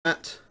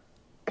Alright,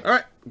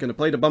 I'm gonna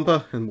play the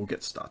bumper and we'll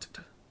get started.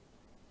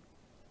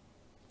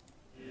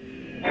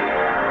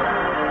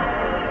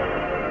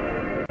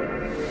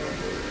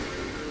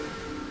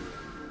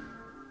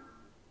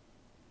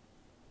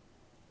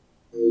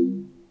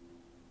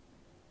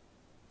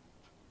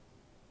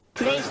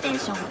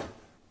 PlayStation.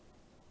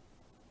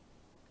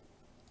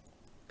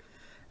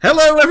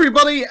 Hello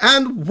everybody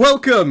and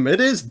welcome! It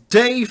is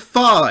day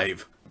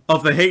 5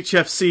 of the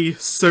HFC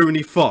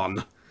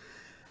Sonython.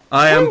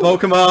 I am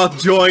Volkamar,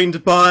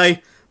 joined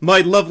by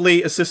my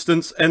lovely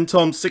assistants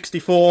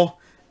Entom64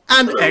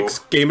 and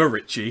ex-Gamer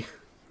Richie.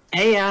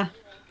 Hey,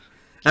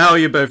 How are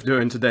you both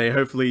doing today?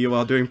 Hopefully you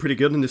are doing pretty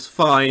good in this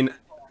fine...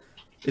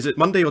 Is it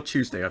Monday or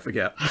Tuesday? I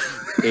forget.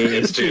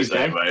 It's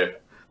Tuesday, mate.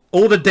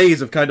 All the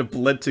days have kind of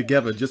bled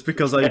together just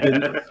because I've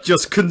been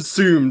just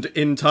consumed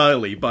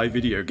entirely by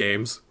video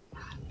games.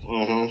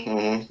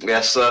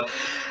 Yes,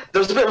 there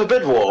was a bit of a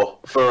bid war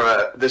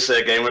for this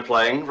game we're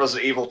playing,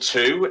 Resident Evil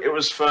 2. It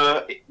was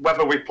for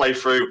whether we play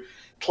through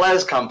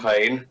Claire's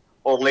campaign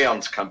or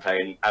Leon's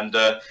campaign, and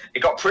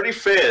it got pretty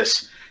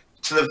fierce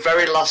to the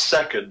very last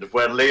second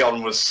where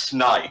Leon was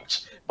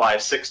sniped by a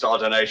 $6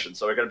 donation,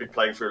 so we're going to be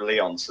playing through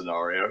Leon's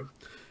scenario.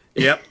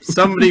 Yep,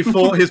 somebody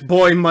thought his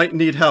boy might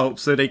need help,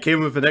 so they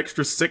came with an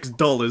extra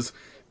 $6,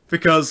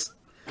 because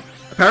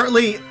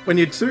apparently when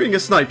you're doing a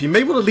snipe, you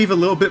may want to leave a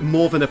little bit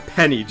more than a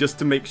penny just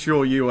to make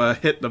sure you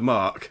hit the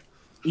mark.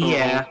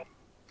 Yeah.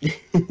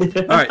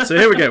 Alright, so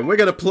here we go. We're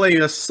going to play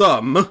a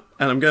sum,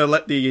 and I'm going to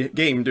let the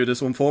game do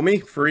this one for me.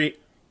 3,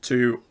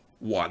 2,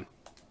 1.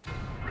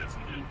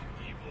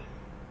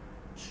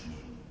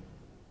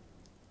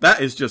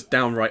 That is just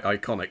downright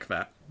iconic,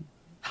 that.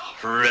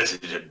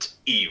 Resident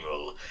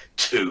Evil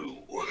 2.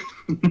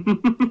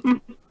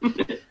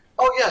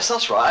 Oh yes,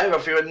 that's right. I have a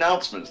few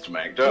announcements to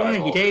make, don't I?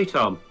 Yeah, you do,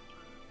 Tom.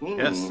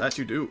 Yes, that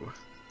you do.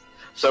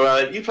 So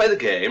you play the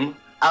game.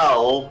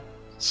 I'll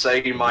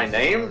say my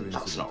name.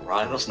 That's not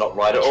right. That's not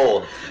right at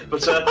all.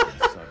 But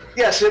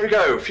yes, here we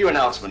go. A few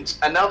announcements.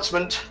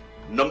 Announcement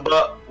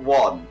number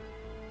 1.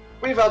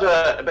 We've had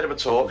a bit of a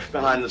talk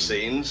behind the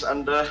scenes,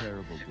 and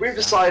we've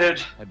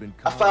decided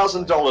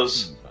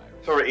 $1,000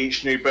 for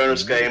each new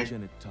bonus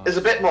game is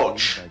a bit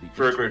much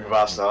for a group of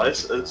our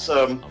size. It's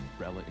a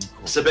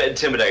bit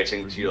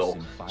intimidating to you all.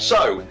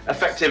 So,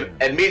 effective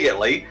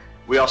immediately,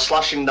 we are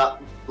slashing that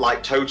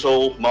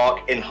total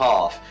mark in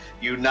half.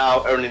 You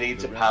now only need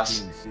to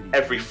pass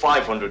every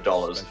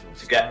 $500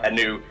 to get a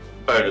new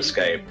bonus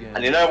game.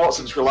 And you know what?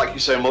 Since we like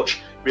you so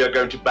much, we are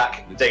going to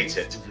backdate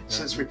it.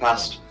 Since we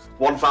passed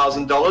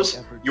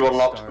 $1,000, you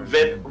unlocked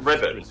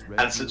Ribbon,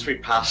 and since we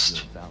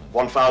passed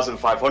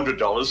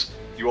 $1,500,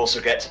 you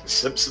also get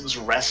Simpsons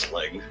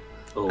Wrestling.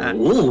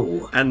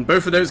 And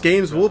both of those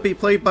games will be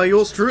played by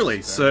yours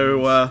truly,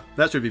 so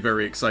that should be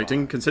very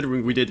exciting,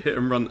 considering we did hit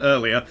and run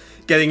earlier.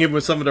 Getting in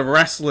with some of the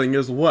wrestling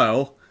as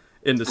well,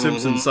 in the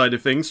Simpsons side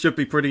of things, should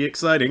be pretty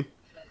exciting.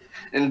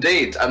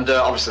 Indeed, and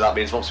obviously that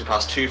means once we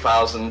pass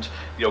 2,000,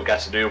 you'll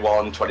get a new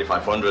one,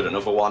 2,500,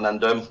 another one,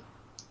 and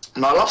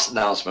my last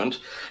announcement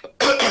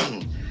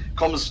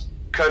comes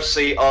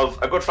courtesy of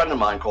a good friend of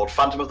mine called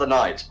Phantom of the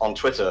Night on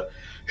Twitter,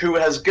 who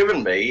has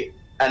given me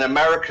an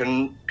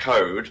American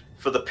code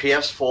for the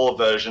PS4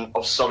 version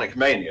of Sonic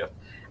Mania,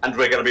 and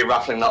we're going to be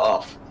raffling that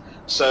off.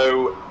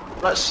 So,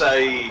 let's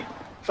say,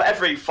 for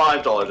every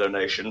 $5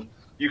 donation,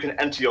 you can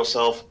enter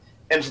yourself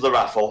into the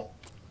raffle,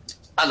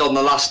 and on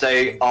the last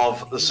day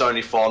of the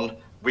Sonython,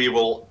 we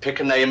will pick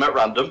a name at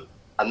random,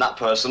 and that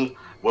person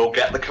will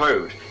get the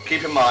code.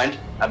 Keep in mind,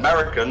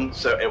 American,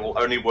 so it will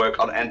only work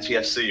on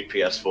NTSC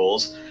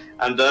PS4s,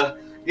 and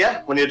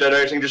yeah, when you're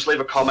donating, just leave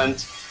a comment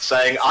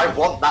saying, I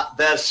want that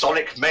there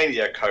Sonic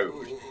Mania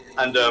code.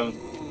 And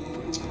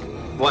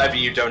whatever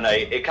you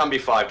donate, it can be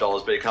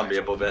 $5, but it can be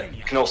above it.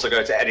 You can also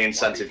go to any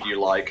incentive you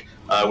like.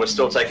 We're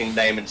still taking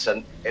name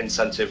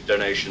incentive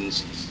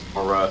donations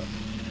for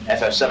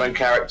FF7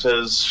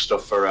 characters,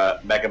 stuff for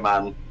Mega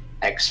Man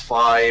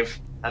X5,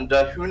 and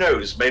who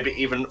knows, maybe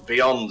even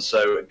beyond.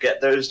 So get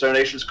those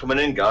donations coming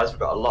in, guys. We've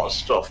got a lot of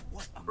stuff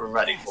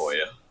ready for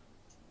you.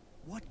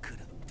 What could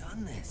have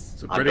done this?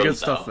 Some pretty good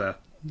stuff there.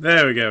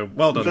 There we go.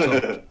 Well done,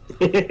 Tom.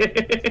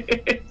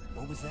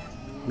 What was that?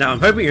 Now,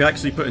 I'm hoping you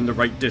actually put in the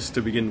right disc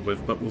to begin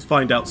with, but we'll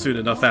find out soon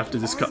enough after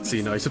this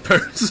cutscene, I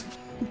suppose.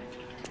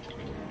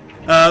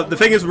 The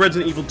thing is,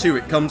 Resident Evil 2,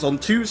 it comes on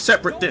 2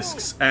 separate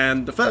discs,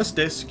 and the first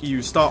disc,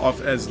 you start off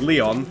as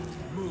Leon,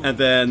 and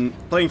then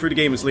playing through the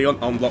game as Leon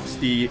unlocks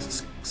the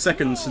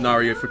second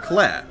scenario for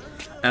Claire.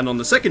 And on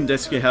the second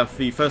disc, you have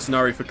the first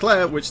scenario for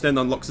Claire, which then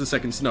unlocks the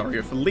second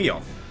scenario for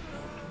Leon.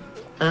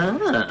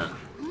 Ah.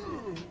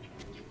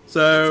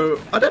 So,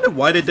 I don't know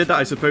why they did that.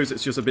 I suppose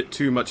it's just a bit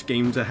too much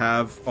game to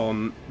have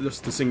on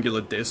just a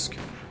singular disc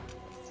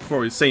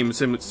for a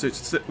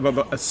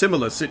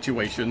similar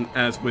situation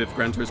as with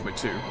Gran Turismo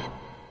 2.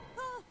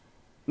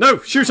 No!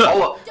 Shooter!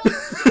 Oh,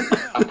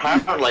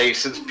 apparently,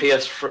 since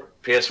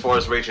PS4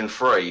 is region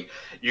free,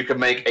 you can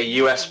make a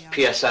US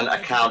PSN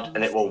account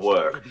and it will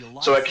work.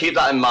 So keep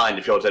that in mind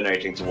if you're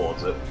donating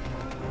towards it.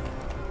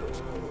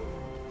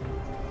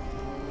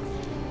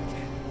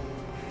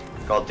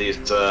 God, these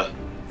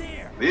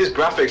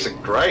graphics are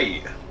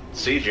great.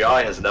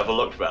 CGI has never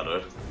looked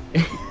better.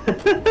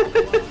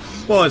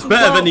 Well, it's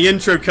better than the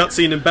intro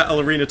cutscene in Battle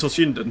Arena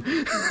Toshinden.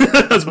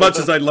 As much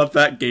as I love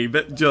that game,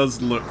 it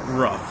does look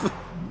rough.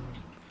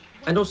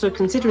 And also,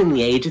 considering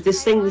the age of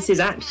this thing, this is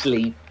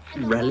actually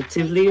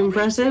relatively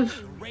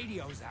impressive.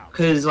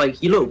 Because,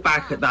 like, you look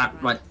back at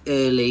that, like,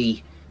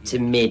 early to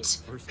mid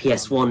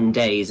PS1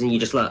 days, and you're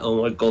just like,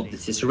 oh my god,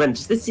 this is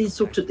horrendous. This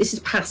is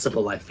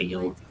passable, I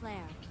feel.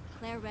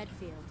 Claire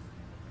Redfield.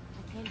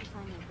 I came to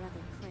find my brother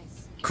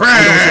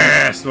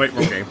Chris! Chris. Wait,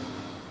 wrong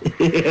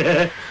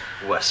game.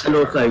 West. And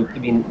also, I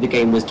mean, the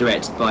game was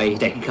directed by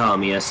Hideki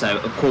Kamiya, so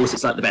of course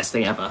it's like the best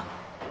thing ever.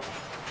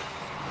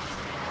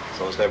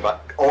 So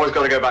always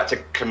got to go back to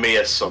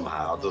Kamiya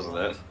somehow, doesn't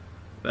it?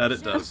 That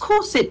it does. Of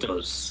course it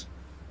does.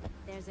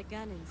 There's a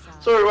gun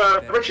inside. So,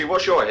 Richie,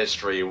 what's your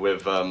history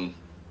with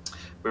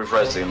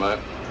Resident, mate?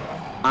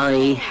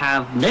 I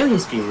have no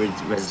history with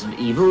Resident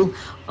Evil.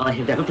 I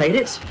have never played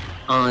it.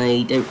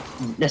 I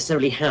don't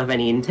necessarily have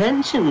any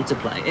intention to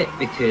play it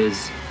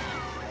because,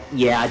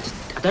 yeah,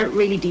 I don't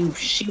really do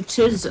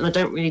shooters and I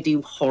don't really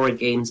do horror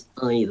games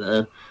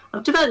either.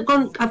 I've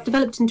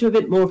developed into a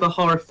bit more of a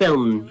horror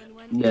film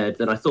nerd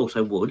than I thought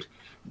I would,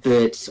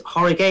 but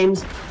horror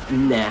games,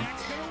 nah.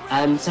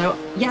 So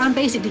yeah, I'm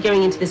basically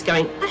going into this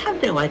going, I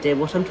have no idea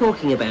what I'm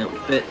talking about,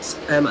 but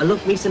I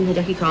love me some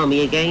Hideki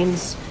Kamiya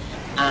games,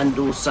 and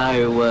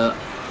also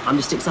I'm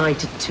just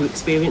excited to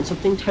experience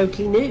something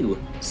totally new.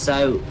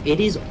 So it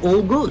is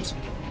all good.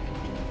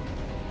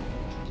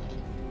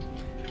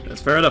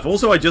 That's fair enough.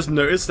 Also, I just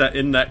noticed that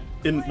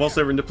whilst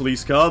they were in the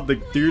police car, the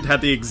dude had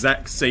the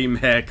exact same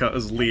haircut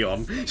as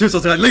Leon. She was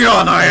just like,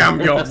 Leon, I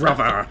am your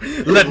brother.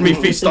 Let me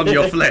feast on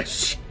your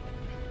flesh.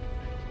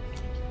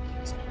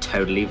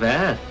 Totally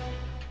fair.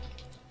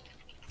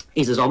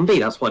 He's a zombie.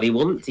 That's what he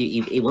wants.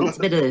 He wants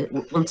a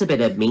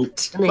bit of meat.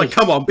 Doesn't he? Like,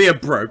 come on, be a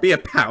bro, be a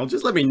pal.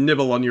 Just let me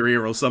nibble on your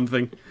ear or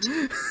something.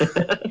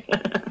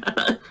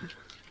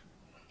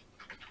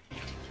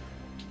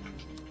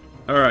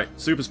 Alright,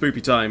 super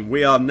spoopy time.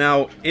 We are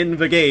now in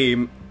the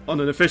game on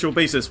an official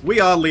basis. We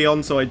are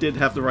Leon, so I did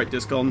have the right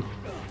disc on.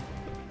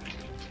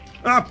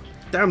 Ah!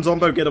 Damn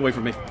Zombo, get away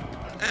from me.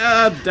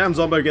 Ah, damn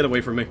Zombo, get away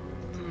from me.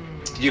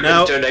 You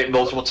Now, can donate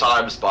multiple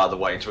times, by the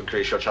way, to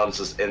increase your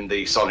chances in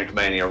the Sonic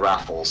Mania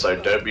raffle, so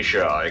don't be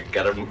shy.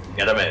 Get them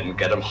in,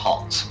 get them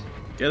hot.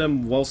 get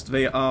them whilst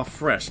they are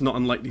fresh, not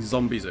unlike these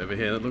zombies over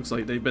here. It looks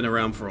like they've been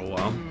around for a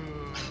while.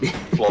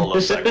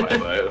 Flawless segue,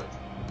 mate.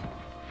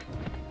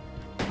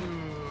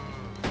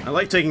 I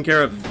like taking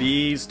care of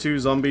these two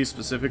zombies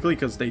specifically,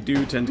 because they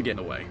do tend to get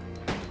away.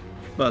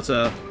 But,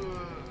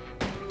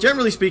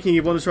 generally speaking,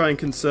 you want to try and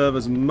conserve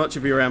as much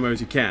of your ammo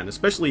as you can,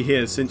 especially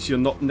here, since you're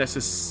not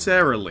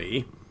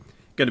necessarily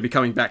going to be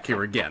coming back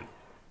here again.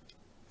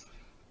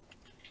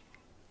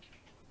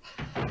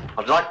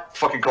 I'd like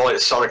fucking call it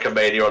Sonic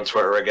Mania on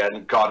Twitter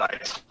again. God, I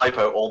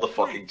typo all the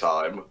fucking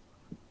time.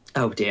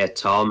 Oh dear,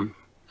 Tom.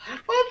 I'm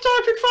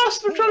typing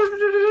fast, I'm trying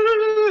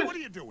to... What are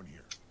you doing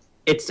here?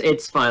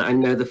 It's fine. I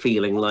know the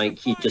feeling.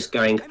 Like you're just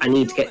going, I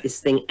need to get this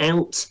thing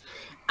out,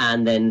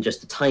 and then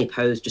just the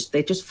typos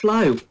they just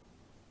flow,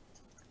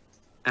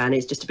 and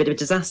it's just a bit of a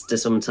disaster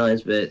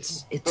sometimes,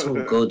 but it's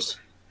all good.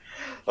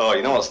 Oh,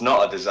 you know what's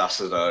not a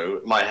disaster though?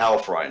 My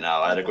health right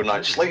now. I had a good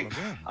night's sleep.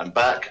 I'm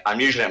back. I'm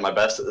usually at my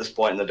best at this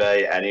point in the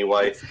day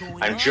anyway.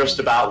 I'm just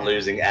about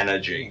losing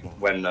energy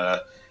when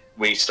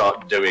we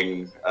start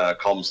doing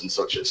comms and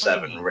such at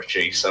 7,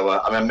 Richie. So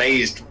I'm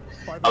amazed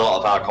a lot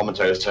of our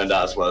commentators turned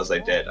out as well as they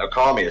did.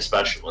 Okami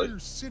especially.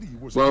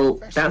 Well,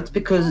 that's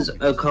because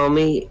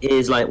Okami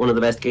is like one of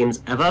the best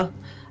games ever.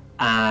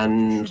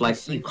 And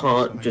like you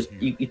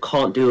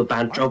can't do a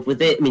bad job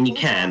with it. I mean you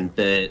can,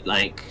 but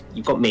like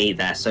you've got me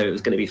there, so it was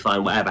going to be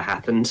fine whatever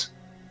happened.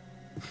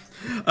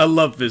 I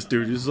love this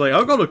dude. He's like,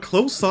 I've got a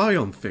close eye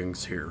on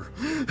things here.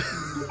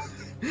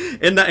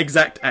 In that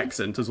exact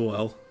accent as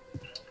well.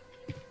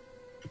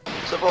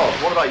 So Bob,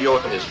 what about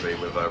your history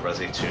with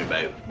Resi 2,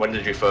 mate? When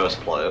did you first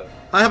play it?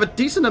 I have a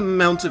decent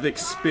amount of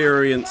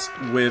experience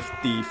with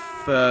the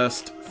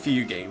first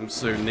few games,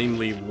 so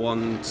namely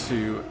 1,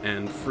 2,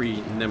 and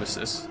 3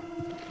 Nemesis.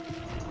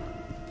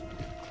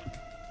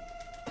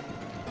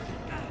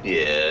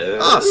 Yeah.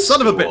 Ah,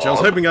 son of a bitch! I was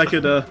hoping I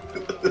could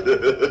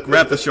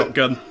grab the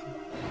shotgun.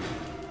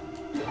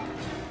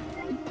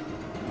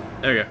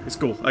 There we go. It's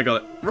cool. I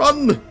got it.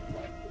 Run!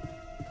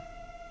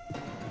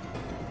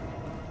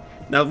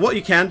 Now, what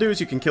you can do is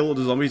you can kill all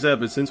the zombies there,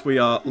 but since we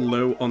are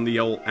low on the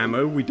old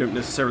ammo, we don't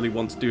necessarily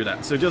want to do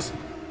that. So just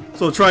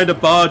sort of trying to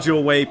barge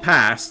your way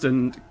past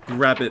and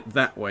grab it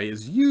that way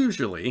is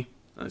usually,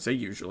 I say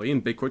usually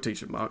in big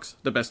quotation marks,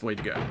 the best way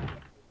to go.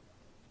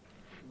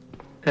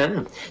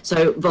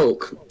 So,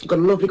 Volk, I've got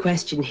a lovely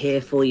question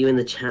here for you in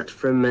the chat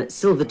from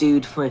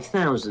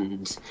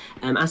SilverDude5000,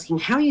 asking,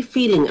 how are you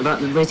feeling about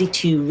the Resi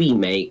 2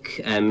 remake?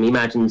 He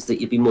imagines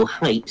that you'd be more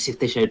hyped if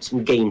they showed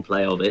some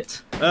gameplay of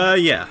it.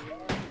 Yeah.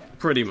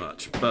 Pretty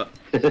much, but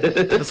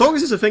as long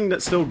as it's a thing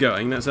that's still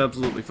going, that's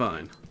absolutely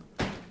fine.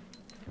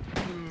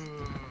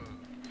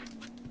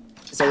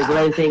 So So is there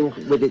anything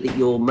with it that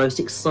you're most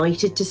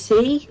excited to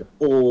see,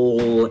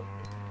 or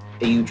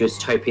are you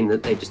just hoping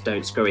that they just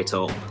don't screw it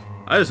up?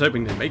 I was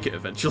hoping they make it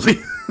eventually,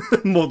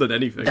 more than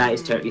anything. That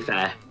is totally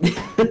fair. I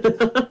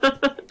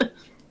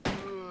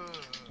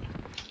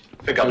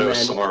think I'll do a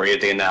summary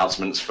of the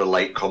announcements for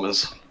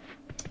latecomers.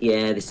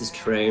 Yeah, this is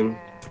true.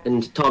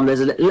 And Tom,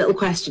 there's a little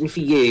question for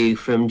you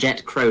from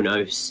Jet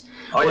Kronos.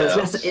 Oh, yeah.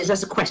 It's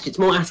less a question, it's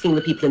more asking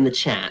the people in the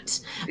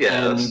chat.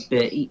 Yes.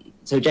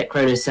 So Jet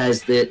Kronos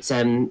says that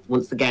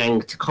wants the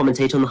gang to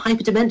commentate on the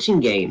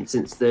Hyperdimension game,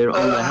 since they're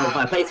on the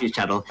Hellfire Playthroughs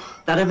channel.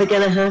 That ever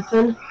gonna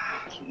happen?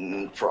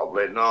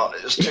 Probably not.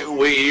 It's too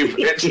weeb.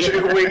 It's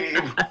too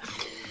weeb.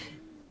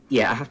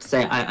 Yeah, I have to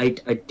say, I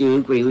do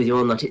agree with you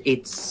on that.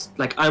 It's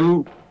like,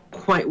 I'm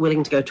quite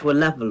willing to go to a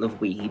level of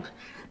weeb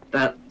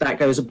that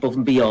goes above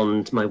and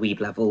beyond my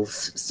weeb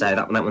levels, so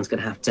that one's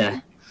going to have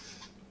to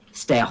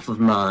stay off of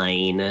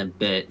mine,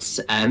 but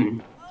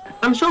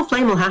I'm sure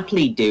Flame will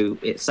happily do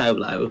it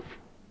solo.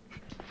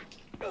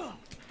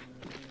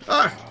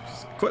 Ah,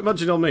 quit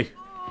munching on me.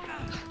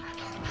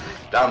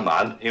 Damn,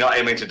 man. You're not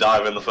aiming to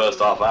dive in the first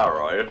half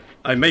hour, are you?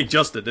 I may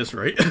just at this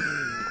rate.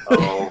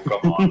 Oh,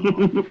 come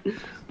on.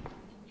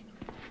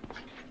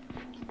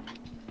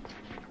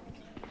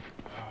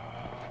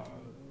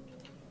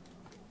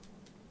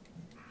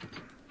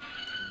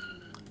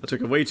 I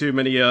took way too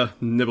many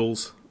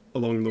nibbles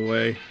along the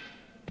way,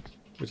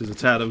 which is a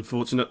tad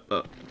unfortunate,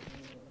 but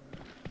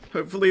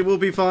hopefully we'll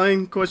be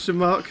fine, question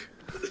mark.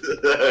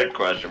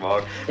 Question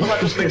mark. Well,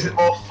 that just makes it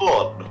more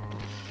fun.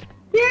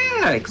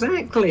 Yeah,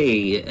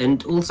 exactly.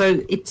 And also,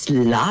 it's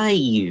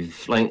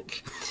live.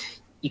 Like,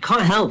 you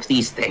can't help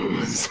these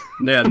things.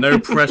 Yeah, no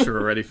pressure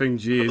or anything,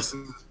 jeez.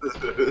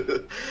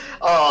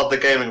 Oh, the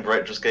gaming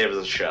break just gave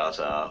us a shout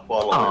out.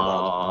 What a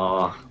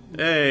lovely lad.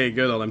 Hey,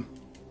 good on him.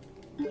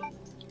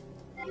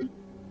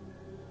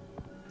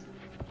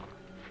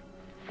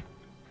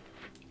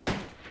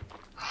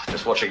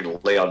 Just watching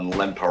Leon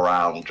limp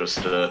around,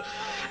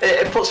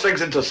 it puts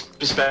things into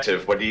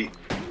perspective when you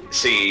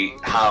see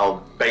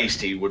how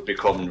based he would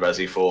become in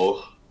Resi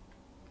 4.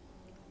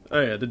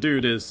 Oh yeah, the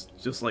dude is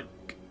just like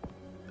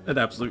an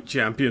absolute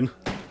champion.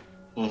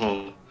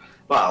 Mm-hmm.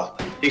 Well,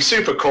 he's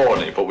super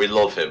corny, but we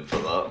love him for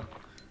that.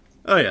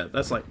 Oh yeah,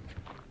 that's like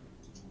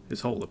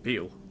his whole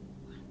appeal.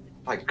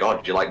 My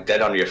God, you're like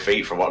dead on your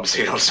feet from what I'm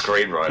seeing on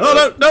screen right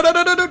Oh now. no!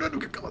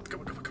 Come on.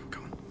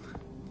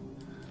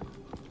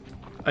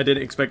 I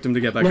didn't expect him to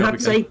get back up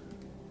again.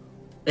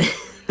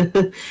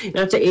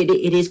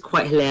 It is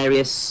quite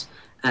hilarious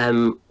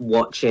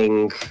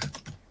watching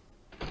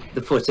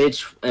the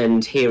footage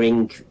and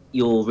hearing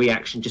your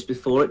reaction just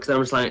before it, because I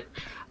was like,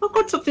 oh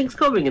God, something's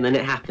coming, and then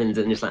it happens,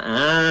 and it's like,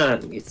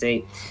 you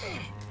see.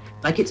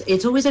 Like,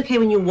 it's always okay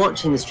when you're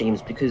watching the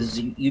streams, because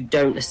you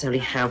don't necessarily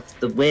have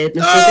the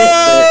weirdness of it,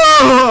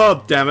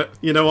 Oh, damn it.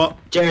 You know what?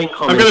 During I'm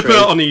commentary... going to put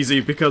it on easy,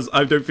 because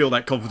I don't feel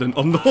that confident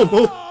on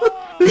normal.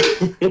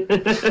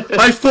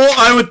 I thought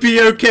I would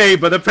be okay,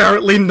 but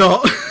apparently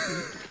not.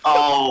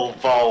 Oh,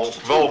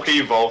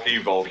 Volky,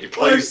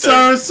 please I'm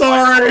so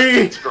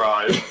sorry!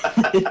 Subscribe.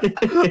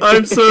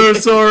 I'm so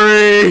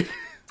sorry!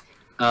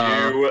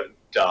 You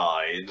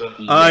died.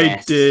 Yes.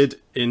 I did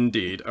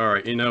indeed.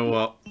 Alright, you know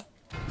what?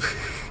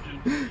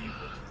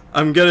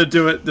 I'm gonna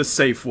do it the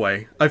safe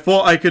way. I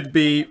thought I could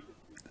be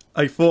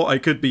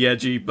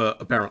edgy,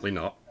 but apparently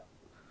not.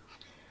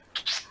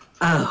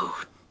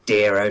 Oh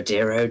dear, oh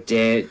dear, oh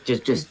dear.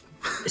 Just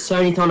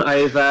Sonython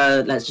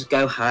over, let's just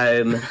go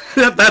home.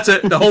 That's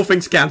it, the whole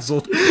thing's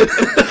cancelled.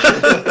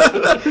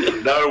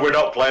 No, we're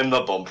not playing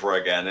the bumper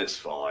again, it's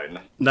fine.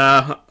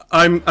 Nah,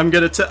 I'm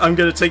gonna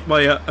take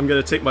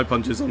my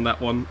punches on that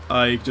one.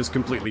 I just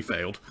completely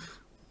failed.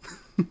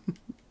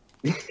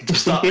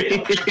 Stop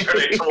being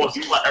turning towards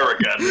Claire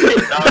again.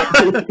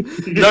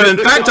 No, in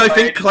fact, I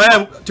think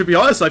Claire, to be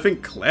honest, I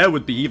think Claire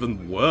would be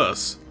even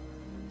worse.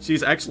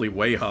 She's actually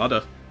way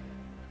harder.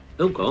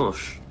 Oh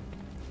gosh.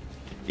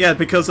 Yeah,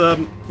 because,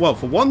 well,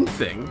 for one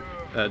thing,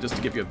 just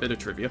to give you a bit of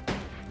trivia,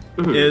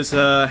 is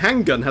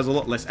handgun has a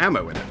lot less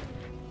ammo in it.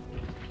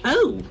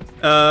 Oh.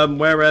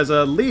 Whereas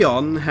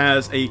Leon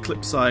has a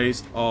clip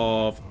size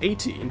of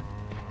 18,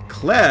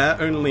 Claire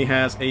only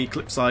has a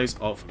clip size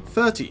of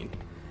 13.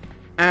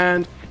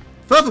 And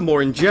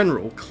furthermore, in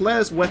general,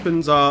 Claire's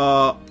weapons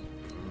are,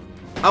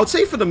 I would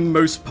say for the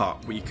most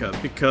part, weaker,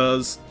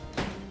 because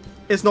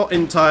it's not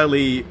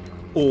entirely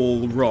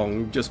all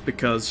wrong just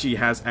because she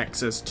has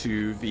access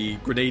to the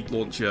grenade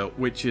launcher,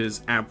 which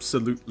is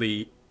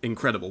absolutely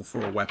incredible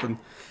for a weapon.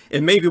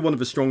 It may be one of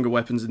the stronger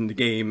weapons in the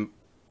game,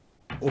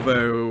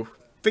 although,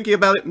 thinking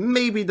about it,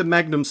 maybe the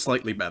Magnum's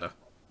slightly better.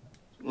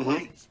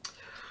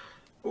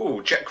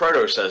 Ooh, Jet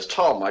Chrono says,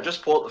 Tom, I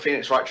just bought the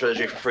Phoenix Wright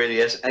trilogy for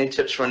 3DS. Any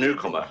tips for a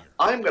newcomer?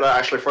 I'm going to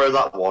actually throw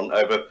that one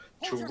over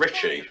to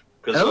Richie,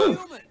 because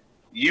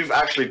you've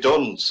actually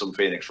done some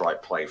Phoenix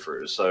Wright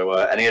playthroughs, so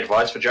any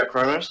advice for Jet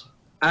Chronos?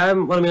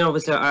 Well, I mean,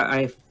 obviously,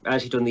 I've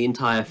actually done the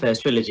entire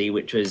first trilogy,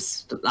 which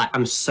was, like,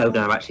 I'm so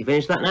glad I've actually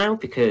finished that now,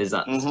 because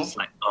that's just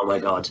like, oh my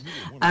god.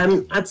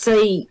 I'd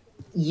say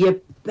your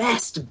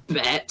best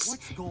bet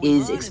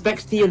is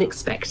expect the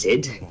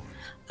unexpected.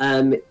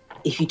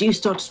 If you do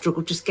start to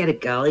struggle, just get a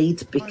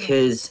guide,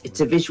 because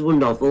it's a visual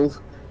novel,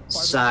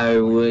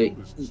 so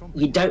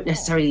you don't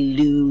necessarily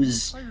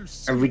lose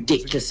a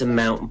ridiculous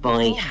amount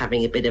by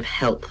having a bit of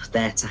help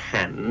there to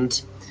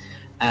hand.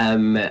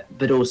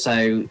 But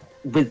also,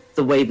 with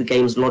the way the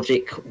game's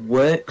logic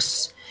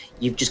works,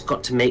 you've just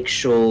got to make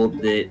sure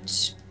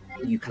that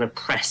you kind of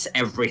press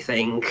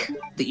everything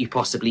that you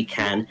possibly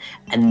can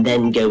and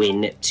then go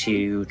in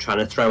to trying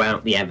to throw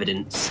out the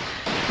evidence,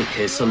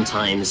 because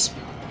sometimes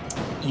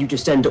you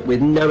just end up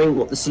with knowing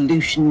what the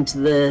solution to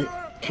the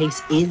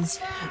case is,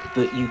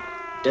 but you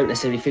don't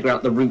necessarily figure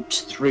out the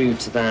route through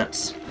to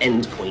that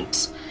end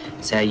point.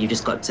 So you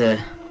just got to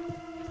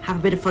have a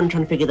bit of fun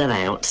trying to figure that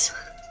out.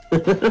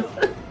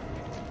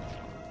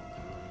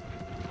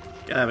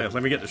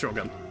 Let me get the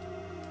shotgun.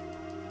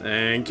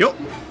 Thank you.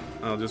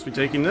 I'll just be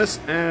taking this,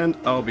 and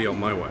I'll be on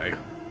my way.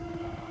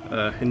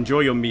 Enjoy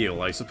your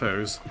meal, I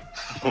suppose.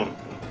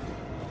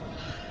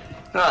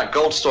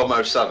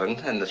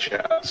 Goldstorm07 in the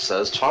chat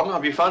says, Tom,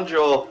 have you found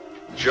your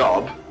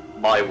job,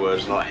 my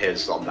words, not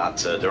his, on that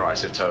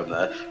derisive tone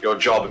there, your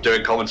job of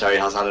doing commentary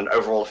has had an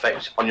overall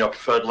effect on your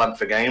preferred length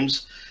for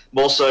games?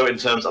 More so in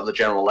terms of the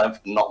general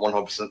length, not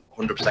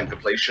 100%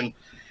 completion?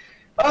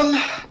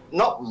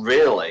 Not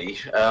really.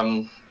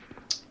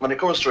 When it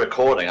comes to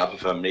recording, I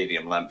prefer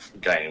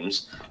medium-length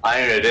games.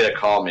 I only did a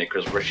call me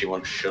because Richie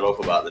won't shut up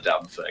about the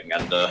damn thing,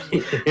 and I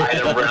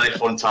had a really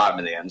fun time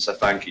in the end, so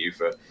thank you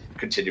for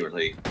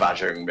continually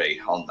badgering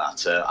me on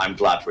that. I'm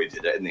glad we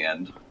did it in the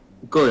end.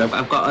 Good.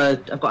 I've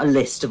got a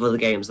list of other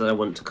games that I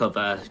want to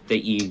cover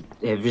that you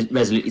have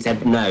resolutely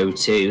said no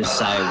to,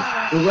 so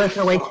we'll work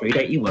our way through,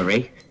 don't you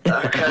worry.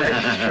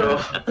 Okay,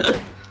 sure.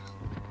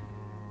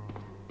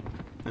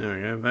 There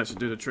we go, that should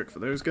do the trick for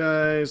those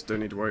guys. Don't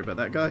need to worry about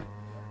that guy.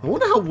 I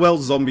wonder how well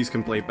zombies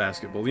can play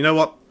basketball. You know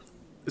what?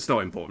 It's not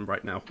important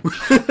right now.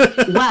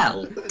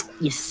 Well,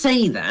 you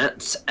say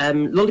that.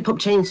 Lollipop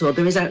Chainsaw,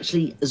 there is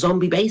actually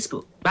zombie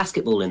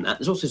basketball in that.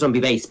 There's also zombie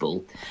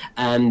baseball.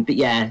 But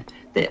yeah,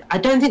 I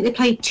don't think they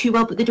play too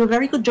well, but they do a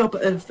very good job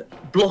of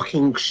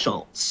blocking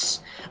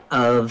shots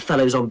of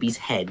fellow zombies'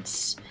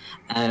 heads.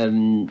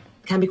 Can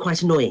be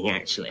quite annoying,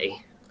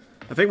 actually.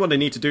 I think what they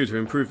need to do to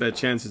improve their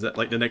chances at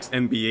like the next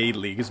NBA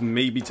league is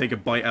maybe take a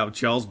bite out of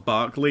Charles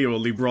Barkley or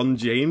LeBron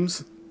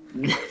James.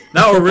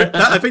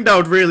 I think that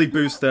would really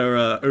boost their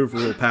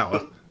overall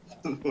power.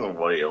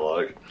 What do you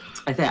like?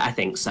 I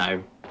think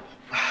so.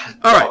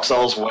 All right. Dark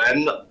Souls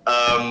when?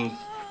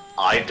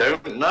 I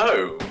don't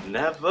know.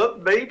 Never,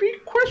 maybe?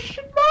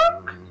 Question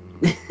mark?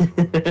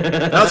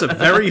 That's a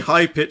very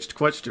high-pitched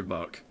question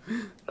mark.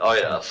 Oh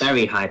yes.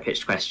 Very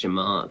high-pitched question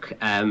mark.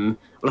 Well,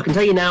 I can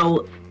tell you now,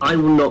 I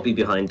will not be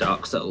behind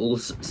Dark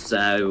Souls,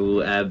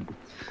 so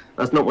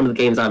that's not one of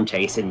the games I'm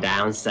chasing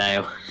down,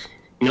 so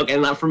you're not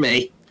getting that from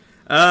me.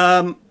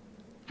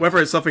 Whether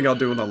it's something I'll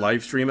do on a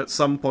live stream at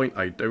some point,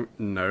 I don't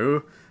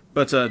know.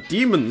 But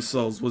Demon's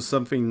Souls was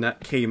something that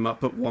came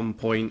up at one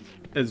point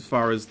as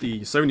far as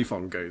the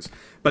Sonython goes.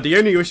 But the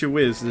only issue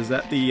is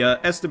that the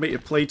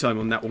estimated playtime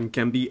on that one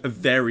can be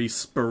very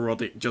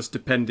sporadic, just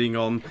depending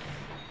on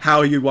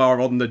how you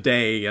are on the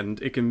day,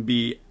 and it can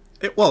be...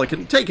 it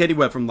can take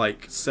anywhere from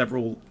like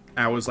several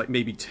hours, like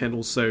maybe 10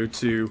 or so,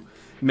 to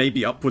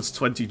maybe upwards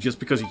 20, just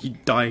because you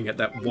keep dying at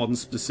that one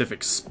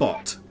specific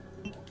spot.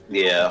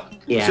 Yeah.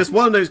 It's just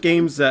one of those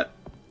games that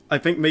I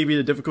think maybe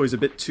the difficulty is a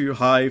bit too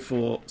high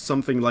for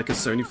something like a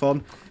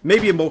Sonython.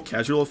 Maybe a more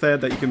casual affair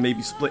that you can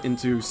maybe split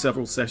into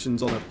several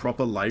sessions on a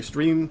proper live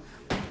stream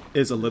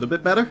is a little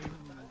bit better,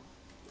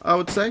 I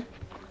would say.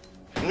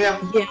 Yeah.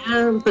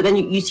 Yeah, but then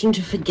you seem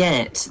to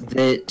forget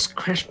that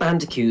Crash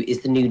Bandicoot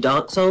is the new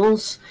Dark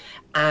Souls,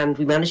 and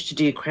we managed to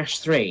do Crash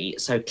 3,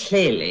 so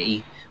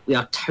clearly we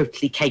are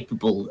totally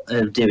capable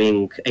of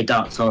doing a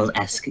Dark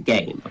Souls-esque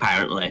game,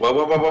 apparently.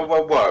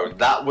 Whoa.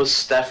 That was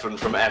Stefan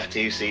from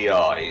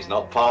FTCR. He's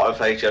not part of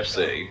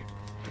HFC.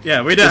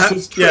 Yeah, we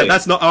don't yeah,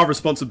 that's not our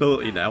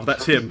responsibility now.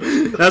 That's him.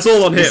 That's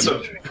all on him.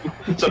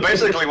 So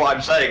basically what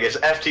I'm saying is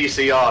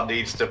FTCR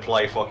needs to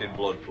play fucking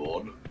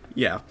Bloodborne.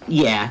 Yeah.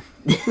 Yeah.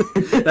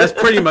 That's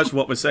pretty much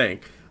what we're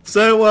saying.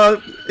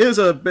 So, here's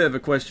a bit of a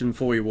question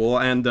for you all,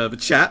 and the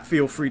chat,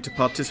 feel free to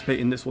participate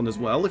in this one as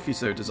well, if you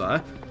so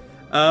desire.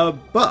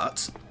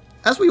 But,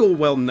 as we all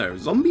well know,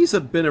 zombies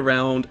have been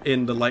around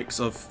in the likes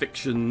of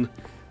fiction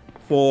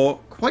for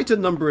quite a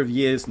number of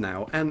years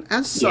now, and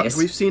as such,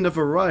 we've seen a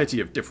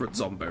variety of different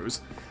zombos.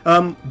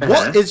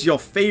 What is your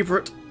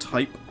favourite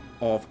type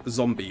of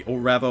zombie, or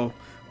rather,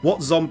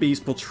 what zombies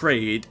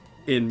portrayed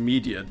in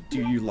media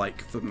do you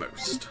like the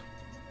most?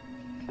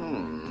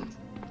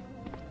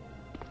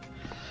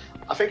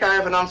 I think I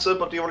have an answer,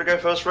 but do you want to go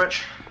first,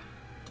 Rich?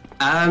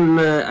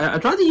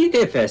 I'd rather you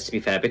go first, to be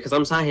fair, because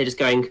I'm sat here just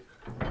going,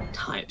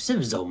 types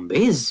of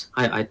zombies?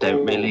 I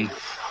don't really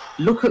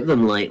look at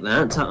them like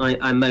that.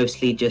 I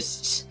mostly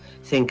just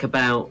think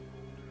about...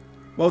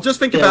 Well, just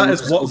think about it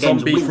as what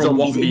zombie from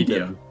what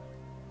media.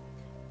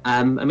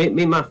 I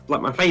mean,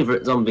 my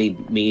favourite zombie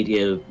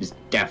media is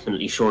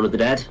definitely Shaun of the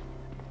Dead.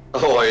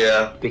 Oh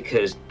yeah.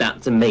 because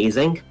that's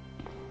amazing.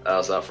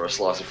 How's that for a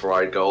slice of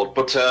fried gold?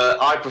 But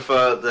I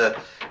prefer the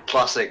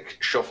classic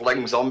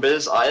shuffling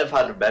zombies. I have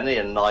had many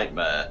a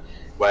nightmare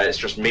where it's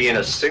just me and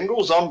a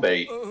single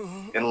zombie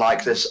in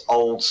like this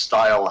old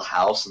style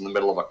house in the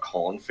middle of a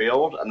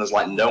cornfield, and there's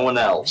like no one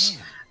else.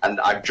 And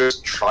I've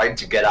just tried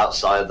to get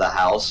outside of the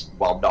house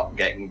while not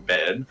getting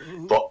bitten,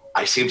 but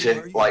I seem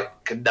to like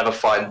can never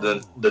find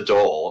the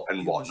door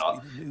and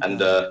whatnot. And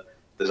the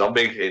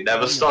zombie, it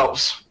never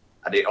stops,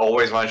 and it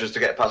always manages to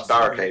get past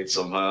barricades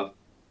somehow.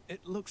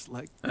 It looks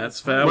like That's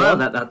fair. Well,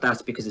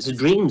 that's because it's a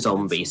dream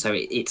zombie, so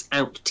it's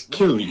out to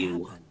kill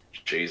you.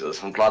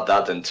 Jesus, I'm glad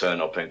that didn't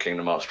turn up in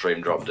Kingdom Hearts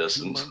Dream Drop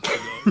Distance.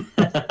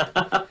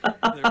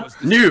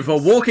 New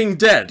for Walking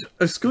Dead,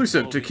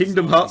 exclusive to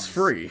Kingdom Hearts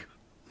 3.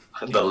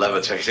 The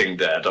levitating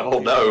dead. Oh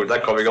no,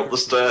 they're coming up the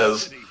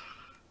stairs.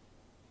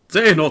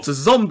 They're not a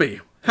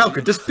zombie. How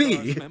could this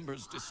be?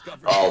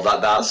 Oh,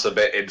 that's a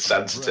bit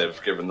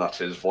insensitive, given that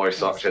his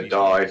voice actor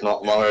died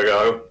not long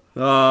ago.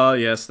 Ah,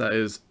 yes, that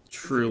is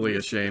truly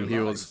a shame. He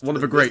was one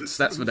of the greats,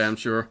 that's for damn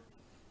sure.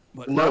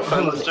 No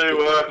offense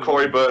to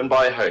Corey Burton, but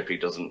I hope he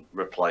doesn't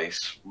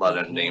replace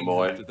Leonard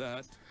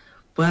Nimoy.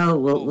 Well,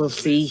 we'll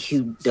see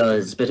who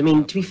does. But I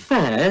mean, to be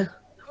fair,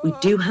 we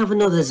do have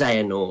another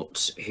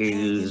Xehanort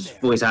whose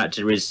voice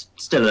actor is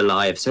still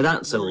alive, so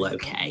that's all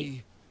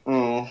okay.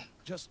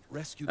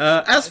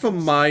 As for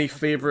my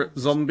favourite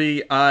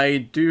zombie, I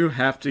do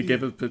have to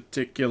give a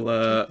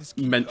particular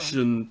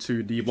mention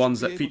to the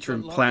ones that feature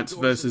in Plants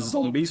vs.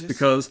 Zombies,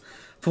 because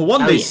for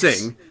one, they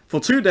sing, for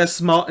two, they're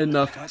smart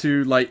enough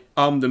to, like,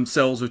 arm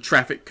themselves with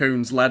traffic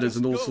cones, ladders,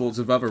 and all sorts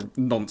of other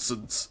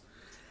nonsense.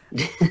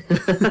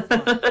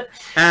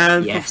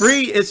 And for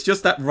three, it's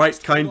just that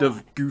right kind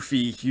of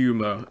goofy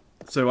humour.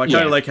 So I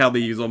kind of like how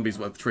the zombies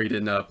were portrayed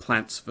in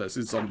Plants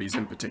vs. Zombies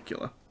in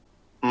particular.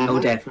 Oh,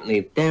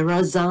 definitely. There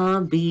are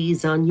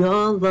zombies on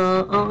your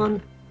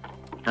lawn.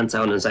 And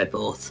so on and so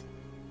forth.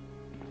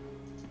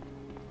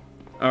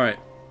 Alright,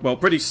 well,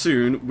 pretty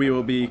soon we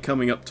will be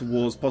coming up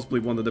towards possibly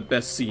one of the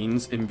best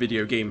scenes in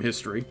video game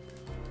history.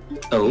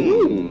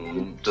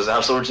 Oh. Does it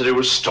have something to do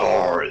with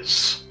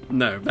stars?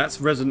 No, that's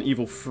Resident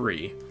Evil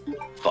 3.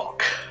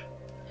 Fuck.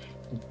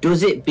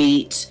 Does it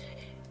beat...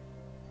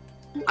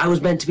 I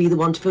was meant to be the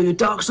one to fill your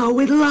dark soul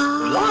with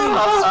light?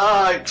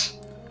 Light!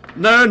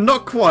 No,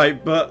 not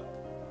quite, but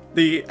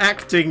the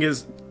acting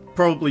is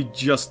probably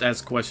just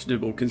as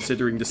questionable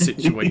considering the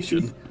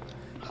situation.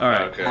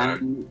 Alright. Okay.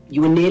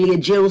 You were nearly a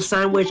Jill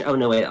sandwich? Oh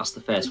no, wait, that's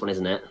the first one,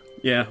 isn't it?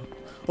 Yeah.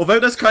 Although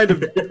that's kind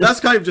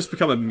of just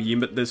become a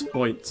meme at this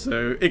point,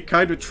 so it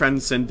kind of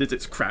transcended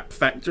its crap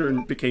factor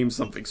and became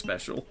something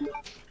special.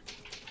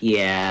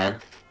 Yeah.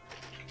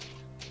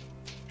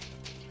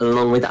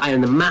 Along with I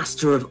am the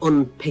master of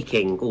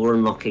unpicking or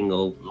unlocking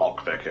or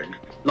Lockpicking.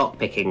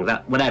 lockpicking,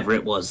 that whatever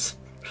it was.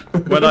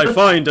 When I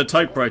find a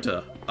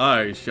typewriter,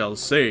 I shall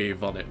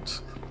save on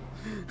it.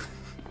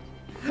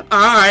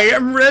 I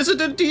am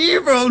Resident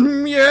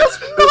Evil,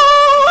 yes,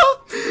 no!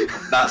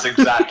 That's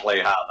exactly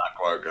how that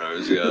quote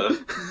goes, yeah.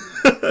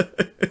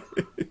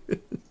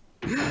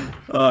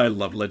 Oh, I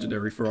love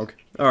Legendary Frog.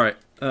 Alright,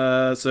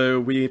 so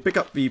we pick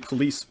up the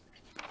police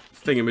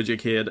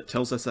thingamajig here that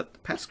tells us that the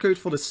passcode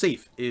for the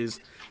safe is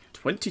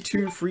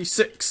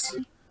 2236.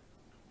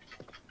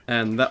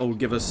 And that will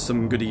give us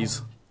some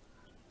goodies.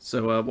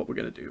 So what we're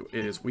going to do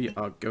is we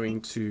are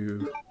going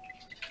to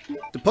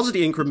deposit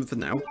the increment for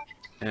now.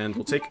 And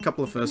we'll take a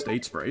couple of first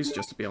aid sprays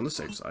just to be on the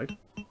safe side.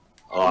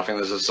 Oh, I think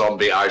there's a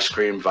zombie ice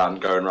cream van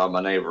going around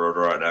my neighborhood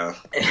right now.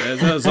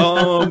 There's a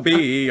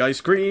zombie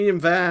ice cream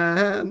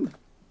van.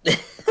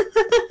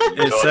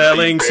 It's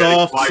selling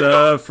soft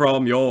serve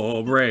from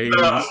your brains.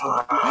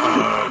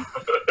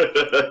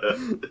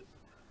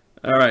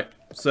 Alright,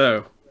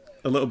 so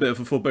a little bit of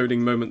a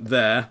foreboding moment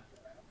there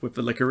with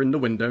the liquor in the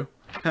window.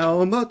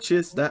 How much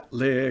is that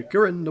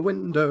liquor in the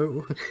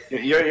window?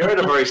 You're in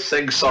a very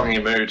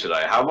sing-songy mood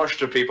today. How much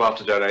do people have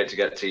to donate to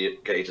get you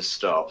to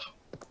stop?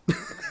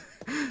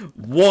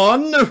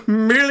 $1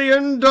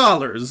 million.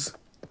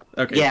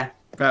 Okay. Yeah.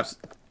 Perhaps.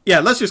 Yeah,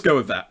 let's just go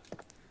with that.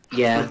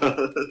 Yeah.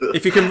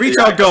 If you can reach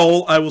our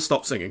goal, I will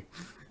stop singing.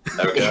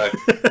 Okay.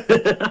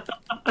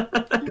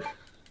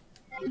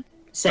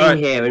 Same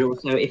here, and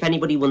also if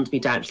anybody wants me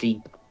to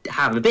actually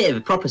have a bit of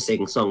a proper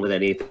sing-song with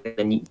anything,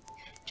 then you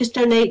just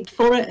donate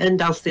for it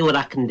and I'll see what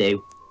I can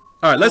do.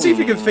 Alright, let's see if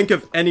you can think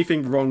of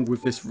anything wrong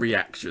with this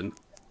reaction.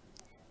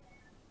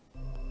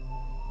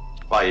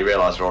 Well, you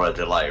realise we're on a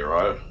delay,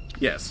 right?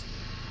 Yes.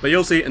 But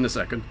you'll see it in a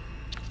second.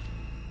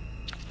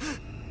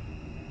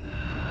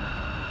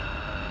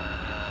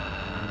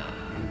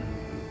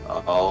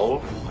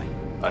 Oh.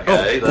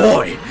 Okay. Oh,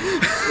 boy!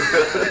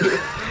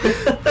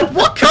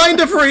 What kind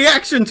of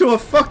reaction to a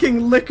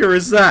fucking liquor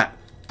is that?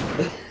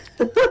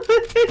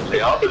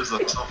 Leon, is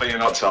there something you're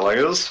not telling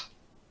us?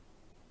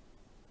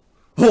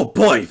 Oh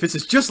boy, this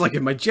is just like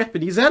in my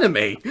Japanese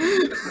anime!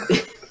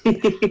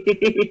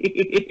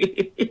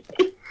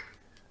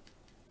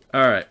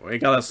 Alright, we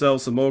got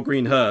ourselves some more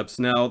green herbs.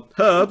 Now,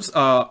 herbs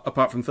are,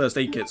 apart from first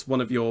aid kits, one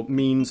of your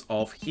means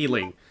of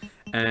healing.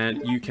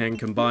 And you can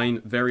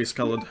combine various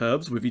coloured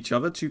herbs with each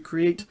other to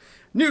create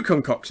new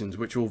concoctions,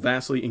 which will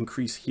vastly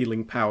increase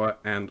healing power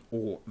and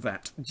all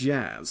that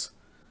jazz.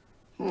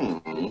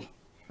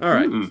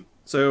 Alright,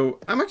 so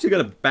I'm actually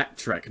going to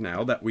backtrack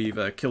now that we've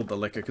killed the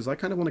liquor, because I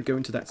kind of want to go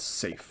into that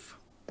safe.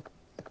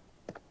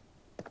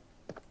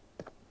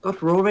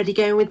 God, we're already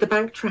going with the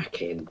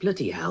backtracking.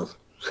 Bloody hell.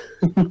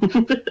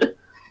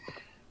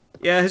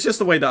 Yeah, it's just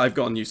the way that I've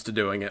gotten used to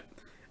doing it.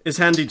 It's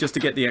handy just to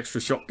get the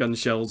extra shotgun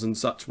shells and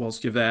such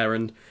whilst you're there,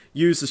 and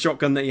use the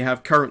shotgun that you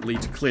have currently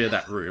to clear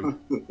that room.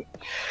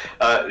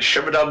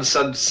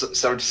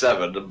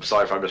 Shimmerdown77, I'm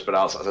sorry if I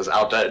mispronounced that, says,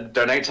 I'll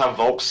donate to have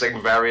Volk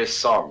sing various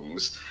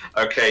songs.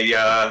 Okay,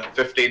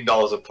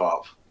 $15 a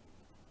pop.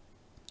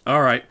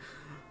 Alright.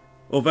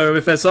 Although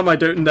if there's some I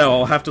don't know,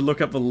 I'll have to look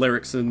up the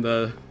lyrics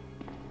and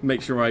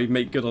make sure I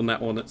make good on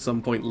that one at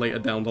some point later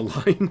down the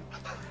line.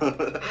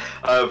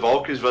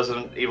 Volk is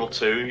Resident Evil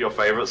 2, your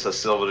favourite, says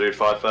Silver Dude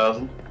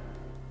 5000.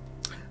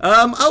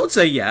 I would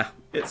say yeah,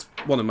 it's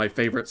one of my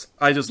favourites.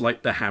 I just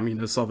like the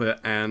hamminess of it,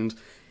 and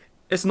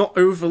it's not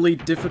overly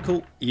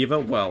difficult either.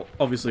 Well,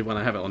 obviously when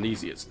I have it on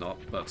easy it's not,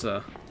 but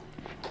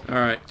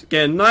alright,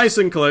 again, nice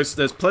and close.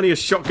 There's plenty of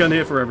shotgun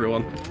here for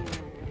everyone.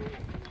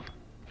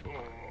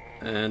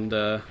 And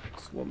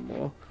just one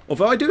more.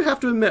 Although I do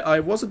have to admit, I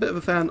was a bit of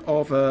a fan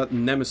of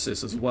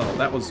Nemesis as well.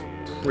 That was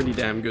pretty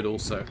damn good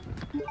also.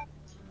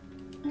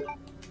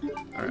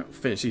 Alright, we'll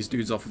finish these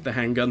dudes off with the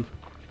handgun.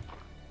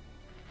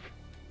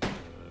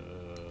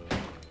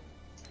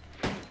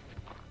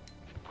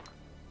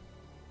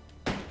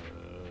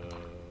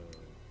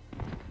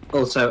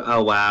 Also,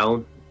 oh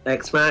wow,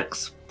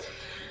 X-Max.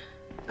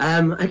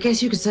 I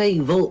guess you could say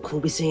Volk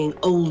will be singing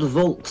old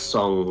Volk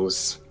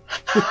songs.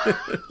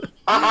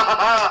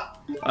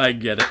 I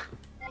get it.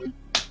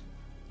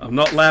 I'm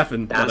not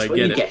laughing, but I get it. That's what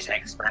you get,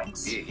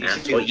 X-Max.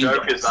 The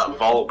joke is that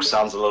Volk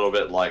sounds a little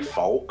bit like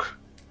folk,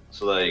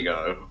 so there you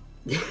go.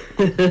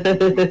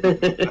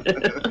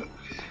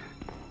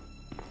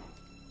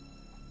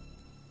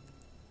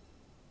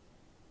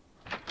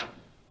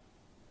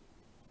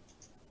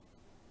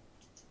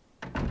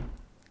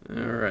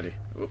 Alrighty.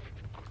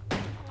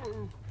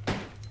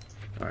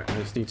 Alright, I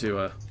just need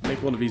to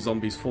make one of these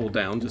zombies fall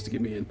down just to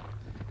give me an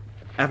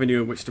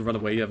avenue in which to run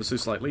away ever so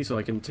slightly so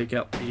I can take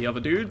out the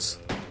other dudes.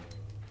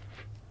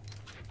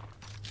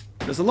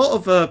 There's a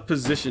lot of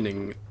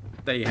positioning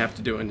that you have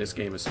to do in this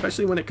game,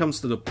 especially when it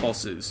comes to the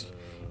bosses.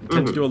 You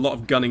tend to do a lot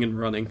of gunning and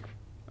running.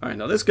 Alright,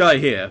 now this guy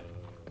here,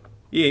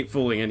 he ain't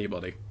fooling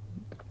anybody.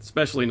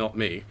 Especially not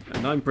me,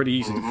 and I'm pretty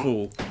easy to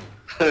fool.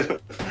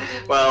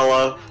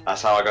 Well,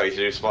 that's how I got you to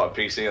do Smart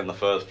PC in the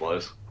first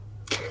place.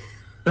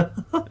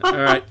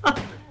 Alright.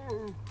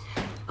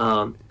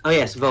 Oh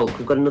yes, Volk,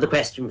 we've got another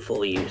question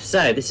for you.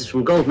 So, this is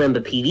from Gold Member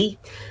PD.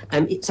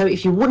 So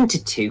if you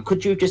wanted to,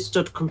 could you have just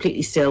stood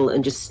completely still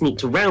and just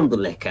sneaked around the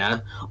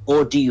liquor,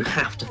 or do you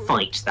have to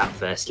fight that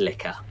first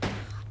liquor?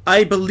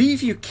 I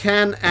believe you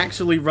can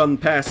actually run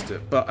past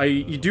it, but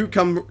you do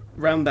come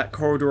around that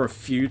corridor a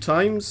few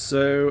times,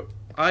 so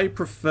I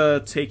prefer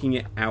taking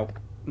it out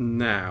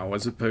now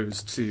as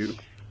opposed to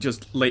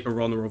just later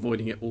on or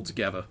avoiding it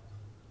altogether.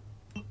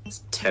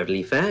 It's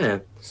totally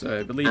fair. So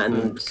I believe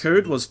the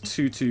code was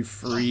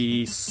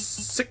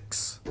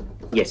 2236.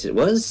 Yes, it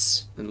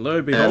was. And lo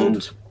and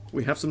behold,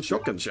 we have some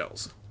shotgun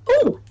shells.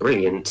 Oh,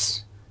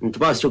 brilliant. And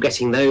whilst you're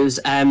getting those,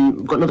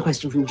 we've got another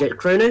question from Jet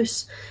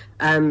Kronos.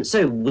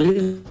 So, will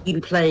you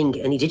be playing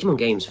any Digimon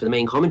games for the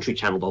main commentary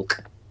channel,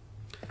 Volk?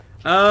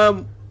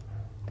 That's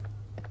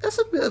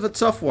a bit of a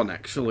tough one,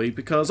 actually,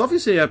 because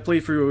obviously I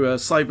played through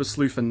Cyber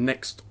Sleuth and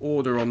Next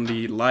Order on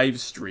the live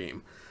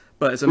stream,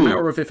 but it's a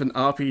matter of if an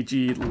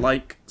RPG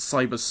like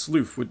Cyber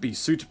Sleuth would be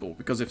suitable,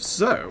 because if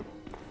so,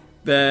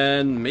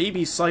 then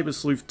maybe Cyber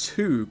Sleuth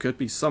 2 could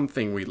be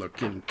something we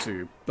look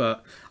into,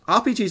 but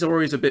RPGs are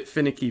always a bit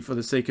finicky for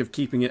the sake of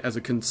keeping it as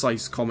a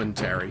concise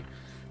commentary.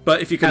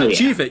 But if you can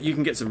achieve it, you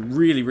can get some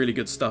really, really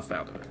good stuff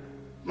out of it.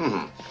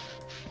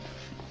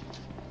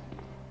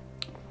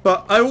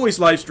 But I always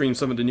live stream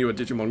some of the newer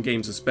Digimon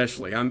games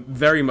especially. I'm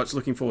very much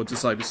looking forward to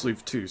Cyber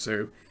Sleuth 2,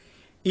 so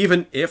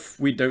even if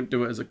we don't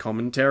do it as a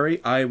commentary,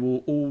 I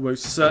will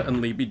almost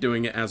certainly be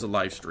doing it as a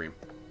live stream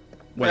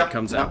when it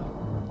comes out.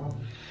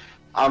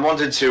 I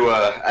wanted to,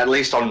 at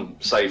least on,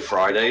 say,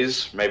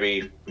 Fridays,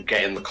 maybe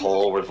get in the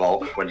call with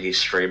Volk when he's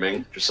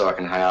streaming, just so I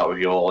can hang out with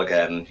you all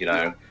again, you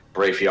know,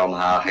 brief you on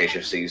how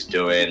HFC's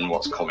doing,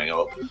 what's coming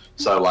up.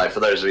 So, like, for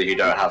those of you who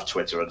don't have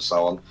Twitter and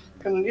so on,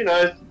 can, you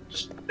know,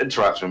 just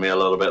interact with me a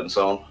little bit and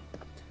so on.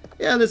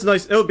 Yeah, and it's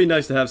nice. It would be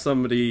nice to have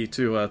somebody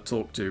to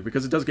talk to,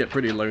 because it does get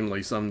pretty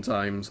lonely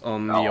sometimes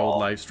on the old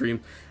live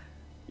stream.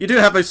 You do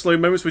have those slow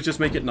moments which just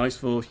make it nice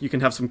for you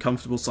can have some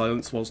comfortable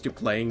silence whilst you're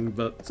playing,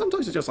 but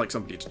sometimes it's just like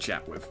somebody to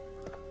chat with.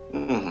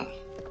 And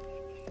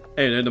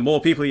the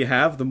more people you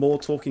have, the more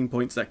talking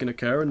points that can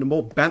occur, and the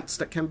more bants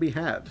that can be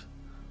had.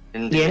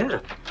 Indeed. Yeah.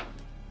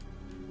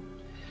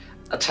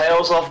 A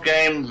Tales of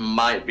game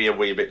might be a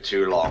wee bit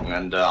too long,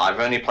 and I've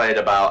only played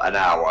about an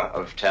hour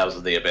of Tales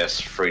of the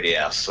Abyss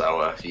 3DS,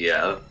 so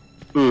yeah.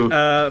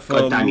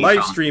 For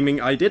live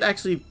streaming, I did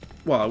actually,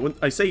 well,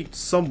 I say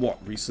somewhat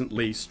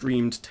recently,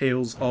 streamed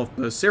Tales of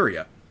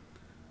Berseria.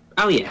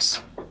 Oh,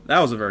 yes. That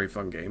was a very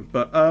fun game,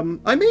 but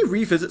I may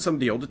revisit some of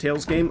the older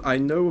Tales game. I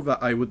know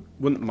that I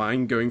wouldn't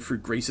mind going through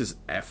Grace's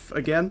F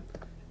again,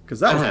 because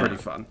that was pretty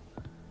fun.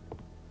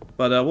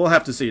 But we'll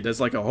have to see. There's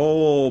like a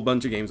whole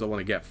bunch of games I want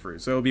to get through.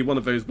 So it'll be one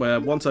of those where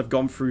once I've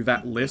gone through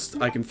that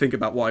list, I can think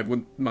about what I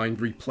wouldn't mind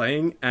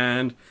replaying,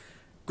 and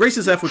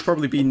Grace's F would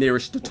probably be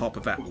nearest the top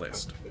of that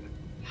list.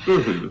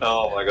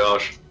 Oh my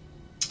gosh.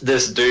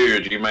 This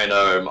dude, you may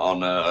know him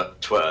on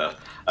Twitter,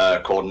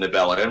 called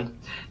Nibelian.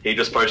 He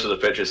just posted a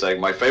picture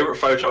saying, "My favorite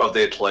photo of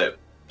the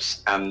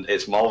eclipse, and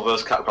it's Marvel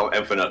vs. Capcom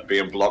Infinite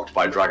being blocked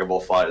by Dragon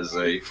Ball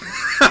FighterZ."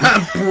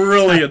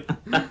 Brilliant.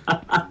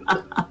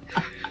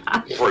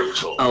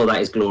 Brutal. Oh,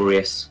 that is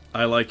glorious.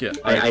 I like it.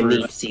 I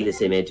need to see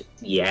this image.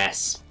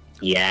 Yes.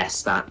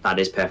 Yes, that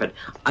is perfect.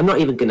 I'm not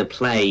even going to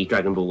play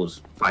Dragon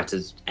Ball's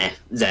Fighters F,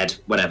 Z,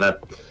 whatever,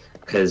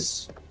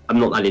 because I'm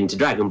not that into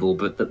Dragon Ball,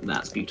 but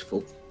that's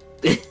beautiful.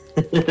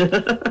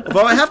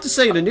 Well, I have to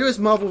say, the newest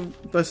Marvel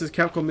vs.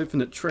 Capcom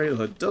Infinite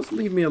trailer does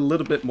leave me a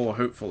little bit more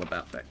hopeful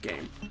about that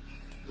game.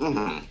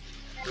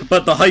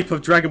 But the hype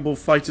of Dragon Ball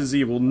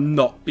FighterZ will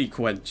not be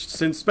quenched,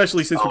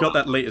 especially since we got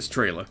that latest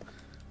trailer.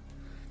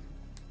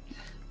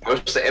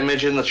 Post the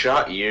image in the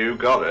chat, you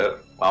got it.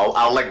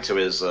 I'll link to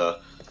his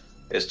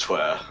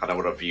Twitter. I don't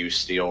want to view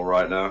steal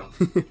right now.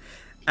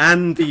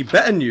 And the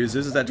better news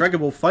is that Dragon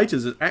Ball FighterZ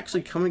is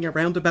actually coming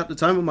around about the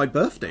time of my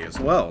birthday as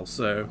well,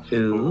 so...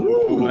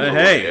 Ooh.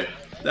 Hey,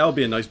 that'll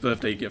be a nice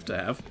birthday gift to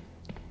have.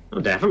 Oh,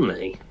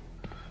 definitely.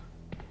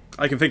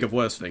 I can think of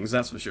worse things,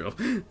 that's for sure.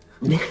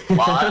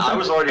 Well, I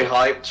was already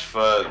hyped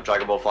for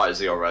Dragon Ball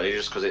FighterZ already,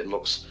 just because it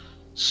looks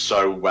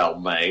so well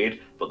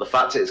made. But the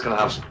fact that it's going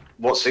to have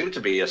what seems to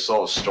be a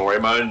sort of story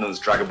mode, and there's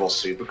Dragon Ball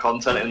Super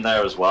content in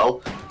there as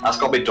well, that's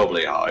got to be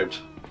doubly hyped.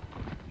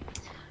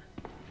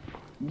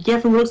 Yeah,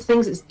 from lots of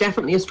things, it's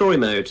definitely a story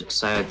mode,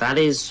 so that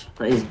is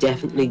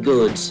definitely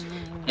good.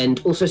 And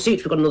also, Suit,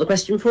 we've got another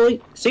question for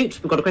you. Suit,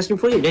 we've got a question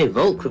for you. No,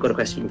 Volk, we've got a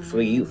question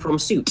for you from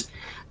Suit.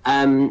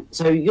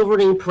 So you're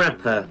running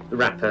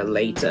Rapper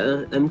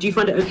later. Do you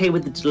find it okay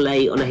with the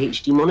delay on a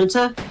HD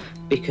monitor?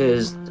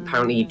 Because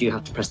apparently you do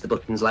have to press the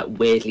buttons like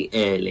weirdly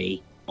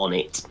early on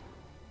it.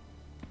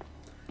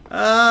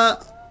 I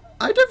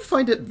don't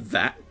find it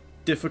that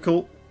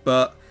difficult,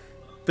 but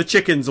the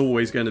chicken's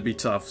always going to be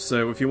tough,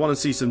 so if you want to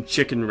see some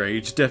chicken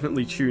rage,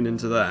 definitely tune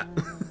into that.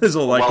 Is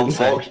all I can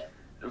say.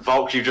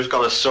 Volk, you've just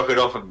got to suck it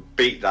up and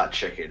beat that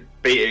chicken.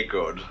 Beat it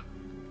good.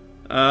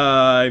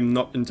 I'm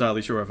not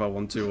entirely sure if I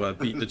want to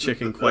beat the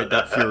chicken quite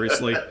that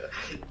furiously.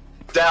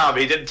 Damn,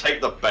 he didn't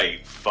take the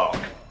bait. Fuck.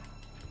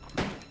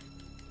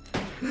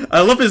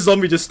 I love his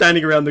zombie just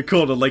standing around the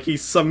corner like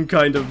he's some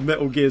kind of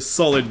Metal Gear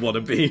Solid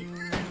wannabe.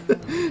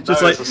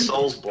 Just like it's a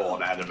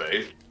Soulsborne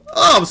enemy.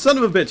 Oh, son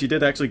of a bitch, he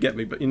did actually get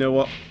me, but you know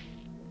what?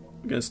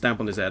 I'm gonna stamp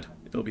on his head.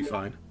 It'll be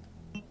fine.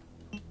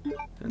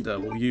 And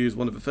we'll use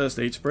one of the first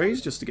aid sprays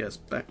just to get us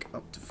back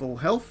up to full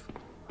health.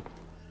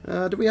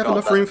 Do we have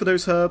enough room for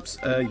those herbs?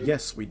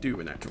 Yes, we do,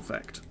 in actual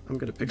fact. I'm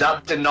gonna pick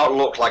that did not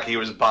look like he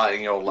was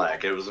biting your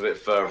leg. It was a bit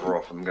further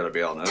up, I'm gonna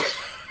be honest.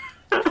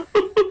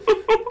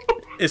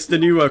 It's the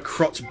new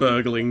crotch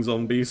burgling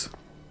zombies.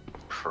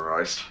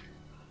 Christ.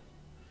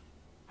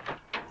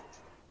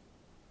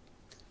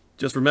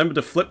 Just remember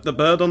to flip the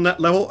bird on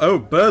that level. Oh,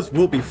 birds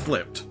will be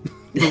flipped.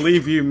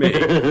 Believe you me.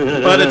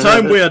 By the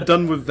time we are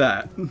done with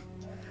that...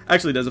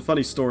 Actually, there's a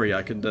funny story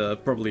I could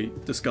probably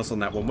discuss on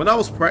that one. When I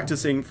was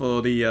practicing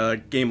for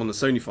the game on the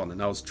Sonython,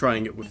 and I was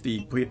trying it with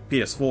the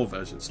PS4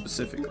 version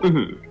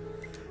specifically,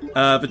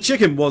 the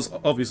chicken was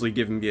obviously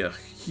giving me a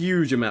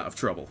huge amount of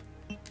trouble.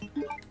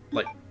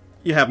 Like,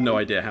 you have no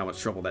idea how much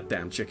trouble that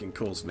damn chicken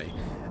caused me.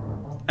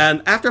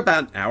 And after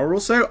about an hour or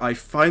so, I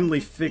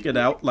finally figured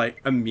out,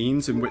 like, a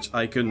means in which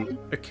I can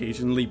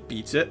occasionally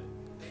beat it.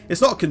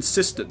 It's not a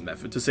consistent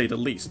method, to say the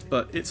least,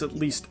 but it's at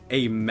least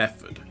a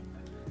method.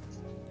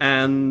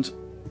 And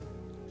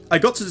I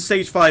got to the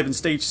stage 5 and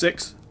stage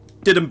 6,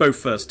 did them both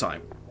first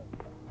time.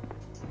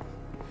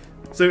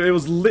 So it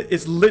was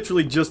it's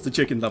literally just the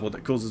chicken level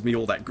that causes me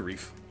all that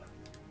grief.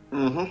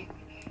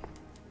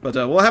 But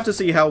we'll have to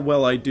see how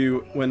well I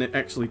do when it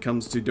actually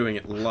comes to doing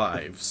it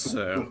live,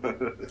 so...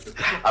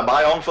 Am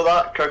I on for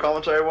that,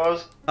 co-commentary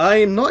was?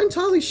 I'm not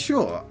entirely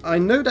sure. I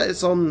know that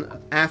it's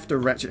on after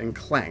Ratchet and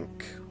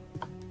Clank.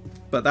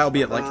 But that'll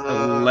be at like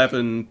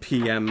 11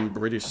 PM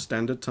British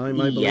Standard Time,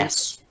 I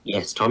believe.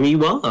 Yes, Tom,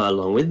 you are,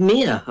 along with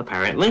Mia,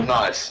 apparently.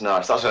 Nice.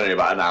 That's only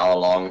about an hour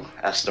long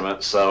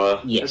estimate,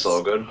 so it's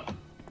all good.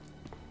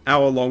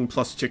 Hour long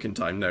plus chicken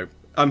time, no.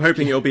 I'm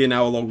hoping it'll be an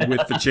hour long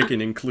with the chicken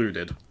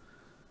included.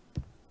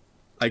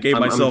 I gave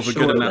myself a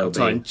good amount of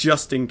time,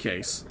 just in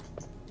case.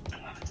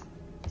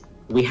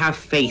 We have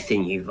faith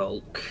in you,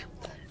 Volk.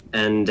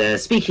 And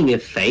speaking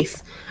of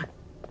faith,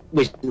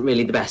 which isn't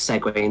really the best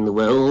segue in the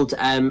world,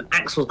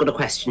 Axel's got a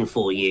question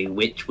for you,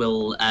 which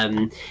will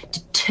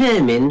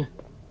determine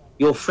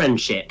your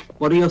friendship.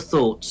 What are your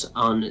thoughts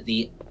on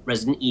the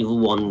Resident Evil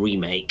 1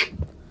 remake?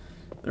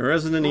 The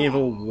Resident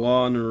Evil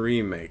 1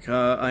 remake.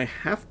 I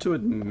have to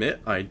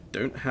admit, I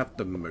don't have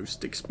the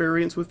most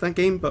experience with that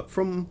game, but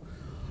from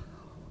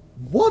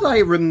what I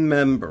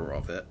remember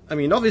of it, I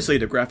mean, obviously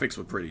the graphics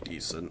were pretty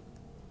decent,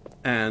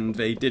 and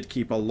they did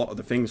keep a lot of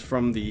the things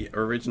from the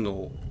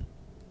original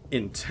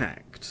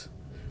intact.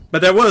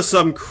 But there were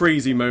some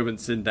crazy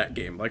moments in that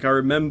game. Like, I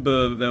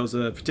remember there was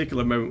a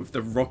particular moment with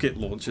the rocket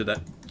launcher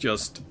that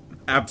just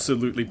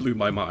absolutely blew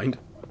my mind.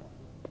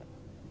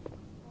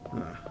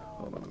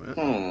 Hold on a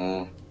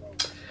minute.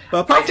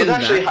 But apart from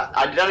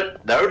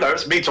that... No,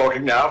 it's me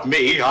talking now.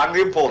 Me, I'm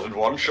the important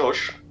one.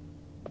 Shush.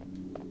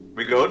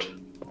 We good?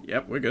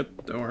 Yep, we're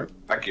good. Don't worry.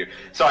 Thank you.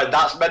 Sorry,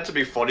 that's meant to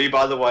be funny,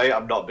 by the way.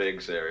 I'm not being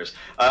serious.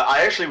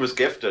 I actually was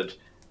gifted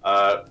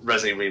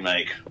Resi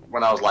Remake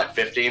when I was like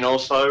 15 or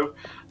so.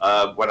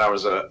 When I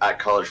was at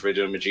college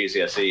redoing my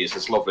GCSEs,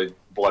 this lovely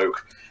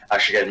bloke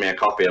actually gave me a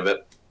copy of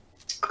it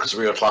because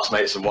we were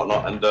classmates and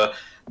whatnot, and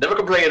never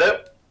completed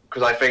it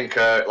because I think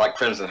like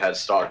Crimson Head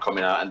started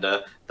coming out, and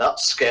that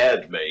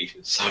scared me.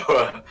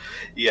 So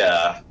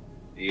yeah.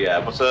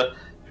 But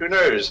who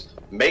knows?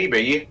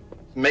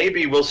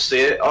 Maybe we'll see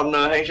it on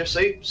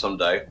HFC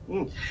someday.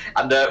 And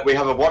we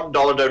have a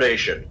 $1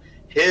 donation.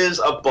 Here's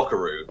a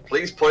buckaroo.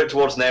 Please put it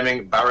towards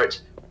naming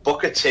Barrett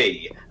Booker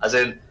T, as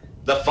in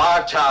the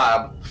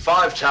five-time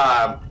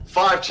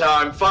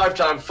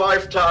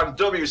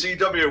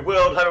WCW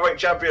World Heavyweight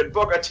Champion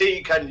Booker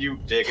T. Can you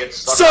dig it,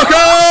 sucker?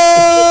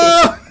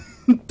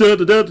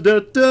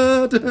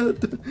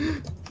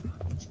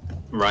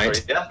 Right.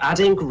 Sorry, yeah.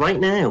 Adding right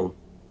now.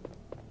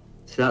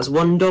 So that's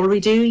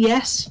 $1 due,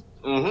 yes?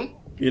 Mm-hmm.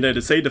 You know,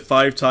 to say the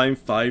five-time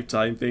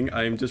thing,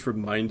 I am just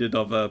reminded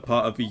of a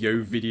part of the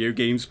Yo video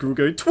games crew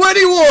going,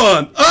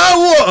 21!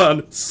 I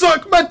won!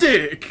 Suck my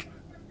dick!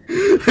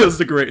 It was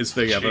the greatest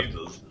thing ever.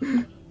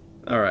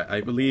 Alright,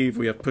 I believe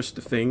we have pushed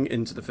the thing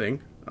into the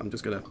thing. I'm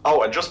just gonna...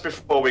 Oh, and just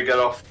before we get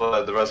off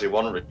the Resi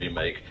 1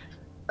 remake,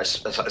 I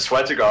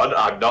swear to God,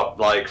 I'm not,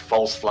 like,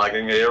 false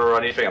flagging here or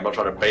anything. I'm not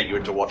trying to bait you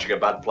into watching a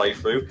bad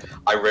playthrough.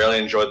 I really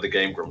enjoyed the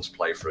Game Grumps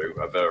playthrough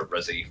of a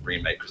Resi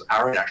remake, because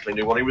Aaron actually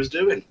knew what he was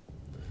doing.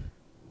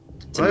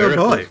 Oh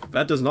boy,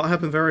 that does not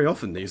happen very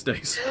often these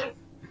days.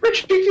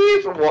 Richie, do you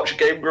even watch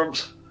Game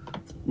Grumps?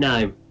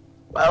 No.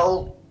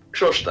 Well,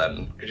 shush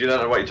then, because you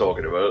don't know what you're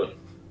talking about.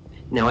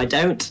 No, I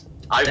don't.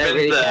 I've Don't been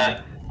really there.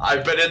 care.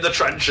 I've been in the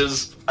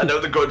trenches. I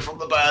know the good from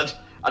the bad.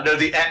 I know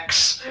the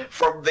X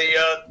from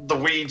the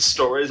weed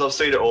stories. I've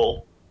seen it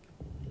all.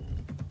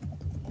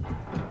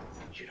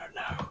 You don't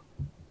know.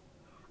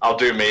 I'll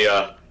do me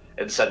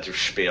incentive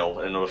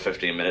spiel in another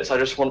 15 minutes. I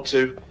just want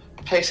to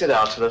pace it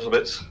out a little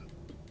bit.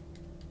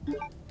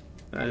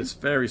 That is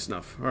very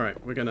snuff.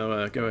 Alright, we're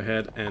gonna go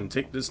ahead and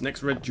take this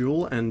next red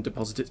jewel and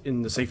deposit it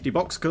in the safety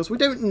box, because we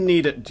don't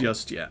need it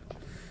just yet.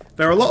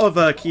 There are a lot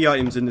of key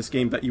items in this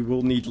game that you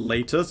will need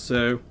later,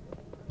 so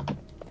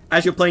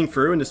as you're playing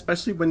through, and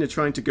especially when you're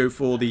trying to go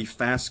for the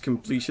fast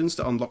completions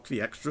to unlock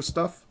the extra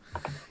stuff,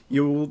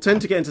 you will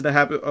tend to get into the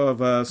habit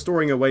of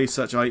storing away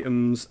such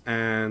items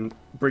and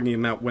bringing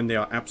them out when they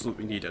are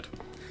absolutely needed.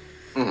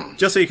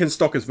 Just so you can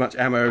stock as much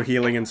ammo,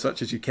 healing and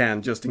such as you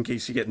can, just in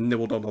case you get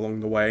nibbled on along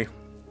the way.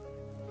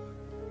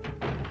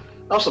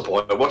 That's the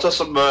point. What are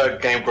some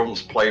Game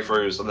Grumps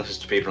playthroughs, and this is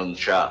to people in the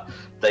chat,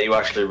 that you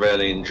actually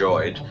really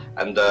enjoyed?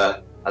 And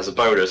as a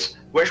bonus,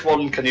 which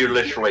one can you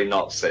literally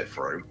not sit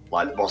through?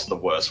 Like, what's the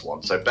worst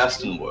one? So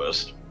best and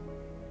worst.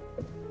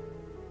 I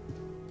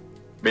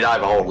mean, I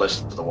have a whole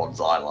list of the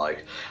ones I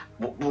like.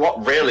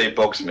 What really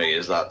bugs me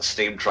is that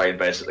Steam Trade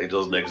basically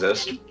doesn't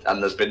exist,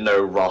 and there's been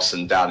no Ross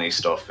and Danny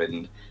stuff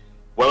in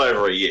well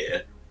over a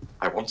year.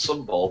 I want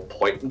some more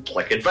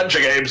point-and-click adventure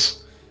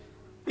games!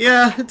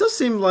 Yeah, it does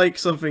seem like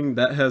something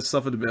that has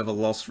suffered a bit of a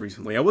loss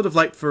recently. I would have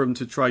liked for him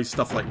to try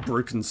stuff like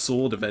Broken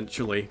Sword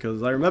eventually,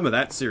 because I remember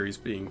that series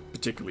being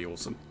particularly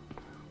awesome.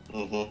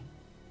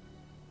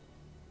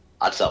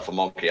 I'd sell for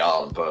Monkey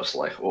Island,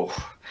 personally. Oof.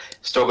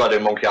 Still gotta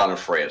do Monkey Island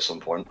 3 at some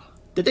point.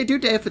 Did they do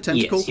Day of the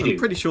Tentacle? Yes, you I'm do.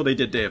 pretty sure they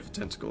did Day of the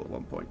Tentacle at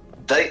one point.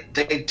 They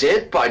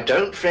did, but I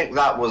don't think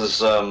that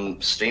was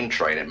Steam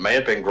Train. It may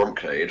have been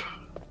Grumpcade.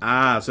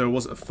 Ah, so it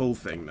wasn't a full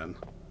thing then.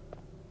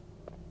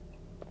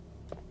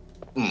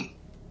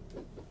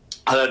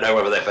 I don't know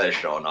whether they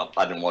finished it or not.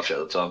 I didn't watch it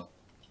at the time.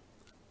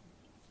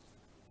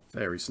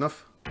 Very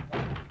snuff.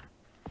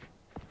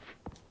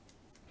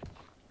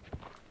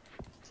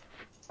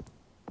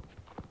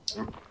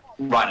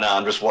 Right now,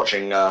 I'm just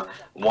watching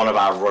one of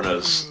our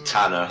runners,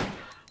 Tanner,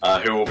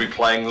 who will be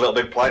playing Little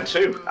Big Planet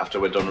 2 after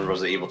we're done with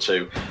Resident Evil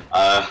 2,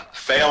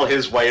 fail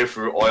his way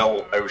through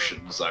Oil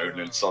Ocean Zone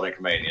in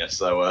Sonic Mania,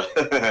 so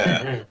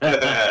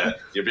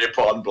you'll be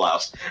put on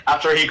blast.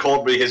 After he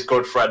called me his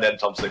good friend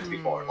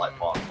Tom64 in like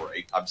part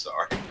 3, I'm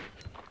sorry.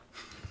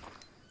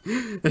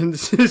 And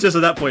it's just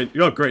at that point,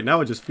 oh great,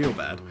 now I just feel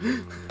bad.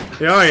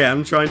 Here I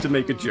am trying to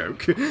make a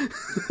joke.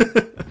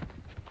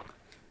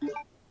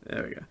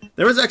 There we go.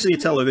 There is actually a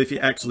tell if you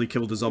actually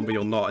killed a zombie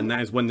or not, and that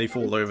is when they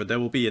fall over,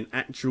 there will be an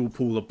actual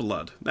pool of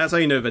blood. That's how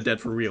you know they're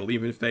dead for real,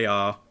 even if they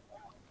are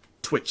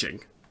twitching.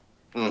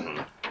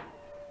 Mm-hmm.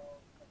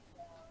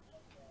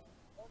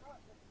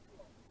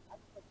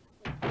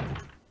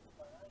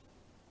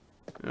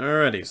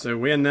 Alrighty, so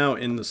we are now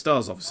in the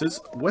STARS offices.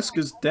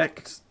 Wesker's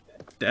deck?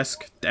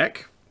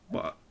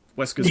 What?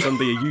 Wesker's gonna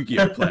be a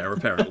Yu-Gi-Oh player,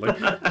 apparently.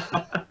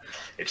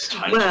 It's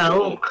time to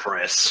go,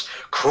 Chris.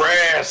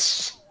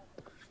 Chris!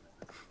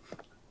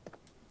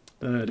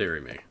 Dearie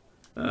me.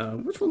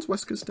 Which one's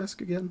Wesker's desk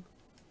again?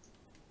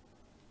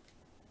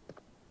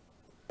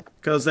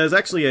 Because there's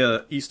actually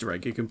a Easter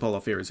egg you can pull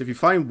off here. Is if you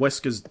find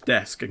Wesker's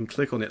desk and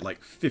click on it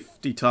like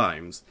 50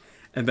 times,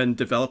 and then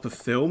develop a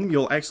film,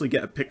 you'll actually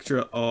get a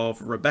picture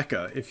of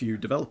Rebecca if you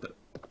develop it.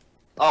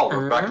 Oh,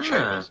 Rebecca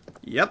Chambers.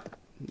 Yep,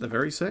 the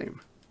very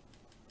same.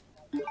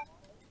 We'll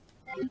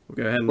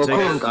go ahead and well, take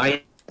come on,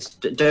 guys.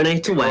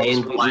 Donate away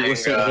and we will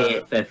sit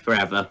here for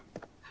forever.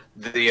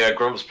 The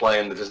Grumps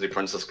playing the Disney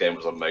Princess game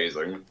was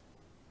amazing.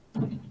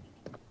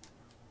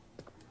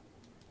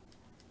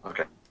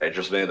 Okay,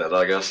 just me then,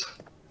 I guess.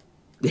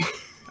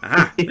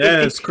 Ah,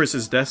 there's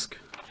Chris's desk.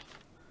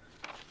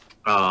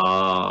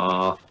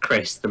 Ah,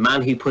 Chris, the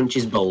man who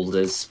punches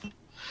boulders.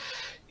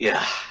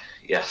 Yeah,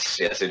 yes,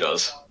 he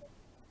does.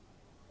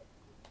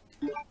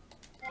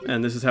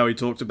 And this is how he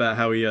talked about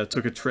how he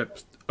took a trip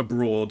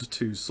abroad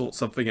to sort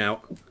something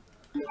out.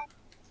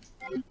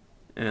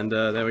 And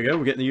there we go,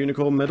 we're getting the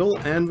unicorn medal,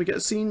 and we get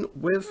a scene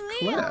with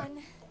Claire.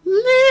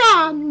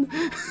 Leon!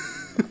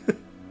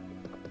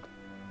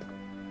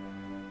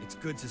 It's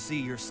good to see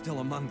you're still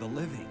among the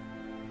living.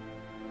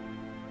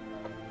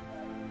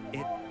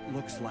 It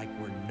looks like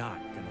we're not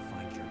gonna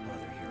find your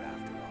brother here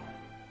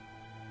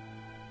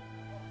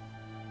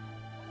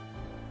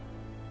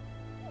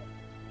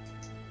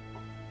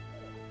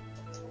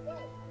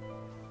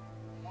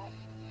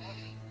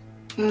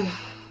after all.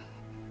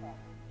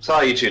 So how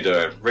are you two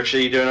doing?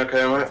 Richie, you doing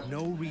okay, mate?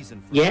 No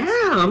reason for Yeah,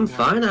 I'm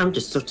fine. I'm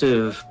just sort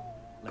of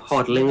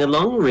poddling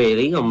along,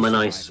 really, on my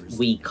nice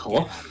week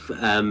off,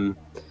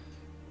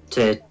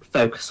 to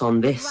focus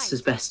on this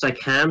as best I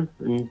can,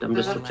 and I'm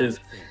just sort of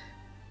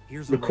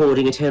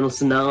recording Eternal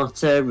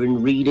Sonata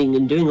and reading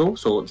and doing all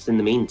sorts in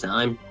the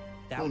meantime.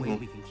 That way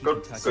we can keep Good,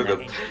 in touch good, with good.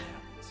 anything that happens.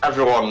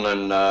 Everyone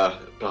and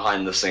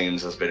behind the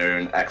scenes has been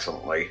doing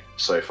excellently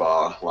so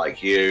far.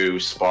 Like you,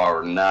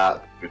 Spar and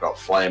Nat, we've got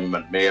Flame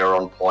and Mia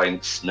on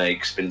point.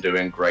 Snake's been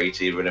doing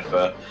great, even if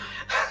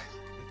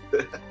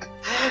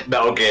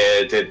Metal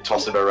Gear did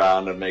toss him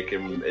around and make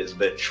him its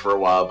bitch for a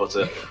while. But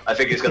I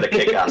think he's going to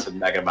kick ass in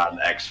Mega Man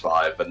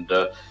X5. And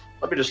let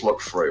me just look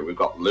through. We've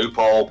got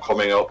Loophole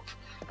coming up.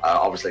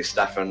 Obviously,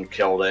 Stefan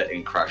killed it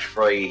in Crash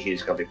 3.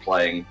 He's going to be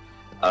playing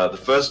the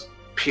first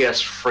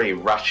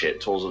PS3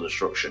 Ratchet Tools of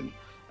Destruction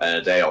in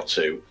a day or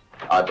two,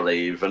 I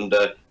believe, and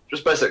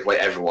just basically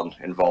everyone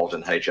involved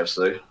in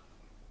HFC.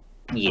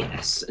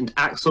 Yes, and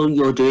Axel,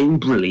 you're doing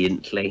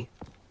brilliantly.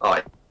 Oh,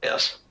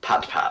 yes.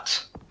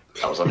 Pat.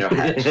 That was on your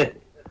head.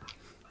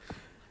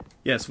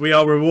 Yes, we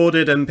are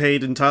rewarded and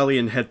paid entirely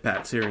in head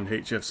pats here in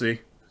HFC.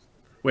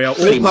 We are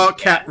all part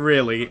cat,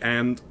 really,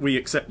 and we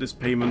accept this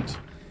payment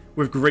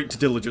with great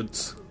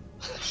diligence.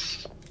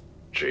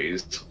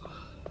 Jeez.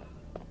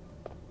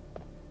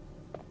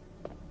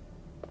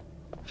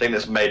 I think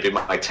this may be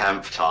my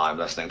 10th time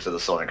listening to the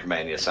Sonic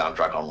Mania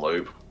soundtrack on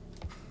loop.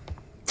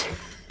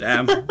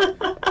 Damn.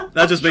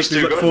 That just makes Just me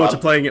too look good, forward man. to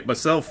playing it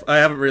myself. I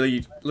haven't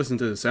really listened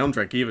to the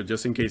soundtrack either,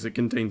 just in case it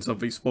contains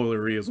something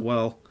spoilery as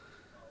well.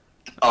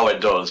 Oh,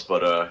 it does,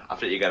 but I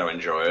think you're going to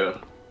enjoy it.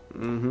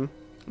 Mm-hmm.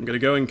 I'm gonna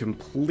go in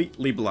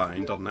completely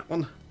blind on that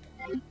one.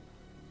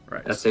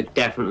 Right. That's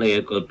definitely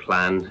a good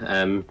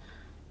plan.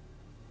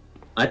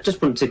 I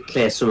just want to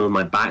clear some of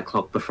my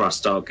backlog before I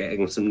start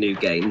getting some new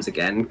games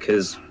again,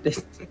 because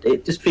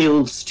it just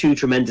feels too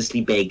tremendously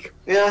big.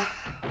 Yeah.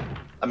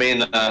 I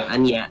mean,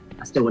 And yet,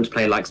 I still want to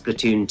play like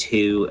Splatoon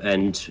 2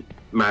 and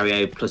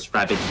Mario plus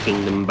Rabbids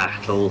Kingdom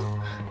Battle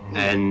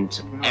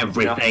and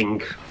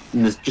everything.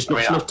 And there's just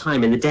not enough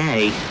time in the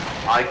day.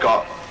 I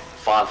got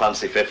Final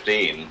Fantasy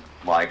 15,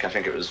 like, I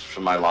think it was for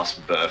my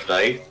last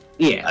birthday.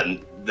 Yeah.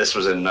 And this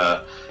was in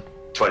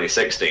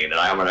 2016, and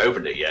I haven't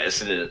opened it yet.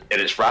 It's in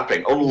its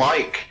wrapping.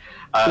 Unlike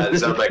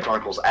Xenoblade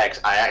Chronicles X,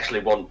 I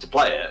actually want to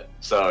play it.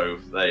 So,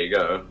 there you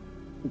go.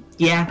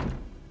 Yeah.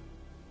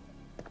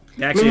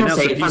 They actually I'll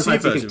announced say a Final PC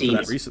Fantasy version for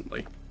that 15's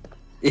recently.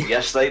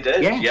 Yes, they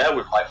did. Yeah. Yeah,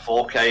 with like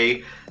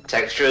 4K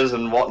textures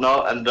and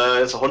whatnot, and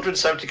it's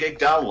 170 gig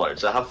download,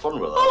 so have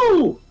fun with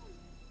it.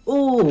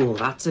 Oh,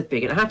 that's a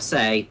big one. I have to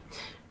say,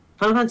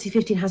 Final Fantasy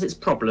 15 has its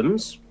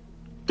problems,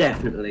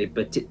 definitely,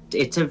 but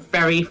it's a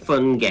very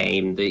fun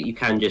game that you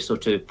can just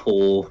sort of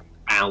pour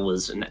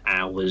hours and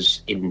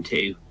hours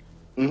into.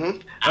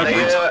 Mm-hmm. And it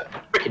has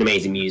freaking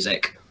amazing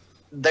music.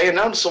 They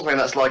announced something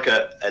that's like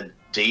a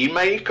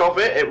demake of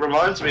it. It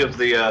reminds me of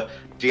the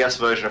DS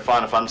version of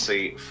Final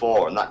Fantasy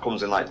IV, and that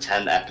comes in like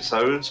 10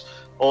 episodes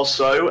or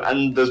so,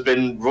 and there's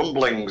been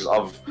rumblings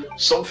of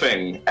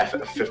something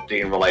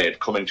FF15 related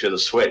coming to the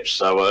Switch,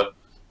 so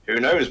who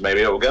knows,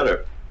 maybe it'll get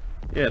it.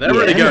 Yeah, they're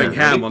really going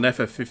ham right. on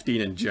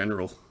FF15 in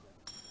general.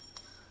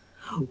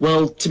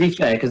 Well, to be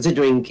fair,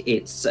 considering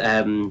its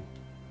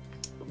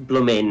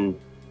blooming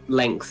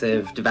length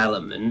of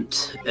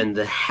development and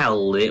the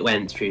hell it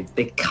went through,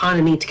 they kind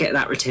of need to get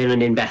that return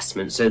on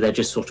investment, so they're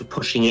just sort of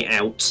pushing it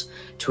out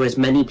to as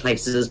many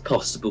places as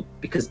possible,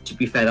 because to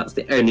be fair, that's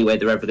the only way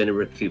they're ever going to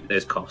recoup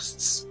those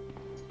costs.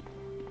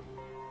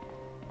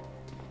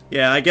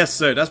 Yeah, I guess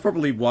so. That's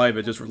probably why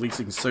they're just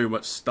releasing so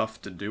much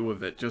stuff to do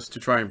with it, just to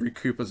try and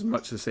recoup as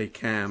much as they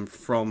can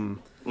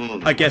from,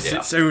 I guess,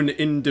 its own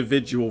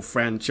individual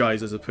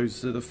franchise as opposed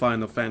to the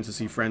Final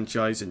Fantasy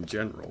franchise in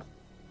general.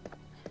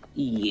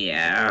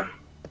 Yeah.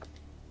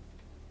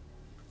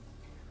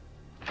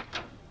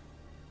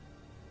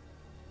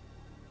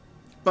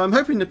 But I'm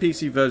hoping the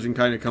PC version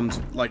kind of comes,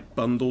 like,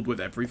 bundled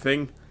with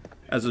everything,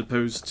 as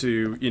opposed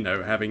to, you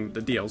know, having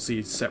the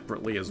DLC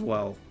separately as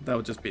well. That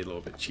would just be a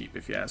little bit cheap,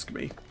 if you ask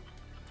me.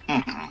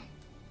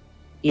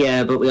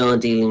 Yeah, but we are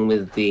dealing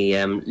with the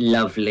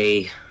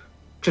lovely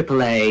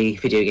AAA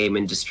video game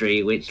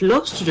industry, which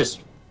loves to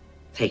just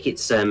take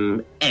its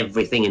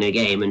everything in a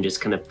game and just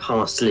kind of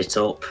parcel it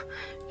up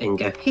and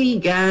go, here you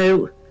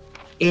go,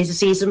 here's a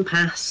season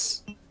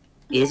pass,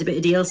 here's a bit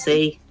of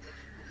DLC.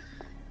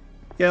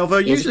 Yeah, although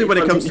usually when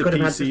it comes to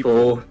PC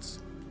ports... ports,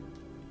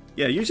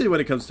 usually when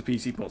it comes to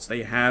PC ports,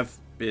 they have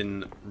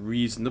been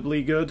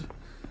reasonably good.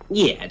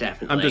 Yeah,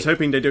 definitely. I'm just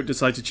hoping they don't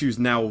decide to choose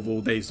now of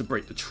all days to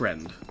break the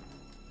trend.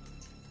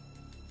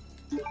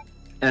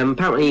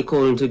 Apparently,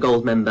 according to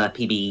Gold member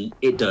PB,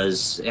 it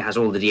does. It has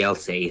all the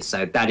DLC,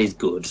 so that is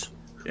good.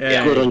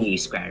 Yeah. Good on you,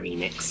 Square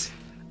Enix.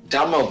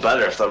 Damn well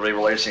better if they're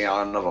re-releasing it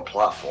on another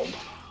platform.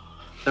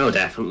 Oh,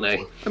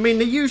 definitely. I mean,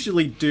 they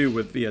usually do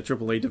with the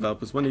AAA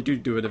developers. When they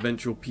do an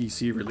eventual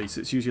PC release,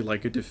 it's usually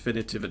like a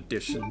definitive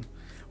edition,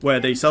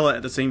 where they sell it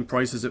at the same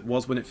price as it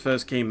was when it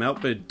first came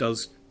out, but it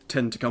does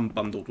tend to come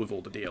bundled with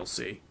all the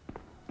DLC.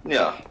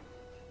 Yeah.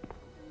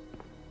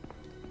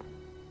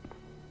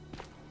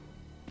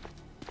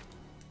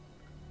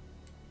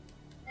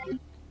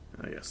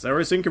 Ah, yes, there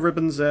are Inca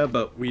ribbons there,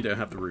 but we don't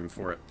have the room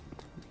for it.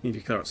 Need to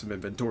clear out some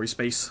inventory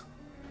space.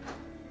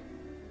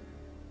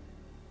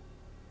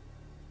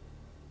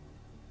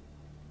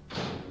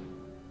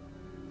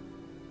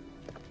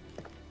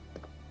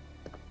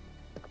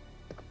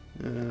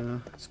 I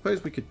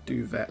suppose we could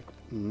do that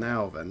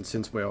now then,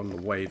 since we're on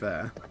the way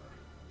there.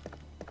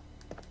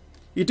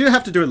 You do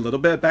have to do a little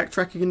bit of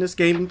backtracking in this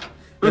game.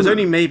 There's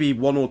only maybe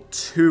 1 or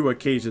 2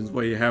 occasions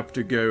where you have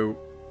to go,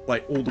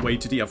 like, all the way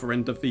to the other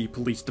end of the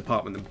police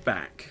department and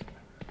back.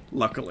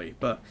 Luckily.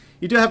 But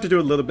you do have to do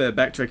a little bit of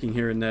backtracking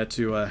here and there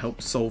to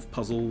help solve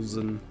puzzles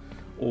and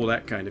all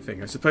that kind of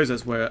thing. I suppose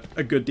that's where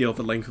a good deal of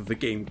the length of the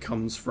game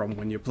comes from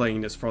when you're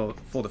playing this for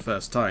the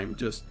first time.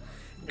 Just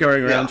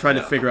going around trying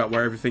to figure out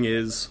where everything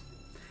is.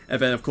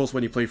 And then, of course,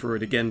 when you play through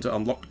it again to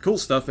unlock the cool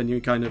stuff, and you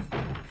kind of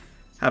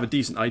have a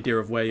decent idea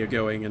of where you're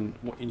going and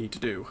what you need to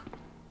do.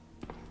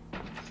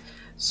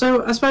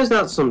 So, I suppose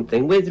that's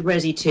something. With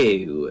Resi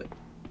 2,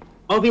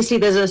 obviously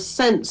there's a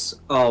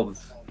sense of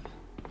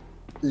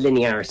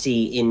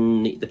linearity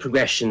in the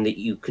progression that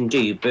you can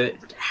do,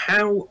 but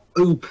how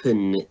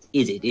open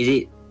is it? Is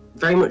it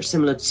very much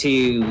similar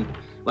to...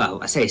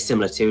 Well, I say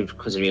similar to,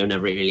 because I've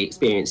never really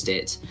experienced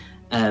it,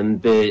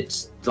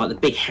 but like the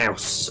big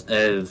house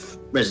of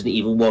Resident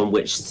Evil 1,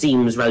 which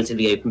seems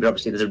relatively open, but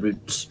obviously there's a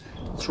route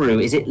through.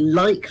 Is it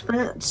like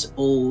that,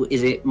 or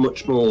is it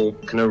much more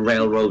kind of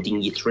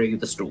railroading you through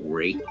the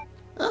story?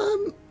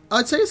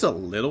 I'd say it's a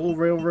little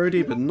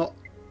railroady, but not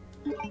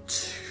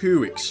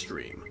too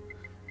extreme.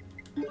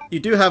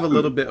 You do have a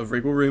little bit of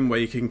wriggle room where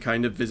you can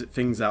kind of visit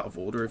things out of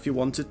order if you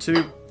wanted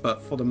to,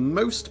 but for the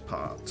most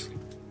part,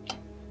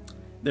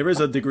 there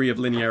is a degree of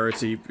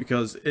linearity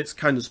because it's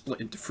kind of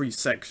split into 3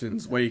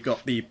 sections where you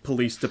got the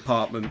police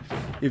department,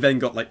 you then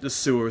got like the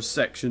sewer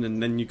section,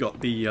 and then you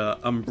got the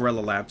Umbrella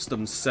Labs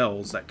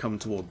themselves that come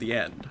toward the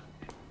end.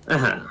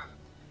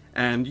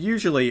 And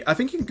usually, I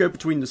think you can go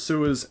between the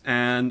sewers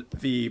and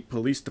the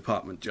police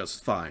department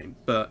just fine,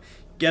 but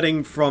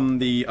getting from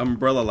the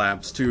Umbrella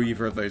Labs to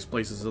either of those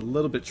places is a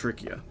little bit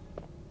trickier.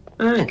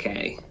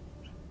 Okay.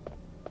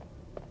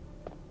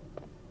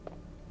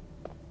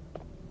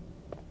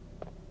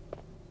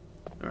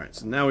 Alright,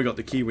 so now we got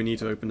the key, we need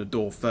to open the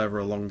door further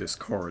along this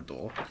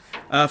corridor.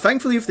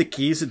 Thankfully with the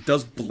keys, it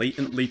does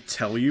blatantly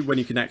tell you when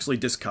you can actually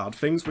discard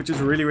things, which is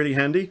really, really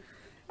handy.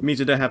 It means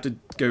you don't have to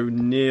go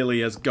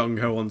nearly as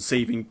gung-ho on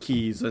saving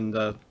keys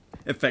and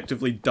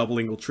effectively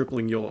doubling or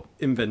tripling your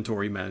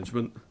inventory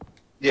management.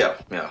 Yeah.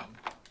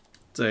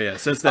 So yeah,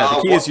 so it's there.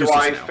 The key is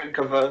useless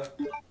now.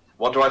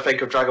 What do I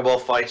think of Dragon Ball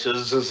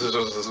Fighters,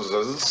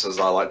 as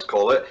I like to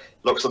call it?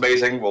 Looks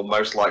amazing, we'll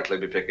most likely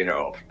be picking it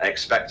up.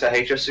 Expect a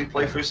HFC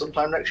playthrough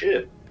sometime next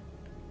year.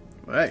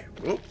 Hey,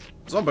 whoop,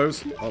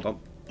 zombos, hold on.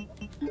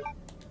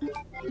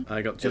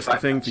 I got just the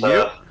thing for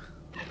you.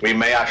 We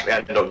may actually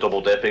end up double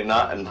dipping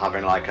that and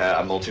having like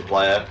a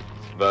multiplayer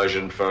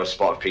version for a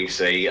spot of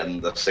PC and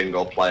the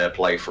single player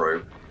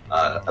playthrough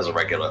as a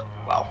regular,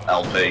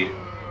 LP.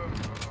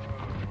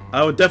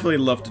 I would definitely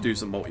love to do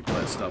some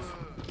multiplayer stuff.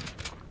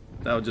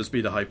 That would just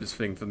be the hypest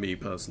thing for me,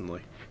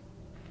 personally.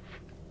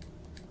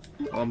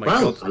 Oh my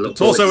Well, god, I the look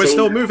forward torso to is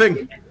still seeing that.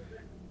 moving!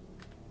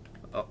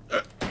 Oh,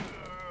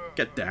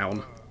 get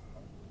down.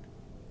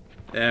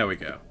 There we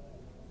go.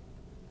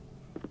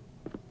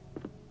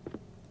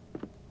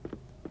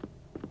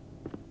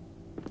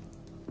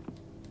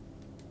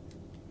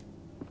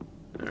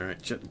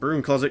 Alright, check the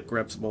broom closet,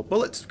 grab some more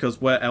bullets, because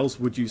where else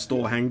would you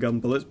store handgun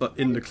bullets but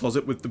in the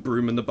closet with the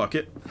broom and the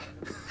bucket?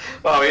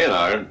 Well, you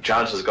know,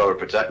 Chance has got to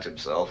protect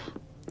himself.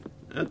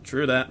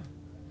 True that.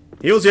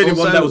 He was the only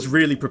one Also- that was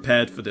really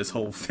prepared for this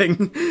whole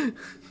thing.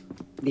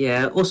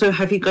 Yeah, also,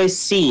 have you guys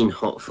seen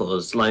Hot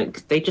Fuzz?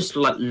 Like, they just,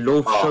 like,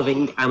 love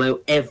shoving ammo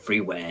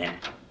everywhere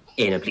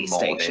in a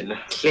PlayStation.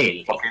 Morning.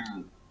 Clearly.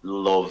 Fucking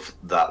love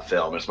that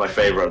film. It's my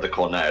favourite of the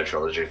Cornetto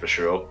trilogy for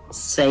sure.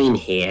 Same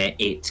here,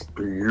 it's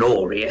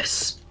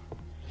glorious.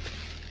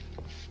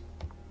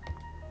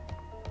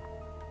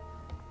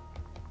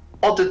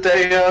 Oh, did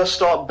they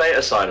start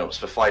beta sign-ups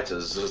for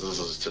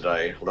Fighters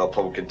today without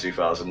Pumpkin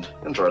 2000?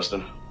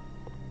 Interesting.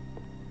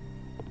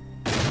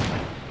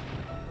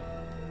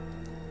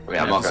 I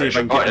mean, I'm not see going if to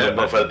I can support get it, on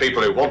but that. for the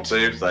people who want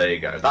to, there you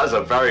go. That is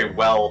a very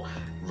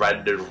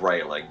well-rendered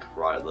railing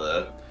right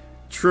there.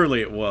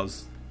 Truly it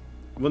was.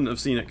 Wouldn't have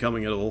seen it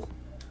coming at all.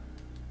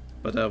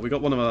 But we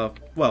got one of our,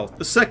 well,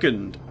 the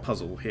second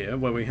puzzle here,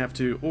 where we have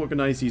to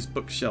organise these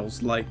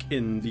bookshelves like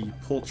in the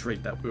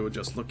portrait that we were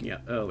just looking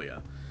at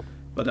earlier.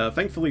 But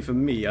thankfully for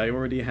me, I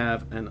already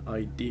have an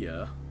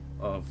idea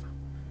of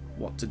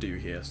what to do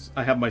here.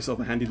 I have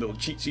myself a handy little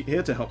cheat sheet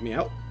here to help me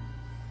out.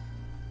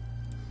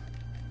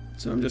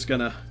 So I'm just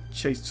gonna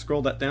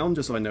scroll that down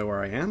just so I know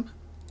where I am.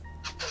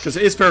 Because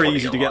it is very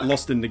easy to get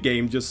lost in the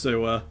game, just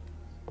so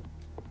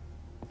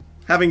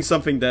having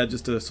something there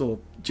just to sort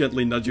of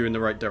gently nudge you in the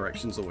right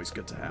direction is always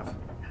good to have.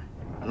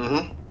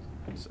 Mm-hmm.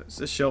 So it's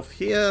this shelf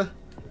here,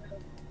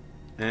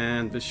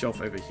 and this shelf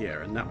over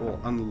here, and that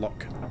will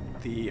unlock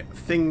the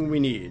thing we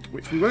need,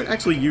 which we won't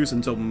actually use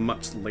until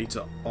much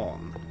later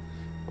on.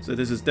 So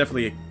this is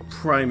definitely a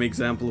prime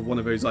example of one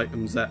of those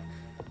items that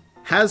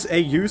has a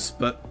use,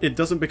 but it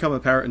doesn't become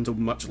apparent until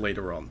much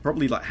later on,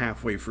 probably like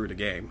halfway through the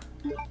game.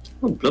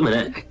 Oh,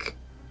 bloomin' heck.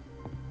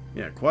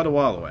 Yeah, quite a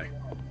while away.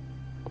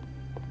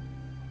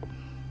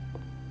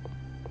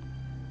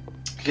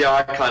 Yeah,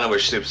 I kind of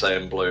wish Super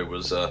Saiyan Blue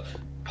was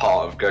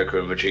part of Goku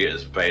and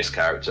Vegeta's base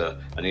character,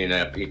 and you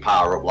know, he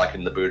power up like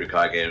in the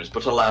Budokai games.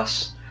 But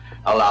alas,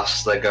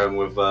 they're going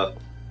with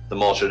the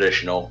more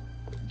traditional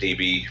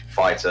DB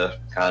fighter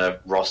kind of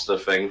roster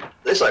thing.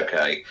 It's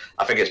okay.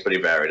 I think it's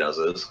pretty varied as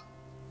is.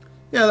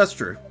 Yeah, that's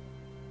true.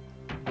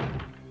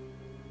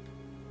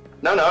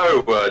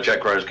 No,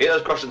 Jack Rose, get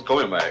those questions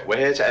coming, mate. We're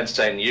here to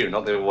entertain you,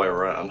 not the other way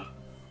around.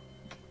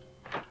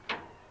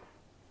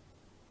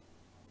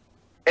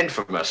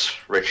 Infamous,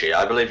 Richie.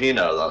 I believe you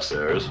know that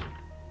series.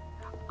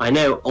 I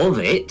know of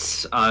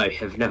it. I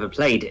have never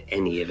played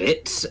any of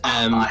it.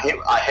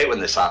 I hate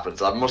when this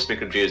happens. I must be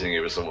confusing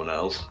you with someone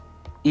else.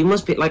 You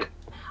must be like.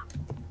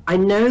 I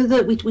know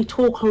that we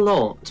talk a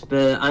lot,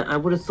 but I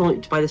would have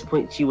thought by this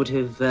point you would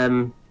have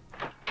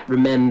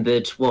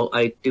remembered what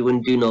I do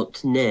and do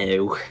not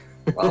know.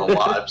 Well,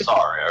 I'm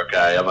sorry.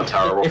 Okay, I'm a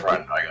terrible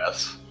friend, I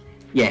guess.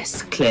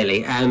 Yes,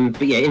 clearly.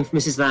 But yeah,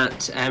 Infamous is that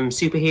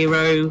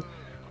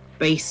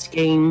superhero-based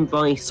game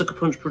by Sucker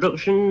Punch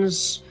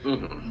Productions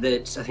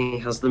that I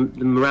think has the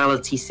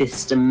morality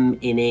system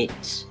in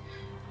it,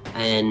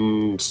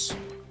 and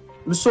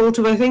sort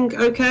of, I think,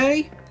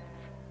 okay.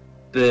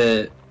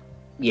 But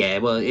yeah,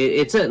 well,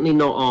 it's certainly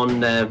not on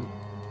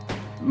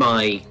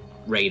my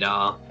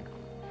radar.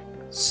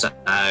 So,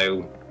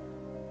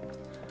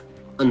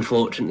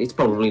 unfortunately, it's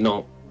probably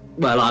not.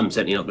 Well, I'm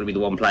certainly not going to be the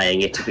one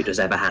playing it if it does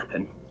ever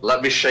happen.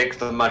 Let me shake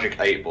the magic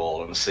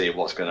 8-ball and see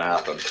what's going to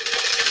happen.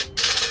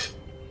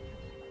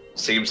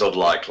 Seems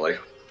unlikely.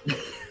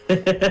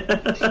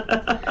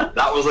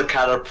 That was a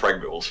can of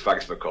Pringles.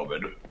 Thanks for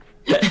coming.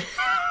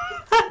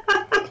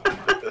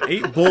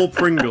 8-ball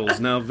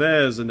Pringles. Now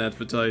there's an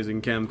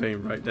advertising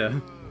campaign right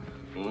there.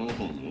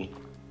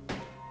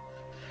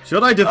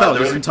 Should I develop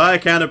this entire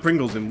can of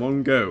Pringles in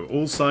one go?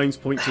 All signs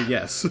point to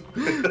yes.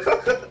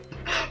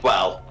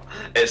 Well,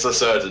 it's a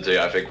certainty,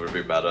 I think, would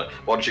be better.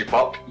 Once you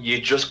pop,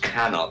 you just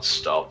cannot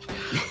stop.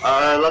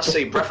 Let's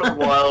see, Breath of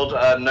the Wild,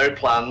 no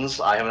plans.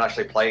 I haven't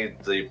actually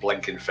played the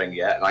blinking thing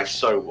yet, and I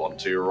so want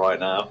to right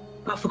now.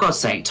 Oh, for God's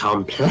sake,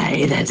 Tom,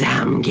 play the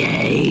damn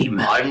game.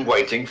 I'm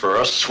waiting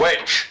for a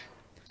Switch.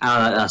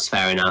 Oh, that's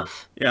fair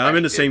enough. Yeah, I'm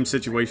in the same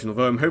situation,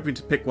 although I'm hoping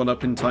to pick one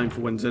up in time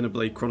for when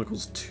Xenoblade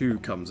Chronicles 2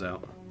 comes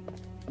out.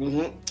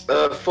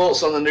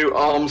 Thoughts on the new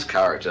ARMS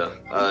character?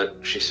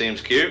 She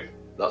seems cute.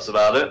 That's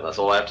about it. That's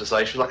all I have to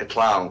say. She's like a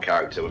clown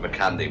character with a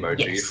candy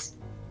motif. Yes.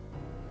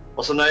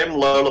 What's her name?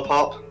 Lola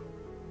Pop?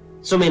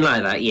 Something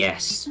like that,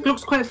 yes. It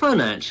looks quite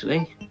fun,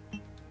 actually.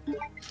 There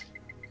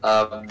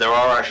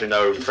are actually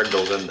no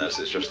Pringles in this.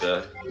 It's just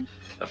a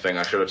thing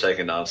I should have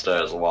taken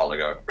downstairs a while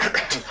ago.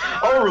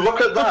 Oh, look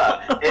at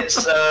that!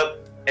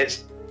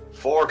 It's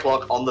 4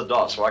 o'clock on the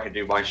dot, so I can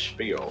do my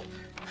spiel.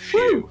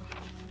 Phew.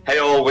 Hey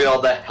all, we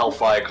are the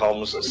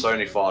HellfireComms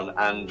Sonython,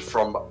 and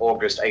from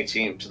August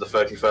 18th to the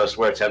 31st,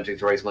 we're attempting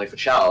to raise money for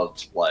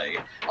Child's Play.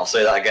 I'll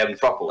say that again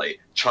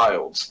properly.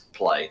 Child's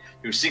Play,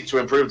 who seek to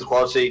improve the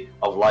quality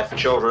of life for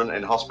children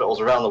in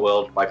hospitals around the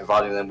world by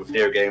providing them with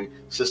video game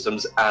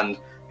systems and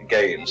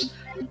games.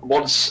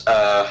 Once,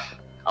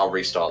 I'll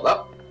restart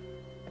that.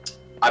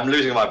 I'm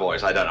losing my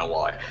voice, I don't know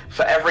why.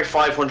 For every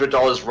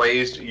 $500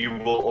 raised, you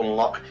will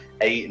unlock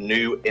a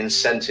new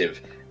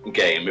incentive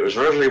game. It was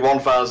originally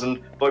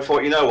 1,000, but I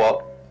thought, you know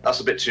what, that's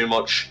a bit too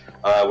much.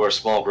 We're a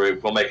small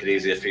group, we'll make it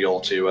easier for you all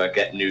to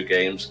get new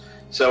games.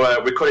 So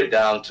we cut it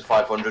down to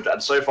 500,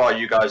 and so far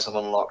you guys have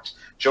unlocked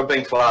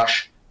Jumping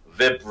Flash,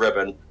 Vib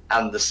Ribbon,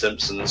 and The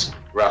Simpsons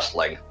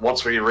Wrestling.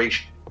 Once we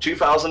reach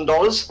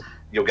 $2,000,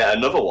 you'll get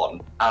another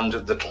one. And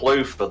the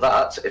clue for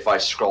that, if I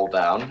scroll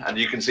down, and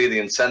you can see the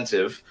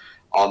incentive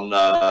on,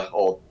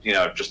 or, you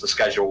know, just the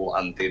schedule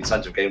and the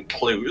incentive game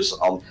clues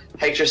on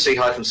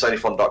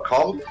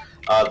hfc-sonython.com.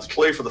 The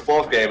clue for the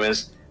fourth game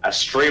is a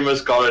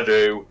streamer's gotta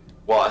do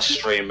what a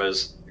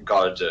streamer's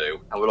gotta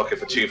do. And we're looking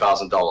for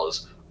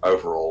 $2,000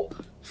 overall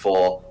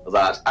for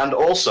that. And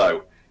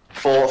also,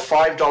 for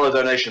 $5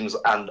 donations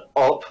and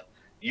up,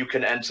 you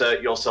can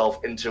enter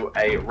yourself into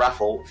a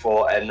raffle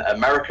for an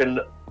American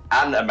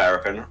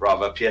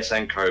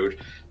PSN code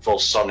for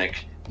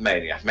Sonic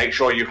Mania. Make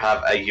sure you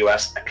have a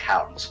US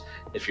account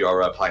if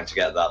you're planning to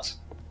get that.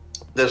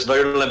 There's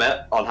no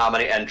limit on how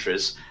many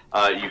entries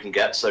you can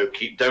get, so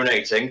keep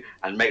donating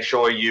and make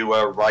sure you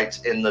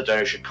write in the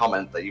donation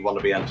comment that you want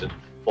to be entered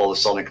for the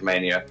Sonic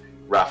Mania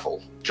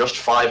raffle. Just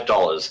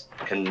 $5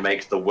 can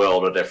make the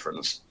world a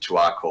difference to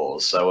our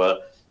cause,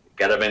 so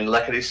get them in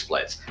lickety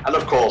split. And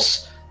of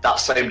course, that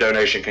same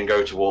donation can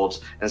go towards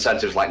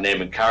incentives like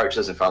naming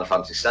characters in Final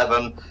Fantasy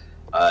VII,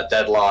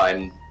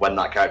 deadline when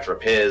that character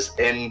appears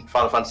in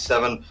Final Fantasy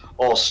VII,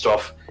 or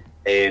stuff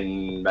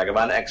in Mega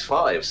Man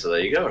X5, so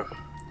there you go.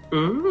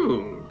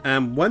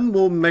 And when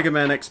will Mega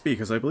Man X be?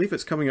 Because I believe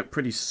it's coming up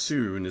pretty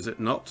soon, is it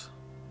not?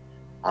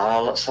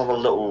 Let's have a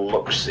little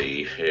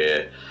look-see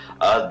here.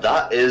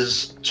 That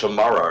is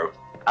tomorrow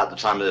at the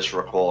time of this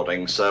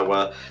recording,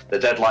 so the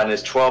deadline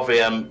is 12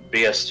 AM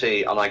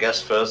BST, and I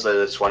guess Thursday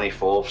the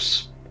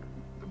 24th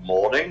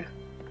morning?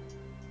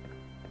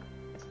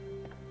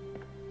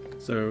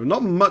 So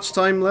not much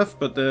time left,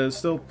 but there's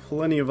still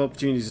plenty of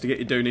opportunities to get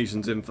your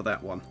donations in for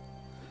that one.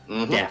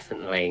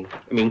 Definitely.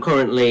 I mean,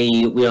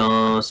 currently we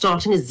are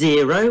starting at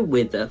 0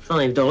 with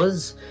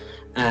 $5.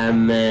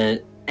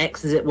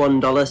 X is at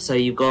 $1, so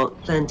you've got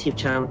plenty of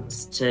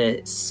chance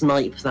to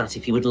snipe that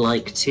if you would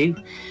like to.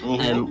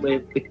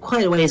 We're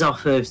quite a ways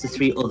off of the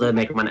 3 other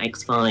Mega Man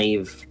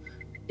X5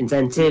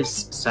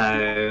 incentives,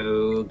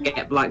 so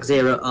get Black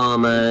Zero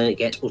Armor,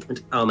 get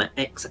Ultimate Armor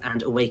X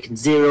and Awakened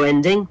Zero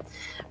ending,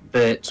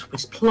 but we're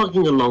just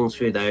plugging along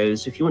through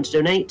those. If you want to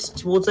donate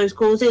towards those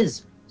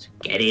causes,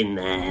 get in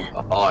there.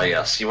 Oh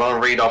yes, you want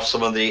to read off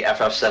some of the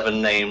FF7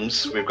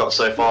 names we've got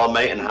so far,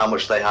 mate, and how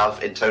much they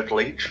have in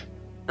total each?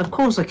 Of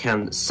course I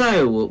can.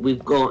 So,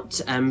 we've got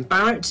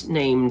Barrett,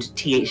 named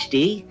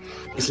THD,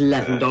 is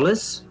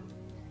 $11.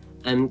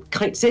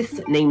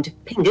 Kitesith, named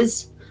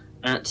Pingers,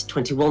 at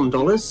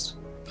 $21.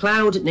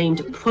 Cloud,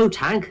 named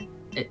Protag,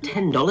 at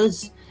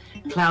 $10.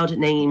 Cloud,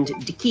 named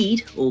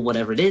Decayed, or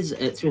whatever it is,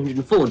 at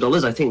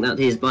 $304. I think that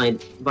is by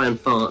and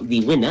far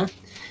the winner.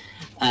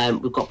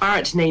 We've got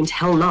Barrett named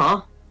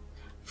Helnar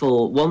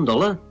for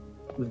 $1.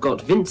 We've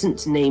got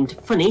Vincent named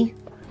Funny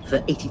for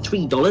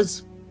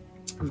 $83.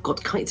 We've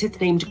got Kitesith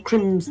named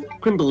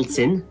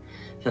Crimbleton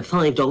for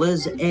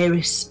 $5.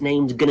 Eris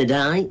named Gonna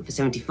Die for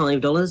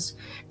 $75.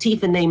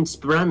 Tifa named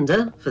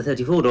Speranda for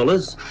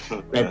 $34.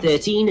 Red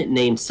 13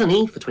 named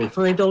Sunny for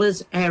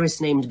 $25.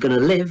 Eris named Gonna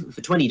Live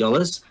for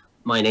 $20.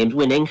 My name's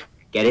Winning.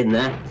 Get in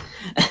there.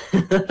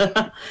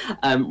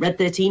 Red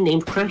 13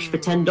 named Crash for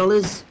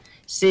 $10.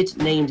 Sid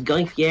named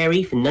Guy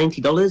Fieri for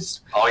 $90.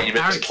 Oh, you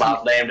missed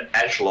Cloud named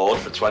Edgelord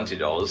for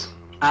 $20.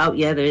 Oh,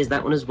 yeah, there is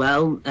that one as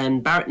well.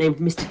 Barrett named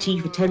Mr. T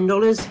for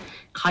 $10.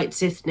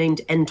 Kitesith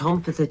named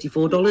Entom for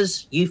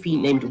 $34.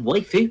 Yuffie named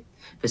Waifu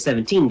for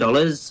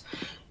 $17.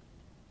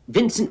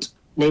 Vincent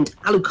named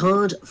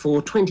Alucard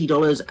for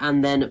 $20.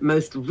 And then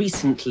most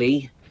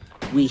recently,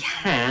 we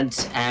had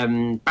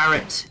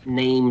Barrett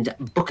named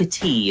Booker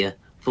T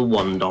for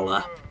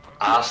 $1.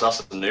 So that's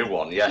a new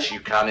one. Yes,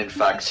 you can, in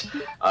fact,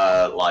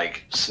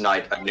 like,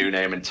 snipe a new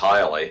name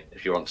entirely,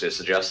 if you want to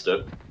suggest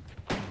it.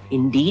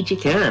 Indeed you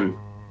can.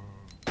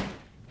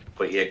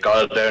 But you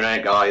gotta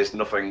donate, guys.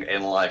 Nothing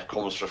in life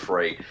comes for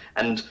free.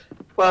 And,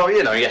 well,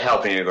 you know, you're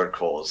helping a good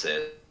cause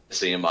here,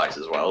 so you might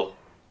as well.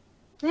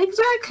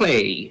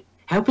 Exactly.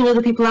 Helping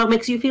other people out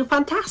makes you feel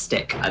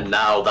fantastic. And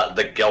now that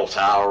the guilt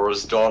hour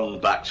is done,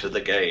 back to the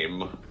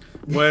game.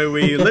 Where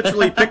we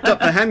literally picked up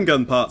the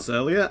handgun parts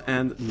earlier,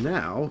 and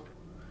now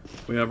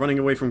we are running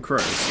away from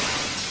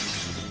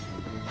crows.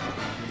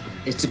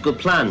 It's a good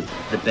plan.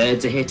 The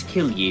birds are here to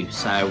kill you,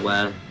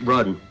 so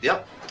run.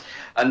 Yep.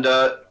 And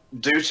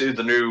due to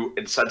the new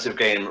incentive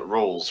game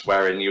rules,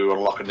 wherein you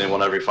unlock a new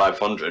one every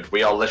 500,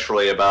 we are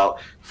literally about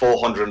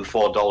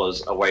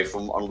 $404 away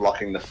from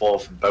unlocking the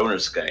 4th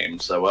bonus game.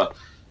 So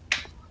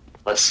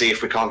let's see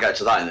if we can't get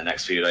to that in the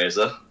next few days,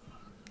 though.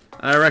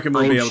 I reckon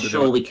we'll be able to do it.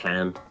 I'm sure we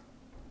can.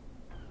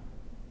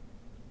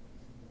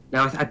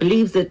 Now, I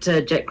believe that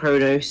Jet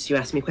Kronos, you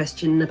asked me a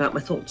question about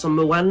my thoughts on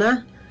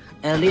Moana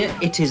earlier.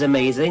 It is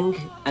amazing,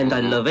 and I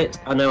love it.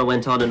 I know I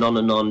went on and on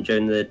and on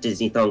during the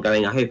Disney-thon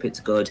going, I hope it's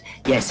good.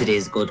 Yes, it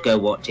is good. Go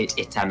watch it.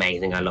 It's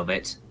amazing. I love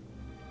it.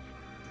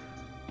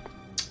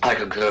 I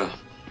concur.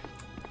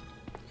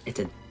 It's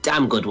a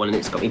damn good one, and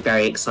it's got me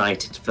very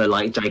excited for,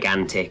 like,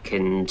 Gigantic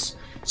and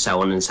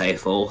so on and so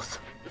forth.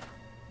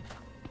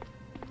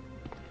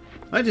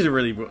 I didn't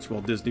really watch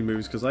more Disney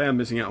movies because I am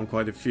missing out on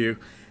quite a few.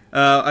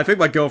 I think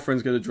my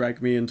girlfriend's going to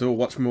drag me into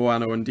watch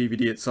Moana on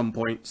DVD at some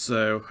point,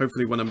 so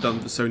hopefully when I'm done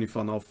with the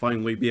Sonython I'll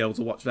finally be able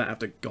to watch that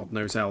after God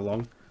knows how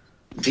long.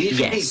 DVD?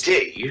 Yes.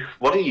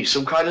 What are you,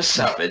 some kind of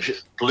savage?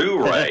 It's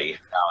Blu-ray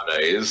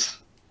nowadays.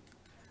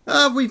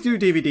 We do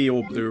DVD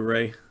or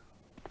Blu-ray.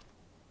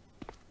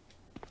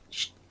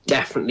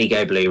 Definitely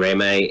go Blu-ray,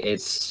 mate.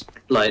 It's,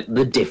 like,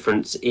 the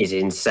difference is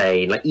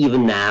insane. Like,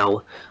 even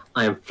now,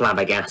 I am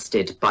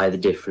flabbergasted by the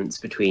difference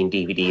between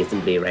DVDs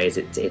and Blu-rays.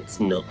 It's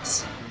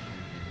nuts.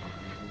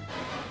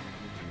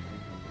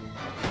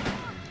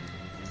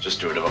 Just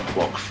do another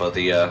plug for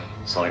the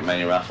Sonic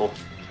Mania raffle.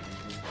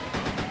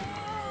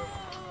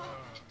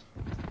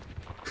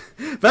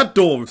 That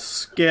door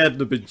scared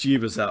the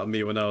bejeebus out of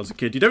me when I was a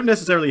kid. You don't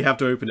necessarily have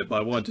to open it, but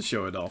I wanted to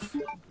show it off.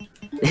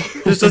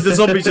 Just as the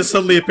zombies just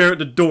suddenly appear at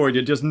the door and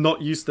you're just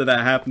not used to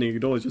that happening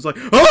at all. It's just like,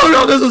 oh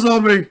no, there's a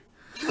zombie!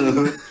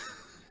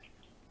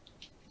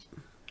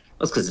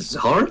 That's because it's a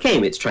horror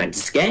game. It's trying to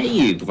scare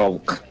you,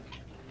 Volk.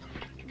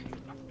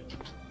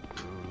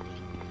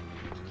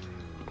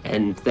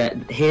 And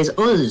here's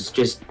us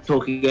just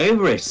talking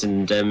over it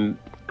and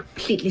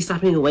completely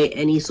slapping away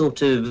any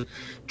sort of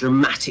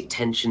dramatic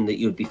tension that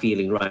you'd be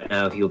feeling right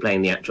now if you were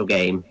playing the actual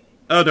game.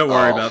 Oh, don't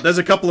worry about it. There's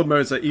a couple of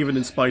modes that even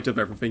in spite of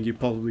everything, you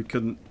probably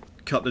couldn't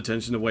cut the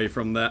tension away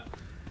from that.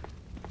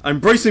 I'm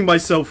bracing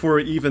myself for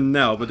it even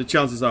now, but the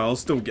chances are I'll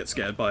still get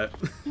scared by it.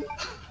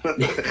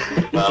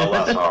 Well,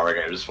 that's horror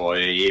games for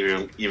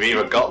you. You've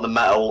either got the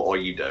metal or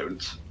you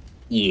don't.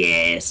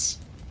 Yes.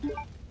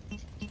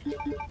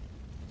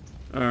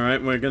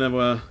 Alright, we're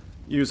gonna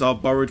use our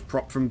borrowed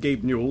prop from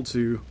Gabe Newell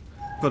to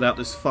put out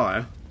this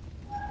fire.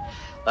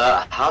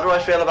 How do I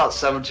feel about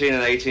 17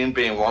 and 18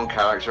 being one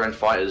character in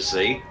Fighter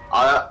Z?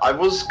 I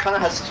was kind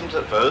of hesitant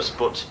at first,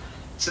 but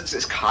since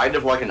it's kind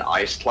of like an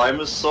Ice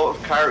Climbers sort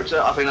of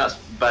character, I think that's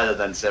better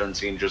than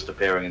 17 just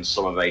appearing in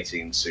some of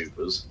 18's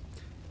supers.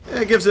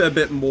 It gives it a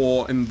bit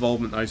more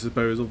involvement, I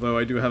suppose, although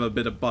I do have a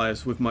bit of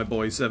bias with my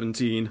boy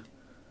 17.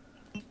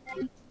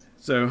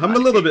 So, I'm a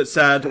little bit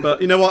sad,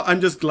 but you know what,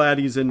 I'm just glad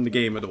he's in the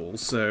game at all,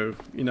 so,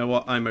 you know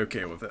what, I'm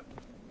okay with it.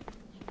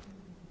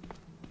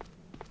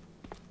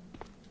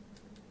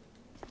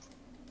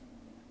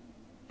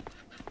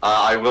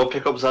 I will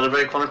pick up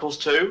Xenoblade Chronicles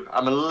 2.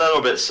 I'm a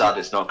little bit sad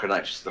it's not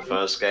connected to the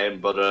first game,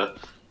 but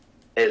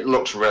it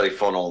looks really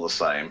fun all the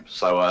same.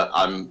 So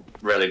I'm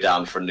really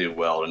down for a new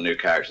world and new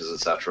characters,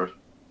 etc.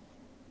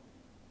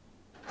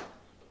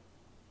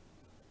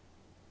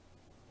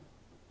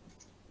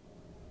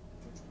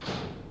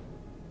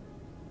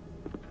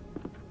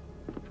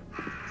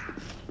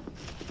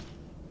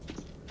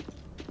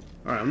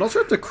 Alright, I'm not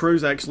sure if the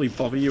crows actually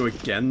bother you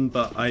again,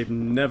 but I've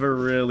never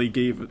really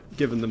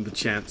given them the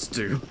chance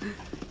to.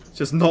 It's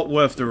just not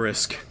worth the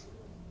risk.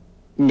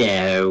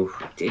 No,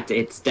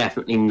 it's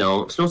definitely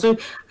not. And also,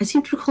 I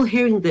seem to recall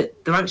hearing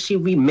that they're actually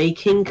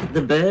remaking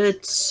The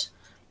Birds,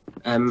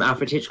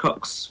 Alfred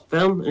Hitchcock's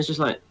film. And it's just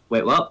like,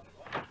 wait, what?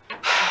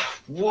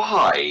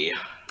 Why?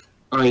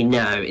 I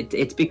know.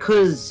 It's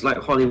because like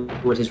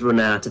Hollywood has run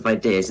out of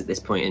ideas at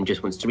this point and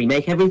just wants to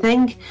remake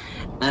everything.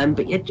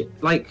 But yet,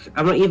 like,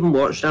 I've not even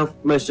watched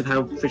most of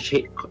Alfred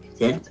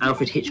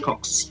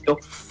Hitchcock's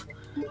stuff.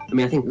 I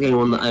mean, I think the only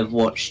one that I've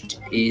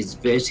watched is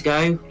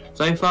Vertigo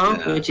so far,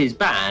 which is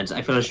bad.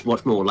 I feel I should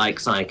watch more, like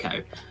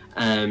Psycho.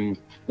 But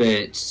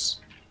it's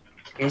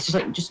just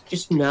like,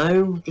 just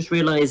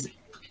realise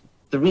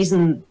the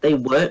reason they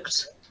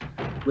worked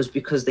was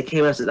because they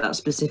came out at that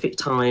specific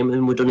time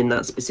and were done in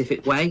that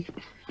specific way.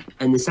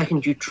 And the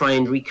second you try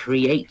and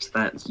recreate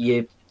that,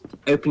 you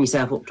open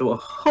yourself up to a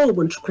whole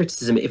bunch of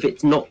criticism if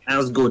it's not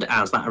as good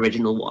as that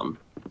original one.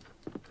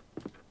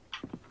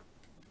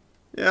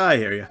 Yeah, I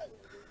hear you.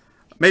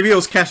 Maybe it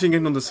was cashing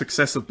in on the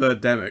success of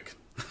Birdemic.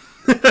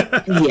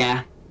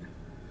 Yeah.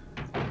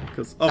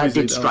 That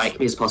did strike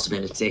me as a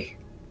possibility.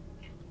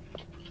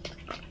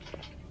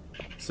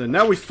 So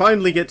now we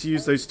finally get to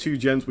use those 2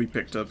 gems we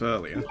picked up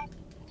earlier.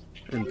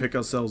 And pick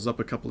ourselves up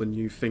a couple of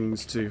new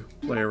things to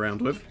play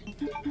around with.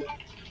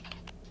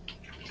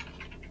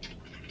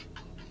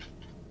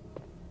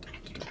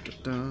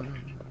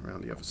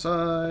 Around the other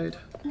side.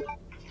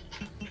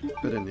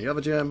 Put in the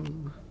other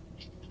gem.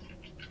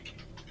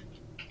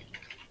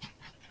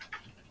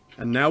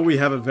 And now we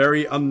have a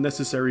very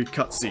unnecessary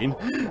cutscene.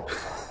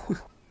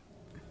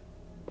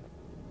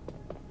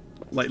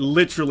 Like,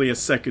 literally a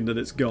second and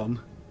it's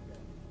gone.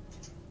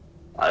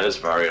 That is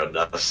very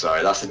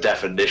unnecessary. That's the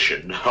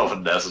definition of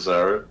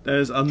unnecessary.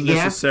 There's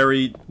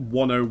unnecessary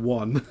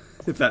 101,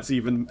 if that's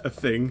even a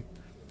thing.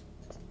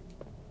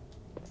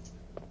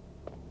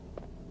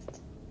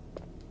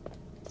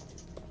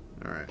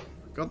 Alright,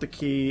 got the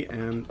key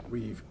and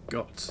we've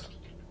got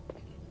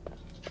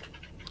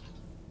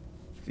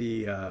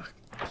the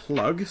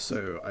plug,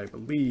 so I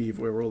believe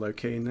we're all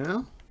okay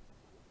now.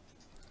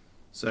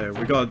 So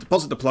we gotta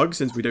deposit the plug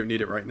since we don't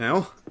need it right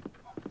now.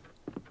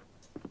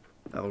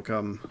 That'll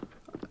come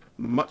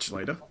much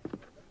later.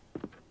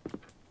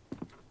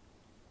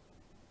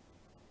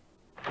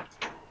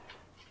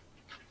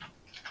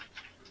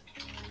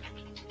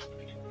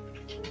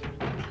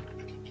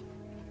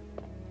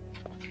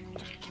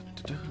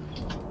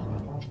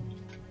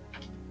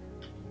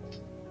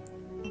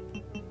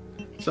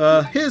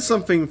 So here's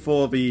something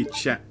for the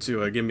chat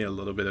to give me a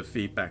little bit of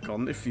feedback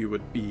on, if you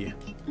would be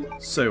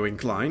so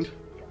inclined.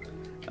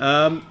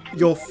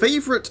 Your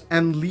favourite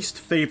and least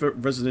favourite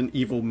Resident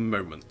Evil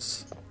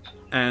moments.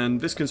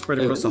 And this can spread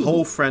across the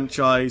whole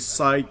franchise,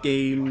 side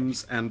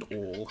games, and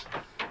all.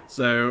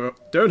 So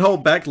don't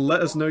hold back,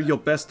 let us know your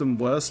best and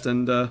worst,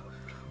 and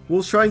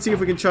we'll try and see if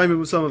we can chime in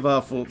with some of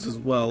our thoughts as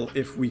well,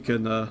 if we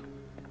can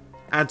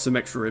add some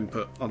extra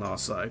input on our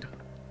side.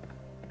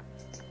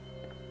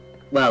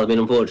 Well, I mean,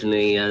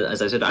 unfortunately,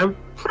 as I said, I'm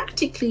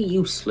practically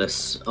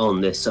useless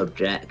on this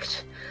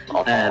subject.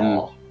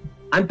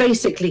 I'm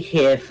basically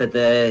here for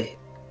the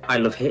I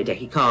love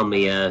Hideki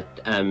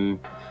Kamiya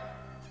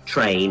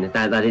train.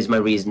 That is my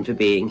reason for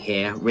being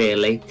here,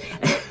 really.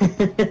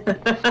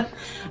 But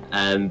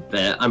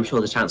I'm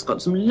sure the chat's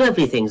got some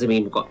lovely things. I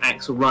mean, we've got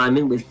Axel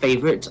Ryman with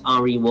favourite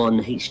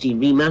RE1 HD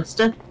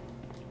remaster.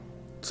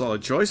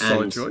 Solid choice,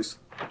 solid choice.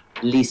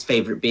 Least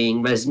favourite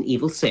being Resident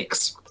Evil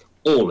 6.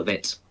 All of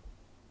it.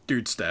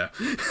 Dude stare.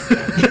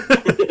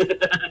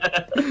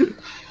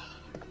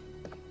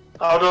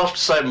 I would have to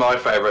say my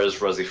favourite is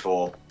Resi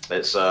 4.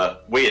 It's a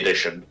Wii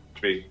edition,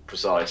 to be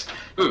precise.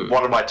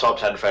 One of my top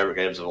 10 favourite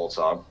games of all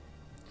time.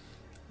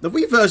 The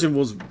Wii version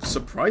was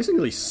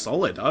surprisingly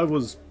solid. I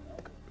was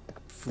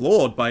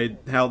floored by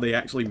how they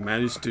actually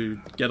managed to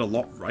get a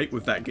lot right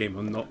with that game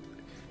and not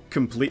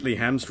completely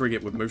hamstring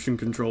it with motion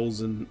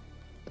controls and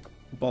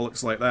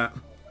bollocks like that.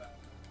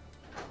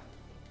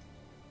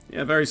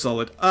 Yeah, very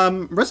solid.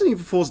 Resident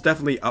Evil 4 is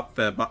definitely up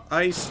there, but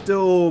I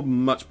still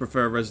much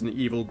prefer Resident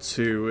Evil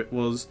 2. It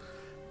was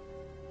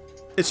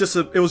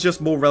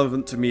just more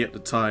relevant to me at the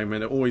time,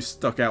 and it always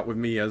stuck out with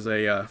me as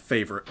a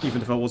favourite,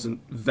 even if I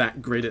wasn't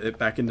that great at it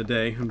back in the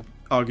day, and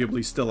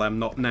arguably still am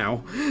not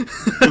now.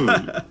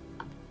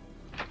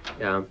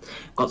 Yeah,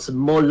 got some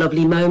more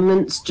lovely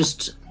moments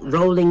just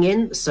rolling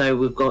in. So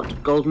we've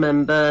got Gold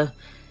Member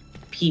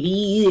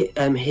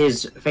PB,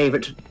 his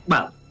favourite,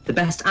 well, the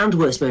best and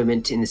worst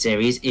moment in the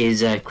series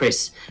is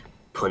Chris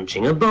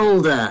punching a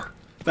boulder.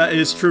 That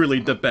is truly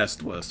the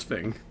best worst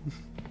thing.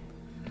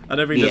 I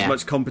don't think there's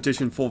much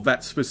competition for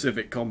that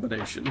specific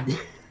combination.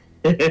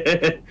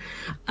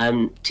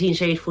 Teen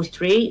Shade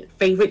 43,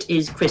 favourite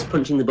is Chris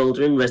punching the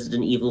boulder in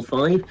Resident Evil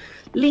 5.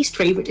 Least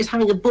favourite is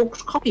having a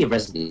bulked copy of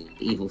Resident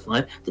Evil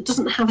 5 that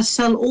doesn't have a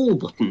sell all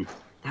button.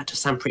 That does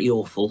sound pretty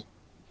awful.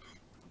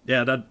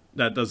 Yeah,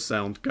 that does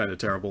sound kind of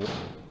terrible.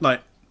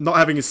 Like, not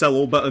having a sell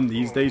all button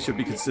these days should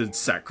be considered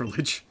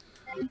sacrilege.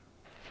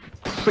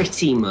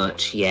 Pretty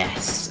much,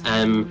 yes.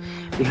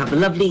 We have the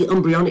lovely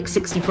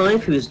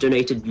Embryonic65, who has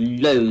donated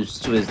loads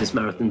to us this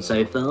marathon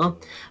so far,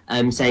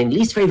 saying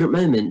least favourite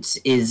moment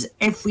is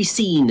every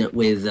scene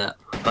with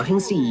fucking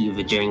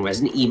Steve during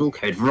Resident Evil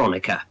Code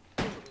Veronica.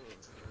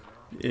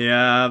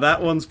 Yeah,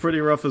 that one's pretty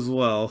rough as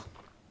well.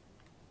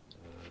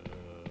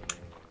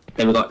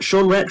 Then we've got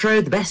Sean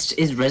Retro, the best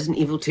is Resident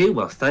Evil 2.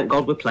 Well, thank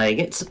God we're playing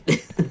it.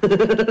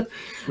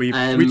 we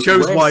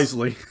chose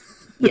wisely.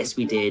 Yes,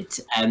 we did.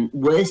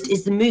 Worst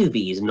is the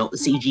movies, not the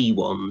CG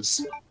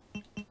ones.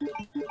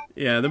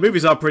 Yeah, the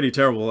movies are pretty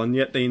terrible, and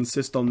yet they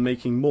insist on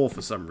making more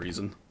for some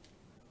reason.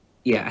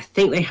 Yeah, I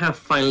think they have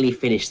finally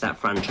finished that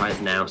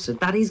franchise now, so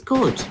that is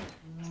good.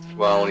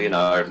 Well, you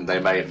know, they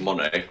made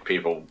money.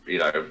 People, you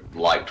know,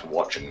 liked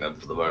watching them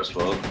for the most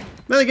part.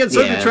 Then again,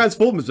 so did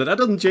Transformers, but that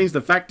doesn't change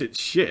the fact it's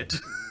shit.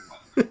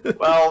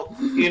 Well,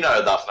 you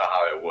know that's not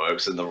how it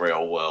works in the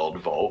real world,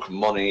 Volk.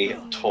 Money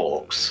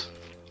talks.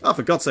 Oh,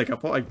 for God's sake, I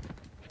thought I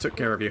took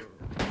care of you.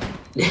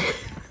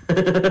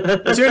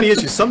 That's the only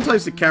issue.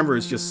 Sometimes the camera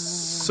is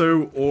just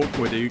so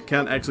awkward you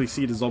can't actually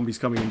see the zombies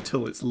coming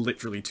until it's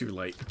literally too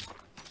late.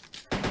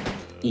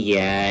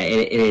 Yeah,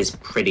 it is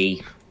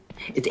pretty...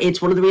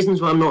 It's one of the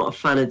reasons why I'm not a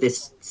fan of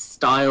this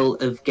style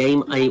of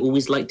game. I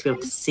always like to be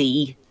able to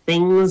see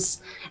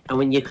things, and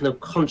when you're kind of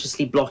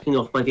consciously blocking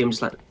off my view, I'm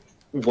just like,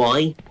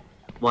 why?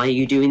 Why are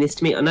you doing this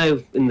to me? I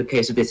know in the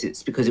case of this,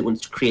 it's because it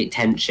wants to create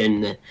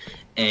tension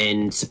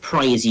and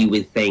surprise you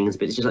with things,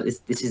 but it's just like,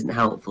 this isn't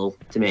helpful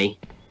to me.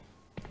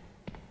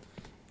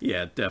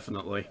 Yeah,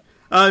 definitely.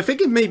 I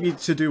think it may be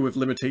to do with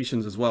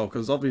limitations as well,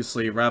 because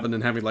obviously rather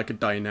than having like a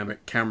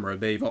dynamic camera,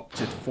 they've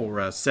opted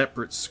for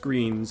separate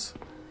screens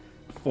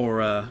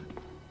for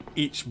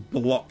each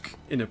block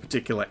in a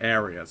particular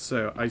area,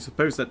 so I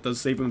suppose that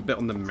does save them a bit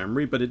on the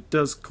memory, but it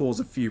does cause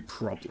a few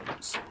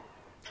problems.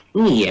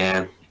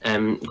 Yeah,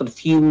 got a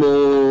few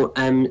more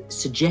a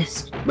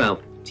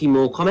few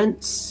more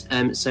comments.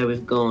 So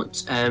we've got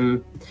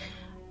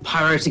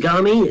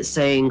Pyrotagami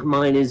saying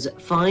mine is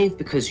 5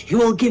 because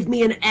you'll give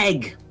me an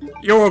egg.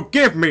 You'll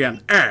give me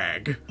an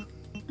egg.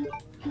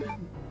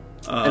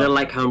 And I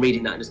like how I'm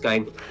reading that and just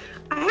going,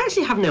 I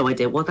actually have no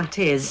idea what that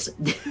is.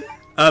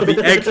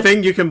 The egg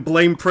thing, you can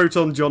blame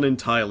Proton John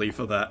entirely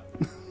for that.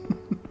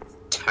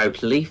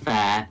 Totally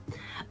fair.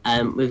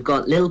 We've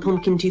got Lil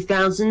Pumpkin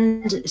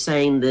 2000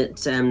 saying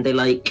that they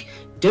like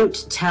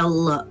Don't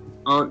Tell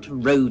Aunt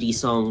Rhodey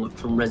song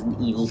from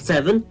Resident Evil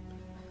 7,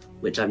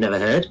 which I've never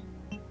heard.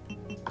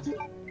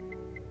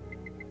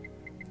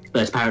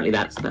 But apparently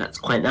that's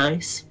quite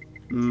nice.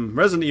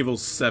 Resident Evil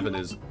 7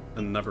 is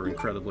another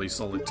incredibly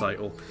solid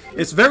title.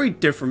 It's very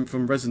different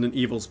from Resident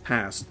Evil's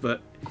past,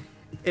 but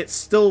it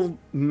still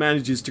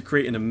manages to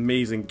create an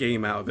amazing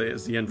game out of it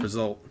as the end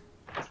result.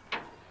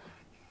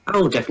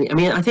 Oh, definitely. I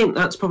mean, I think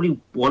that's probably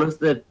one of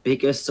the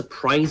biggest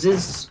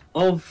surprises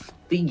of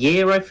the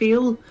year, I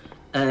feel.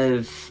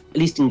 At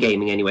least in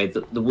gaming, anyway.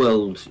 The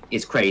world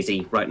is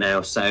crazy right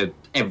now, so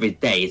every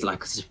day is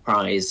like a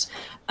surprise.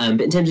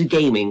 But in terms of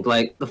gaming,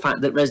 like, the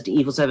fact that Resident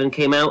Evil 7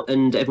 came out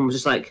and everyone was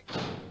just like,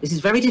 this is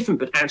very different,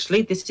 but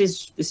actually, this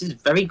is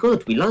very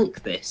good. We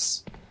like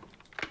this.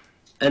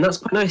 And that's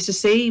quite nice to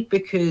see,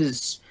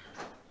 because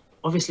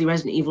obviously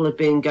Resident Evil had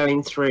been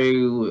going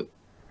through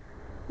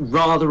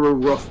rather a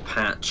rough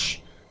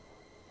patch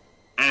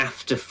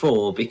after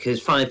 4,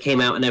 because 5 came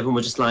out and everyone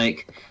was just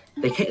like,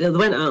 they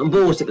went out and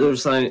bought it, but they were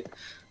just like,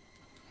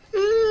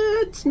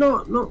 it's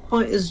not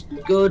quite as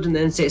good. And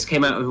then 6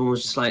 came out and everyone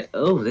was just like,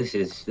 oh, this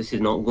is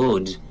not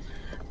good.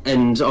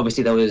 And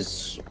obviously there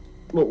was,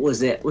 what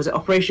was it? Was it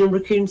Operation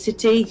Raccoon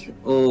City?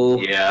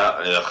 Or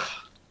Yeah,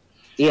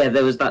 yeah,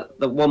 there was that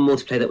one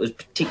multiplayer that was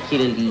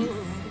particularly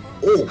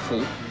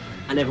awful,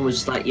 and everyone was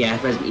just like,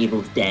 yeah, Resident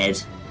Evil's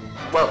dead.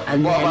 Well,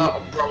 And what then-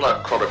 about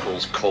Umbrella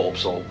Chronicles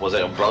Corpse, or was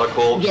it Umbrella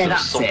Corpse? Yeah, Or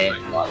that's something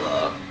it. like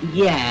that.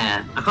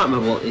 Yeah, I can't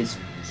remember what its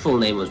full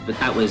name was, but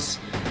that was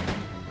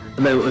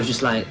the moment I was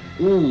just like,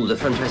 ooh, the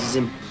franchise is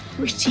in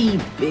pretty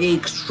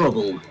big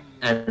trouble.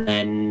 And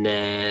then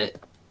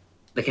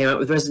they came out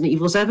with Resident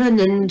Evil 7,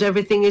 and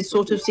everything is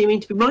sort of seeming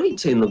to be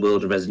right in the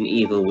world of Resident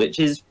Evil, which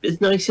is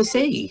nice to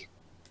see.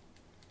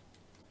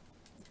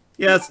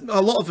 Yeah,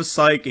 a lot of the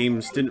side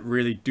games didn't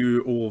really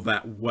do all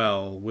that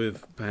well,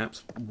 with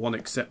perhaps one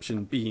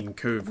exception being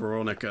Code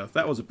Veronica.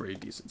 That was a pretty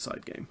decent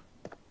side game.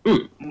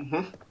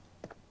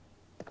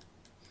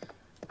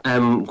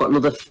 Got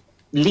another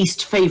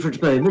least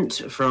favourite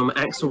moment from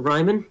Axel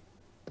Ryman,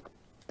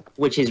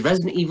 which is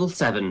Resident Evil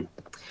 7.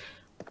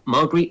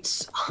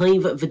 Marguerite's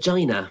hive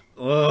vagina.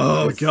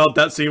 Oh god,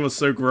 that scene was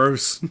so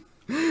gross.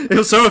 It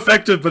was so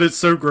effective, but it's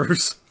so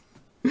gross.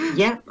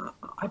 Yeah,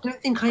 I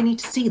don't think I need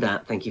to see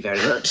that, thank you very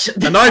much.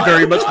 And I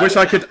very much wish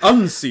I could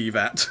unsee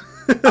that.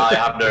 I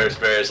have no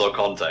experience or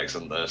context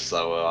in this,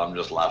 so I'm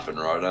just laughing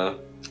right now.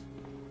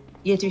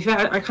 Yeah, to be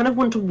fair, I kind of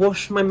want to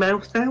wash my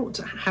mouth out,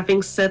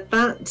 having said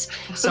that.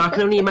 So I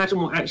can only imagine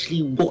what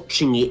actually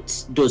watching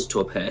it does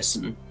to a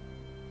person.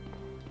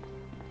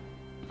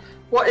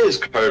 What is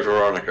Code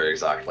Veronica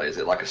exactly? Is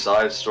it like a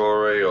side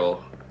story,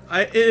 or...?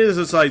 It is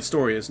a side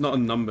story, it's not a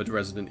numbered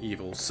Resident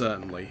Evil,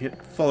 certainly.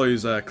 It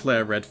follows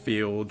Claire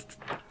Redfield,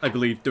 I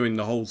believe, doing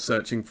the whole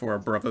searching for a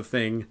brother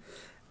thing.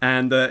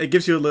 And it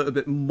gives you a little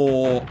bit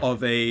more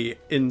of a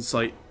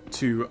insight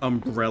to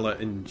Umbrella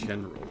in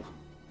general.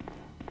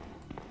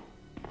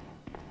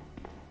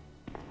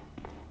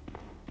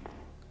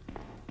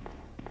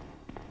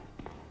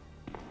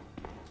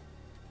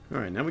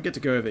 Alright, now we get to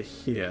go over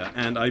here,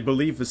 and I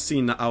believe the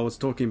scene that I was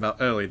talking about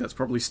earlier that's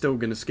probably still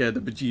going to scare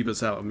the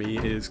bejeebus out of me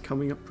is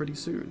coming up pretty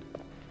soon.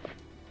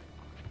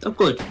 Oh,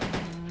 good.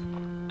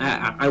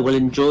 I will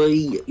enjoy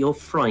your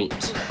fright,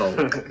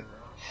 Volk.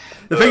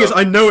 The thing is,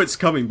 I know it's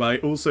coming, but I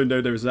also know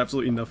there is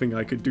absolutely nothing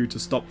I could do to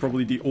stop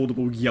probably the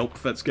audible yelp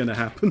that's going to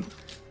happen.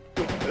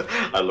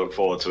 I look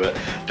forward to it.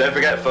 Don't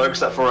forget,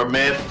 folks, that for a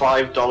mere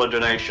 $5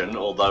 donation,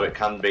 although it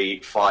can be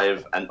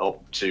 5 and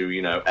up to,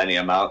 you know, any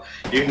amount,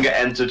 you can get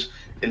entered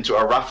into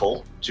a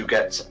raffle to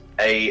get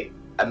a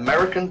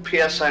American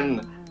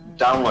PSN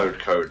download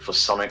code for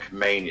Sonic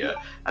Mania.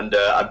 And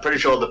I'm pretty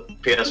sure the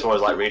PS4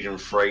 is like region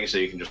free, so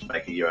you can just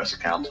make a US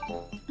account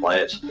to play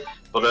it.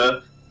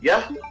 But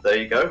yeah, there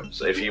you go.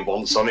 So if you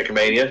want Sonic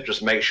Mania,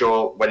 just make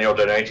sure when you're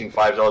donating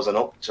 $5 and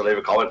up to leave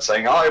a comment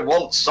saying, I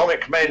want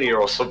Sonic Mania,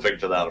 or something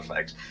to that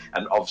effect.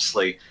 And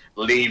obviously,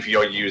 leave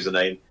your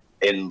username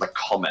in the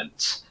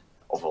comments.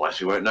 Otherwise,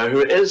 we won't know who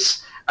it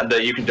is. And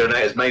you can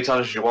donate as many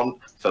times as you want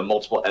for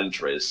multiple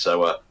entries.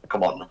 So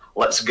come on,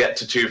 let's get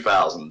to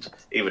 2,000.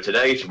 Either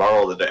today,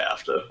 tomorrow, or the day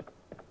after.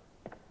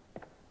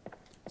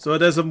 So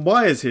there's some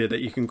wires here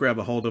that you can grab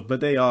a hold of,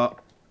 but they are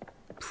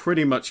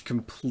pretty much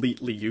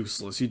completely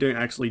useless. You don't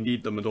actually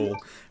need them at all.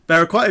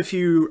 There are quite a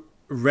few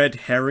red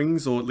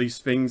herrings, or at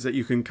least things that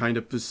you can kind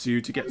of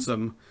pursue to get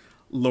some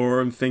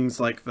lore and things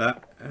like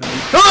that.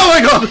 Oh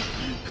my god!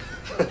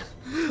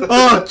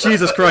 Oh,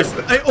 Jesus Christ.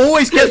 It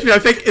always gets me. I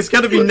think it's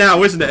going to be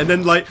now, isn't it? And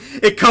then, like,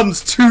 it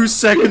comes 2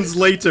 seconds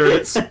later and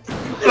it's...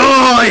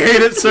 Oh, I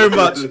hate it so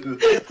much.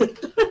 That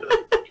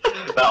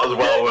was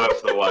well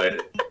worth the wait.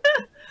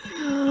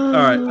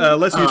 Alright,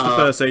 let's use the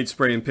first aid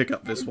spray and pick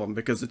up this one,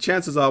 because the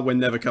chances are we're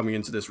never coming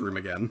into this room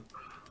again.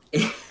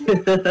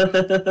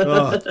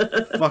 Oh,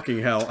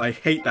 fucking hell. I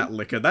hate that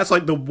liquor. That's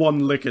like the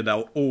one liquor that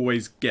I'll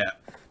always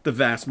get the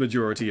vast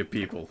majority of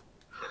people.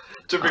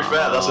 To be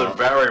fair, that's a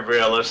very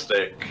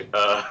realistic,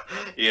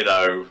 you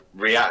know,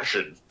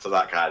 reaction to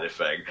that kind of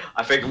thing.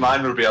 I think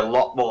mine would be a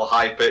lot more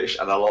high-pitched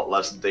and a lot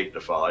less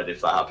dignified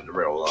if that happened in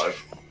real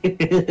life.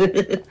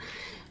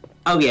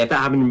 Oh yeah, if that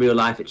happened in real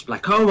life, it's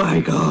like, oh my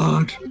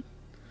god!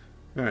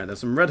 Alright, there's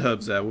some red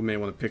herbs there we may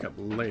want to pick up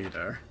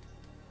later.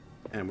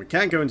 And we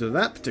can't go into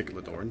that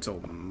particular door until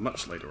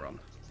much later on.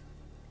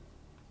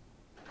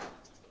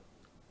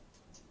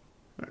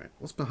 Alright,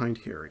 what's behind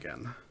here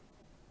again?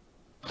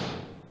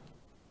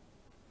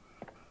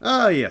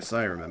 Ah, yes,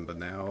 I remember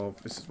now.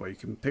 This is where you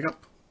can pick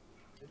up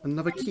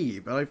another key,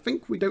 but I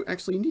think we don't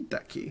actually need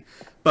that key.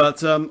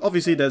 But,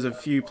 obviously there's a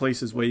few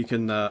places where you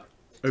can,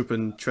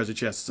 open treasure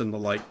chests and the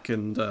like,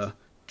 and,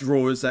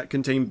 drawers that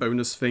contain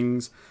bonus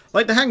things.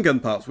 Like the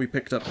handgun parts we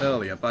picked up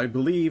earlier, but I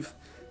believe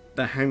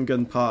the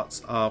handgun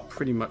parts are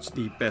pretty much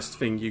the best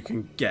thing you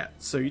can get.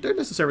 So you don't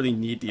necessarily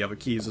need the other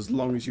keys as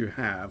long as you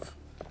have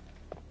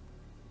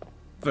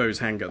those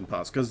handgun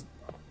parts, because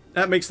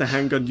that makes the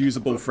handgun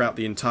usable throughout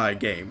the entire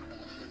game.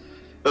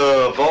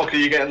 Volk, are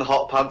you getting the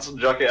hot pants and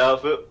jacket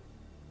outfit?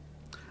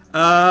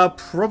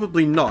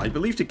 Probably not. I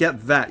believe to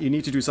get that, you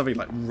need to do something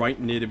like right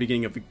near the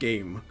beginning of the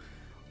game.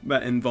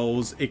 That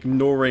involves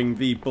ignoring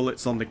the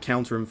bullets on the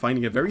counter and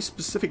finding a very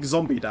specific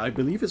zombie that I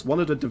believe is one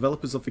of the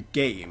developers of the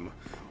game.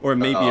 Or it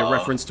may be a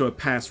reference to a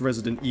past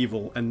Resident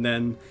Evil, and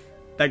then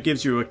that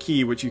gives you a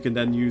key which you can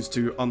then use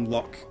to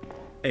unlock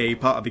a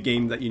part of the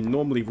game that you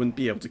normally wouldn't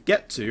be able to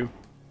get to.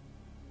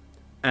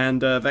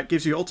 And that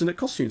gives you alternate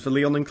costumes for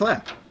Leon and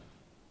Claire.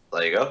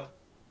 There you go.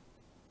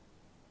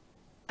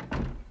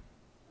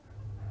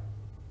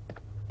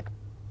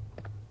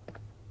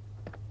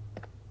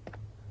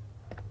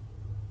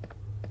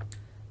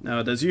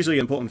 Now, there's usually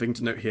an important thing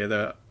to note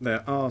here.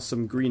 There are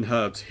some green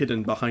herbs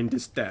hidden behind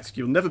this desk.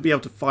 You'll never be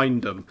able to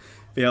find them.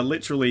 They are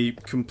literally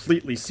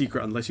completely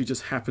secret unless you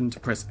just happen to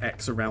press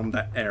X around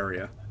that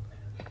area.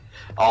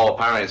 Oh,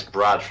 apparently it's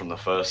Brad from the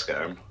first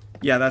game.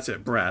 Yeah, that's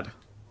it, Brad.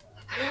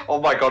 Oh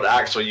my god,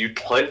 Axel, you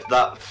clipped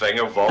that thing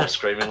of Volk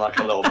screaming like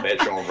a little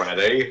bitch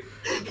already.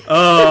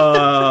 Oh,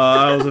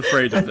 I was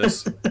afraid of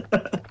this.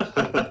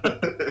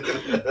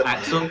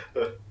 Axel,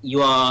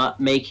 you are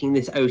making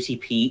this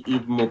OCP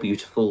even more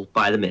beautiful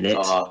by the minute.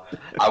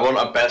 I want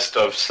a best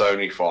of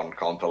Sonython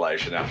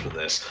compilation after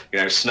this.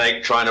 You know,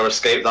 Snake trying to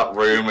escape that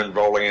room and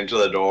rolling into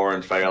the door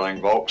and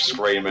failing, Volk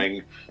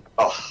screaming.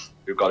 Oh,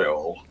 you've got it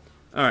all.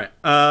 Alright,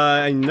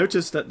 I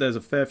noticed that there's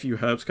a fair few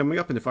herbs coming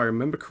up, and if I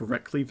remember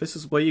correctly, this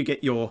is where you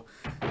get your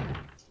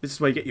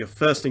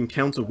first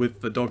encounter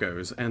with the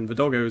doggos, and the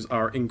doggos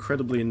are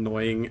incredibly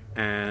annoying,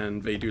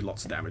 and they do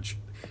lots of damage.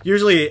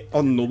 Usually,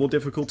 on normal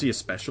difficulty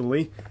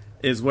especially,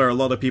 is where a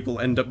lot of people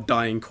end up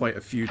dying quite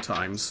a few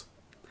times.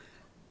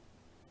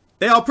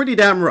 They are pretty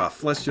damn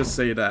rough, let's just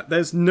say that.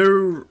 There's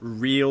no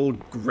real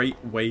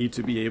great way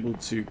to be able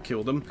to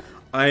kill them.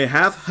 I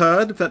have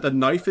heard that the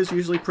knife is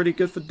usually pretty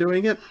good for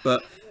doing it,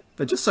 but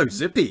they're just so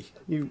zippy.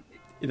 You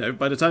know,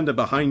 by the time they're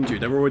behind you,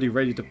 they're already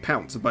ready to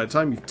pounce, and by the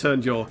time you've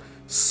turned your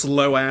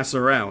slow ass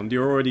around,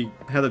 you already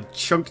had a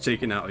chunk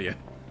taken out of you.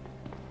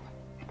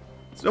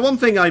 So one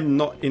thing I'm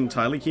not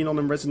entirely keen on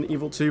in Resident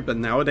Evil 2, but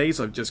nowadays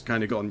I've just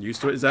kind of gotten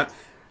used to it, is that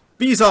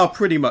these are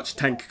pretty much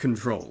tank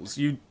controls.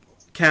 You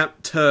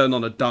can't turn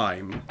on a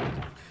dime.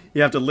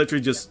 You have to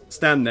literally just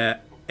stand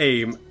there,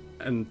 aim,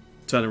 and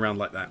turn around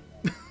like that.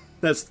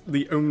 That's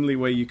the only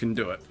way you can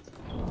do it.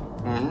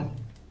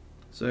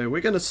 So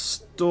we're going to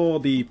store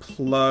the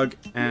plug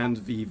and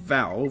the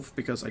valve,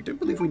 because I don't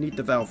believe we need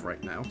the valve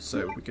right now,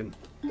 so we can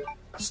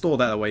store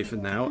that away for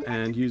now,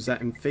 and use that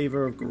in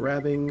favor of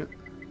grabbing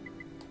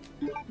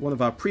one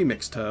of our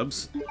pre-mixed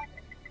herbs.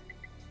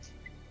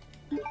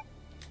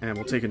 And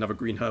we'll take another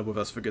green herb with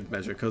us for good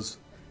measure, because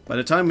by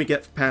the time we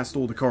get past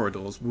all the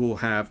corridors, we'll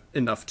have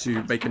enough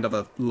to make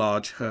another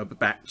large herb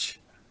batch.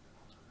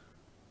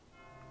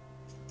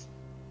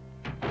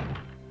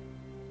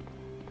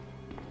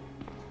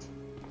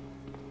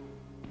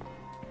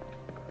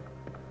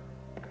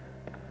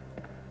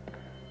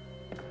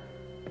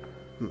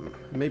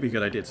 Maybe a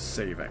good idea to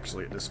save,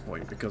 actually, at this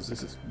point, because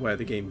this is where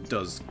the game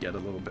does get a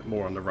little bit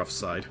more on the rough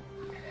side.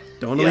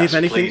 Don't want to leave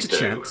anything to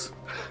chance.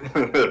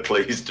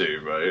 Please do,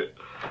 mate.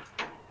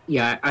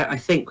 Yeah, I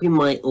think we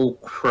might all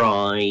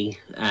cry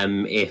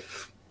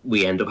if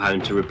we end up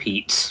having to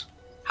repeat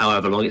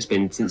however long it's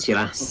been since your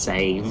last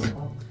save.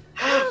 Well,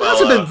 it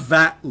hasn't been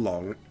that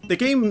long. The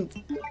game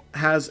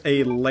has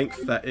a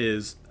length that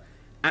is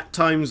at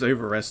times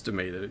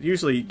overestimated. It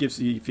usually gives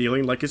the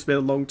feeling like it's been a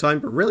long time,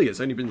 but really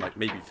it's only been like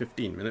maybe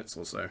 15 minutes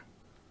or so.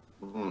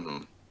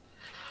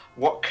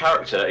 What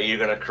character are you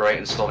going to create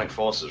in Sonic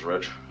Forces,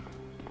 Rich?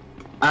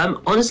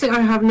 Honestly, I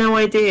have no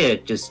idea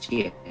just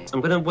yet.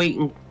 I'm gonna wait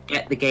and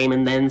get the game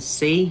and then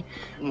see,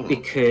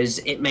 because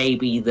it may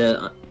be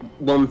that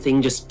one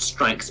thing just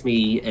strikes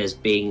me as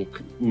being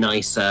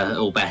nicer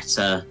or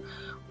better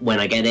when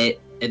I get it.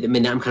 At the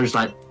minute, I'm kind of just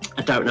like,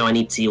 I don't know, I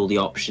need to see all the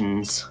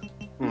options.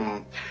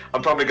 I'm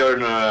probably going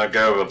to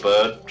go with a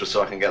bird, just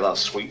so I can get that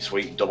sweet,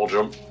 sweet double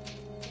jump.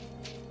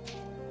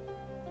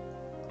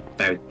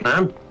 Very good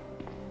plan.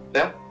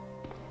 Yeah.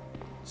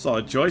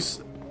 Solid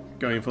choice.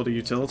 Going for the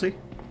utility.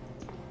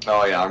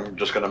 Oh yeah, I'm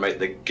just going to make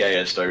the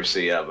gayest OC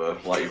ever.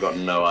 Like, you've got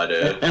no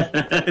idea.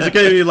 Is it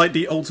going to be like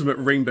the ultimate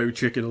rainbow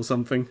chicken or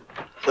something?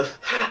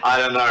 I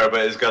don't know,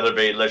 but it's going to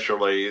be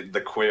literally the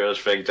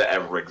queerest thing to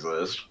ever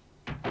exist.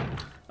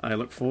 I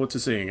look forward to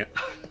seeing it.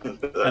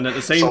 And at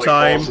the same Sonic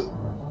time, Forces.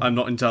 I'm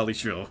not entirely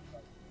sure.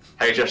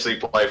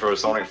 HFC playthrough of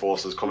Sonic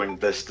Forces coming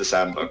this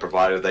December,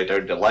 provided they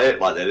don't delay it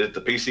like they did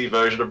the PC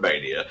version of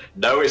Mania.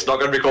 No, it's not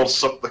going to be called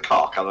Suck the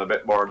Cock. I'm a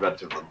bit more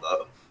inventive than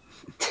that.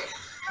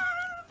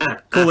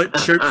 Call it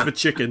choke for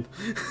chicken.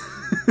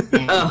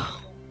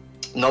 Oh,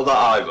 Not that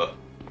either.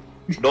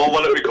 Nor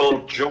will it be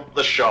called Jump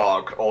the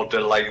Shark or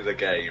Delay the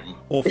Game.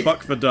 Or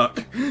fuck the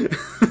duck.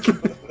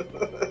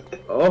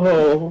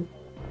 oh,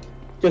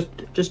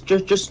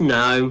 just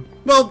no.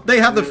 Well, they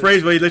have the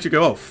phrase where you let you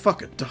go, oh,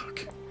 fuck a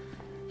duck.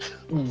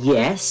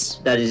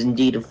 Yes, that is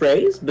indeed a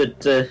phrase, but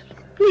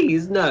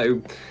please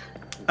no.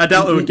 I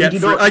doubt it would get You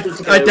do through. not need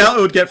to I go- doubt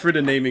it would get through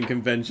the naming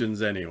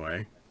conventions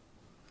anyway.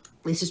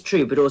 This is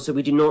true, but also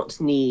we do not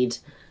need.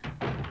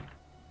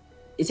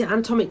 Is it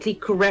anatomically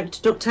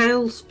correct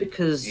DuckTales?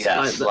 Because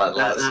Yes,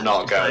 let's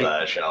not go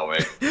there, shall we?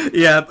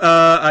 Yeah,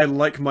 I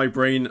like my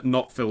brain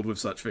not filled with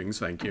such things,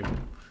 thank you.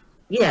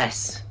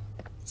 Yes,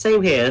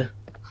 same here.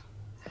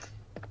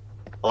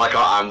 Like,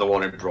 I'm the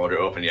one who brought it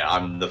up, and yeah,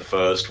 I'm the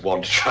first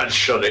one to try and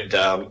shut it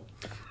down.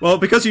 Well,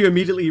 because you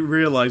immediately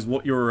realised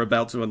what you were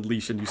about to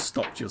unleash and you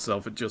stopped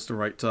yourself at just the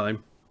right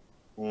time.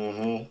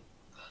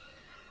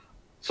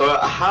 So,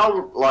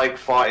 how, like,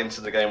 far into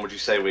the game would you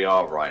say we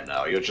are right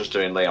now? You're just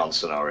doing Leon's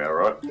scenario,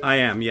 right? I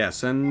am,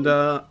 yes, and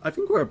I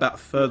think we're about a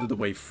third of the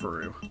way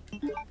through.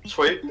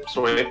 Sweet,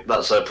 sweet.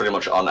 That's pretty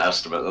much on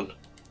estimate,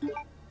 then.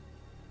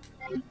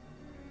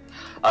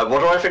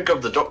 What do I think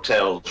of the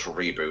DuckTales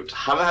reboot?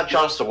 Haven't had a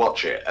chance to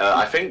watch it.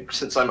 I think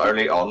since I'm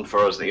only on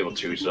for Resident Evil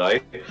 2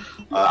 today,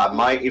 I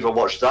might either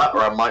watch that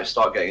or I might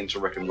start getting into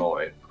Rick and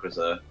Morty, because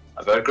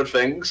I've heard good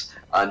things,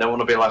 and I don't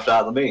want to be left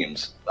out of the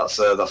memes.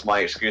 That's my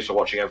excuse for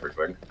watching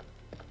everything.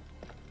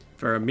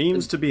 There are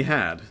memes to be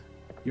had.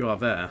 You are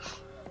there.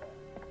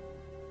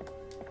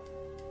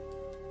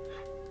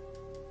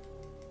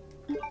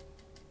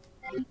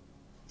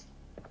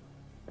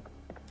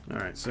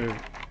 Alright, so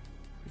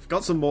we've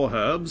got some more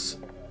herbs.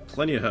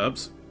 Plenty of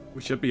herbs.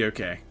 We should be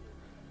okay.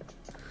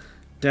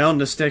 Down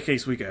the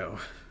staircase we go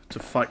to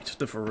fight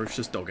the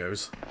ferocious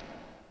doggos.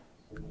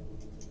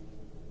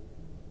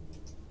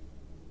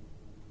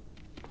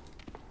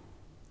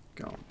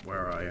 Go on,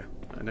 where are you?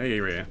 I know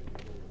you're here.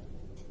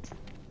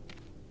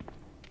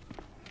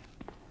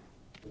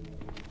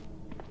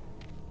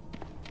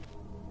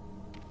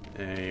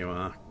 There you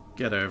are.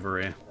 Get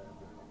over here.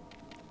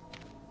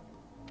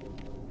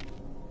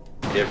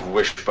 Give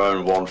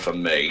Wishbone one for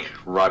me,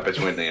 right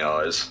between the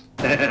eyes.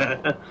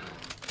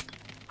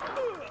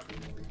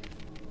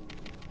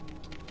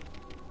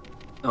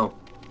 Oh,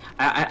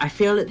 I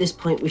feel at this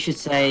point we should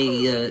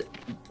say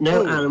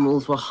no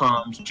animals were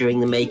harmed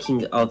during the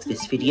making of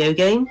this video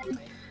game,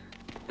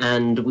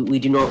 and we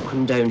do not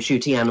condone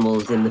shooting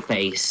animals in the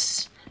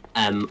face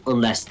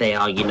unless they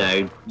are, you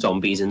know,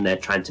 zombies and they're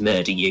trying to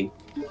murder you.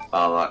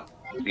 Well, that,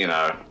 you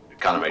know,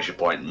 kind of makes your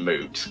point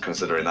moot,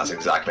 considering that's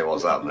exactly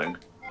what's happening.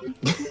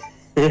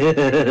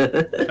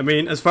 I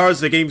mean, as far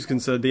as the game's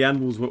concerned, the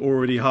animals were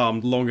already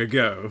harmed long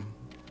ago.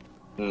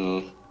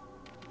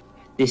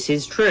 This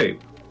is true.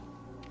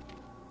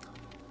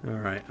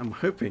 Alright, I'm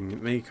hoping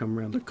it may come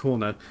around the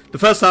corner. The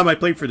first time I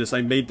played through this,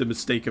 I made the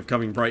mistake of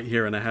coming right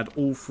here and I had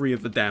all three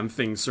of the damn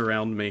things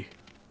surround me.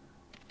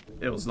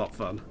 It was not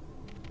fun.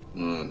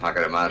 I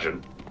can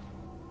imagine.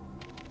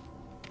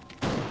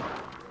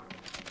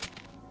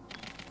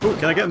 Ooh,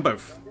 can I get them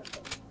both?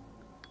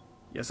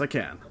 Yes, I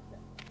can.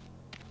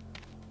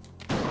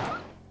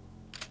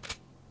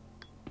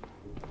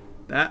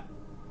 That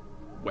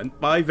went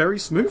by very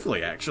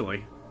smoothly,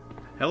 actually.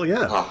 Hell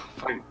yeah. Oh,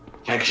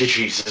 thank you,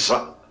 Jesus.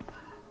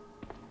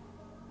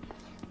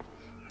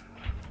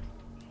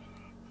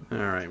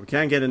 Alright, we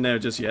can't get in there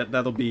just yet.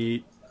 That'll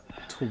be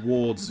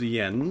towards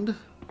the end.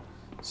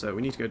 So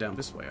we need to go down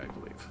this way, I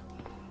believe.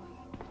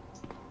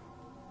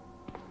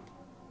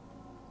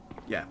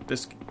 Yeah,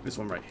 this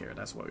one right here.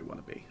 That's where we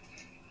want to be.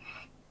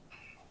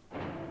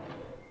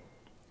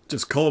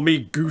 Just call me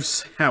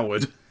Goose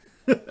Howard.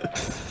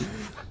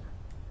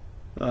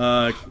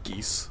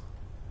 Geese.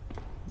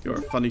 You're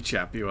a funny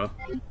chap, you are.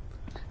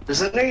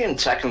 Isn't he in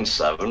Tekken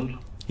 7?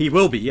 He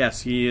will be,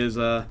 yes. He is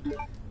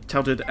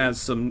touted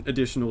as some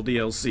additional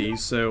DLC.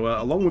 So,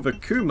 along with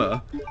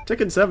Akuma,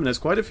 Tekken 7 has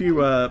quite a few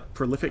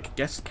prolific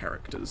guest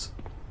characters.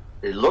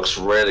 It looks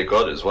really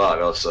good as well, I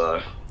gotta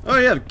say. Oh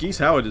yeah, Geese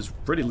Howard is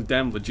pretty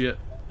damn legit.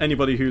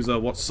 Anybody who's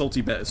watched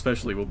Salty Bet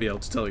especially will be able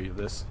to tell you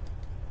this.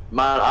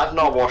 Man, I've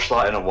not watched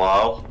that in a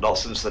while. Not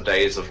since the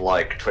days of,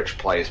 like, Twitch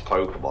Plays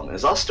Pokemon.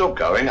 Is that still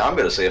going? I'm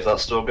gonna see if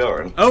that's still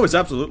going. Oh, it's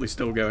absolutely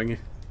still going.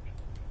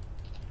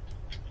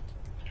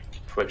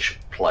 Twitch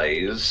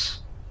Plays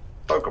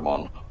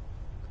Pokemon.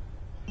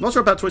 I'm not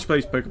sure about Twitch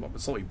Plays Pokemon,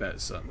 but Salty Bet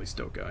is certainly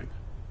still going.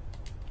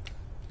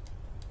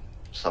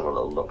 Let's have a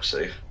little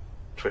look-see.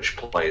 Twitch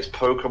Plays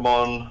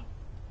Pokemon.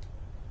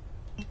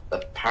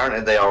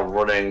 Apparently they are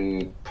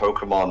running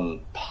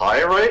Pokemon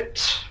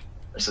Pirate.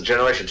 It's the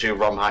Generation 2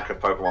 ROM hack of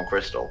Pokemon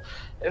Crystal.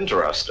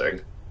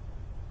 Interesting.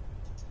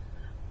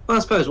 Well, I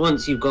suppose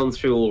once you've gone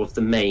through all of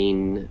the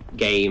main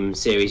game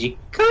series, you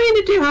kind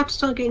of do have to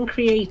start getting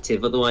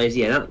creative. Otherwise,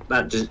 yeah,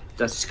 that's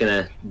just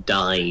gonna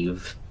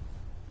dive.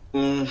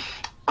 I'm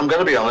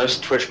gonna be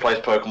honest. Twitch Plays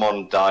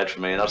Pokemon died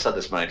for me, and I've said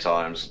this many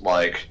times.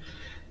 Like,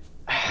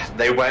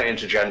 they went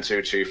into Gen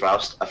 2 too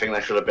fast. I think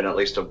there should have been at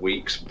least a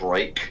week's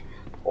break,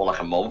 or like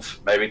a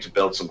month, maybe, to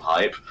build some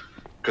hype,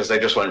 because they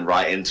just went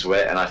right into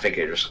it, and I think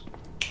it just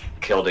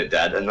killed it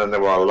dead. And then there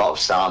were a lot of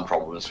sound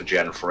problems for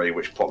Gen 3,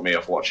 which put me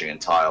off watching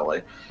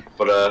entirely.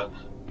 But,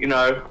 you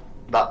know,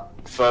 that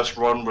first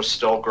run was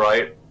still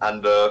great,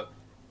 and I'm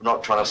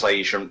not trying to say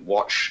you shouldn't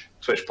watch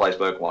Twitch Plays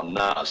Pokemon.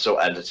 Nah, it's still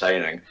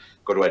entertaining.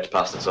 Good way to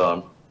pass the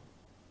time.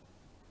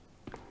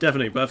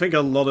 Definitely, but I think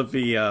a lot of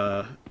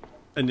the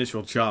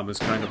initial charm is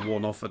kind of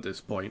worn off at this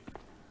point.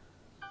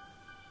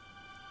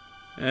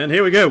 And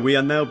here we go, we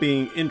are now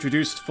being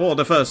introduced for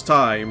the first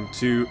time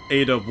to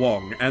Ada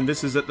Wong, and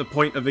this is at the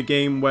point of the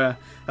game where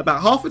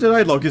about half of the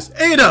dialogue is,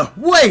 Ada,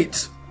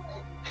 wait!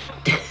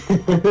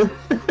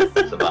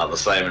 It's about the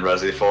same in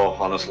Resi 4,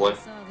 honestly. I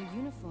saw the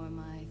uniform,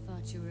 I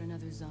thought you were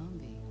another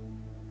zombie.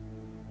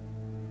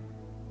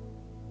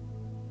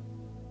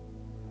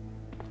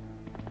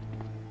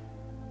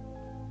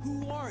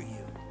 Who are you?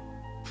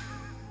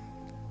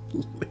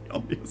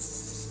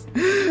 Leonius.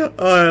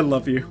 I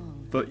love you,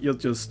 but you're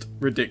just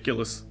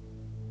ridiculous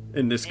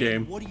in this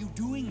game. What are you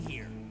doing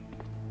here?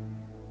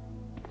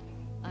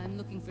 I'm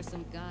looking for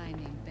some guy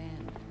named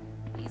Ben.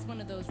 He's one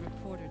of those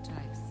reporter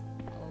types,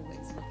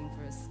 always looking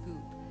for a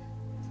scoop.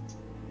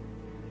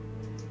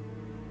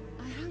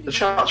 The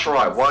chat's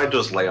right. Why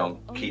does Leon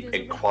keep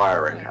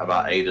inquiring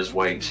about Ada's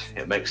weight?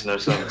 It makes no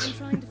sense.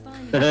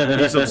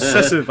 He's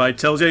obsessive, I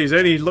tell you. He's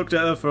only looked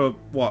at her for,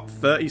 what,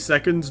 30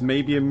 seconds?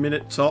 Maybe a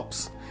minute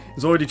tops?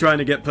 He's already trying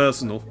to get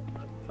personal.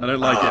 I don't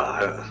like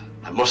it.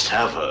 I must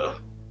have her.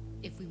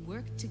 If we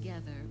work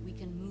together, we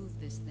can move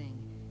this thing.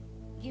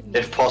 Give me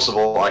If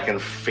possible, I can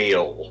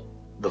feel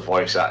the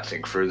voice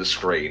acting through the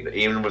screen,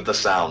 even with the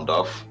sound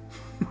off.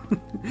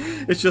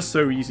 It's just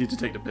so easy to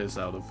take the piss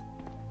out of.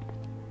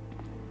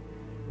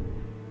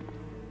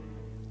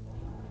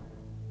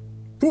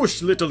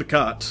 Push, little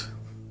cat!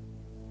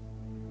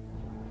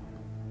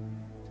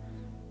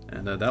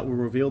 And that will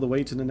reveal the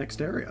way to the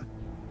next area.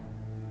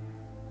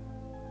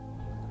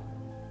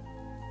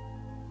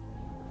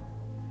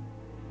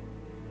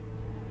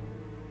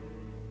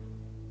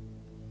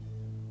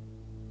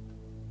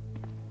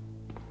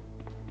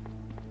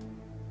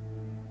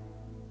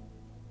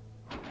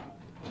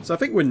 So I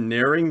think we're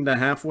nearing the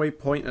halfway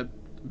point at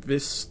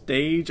this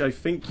stage. I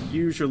think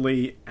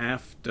usually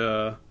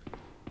after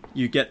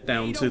you get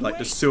down to like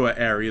the sewer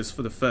areas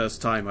for the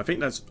first time, I think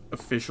that's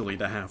officially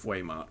the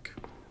halfway mark.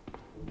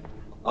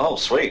 Oh,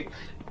 sweet.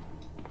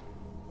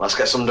 Let's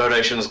get some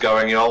donations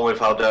going, y'all. We've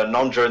had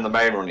none during the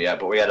main run yet,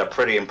 but we had a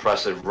pretty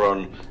impressive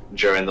run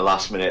during the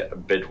last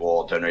minute bid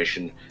war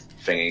donation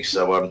thingy.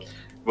 So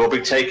we'll be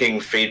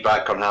taking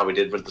feedback on how we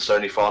did with the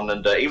Sonython,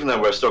 and even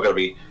though we're still going to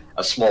be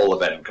a small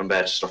event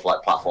compared to stuff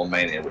like Platform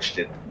Mania, which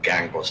did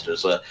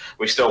gangbusters,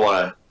 we still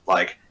want to,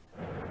 like,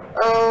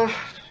 I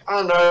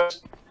don't know,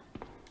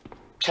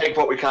 take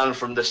what we can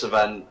from this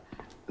event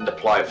and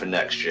apply it for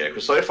next year.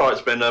 Because so far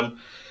it's been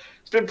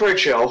pretty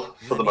chill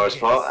for the most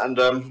part, and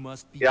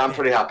yeah, I'm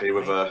pretty happy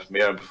with my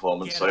own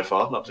performance so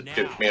far. Not to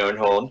toot my own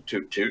horn,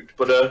 toot toot,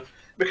 but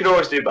we could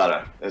always do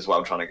better, is what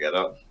I'm trying to get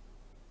at.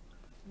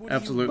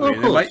 Absolutely,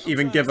 and it might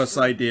even give us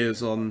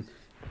ideas on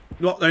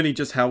not only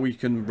just how we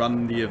can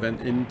run the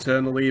event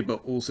internally,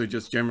 but also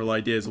just general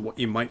ideas of what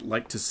you might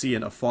like to see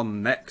in a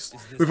FON next.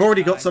 We've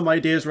already got some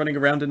ideas running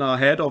around in our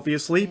head,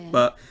 obviously,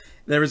 but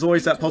there is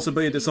always that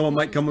possibility that someone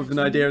might come with an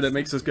idea that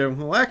makes us go,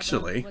 well,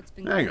 actually,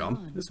 hang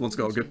on, this one's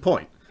got a good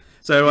point.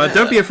 So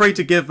don't be afraid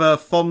to give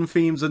FON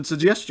themes and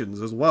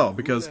suggestions as well,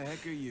 because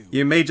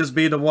you may just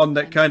be the one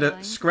that kind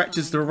of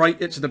scratches the right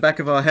itch at the back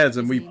of our heads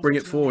and we bring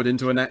it forward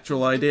into an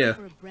actual idea.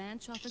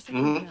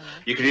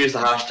 You could use the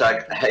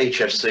hashtag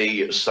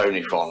HFC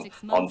Sonython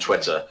on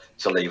Twitter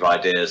to leave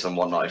ideas and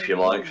whatnot if you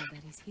like.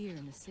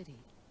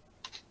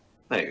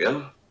 There you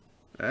go.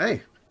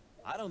 Hey.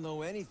 I don't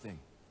know anything,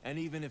 and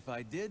even if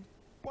I did,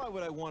 why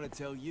would I want to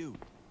tell you?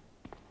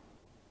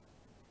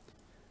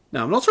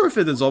 Now, I'm not sure if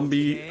in a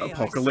zombie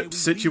apocalypse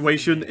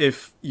situation,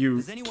 if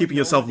you keeping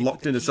yourself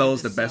locked in a cell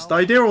is the best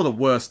idea or the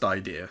worst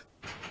idea.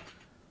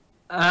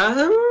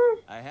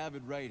 I have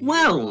it right here.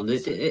 Well,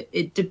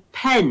 it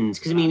depends,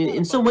 because I mean,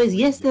 in some ways,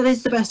 yes, that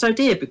is the best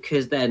idea,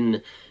 because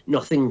then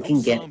nothing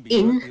can get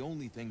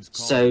in,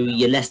 so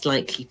you're less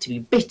likely to be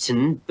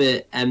bitten,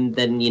 but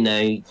then, you know,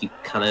 you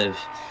kind of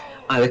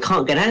either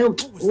can't get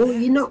out, or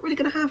you're not really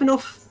going to have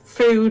enough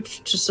food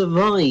to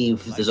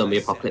survive the zombie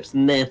apocalypse,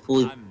 and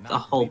therefore the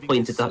whole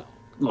point of that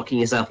locking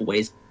yourself away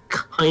is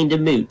kind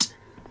of moot.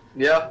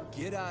 Yeah.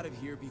 Get out of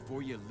here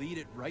before you lead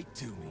it right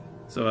to me.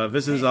 So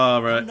this is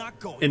our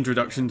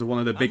introduction to one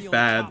of the big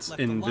bads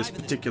in this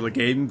particular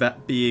game,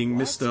 that being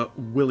Mr.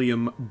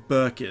 William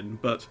Birkin,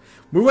 but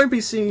we won't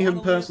be seeing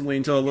him personally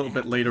until a little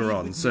bit later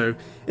on, so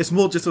it's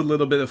more just a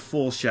little bit of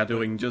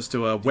foreshadowing just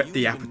to whet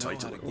the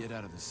appetite a little. Get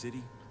out of the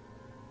city?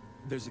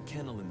 There's a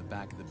kennel in the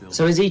back of the building.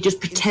 So is he just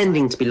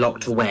pretending to be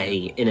locked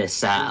away in a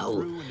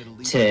cell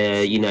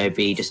to, you know,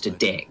 be just a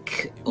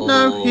dick? Or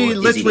No, he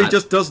literally like...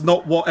 just does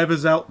not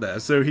whatever's out there,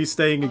 so he's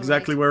staying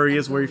exactly where he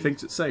is, where he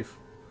thinks it's safe.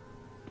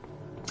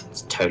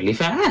 It's totally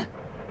fair.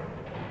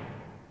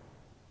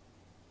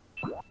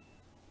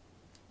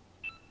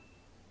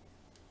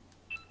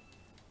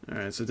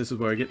 Alright, so this is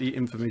where I get the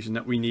information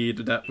that we need,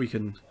 that we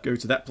can go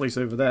to that place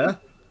over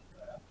there.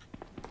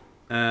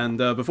 And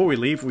before we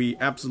leave, we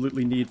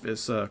absolutely need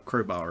this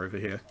crowbar over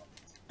here.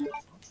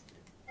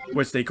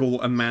 Which they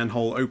call a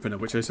manhole opener,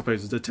 which I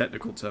suppose is a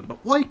technical term. But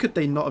why could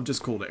they not have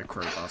just called it a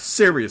crowbar?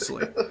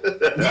 Seriously.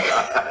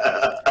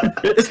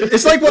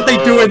 It's like what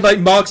they do in like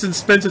Marks and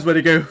Spencer's, where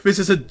they go, this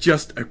isn't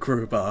just a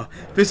crowbar.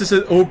 This is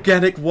an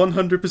organic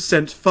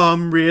 100%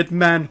 farm-reared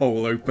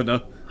manhole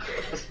opener.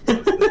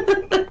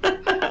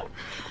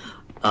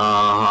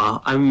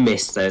 Ah, I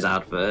miss those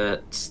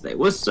adverts. They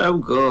were so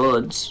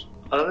good.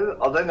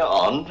 Are they not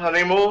on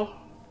anymore?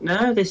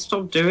 No, they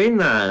stopped doing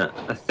that,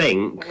 I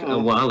think, a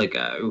while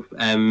ago.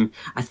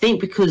 I think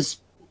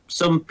because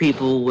some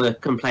people were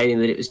complaining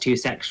that it was too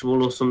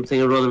sexual or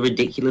something or rather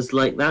ridiculous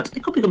like that. I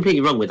could be completely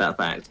wrong with that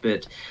fact,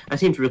 but I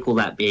seem to recall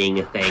that being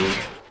a thing.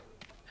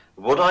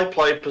 Would I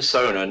play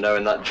Persona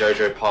knowing that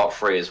JoJo Part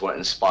 3 is what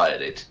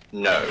inspired it?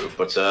 No,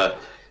 but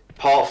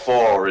Part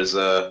 4 is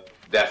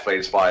definitely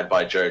inspired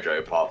by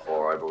JoJo Part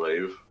 4, I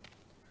believe.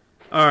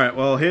 Alright,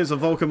 well, here's a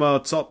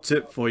Volcamar top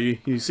tip for you.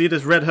 You see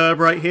this red herb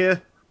right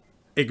here?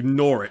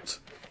 Ignore it.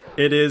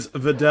 It is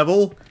the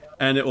devil,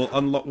 and it will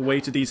unlock the way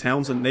to these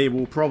hounds, and they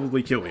will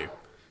probably kill you.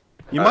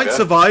 You might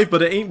survive,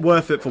 but it ain't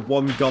worth it for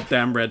one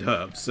goddamn red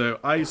herb, so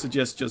I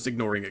suggest just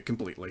ignoring it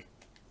completely.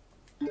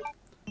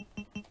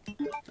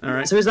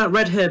 Alright. So is that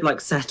red herb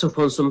like set up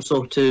on some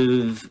sort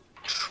of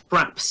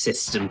trap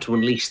system to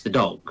unleash the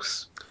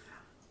dogs?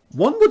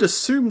 One would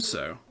assume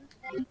so,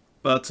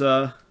 but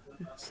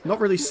it's not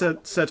really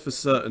said for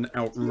certain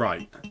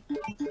outright.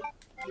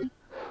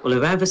 Well,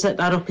 whoever set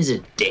that up is a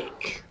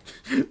dick.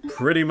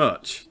 Pretty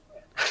much.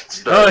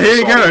 Oh, here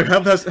you go.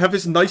 Have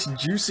this nice,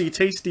 juicy,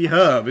 tasty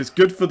herb. It's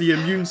good for the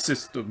immune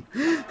system.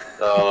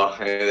 Oh,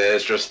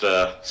 it's just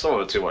some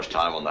of it too much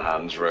time on the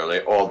hands,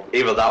 really. Or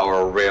either that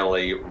or a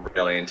really,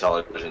 really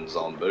intelligent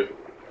zombie.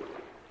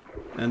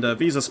 And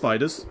these are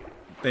spiders.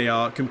 They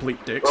are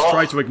complete dicks.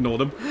 Try to ignore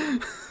them.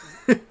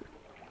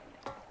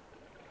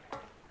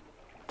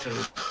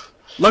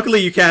 Luckily,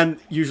 you can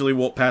usually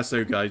walk past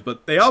those guys,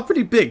 but they are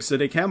pretty big, so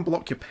they can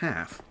block your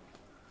path.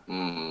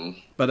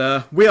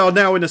 But we are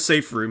now in a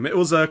safe room. It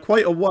was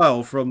quite a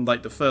while from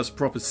like the first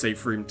proper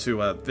safe room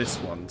to this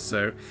one,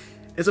 so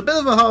it's a bit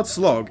of a hard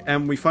slog,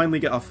 and we finally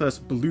get our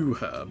first blue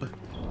herb.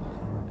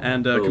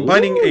 And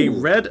combining a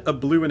red, a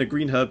blue, and a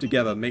green herb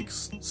together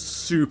makes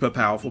super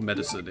powerful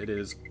medicine. It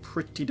is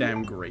pretty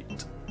damn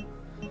great.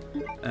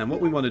 And what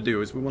we want to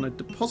do is we want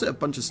to deposit a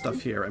bunch of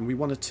stuff here, and we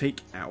want to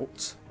take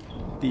out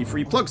the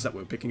 3 plugs that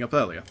we were picking up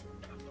earlier.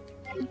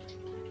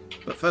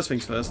 But first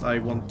things first, I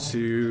want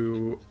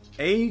to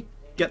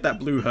get that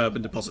blue herb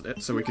and deposit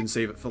it so we can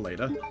save it for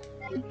later,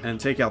 and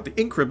take out the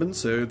ink ribbon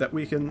so that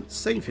we can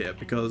save here,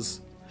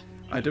 because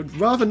I'd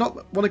rather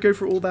not want to go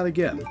through all that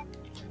again.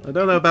 I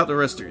don't know about the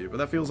rest of you, but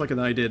that feels like an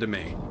idea to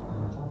me.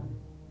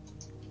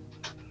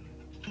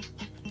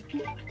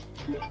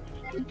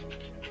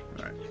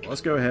 Alright,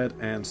 let's go ahead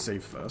and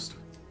save first,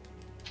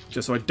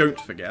 just so I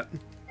don't forget.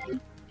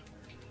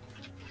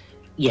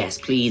 Yes,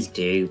 please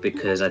do,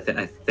 because I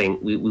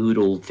think we would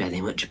all very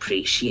much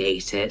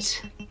appreciate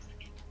it.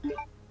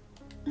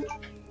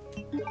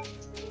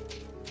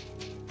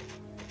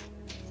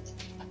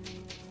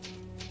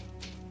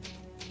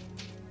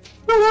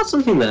 Well, that's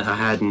something that I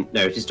hadn't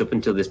noticed up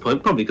until this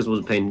point, probably because I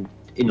wasn't paying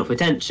enough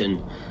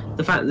attention.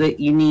 The fact that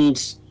you need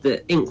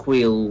the ink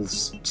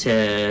wheels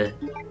to...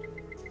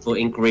 or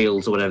ink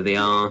reels, or whatever they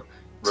are,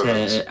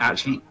 to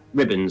actually...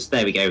 ribbons,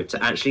 there we go,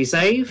 to actually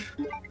save.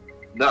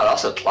 No,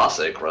 that's a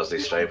classic Resi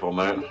staple,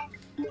 mate.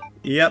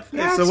 Yep,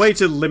 it's a way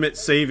to limit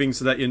saving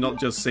so that you're not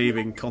just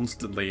saving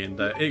constantly, and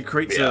it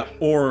creates an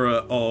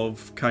aura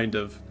of kind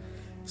of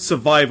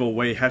survival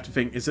where you have to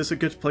think, is this a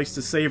good place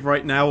to save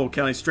right now, or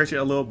can I stretch it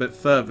a little bit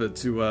further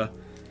to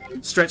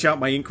stretch out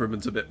my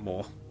increments a bit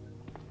more?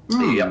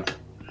 Yep.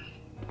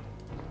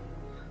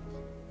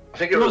 I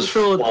think it was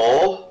 4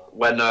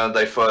 when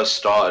they first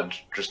started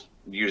just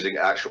using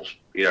actual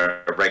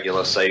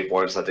regular save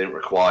points that didn't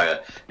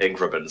require ink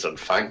ribbons, and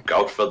thank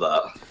God for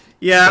that.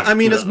 Yeah, I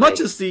mean, as much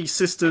as the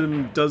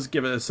system does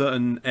give it a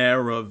certain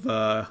air of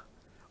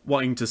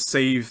wanting to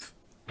save,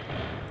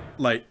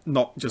 like,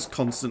 not just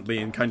constantly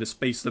and kind of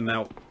space them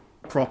out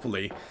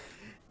properly,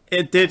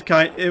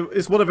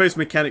 it's one of those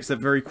mechanics that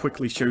very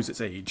quickly shows its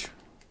age,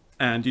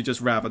 and you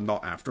just rather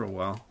not after a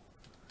while.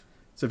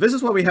 So this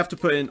is where we have to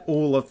put in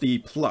all of the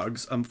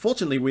plugs.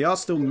 Unfortunately, we are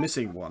still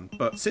missing one,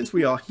 but since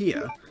we are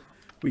here,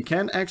 we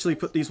can actually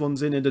put these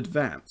ones in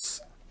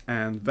advance,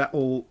 and that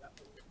will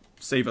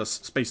save us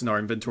space in our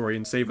inventory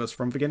and save us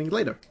from forgetting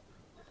later.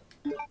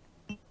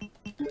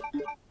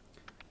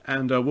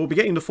 And we'll be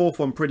getting the fourth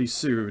one pretty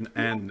soon,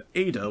 and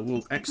Ada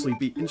will actually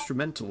be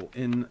instrumental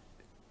in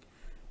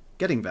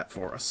getting that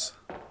for us.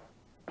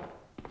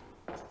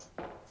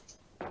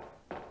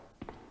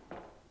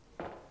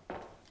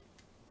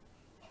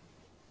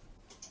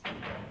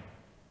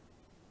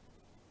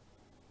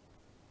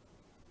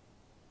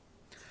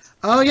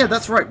 Oh yeah,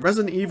 that's right.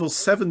 Resident Evil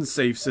 7's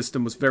save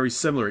system was very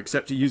similar,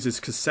 except it uses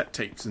cassette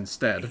tapes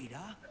instead.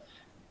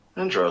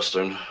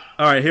 Interesting.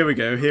 Alright, here we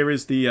go. Here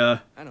is the, I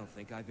don't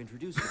think I've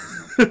introduced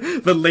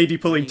myself. the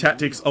lady-pulling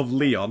tactics of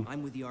Leon.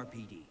 I'm with the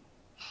RPD.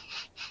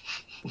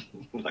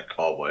 I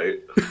can't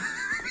wait.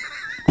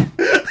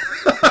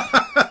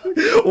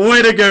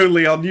 Way to go,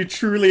 Leon. You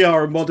truly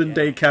are a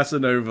modern-day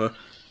Casanova.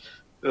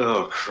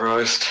 Oh,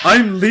 Christ.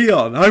 I'm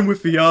Leon. I'm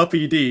with the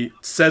RPD.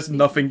 Says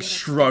nothing,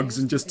 shrugs,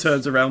 and just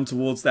turns around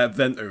towards that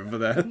vent over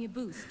there. Give me a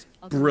boost.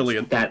 I'll go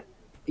Brilliant.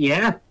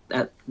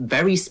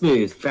 Very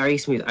smooth, very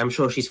smooth. I'm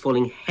sure she's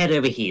falling head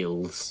over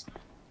heels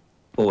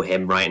for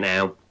him right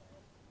now.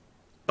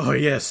 Oh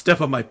yeah, step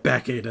on my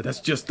back, Ada.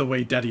 That's just the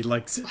way Daddy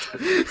likes it.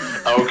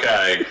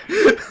 Okay.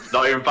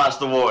 Not even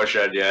past the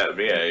watershed yet.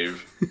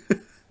 Behave.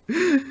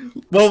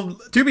 Well,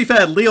 to be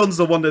fair, Leon's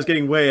the one that's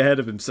getting way ahead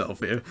of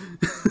himself here.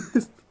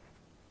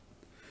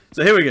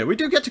 So here we go. We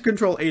do get to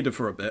control Ada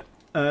for a bit.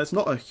 It's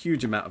not a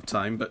huge amount of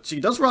time, but she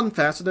does run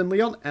faster than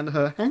Leon, and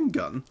her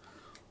handgun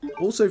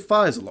also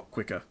fires a lot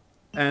quicker.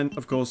 And,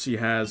 of course, she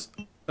has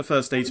a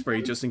first aid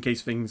spray just in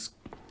case things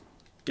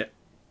get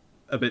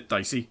a bit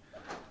dicey.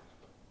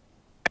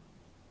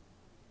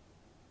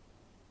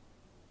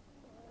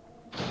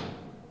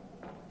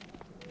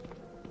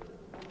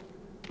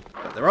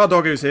 But there are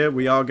doggos here.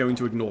 We are going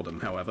to ignore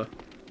them, however.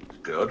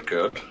 Good,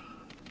 good.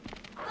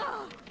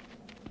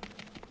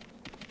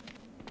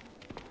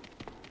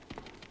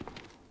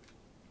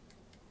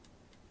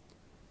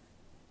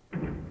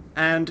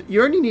 And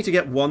you only need to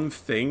get one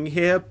thing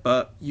here,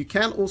 but you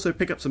can also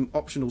pick up some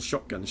optional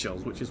shotgun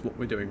shells, which is what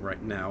we're doing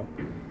right now.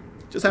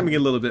 Just having a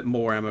little bit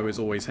more ammo is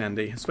always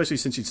handy, especially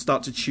since you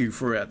start to chew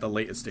through it at the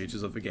later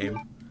stages of the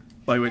game.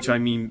 By which I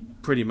mean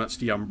pretty much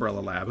the Umbrella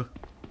Lab.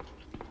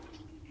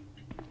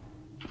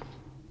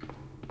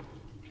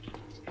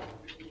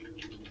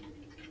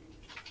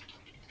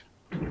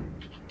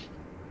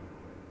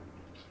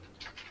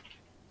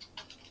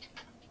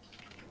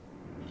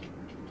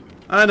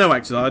 I know,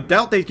 actually. I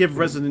doubt they'd give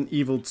Resident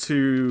Evil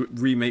 2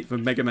 Remake the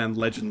Mega Man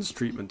Legends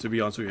treatment, to be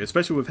honest with you.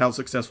 Especially with how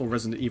successful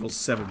Resident Evil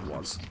 7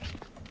 was.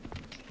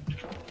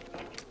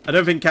 I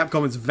don't think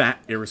Capcom is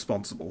that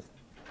irresponsible.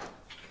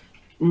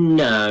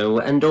 No,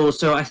 and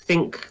also I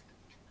think,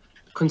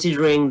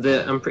 considering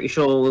that I'm pretty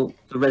sure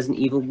the Resident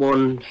Evil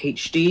 1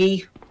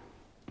 HD...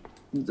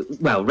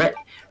 Well,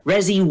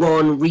 Resi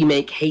 1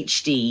 Remake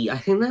HD, I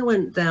think that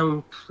went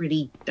down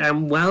pretty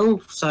damn well,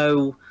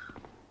 so...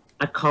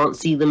 I can't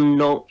see them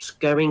not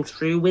going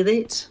through with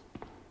it.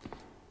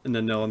 And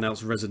then they'll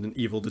announce Resident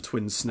Evil: The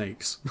Twin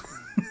Snakes.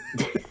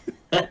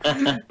 You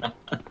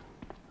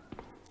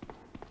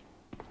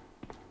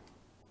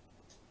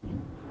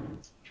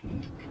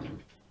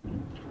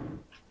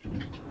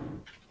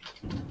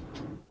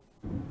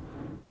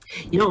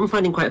know what I'm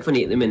finding quite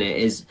funny at the minute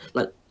is,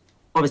 like,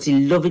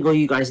 obviously loving all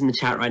you guys in the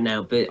chat right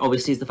now, but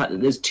obviously it's the fact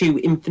that there's two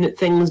Infinite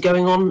things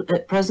going on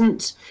at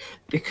present,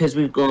 because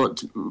we've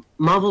got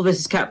Marvel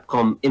vs.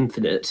 Capcom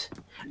Infinite,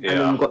 and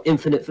then we've got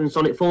Infinite from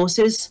Sonic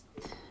Forces,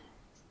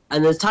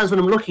 and there's times when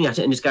I'm looking at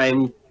it and just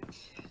going,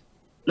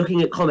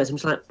 looking at comments, I'm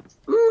just like,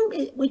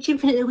 which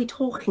Infinite are we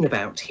talking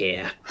about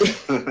here?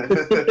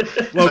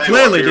 Well,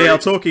 clearly they are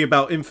talking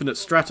about Infinite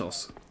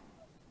Stratos.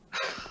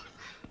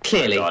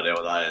 Clearly. I have no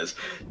idea what that is.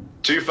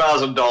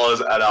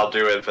 $2,000 and I'll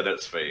do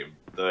Infinite's theme.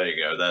 There you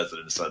go, there's an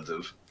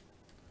incentive.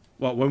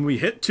 What, when we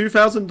hit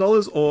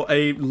 $2,000 or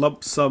a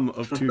lump sum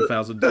of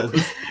 $2,000?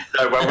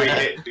 No, when we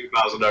hit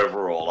 2,000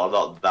 overall, I'm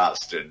not that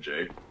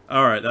stingy.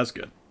 Alright, that's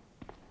good.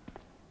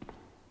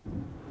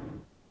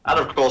 And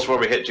of course, when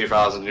we hit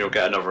 2,000, you'll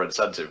get another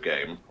incentive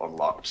game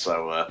unlocked,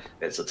 so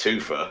it's a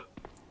twofer.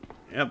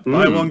 Yeah,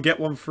 buy one, get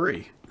one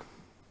free.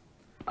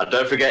 And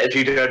don't forget, if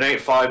you donate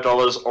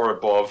 $5 or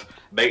above,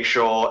 make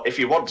sure, if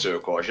you want to,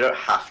 of course, you don't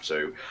have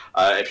to,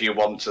 if you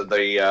want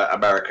the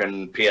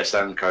American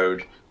PSN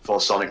code for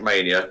Sonic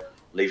Mania,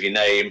 leave your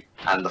name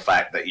and the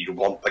fact that you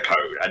want the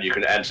code, and you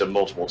can enter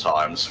multiple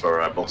times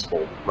for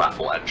multiple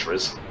raffle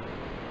entries.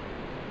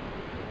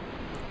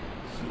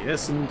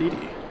 Yes,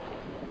 indeedy.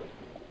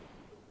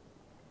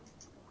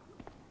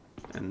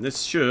 And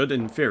this should,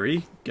 in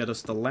theory, get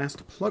us the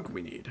last plug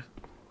we need.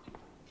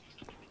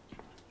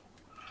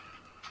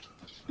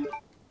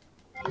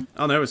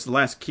 Oh no, it's the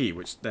last key,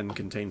 which then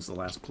contains the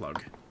last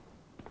plug.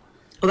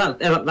 Well,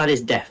 that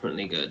is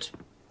definitely good.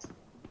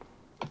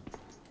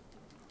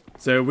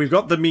 So we've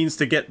got the means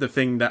to get the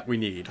thing that we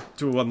need,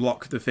 to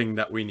unlock the thing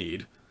that we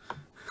need.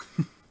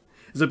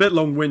 It's a bit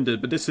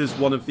long-winded, but this is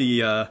one of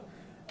the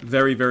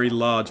very, very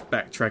large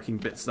backtracking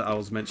bits that I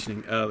was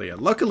mentioning earlier.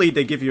 Luckily,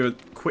 they give you a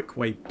quick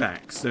way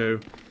back, so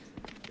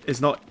it's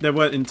not, they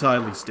weren't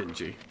entirely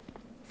stingy,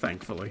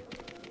 thankfully.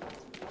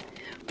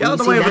 Get out of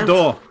the way of the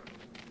door!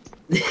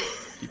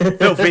 You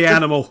filthy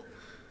animal!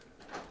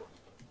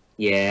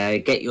 Yeah,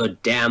 get your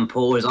damn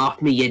paws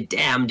off me, you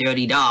damn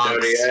dirty dogs!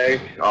 Dirty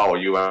egg? Oh,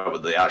 you went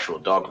with the actual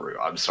dog route.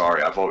 I'm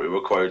sorry, I thought we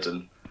were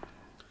quoting.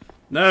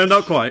 No,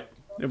 not quite.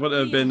 It would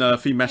have been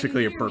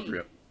thematically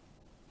appropriate.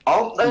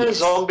 Aren't there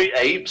zombie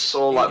apes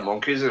or like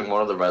monkeys in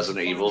one of the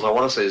Resident Evils? I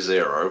want to say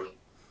 0.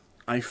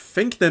 I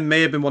think there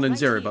may have been one in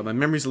 0, but my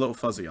memory's a little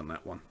fuzzy on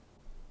that one.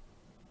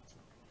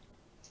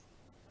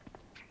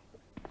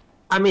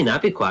 I mean,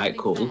 that'd be quite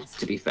cool,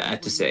 to be fair,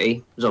 to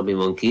see. Zombie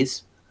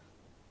monkeys.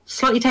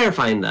 Slightly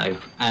terrifying, though.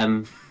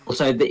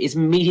 Also, it's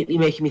immediately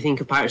making me think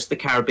of Pirates of the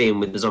Caribbean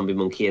with the zombie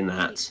monkey in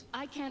that.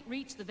 I can't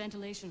reach the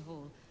ventilation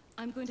hole.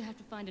 I'm going to have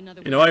to find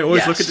another way. You know, I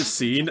always look at the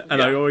scene,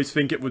 and I always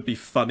think it would be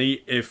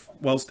funny if,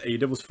 whilst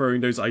Ada was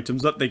throwing those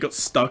items up, they got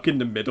stuck in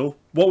the middle.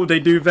 What would they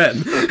do then?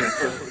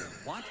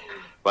 What?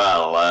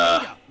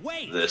 Well,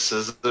 this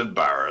is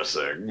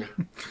embarrassing.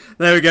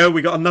 There we go,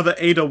 we got another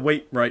Ada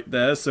weight right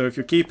there, so if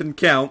you're keeping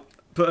count,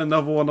 put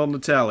another one on the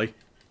tally.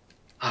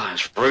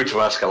 It's rude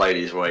to ask a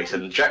lady's weight,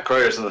 and Jack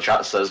Crows in the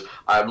chat says,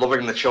 I'm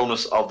loving the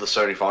chillness of the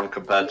Sonython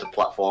compared to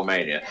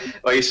Platformania.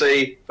 Well, you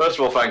see, first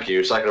of all, thank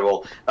you. Second of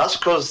all, that's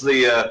because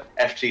the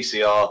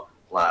FTCR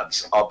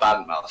lads are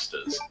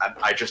bandmasters, and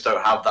I just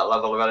don't have that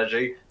level of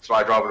energy, so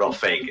I'd rather not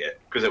fake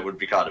it, because it would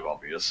be kind of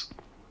obvious.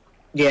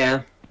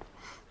 Yeah.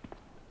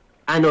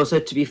 And also,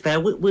 to be fair,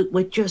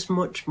 we're just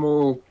much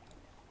more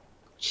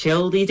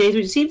chill these days,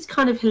 which seems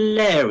kind of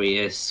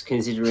hilarious,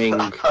 considering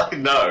I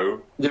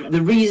know.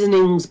 the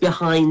reasonings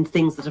behind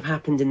things that have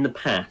happened in the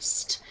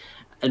past.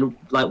 And,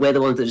 like, we're the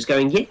ones that are just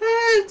going, yeah,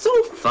 it's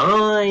all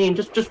fine,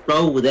 just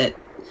roll with it.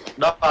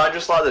 No, I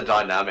just like the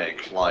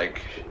dynamic,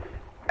 like,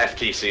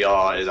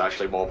 FTCR is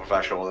actually more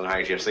professional than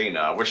HFC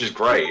now, which is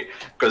great,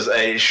 because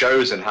it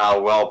shows in how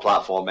well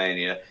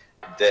Platformania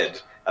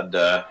did, and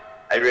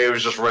it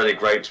was just really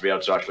great to be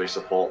able to actually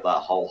support that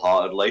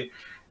wholeheartedly.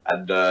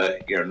 And,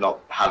 you know, not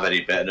have any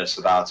bitterness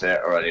about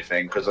it or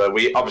anything, because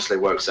we obviously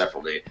work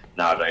separately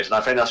nowadays, and I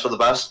think that's for the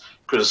best,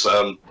 because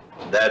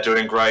they're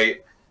doing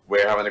great,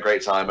 we're having a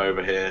great time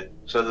over here,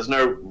 so there's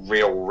no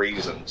real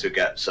reason to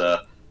get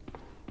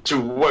to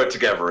work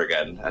together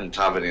again and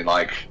have any,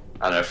 like,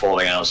 I don't know,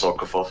 falling outs or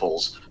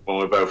kerfuffles when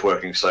we're both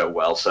working so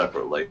well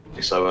separately.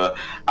 So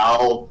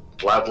I'll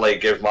gladly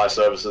give my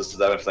services to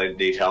them if they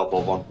need help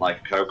or want,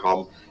 like, a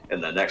co-com in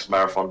their next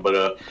marathon,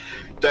 but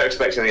don't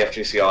expect any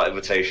FTCR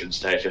invitations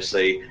to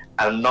HFC,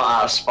 and not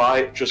out of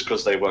spite, just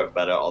because they work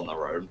better on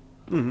their own.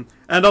 Mm-hmm.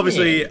 And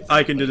obviously,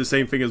 I can do the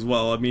same thing as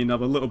well. I mean,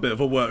 I'm a little bit of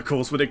a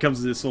workhorse when it comes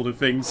to this sort of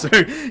thing, so,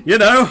 you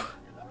know,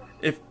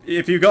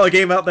 if you've got a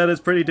game out there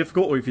that's pretty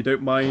difficult, or if you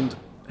don't mind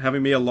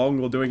having me along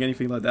or doing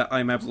anything like that,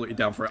 I'm absolutely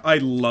down for it. I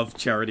love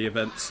charity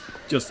events,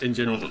 just in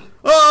general.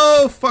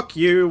 Oh, fuck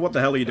you! What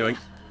the hell are you doing?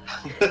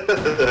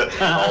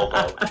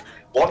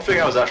 One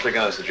thing I was actually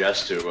going to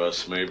suggest to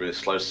Smooth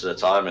is close to the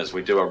time is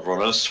we do a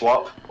runners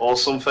swap or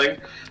something.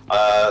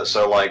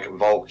 So like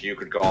Volk, you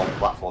could go on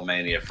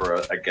Platformania for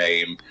a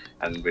game,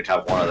 and we'd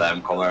have one of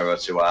them come over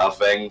to our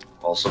thing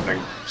or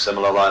something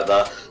similar like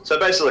that. So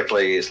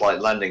basically, it's like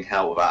lending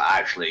help without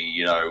actually,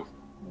 you know,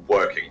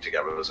 working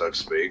together, so to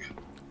speak.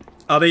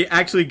 Are they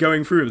actually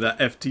going through that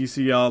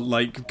FTCR,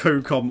 like,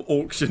 COCOM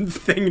auction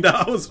thing that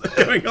I was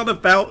going on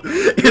about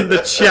in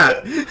the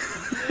chat?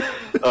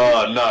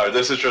 Oh, no,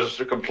 this is just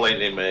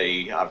completely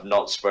me. I've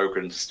not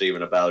spoken to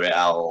Stephen about it at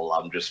all.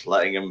 I'm just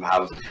letting him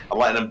I'm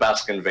letting him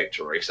bask in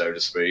victory, so to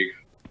speak.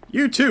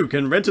 You too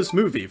can rent a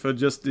Smoothie for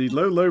just the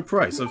low, low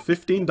price of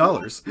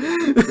 $15.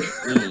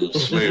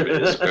 Smooth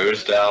it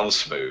goes down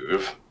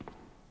smooth.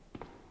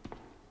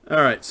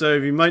 Alright, so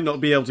you might not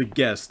be able to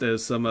guess,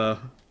 there's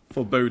some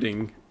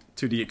foreboding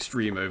to the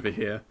extreme over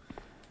here.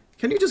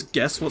 Can you just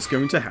guess what's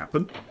going to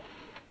happen?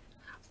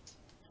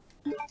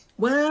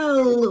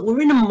 Well,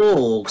 we're in a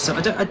morgue, so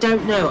I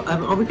don't know.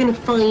 Are we going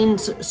to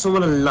find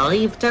someone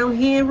alive down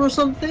here or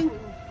something?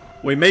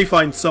 We may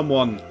find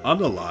someone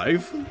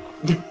unalive.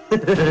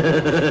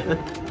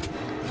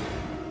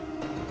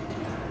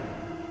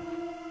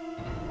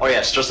 Oh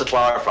yes, just to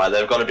clarify,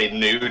 they've got to be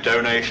new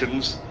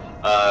donations,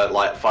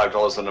 like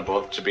 $5 and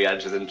above, to be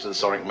entered into the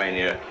Sonic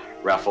Mania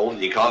raffle.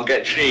 You can't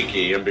get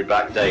cheeky and be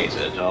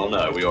backdated. Oh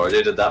no, we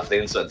already did that for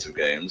the incentive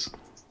games.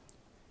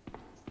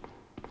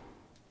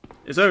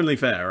 It's only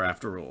fair,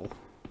 after all.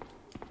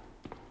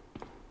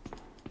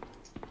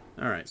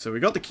 Alright, so we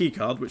got the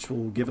keycard, which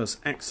will give us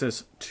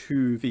access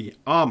to the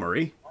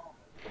armory.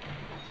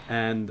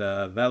 And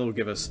that'll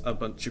give us a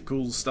bunch of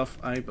cool stuff,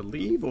 I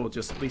believe, or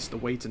just at least a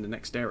wait in the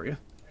next area.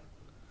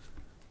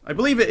 I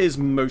believe it is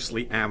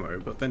mostly ammo,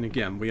 but then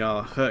again, we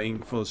are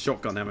hurting for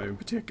shotgun ammo in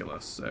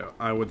particular, so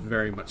I would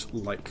very much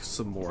like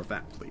some more of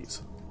that,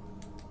 please.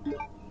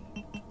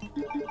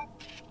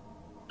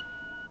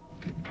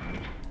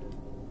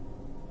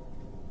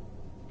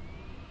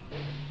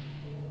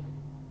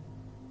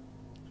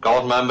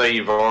 God, remember,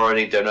 you've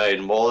already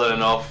donated more than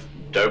enough.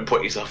 Don't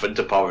put yourself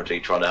into poverty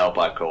trying to help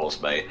our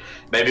cause, mate.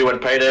 Maybe when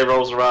payday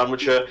rolls around,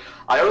 which I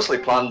honestly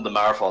planned the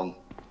marathon,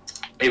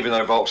 even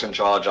though Volk's in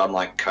charge, I'm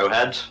like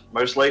co-head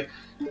mostly,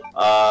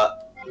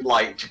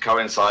 like to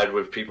coincide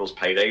with people's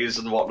paydays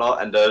and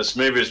whatnot. And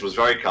Smoothies was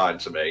very kind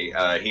to me.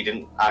 He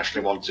didn't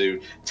actually want to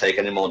take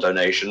any more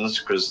donations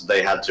because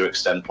they had to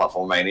extend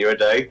Platform Mania a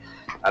day.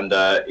 And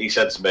he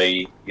said to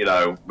me, you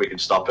know, we can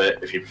stop it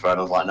if you prefer. And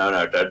I was like,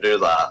 no, don't do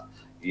that.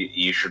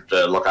 You should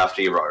look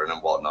after your own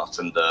and whatnot.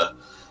 And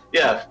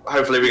yeah,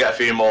 hopefully we get a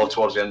few more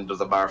towards the end of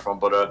the marathon,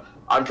 but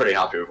I'm pretty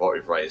happy with what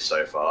we've raised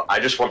so far.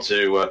 I just want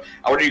to,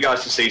 I want you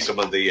guys to see some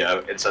of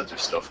the incentive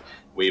stuff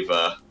we've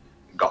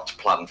got to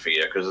plan for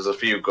you, because there's a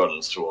few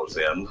guns towards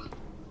the end.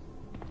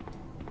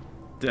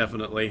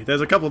 Definitely.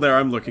 There's a couple there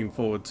I'm looking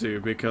forward to,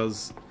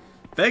 because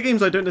they're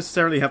games I don't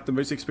necessarily have the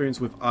most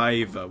experience with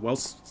either. Well,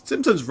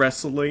 Simpsons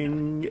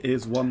Wrestling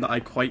is one that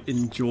I quite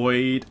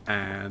enjoyed,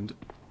 and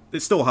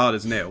it's still hard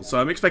as nails, so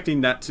I'm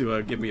expecting that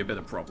to give me a bit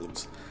of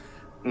problems.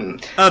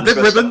 Bit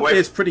Ribbon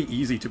is pretty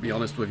easy, to be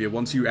honest with you,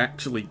 once you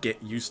actually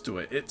get used to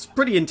it. It's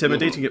pretty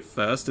intimidating at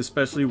first,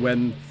 especially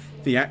when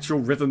the actual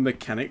rhythm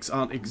mechanics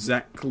aren't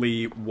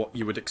exactly what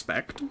you would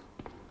expect.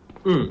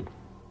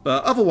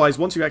 But otherwise,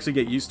 once you actually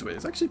get used to it,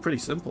 it's actually pretty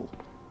simple.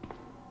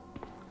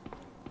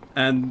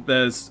 And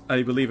there's,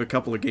 I believe, a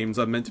couple of games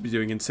I'm meant to be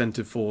doing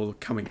incentive for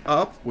coming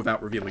up,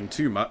 without revealing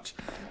too much.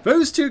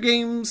 Those two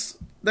games,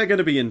 they're going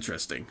to be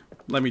interesting.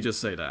 Let me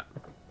just say that.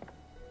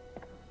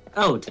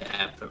 Oh,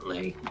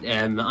 definitely.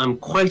 I'm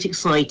quite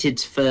excited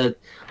for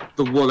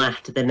the one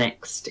after the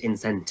next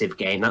incentive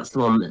game. That's the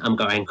one I'm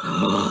going,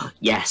 oh,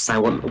 yes, I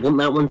want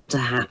that one to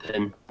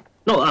happen.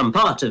 Not that I'm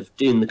part of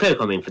doing the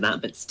co-commenting for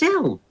that, but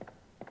still.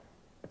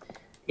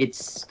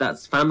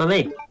 That's fine by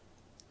me.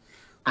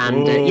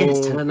 And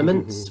yes, 10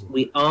 elements.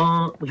 We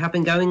have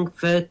been going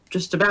for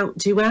just about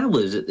 2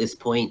 hours at this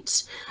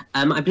point.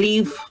 I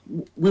believe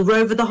we're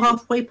over the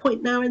halfway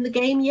point now in the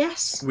game,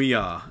 yes? We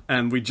are,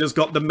 and we just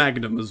got the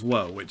Magnum as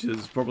well, which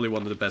is probably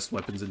one of the best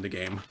weapons in the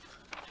game.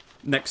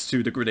 Next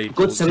to the grenade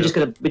Good, so we're just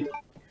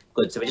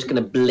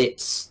gonna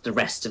blitz the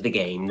rest of the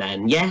game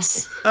then,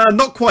 yes?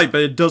 Not quite,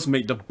 but it does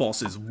make the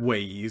bosses way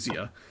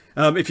easier.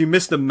 If you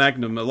miss the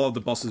Magnum, a lot of the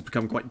bosses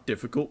become quite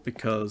difficult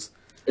because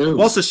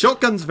whilst the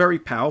shotgun's very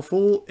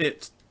powerful,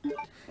 it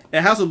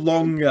has a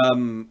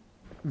long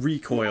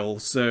recoil,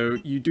 so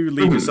you do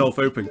leave yourself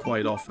open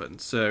quite often.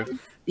 So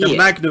the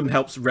Magnum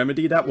helps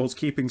remedy that whilst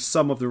keeping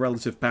some of the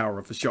relative power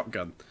of the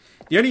shotgun.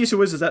 The only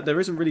issue is that there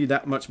isn't really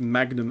that much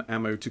Magnum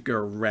ammo to go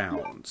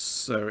around,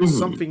 so it's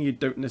something you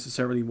don't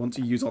necessarily want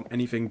to use on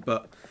anything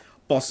but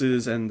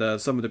bosses and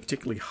some of the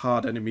particularly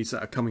hard enemies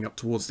that are coming up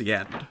towards the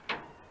end.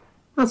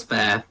 That's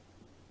fair.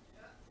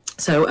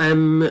 So,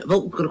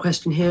 Volk, we've got a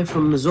question here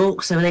from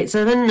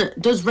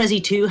Zork787. Does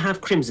Resi 2 have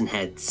Crimson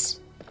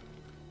Heads?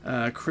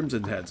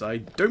 Crimson Heads? I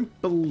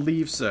don't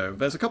believe so.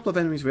 There's a couple of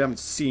enemies we haven't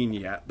seen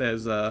yet.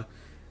 There's the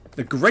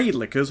Grey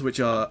Lickers, which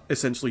are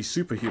essentially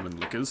superhuman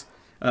lickers.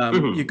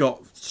 You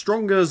got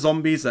stronger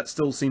zombies that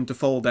still seem to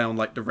fall down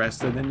like the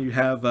rest, and then you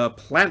have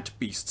plant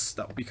beasts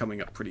that will be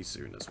coming up pretty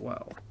soon as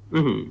well.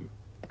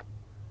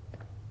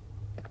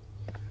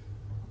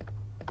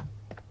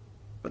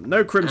 But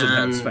no Crimson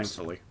Heads,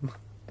 thankfully.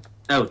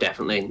 Oh,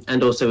 definitely.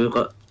 And also we've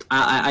got...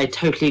 I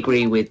totally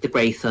agree with the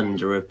Grey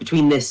Thunder of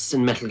between this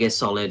and Metal Gear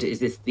Solid. Is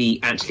this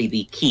actually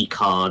the key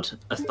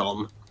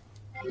card-a-thon?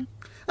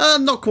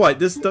 Not quite.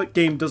 This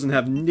game doesn't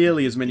have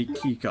nearly as many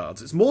key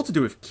cards. It's more to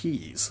do with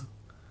keys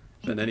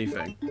than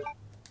anything.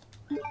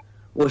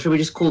 Or should we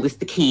just call this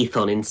the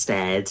Key-thon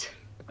instead?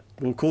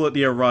 We'll call it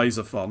the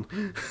Arizathon.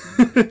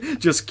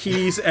 Just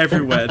keys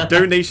everywhere.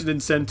 Donation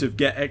incentive,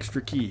 get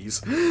extra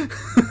keys.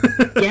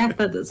 Yeah,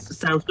 that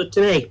sounds good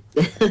to me.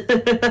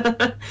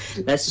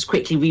 Let's just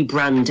quickly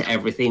rebrand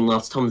everything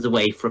whilst Tom's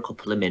away for a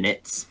couple of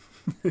minutes.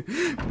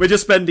 We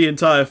just spend the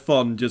entire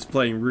fun just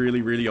playing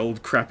really, really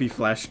old, crappy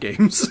Flash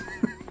games.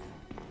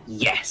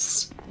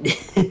 Yes.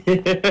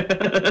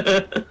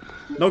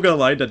 Not gonna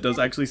lie, that does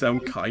actually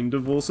sound kind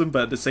of awesome,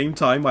 but at the same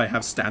time, I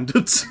have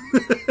standards.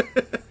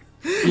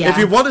 Yeah. If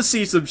you want to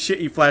see some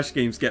shitty Flash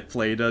games get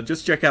played,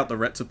 just check out the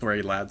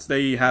Retro lads.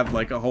 They have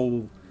like a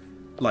whole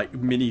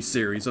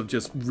mini-series of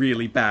just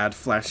really bad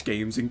Flash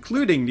games,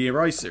 including the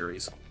Arise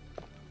series.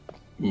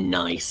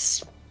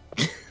 Nice.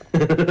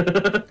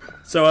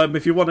 So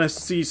if you want to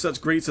see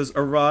such greats as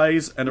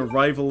Arise and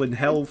Arrival in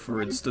Hell,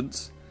 for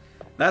instance,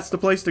 that's the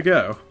place to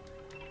go.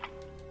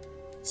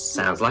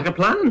 Sounds like a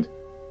plan.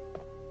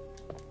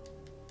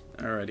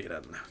 Alrighty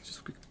then.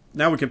 Just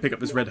now we can pick up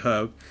this red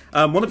herb.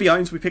 One of the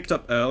items we picked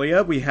up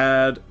earlier, we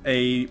had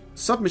a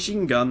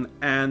submachine gun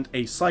and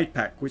a side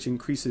pack, which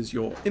increases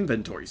your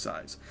inventory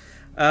size.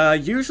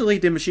 Usually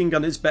the machine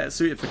gun is better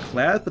suited for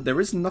Claire, but there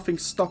is nothing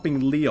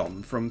stopping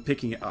Leon from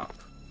picking it up.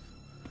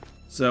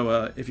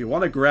 So if you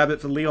want to grab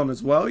it for Leon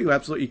as well, you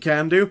absolutely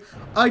can do.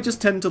 I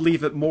just tend to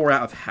leave it more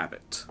out of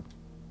habit.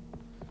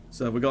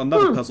 So we've got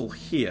another puzzle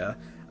here.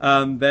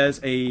 There's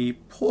a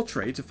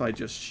portrait, if I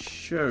just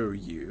show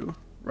you,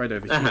 right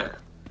over here,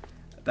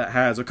 that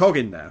has a cog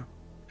in there.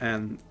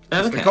 And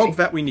it's the cog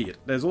that we need.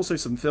 There's also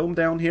some film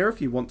down here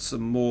if you want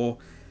some more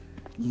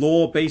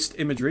lore-based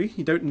imagery.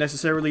 You don't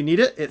necessarily need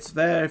it. It's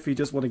there if you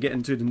just want to get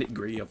into the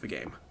nitty-gritty of the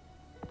game.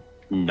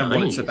 And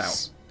what it's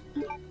about.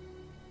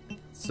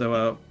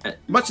 So,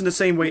 much in the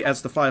same way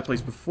as the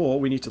fireplace before,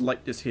 we need to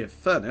light this here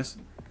furnace.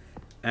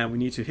 And we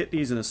need to hit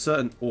these in a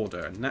certain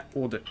order. And that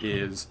order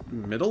is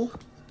middle,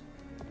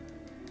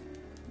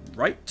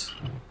 right,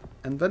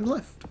 and then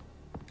left.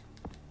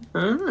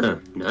 Ah,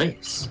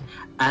 nice.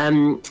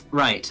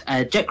 Right,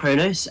 Jet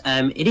Chronos,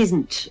 it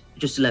isn't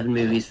just 11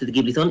 movies for the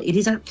Ghibli-thon, it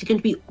is actually going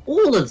to be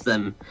all of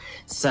them.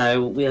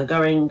 So we are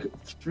going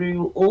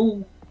through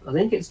all, I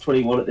think it's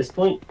 21 at this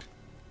point.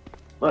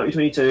 Might be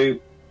 22,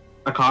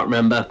 I can't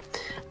remember.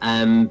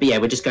 But yeah,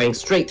 we're just going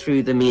straight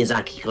through the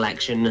Miyazaki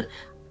collection.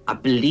 I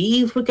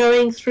believe we're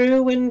going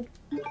through in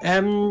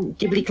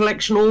Ghibli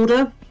collection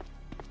order.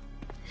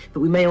 But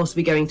we may also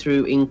be going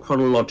through in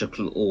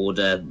chronological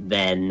order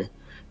then,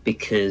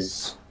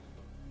 because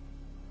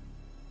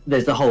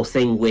there's the whole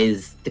thing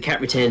with The Cat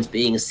Returns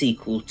being a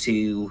sequel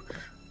to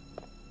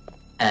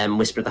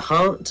Whisper of the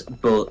Heart,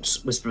 but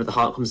Whisper of the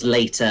Heart comes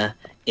later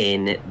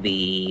in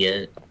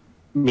the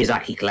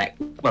Miyazaki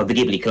the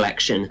Ghibli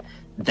collection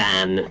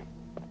than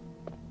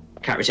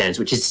Cat Returns,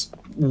 which is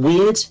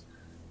weird,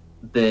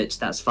 but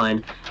that's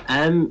fine.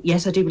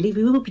 Yes, I do believe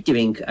we will be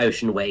doing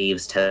Ocean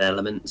Waves, 10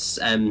 Elements.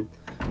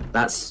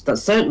 That's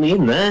certainly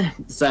in there,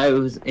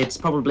 so it's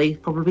probably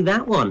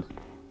that one.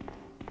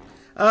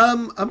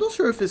 I'm not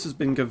sure if this has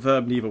been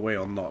confirmed either way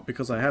or not,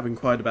 because I have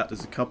inquired about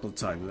this a couple of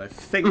times. I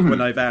think when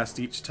I've asked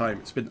each time,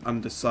 it's been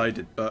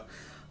undecided, but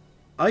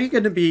are you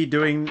going to be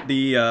doing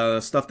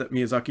the stuff that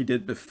Miyazaki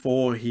did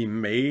before he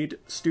made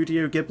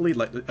Studio Ghibli,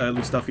 like the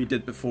early stuff he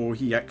did before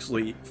he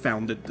actually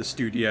founded the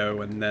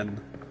studio and then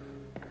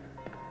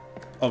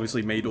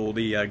obviously made all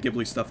the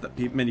Ghibli stuff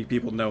that many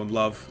people know and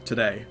love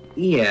today?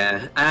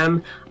 Yeah,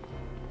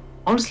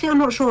 honestly, I'm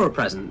not sure at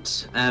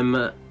present.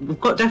 We've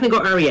definitely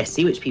got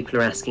Ariesi, which people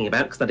are asking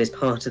about, because that is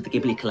part of the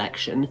Ghibli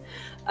collection.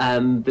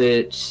 But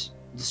the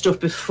stuff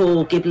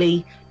before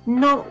Ghibli,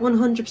 not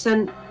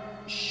 100%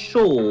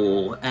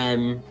 sure.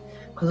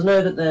 Because I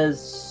know that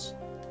there's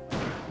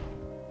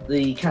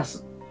the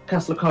Castle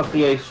of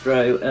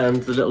Cagliostro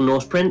and the Little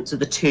Norse Prince are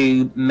the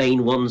two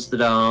main ones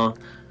that are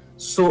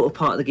sort of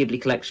part of the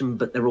Ghibli collection,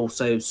 but they're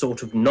also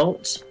sort of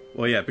not.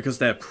 Well, yeah, because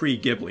they're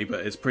pre-Ghibli,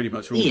 but it's pretty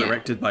much all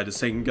directed by the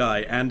same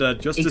guy. And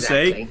just to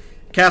say,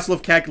 Castle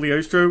of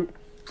Cagliostro,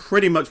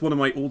 pretty much one of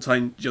my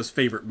all-time just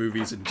favourite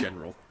movies in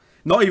general.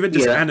 Not even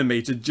just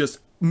animated, just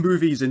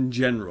movies in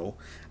general.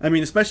 I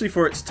mean, especially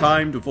for its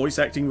time, the voice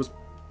acting was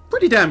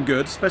pretty damn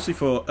good, especially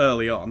for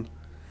early on.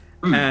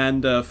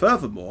 And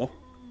furthermore,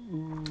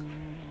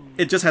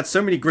 it just had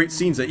so many great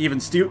scenes that even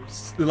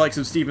the likes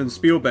of Steven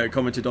Spielberg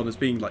commented on as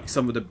being like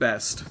some of the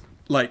best.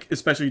 Like,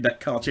 especially that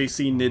car chase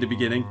scene near the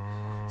beginning.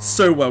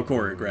 So well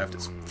choreographed,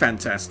 it's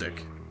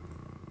fantastic.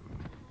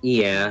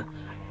 Yeah,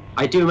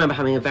 I do remember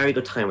having a very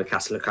good time with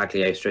Castle of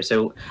Cagliostro,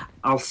 so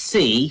I'll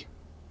see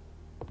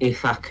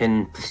if I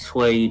can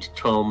persuade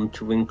Tom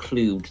to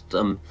include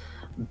them,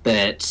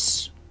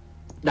 but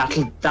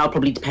that'll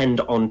probably depend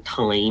on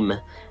time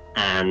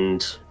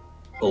and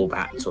all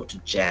that sort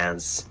of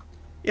jazz.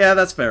 Yeah,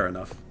 that's fair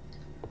enough.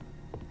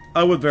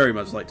 I would very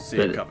much like to see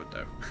it covered,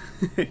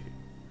 though.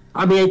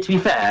 I mean, to be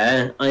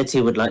fair, I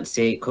too would like to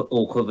see it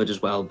all covered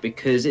as well,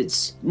 because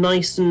it's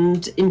nice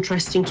and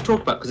interesting to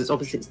talk about, because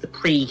it's the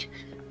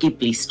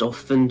pre-Ghibli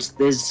stuff, and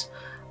there's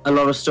a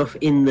lot of stuff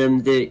in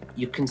them that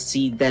you can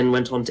see then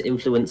went on to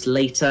influence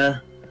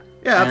later.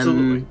 Yeah,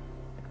 absolutely.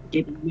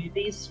 Ghibli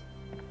movies.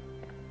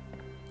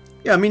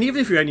 Yeah, I mean,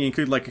 even if you only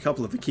include like a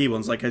couple of the key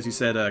ones, like as you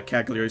said,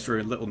 Cagliostro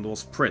and Little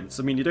Norse Prince,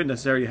 I mean, you don't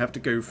necessarily have to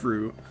go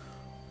through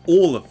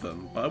all of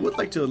them, but I would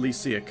like to at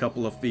least see a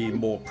couple of the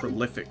more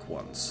prolific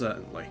ones,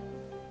 certainly.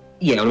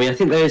 Yeah, I mean, I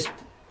think those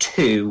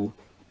two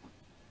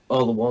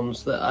are the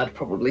ones that I'd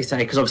probably say,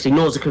 because obviously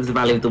Nausicaa of the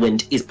Valley of the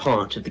Wind is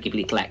part of the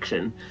Ghibli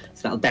collection,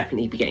 so that'll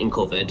definitely be getting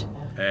covered.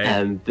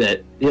 Hey.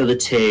 But the other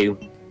two,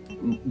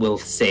 we'll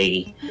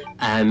see.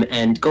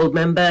 And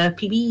Goldmember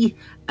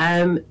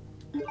PB,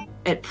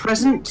 at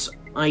present,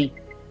 I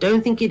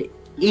don't think it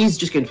is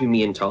just going to be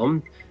me and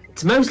Tom.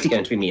 It's mostly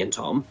going to be me and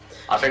Tom.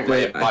 I think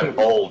it might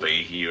all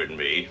be you and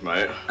me,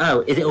 mate.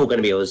 Oh, is it all going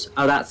to be us?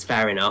 Oh, that's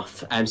fair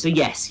enough. So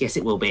yes,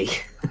 it will be.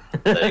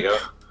 There you go.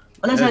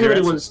 Unless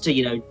anybody wants to,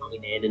 join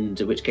in,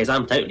 and in which case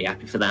I'm totally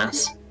happy for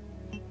that.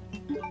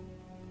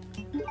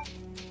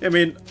 I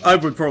mean, I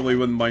would probably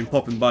wouldn't mind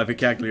popping by the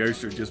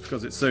Cagliostro just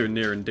because it's so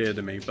near and dear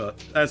to me, but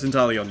that's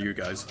entirely on you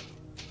guys.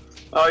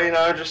 Oh, you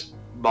know, just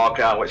mark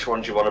out which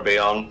ones you want to be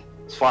on.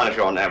 It's fine if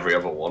you're on every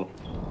other one.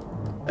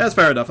 That's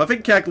fair enough. I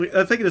think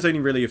there's only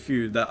really a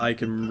few that I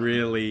can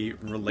really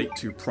relate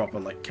to proper,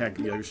 like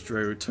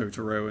Cagliostro,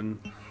 Totoro, and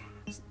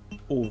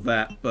all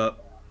that,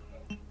 but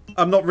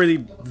I'm not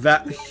really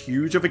that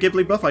huge of a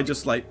Ghibli buff. I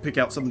just like pick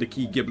out some of the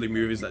key Ghibli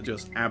movies that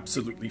just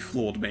absolutely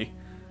floored me.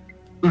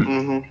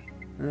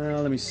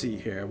 Let me see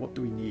here. What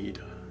do we need?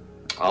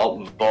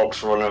 Oh, the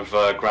box run of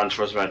Gran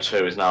Turismo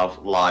 2 is now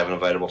live and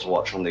available to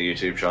watch on the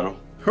YouTube channel.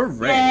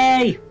 Hooray!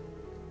 Yay!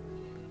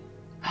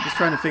 Just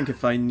trying to think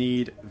if I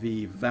need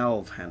the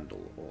valve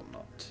handle or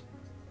not.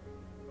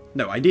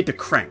 No, I need the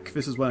crank.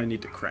 This is what I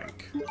need to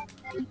crank.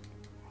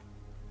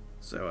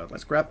 So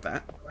let's grab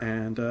that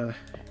and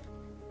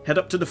head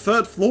up to the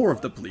 3rd floor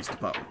of the police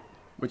department,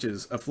 which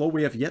is a floor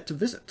we have yet to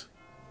visit.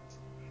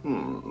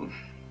 Well,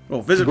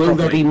 visit Will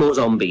properly. there be more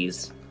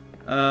zombies?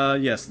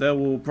 Yes, there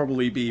will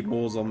probably be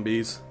more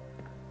zombies.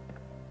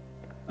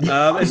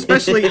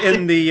 Especially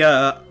in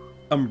the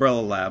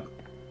Umbrella Lab.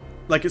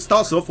 Like, it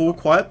starts off all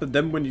quiet, but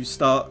then when you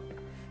start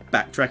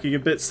backtracking a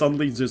bit,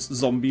 suddenly just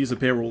zombies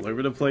appear all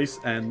over the place,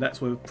 and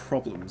that's where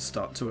problems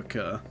start to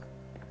occur.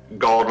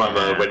 God,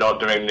 remember, we're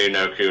not doing Ni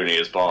no Kuni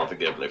as part of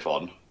the Ghibli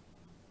fun.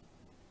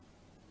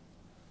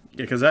 Yeah,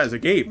 because that is a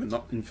game, and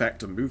not, in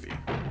fact, a movie.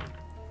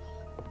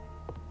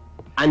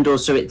 And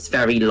also, it's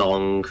very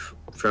long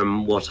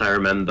from what I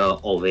remember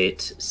of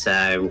it,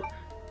 so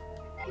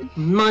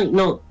might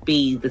not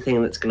be the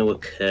thing that's going to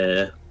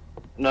occur.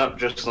 No,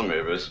 just the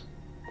movies.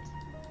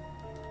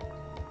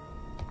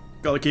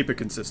 Gotta keep it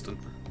consistent.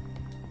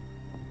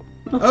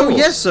 Of Oh course.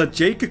 yes,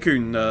 Jade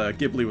Cocoon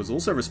Ghibli was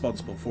also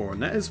responsible for,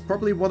 and that is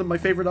probably one of my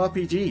favourite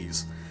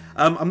RPGs.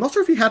 I'm not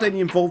sure if he had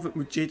any involvement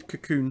with Jade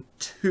Cocoon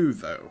 2,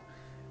 though,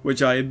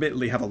 which I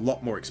admittedly have a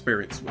lot more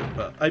experience with,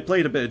 but I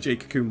played a bit of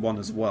Jade Cocoon 1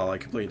 as well. I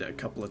completed it a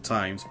couple of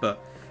times,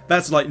 but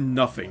that's like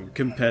nothing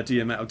compared to the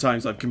amount of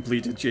times I've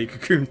completed Jade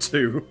Cocoon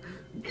 2.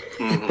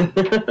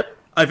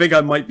 I think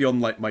I might be on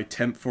like my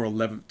 10th or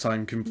 11th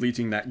time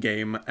completing that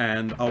game,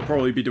 and I'll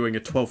probably be doing a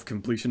 12th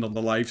completion on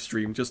the live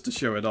stream just to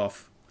show it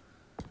off.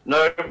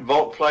 No,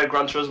 Vault played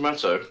Gran Turismo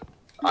 2.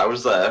 I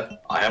was there.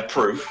 I have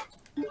proof.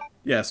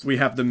 Yes, we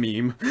have the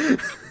meme.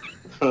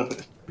 Deja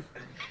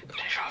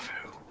vu.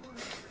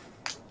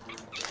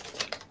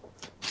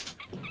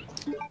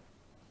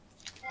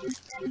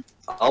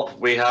 Oh,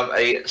 we have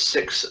a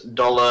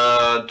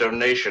 $6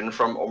 donation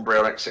from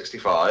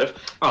Embryonic65.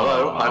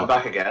 Hello, I'm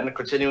back again,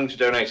 continuing to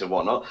donate and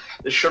whatnot.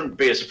 This shouldn't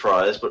be a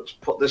surprise, but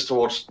put this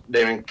towards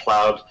naming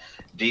Cloud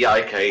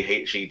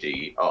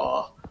DIKHED.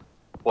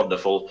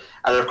 Wonderful.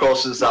 And of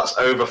course, since that's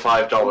over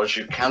 $5,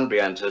 you can be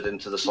entered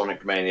into the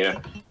Sonic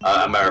Mania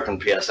American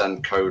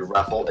PSN code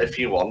raffle if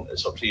you want.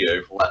 It's up to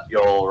you. Let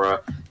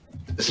your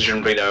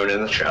decision be known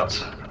in the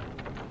chat.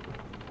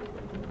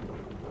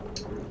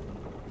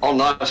 Oh,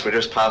 nice. We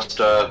just passed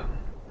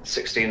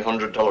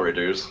 $1,600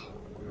 dues.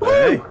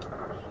 Hey.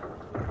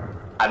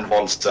 And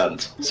 1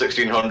 cent.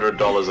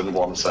 $1,600 and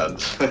 1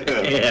 cent.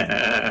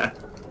 Yeah.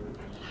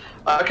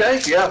 Okay,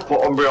 yeah,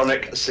 put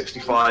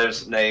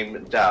Embryonic65's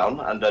name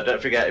down, and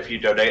don't forget, if you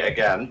donate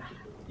again,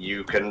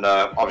 you can,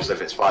 obviously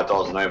if it's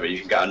 $5 and over, you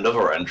can get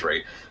another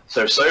entry.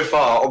 So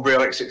far,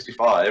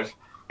 Embryonic65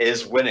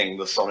 is winning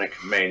the Sonic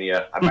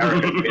Mania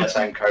American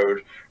PSN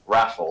code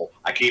raffle.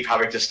 I keep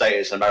having to state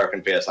it's an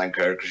American PSN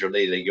code because you'll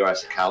need a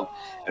US account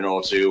in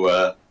order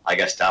to, I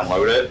guess,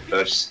 download it,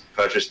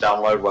 purchase,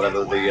 download,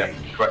 whatever the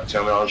correct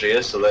terminology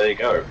is, so there you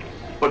go.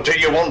 But do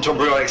you want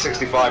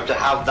Embryonic65 to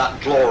have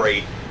that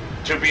glory,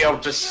 to be able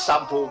to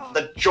sample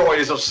the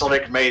joys of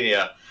Sonic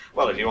Mania?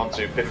 Well, if you want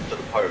to pin it to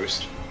the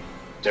post,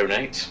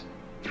 donate.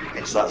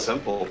 It's that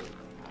simple.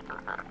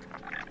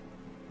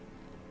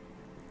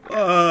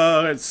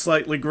 It's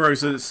slightly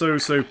gross and it's so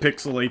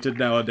pixelated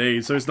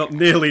nowadays, so it's not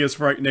nearly as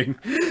frightening.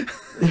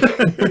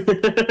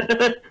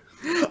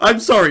 I'm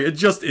sorry, it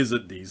just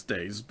isn't these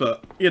days,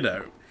 but, you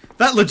know,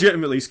 that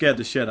legitimately scared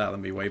the shit out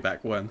of me way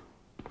back when.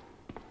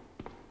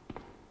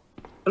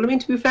 Well, I mean,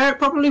 to be fair, it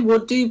probably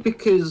would do,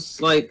 because,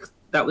 like,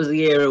 that was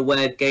the era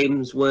where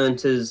games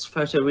weren't as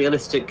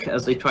photorealistic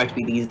as they try to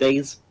be these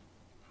days.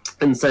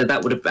 And so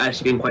that would have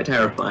actually been quite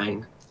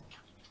terrifying.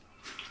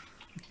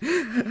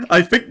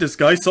 I think this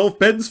guy solved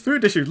Ben's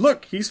food issue.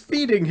 Look, he's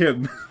feeding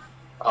him.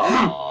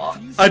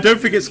 Aww. I don't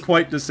think it's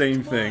quite the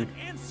same thing.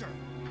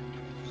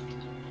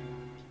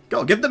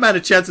 God, give the man a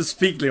chance to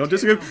speak, Leon.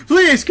 Just go,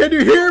 please, can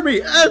you hear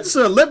me?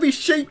 Answer! Let me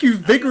shake you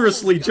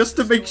vigorously just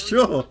to make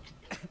sure.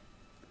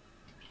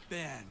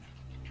 Ben.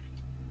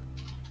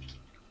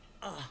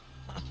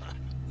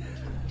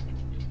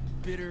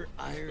 Bitter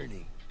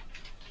irony.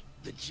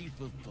 The chief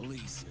of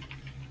police,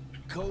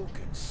 a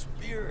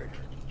co-conspirator.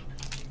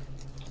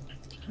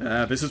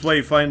 This is where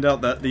you find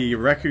out that the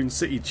Raccoon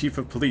City Chief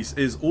of Police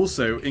is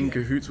also in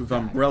cahoots with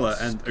Umbrella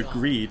and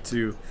agreed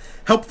to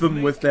help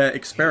them with their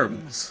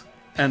experiments.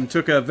 And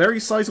took a very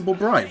sizable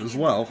bribe as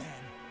well.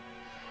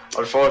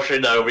 Unfortunately,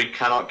 no, we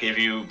cannot give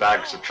you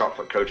bags of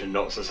chocolate-coated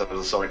nuts instead of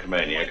the Sonic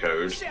Mania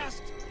code.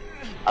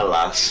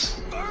 Alas.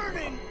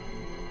 Burning.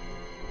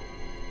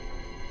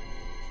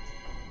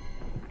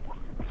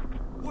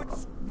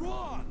 What's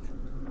wrong?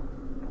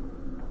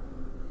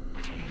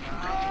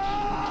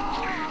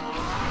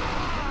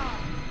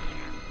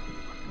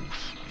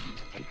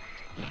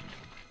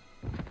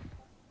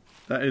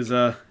 That is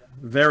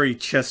very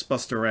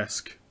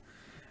chestbuster-esque.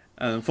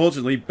 And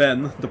unfortunately,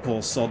 Ben, the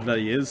poor sod that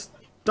he is,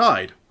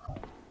 died.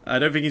 I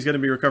don't think he's going to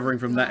be recovering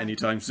from that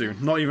anytime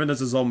soon. Not even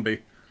as a zombie.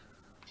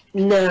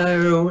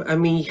 No, I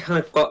mean, he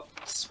kind of got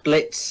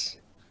split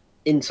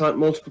into like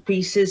multiple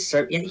pieces,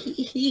 so yeah,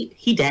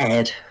 he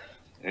dead.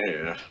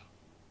 Yeah.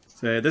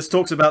 So this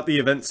talks about the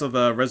events of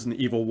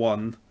Resident Evil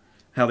 1,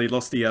 how they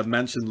lost the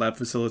Mansion Lab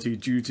facility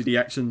due to the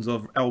actions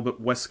of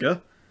Albert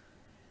Wesker,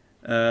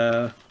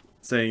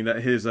 saying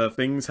that his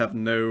things have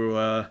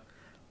no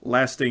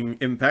lasting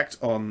impact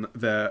on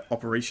their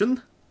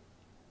operation.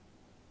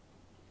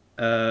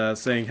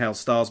 Saying how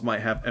stars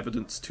might have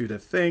evidence to their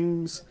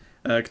things,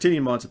 continue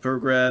to monitor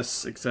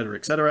progress, etc.,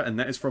 etc., and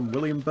that is from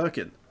William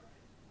Birkin.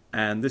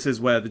 And this is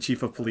where the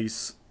Chief of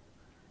Police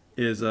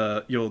is,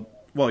 you're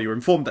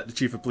informed that the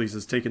Chief of Police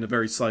has taken a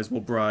very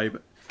sizable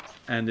bribe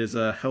and is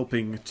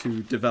helping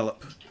to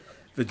develop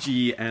the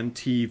G and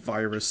T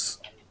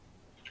virus,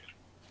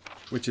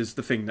 which is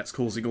the thing that's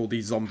causing all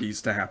these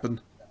zombies to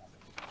happen.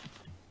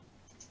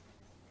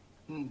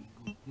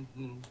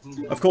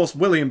 Of course,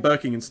 William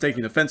Birkin is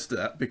taking offense to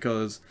that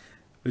because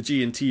the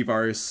G and T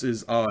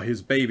viruses are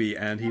his baby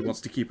and he wants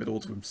to keep it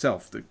all to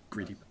himself, the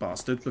greedy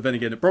bastard. But then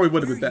again, it probably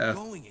would have been better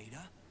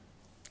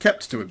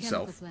kept to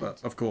himself,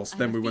 but of course,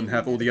 then we wouldn't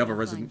have all the other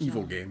Resident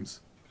Evil games.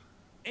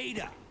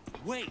 Ada,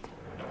 wait.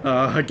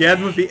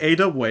 Again with the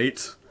Ada,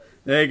 wait.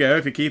 There you go,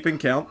 if you're keeping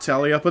count,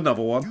 tally up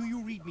another one. Do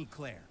you read me,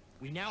 Claire?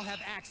 We now have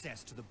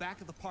access to the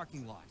back of the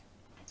parking lot.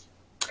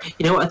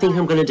 You know what I think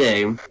I'm going to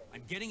do?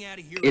 I'm getting out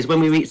of here. Is when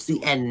we reach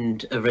the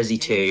end of Resi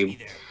 2,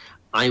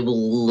 I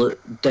will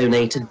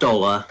donate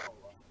 $1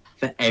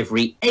 for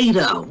every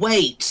Ada,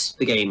 wait,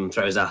 the game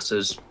throws at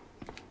us.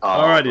 Oh,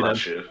 Alrighty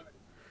bless then. you.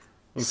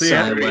 We'll see So,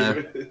 how...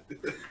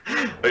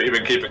 Don't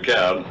even keep it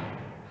count.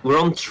 We're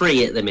on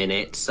 3 at the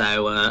minute,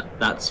 so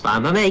that's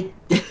fine by me.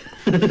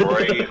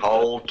 3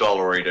 whole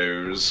dollary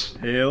dues.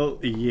 Hell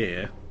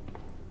yeah.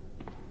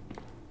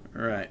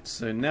 Right,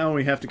 so now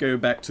we have to go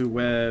back to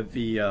where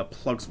the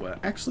plugs were.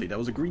 Actually, there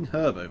was a green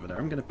herb over there.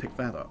 I'm going to pick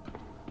that up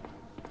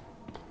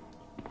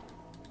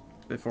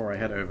before I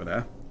head over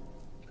there.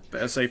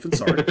 Better safe than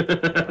sorry.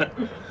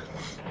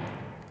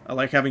 I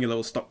like having a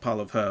little stockpile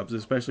of herbs,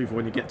 especially for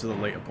when you get to the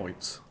later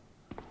points.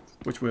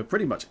 Which we're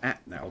pretty much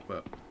at now,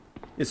 but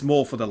it's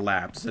more for the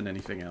labs than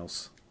anything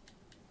else.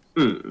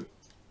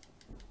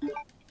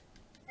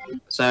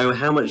 So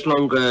how much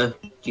longer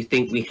do you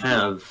think we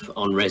have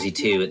on Resi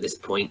 2 at this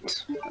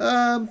point?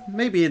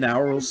 Maybe an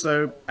hour or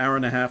so. Hour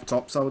and a half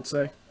tops, I would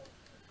say.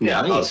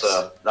 Yeah, Nice.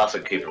 that's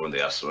a keeper in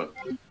the estimate.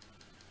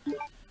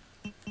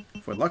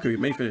 If we're lucky, we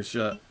may finish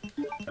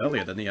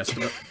earlier than the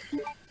estimate.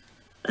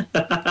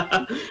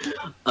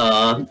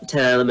 10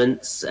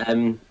 elements.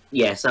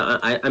 Yes,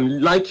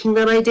 I'm liking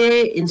that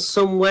idea in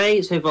some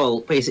way. So,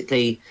 Vol,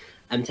 basically,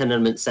 10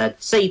 elements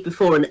said, save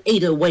before an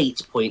Ada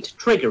wait point,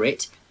 trigger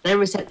it, then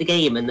reset the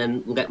game, and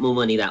then we'll get more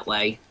money that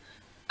way.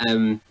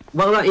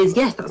 Well, that is,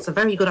 yes, that's a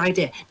very good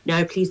idea.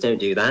 No, please don't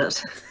do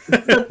that.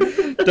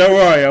 Don't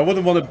worry, I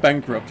wouldn't want to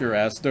bankrupt your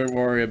ass. Don't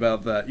worry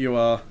about that. You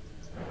are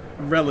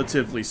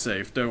relatively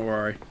safe, don't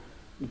worry.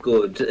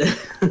 Good.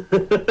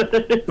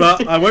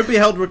 But I won't be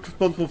held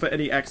responsible for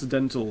any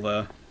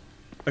accidental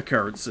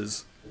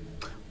occurrences.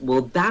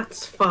 Well,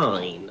 that's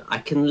fine. I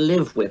can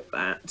live with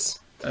that.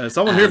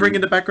 Someone hoovering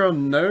in the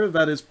background? No,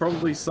 that is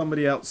probably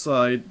somebody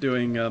outside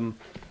doing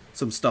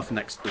some stuff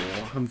next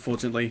door,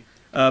 unfortunately.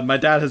 My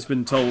dad has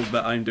been told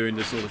that I'm doing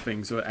this sort of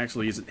thing, so it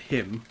actually isn't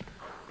him.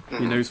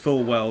 He knows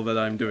full well that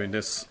I'm doing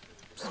this.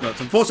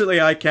 But unfortunately,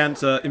 I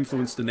can't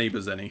influence the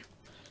neighbours any.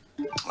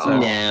 So,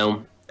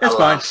 No. it's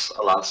Alas, fine.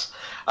 alas.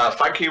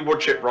 Thank you,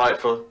 Woodchip Wright,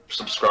 for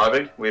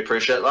subscribing. We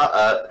appreciate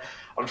that.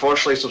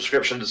 Unfortunately,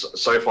 subscriptions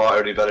so far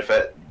only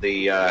benefit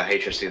the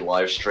HFC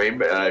live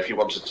stream. If you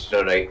wanted to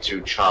donate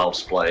to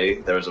Child's Play,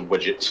 there is a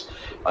widget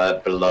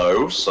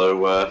below.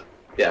 So,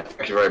 yeah,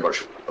 thank you very much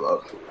for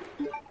that.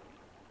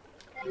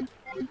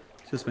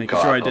 Just making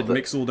sure I did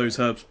mix all those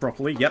herbs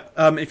properly. Yep.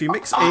 If you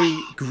mix a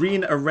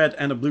green, a red,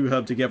 and a blue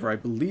herb together, I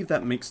believe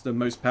that makes the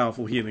most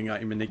powerful healing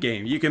item in the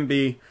game. You can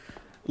be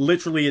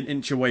literally an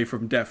inch away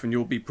from death and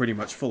you'll be pretty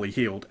much fully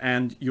healed.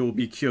 And you'll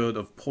be cured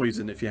of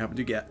poison if you happen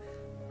to get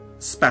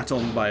spat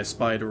on by a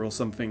spider or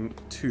something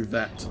to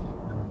that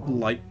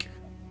like.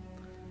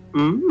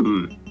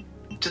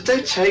 Did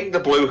they take the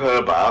blue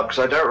herb out?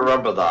 Because I don't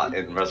remember that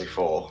in Resi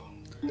 4.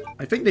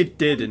 I think they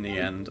did in the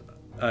end.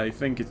 I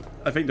think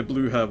the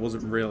blue herb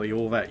wasn't really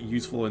all that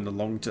useful in the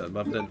long term,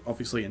 other than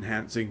obviously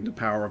enhancing the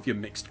power of your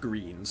mixed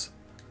greens.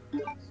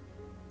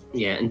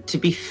 Yeah, and to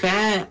be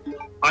fair,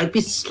 I'd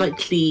be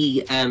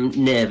slightly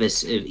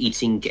nervous of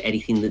eating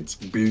anything that's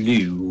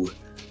blue,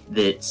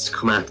 that's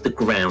come out of the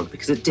ground,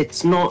 because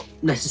it's not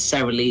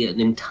necessarily an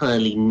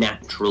entirely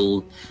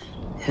natural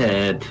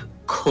herb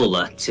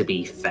colour, to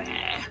be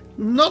fair.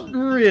 Not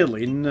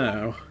really,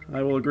 no.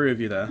 I will agree with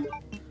you there.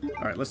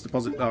 Alright, let's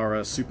deposit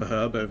our super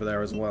herb over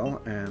there as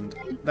well, and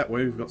that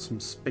way we've got some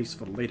space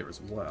for later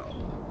as well.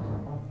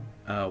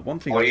 One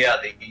thing... Oh yeah,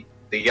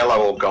 the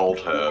yellow or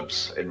gold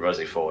herbs in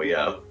Resi 4,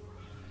 yeah.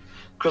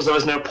 Because there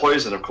was no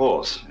poison, of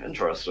course.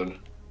 Interesting.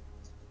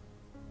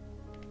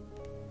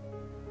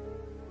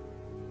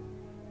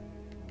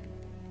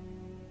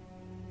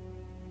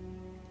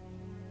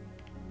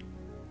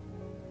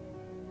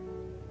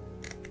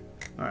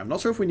 Alright, I'm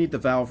not sure if we need the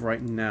valve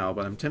right now,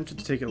 but I'm tempted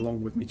to take it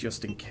along with me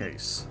just in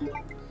case.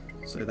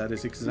 So that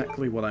is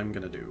exactly what I'm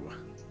gonna do.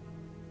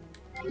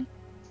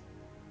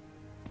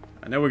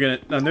 I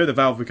know the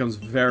valve becomes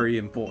very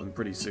important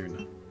pretty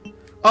soon.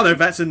 Oh no,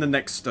 that's in the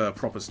next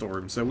proper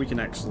storeroom, so we can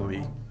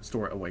actually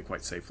store it away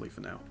quite safely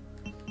for now.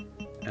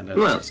 And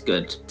Well, that's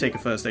good. take a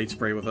first aid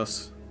spray with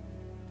us.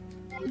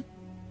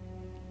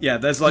 Yeah,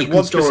 there's like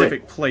one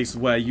specific place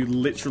where you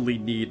literally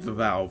need the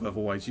valve,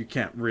 otherwise you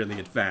can't really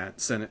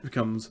advance, and it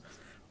becomes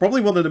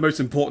probably one of the most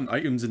important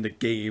items in the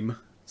game,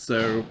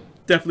 so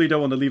definitely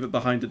don't want to leave it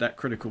behind at that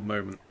critical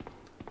moment.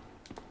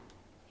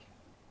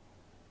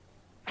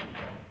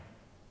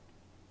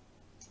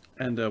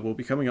 And we'll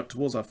be coming up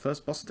towards our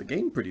first boss of the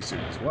game pretty soon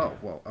as well.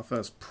 Well, our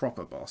first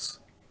proper boss.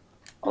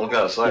 I was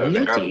gonna say, it's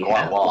been going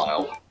quite a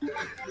while.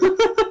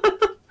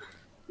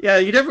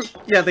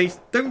 Yeah, they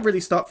don't really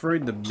start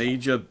throwing the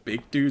major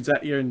big dudes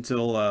at you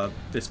until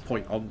this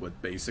point onward,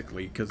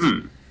 basically, because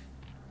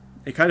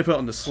they kind of put it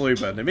on the slow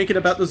burn. They make it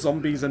about the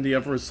zombies and the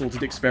other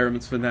assorted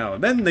experiments for now,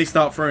 and then they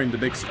start throwing the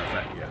big stuff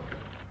at you.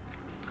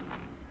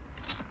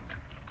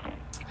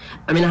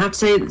 I mean, I have to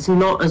say it's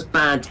not as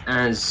bad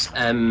as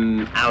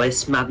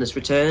Alice Madness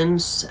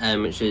Returns,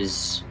 which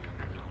is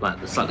like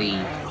the slightly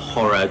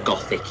horror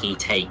gothic-y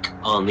take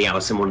on the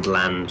Alice in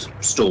Wonderland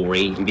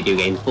story in video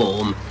game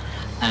form.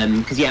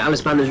 Because yeah,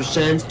 Alice Madness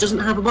Returns doesn't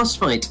have a boss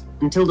fight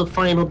until the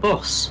final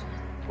boss,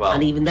 Well,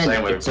 and even then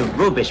it's a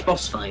rubbish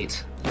boss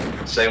fight.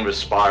 Same with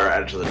Spyro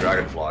Enter the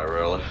Dragonfly,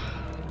 really.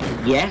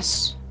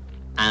 Yes,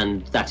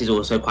 and that is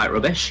also quite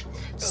rubbish.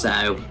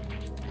 So.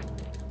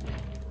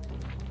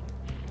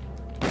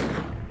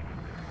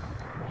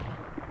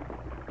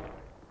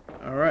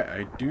 Alright,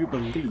 I do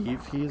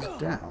believe he is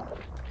down.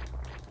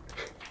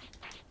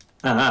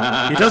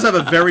 He does have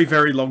a very,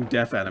 very long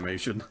death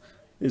animation,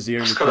 is the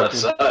only problem. I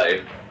was gonna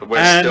say,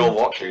 we're still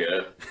watching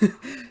it.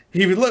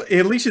 He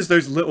unleashes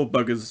those little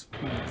buggers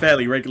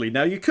fairly regularly.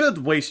 Now, you could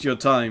waste your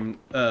time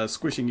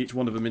squishing each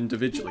one of them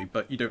individually,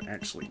 but you don't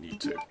actually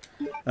need to.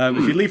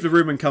 If you leave the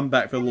room and come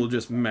back, they'll all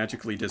just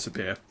magically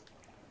disappear.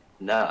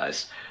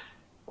 Nice.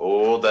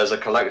 Oh, there's a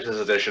collector's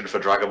edition for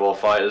Dragon Ball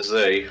FighterZ.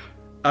 Z.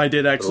 I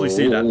did actually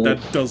see that. That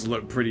does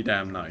look pretty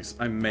damn nice.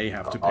 I may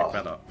have to pick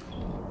that up.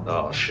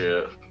 Oh,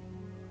 shit.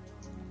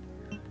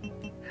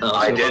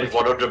 I did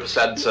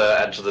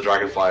 100% Enter the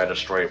Dragonfly in a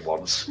stream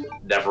once.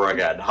 Never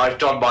again. I've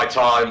done my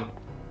time.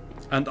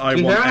 And I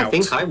want out. I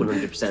think I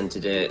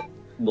 100%ed it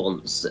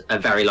once a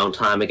very long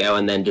time ago,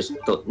 and then just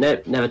thought,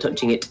 nope, never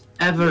touching it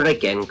ever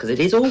again, because it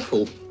is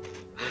awful.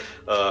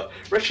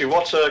 Richie,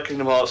 what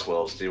Kingdom Hearts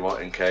worlds do you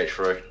want in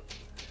KH3?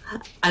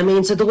 I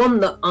mean, so the one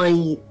that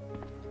I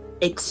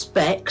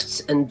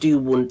expect and do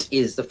want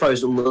is the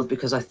Frozen world,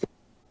 because I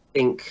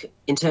think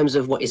in terms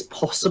of what is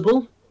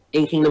possible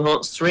in Kingdom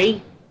Hearts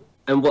 3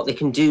 and what they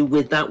can do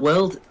with that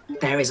world,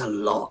 there is a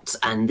lot,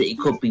 and it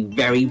could be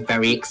very,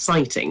 very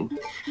exciting.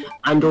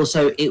 And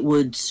also it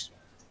would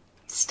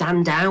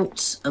stand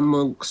out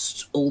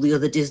amongst all the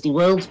other Disney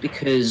worlds,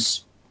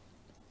 because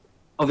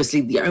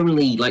obviously the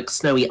only like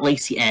snowy,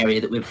 icy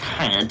area that we've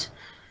had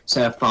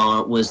so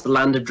far was the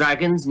Land of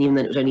Dragons, and even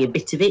then it was only a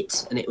bit of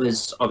it, and it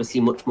was obviously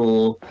much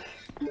more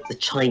the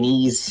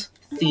Chinese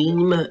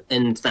theme,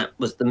 and that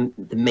was the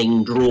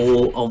main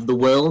draw of the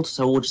world,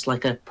 so all just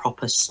like a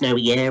proper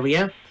snowy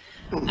area.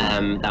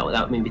 That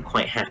would make me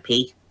quite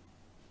happy.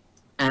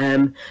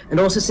 And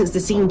also, since they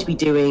seem to be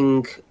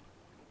doing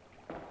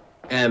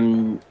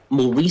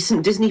more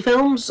recent Disney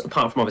films,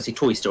 apart from obviously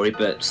Toy Story,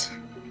 but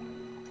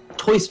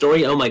Toy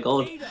Story, oh my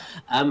god,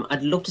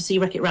 I'd love to see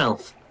Wreck-It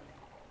Ralph.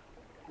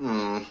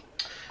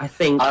 I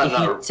think if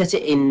you set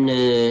it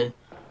in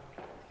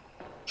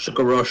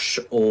Sugar Rush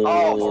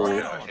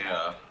or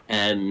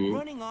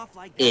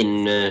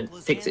in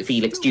Fix-It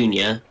Felix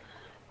Jr.,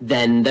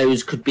 then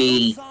those could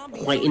be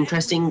quite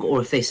interesting.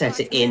 Or if they set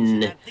it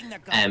in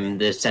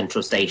the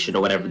Central Station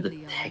or whatever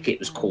the heck it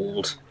was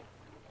called,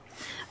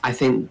 I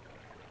think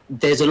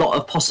there's a lot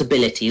of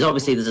possibilities.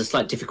 Obviously, there's a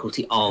slight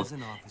difficulty of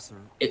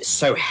it's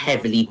so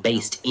heavily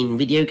based in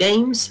video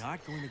games,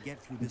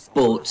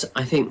 but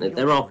I think that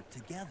there are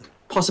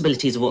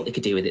possibilities of what they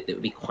could do with it that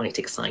would be quite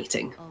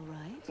exciting. All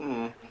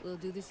right. We'll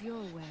do this your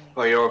way.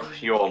 Well,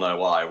 you all know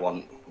why I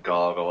want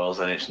gargoyles,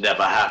 and it's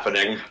never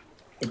happening.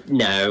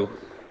 No.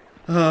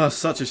 Oh,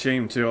 such a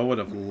shame too. I would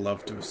have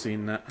loved to have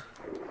seen that.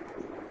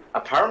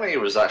 Apparently it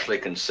was actually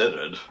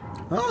considered.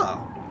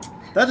 Ah.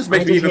 That just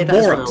makes me even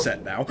more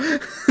upset now.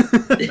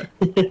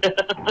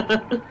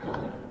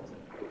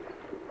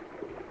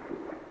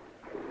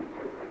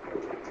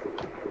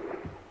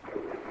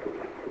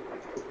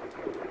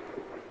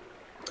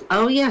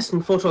 Oh yes,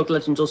 and Fort Rock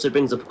Legends also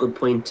brings up a good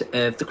point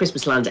of the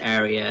Christmas Land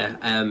area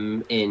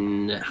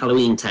in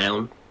Halloween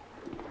Town.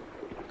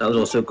 That was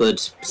also a good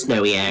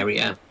snowy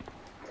area.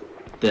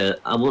 But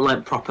I want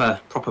like proper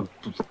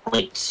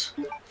bright,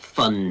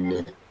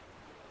 fun,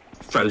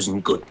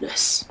 frozen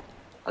goodness.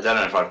 I don't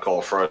know if I'd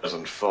call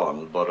Frozen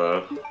fun,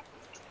 but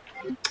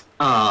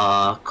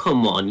Ah,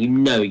 come on, you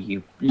know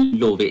you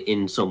love it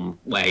in some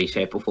way,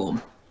 shape or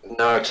form.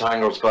 no,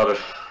 Tangled's better.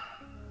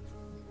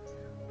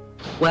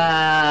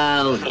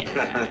 Well,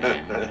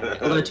 yeah.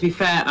 Although to be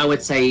fair, I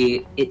would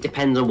say it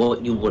depends on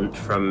what you want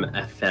from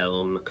a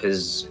film,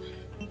 because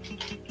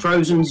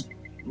Frozen's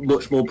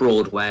much more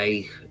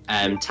Broadway,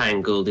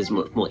 Tangled is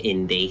much more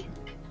indie.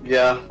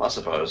 Yeah, I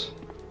suppose.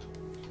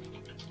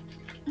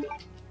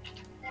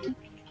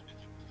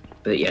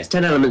 But yes,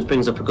 10 Elements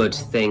brings up a good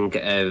thing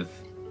of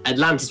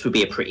Atlantis would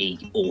be a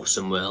pretty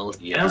awesome world.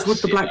 Yes, As would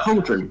the Black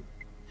Cauldron.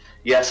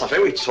 Yes, I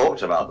think we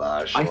talked about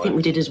that, actually. I think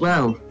we did as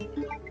well.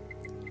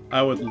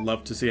 I would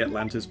love to see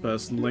Atlantis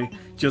personally,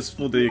 just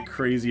for the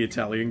crazy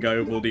Italian guy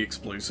with all the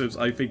explosives.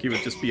 I think he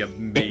would just be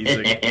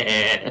amazing.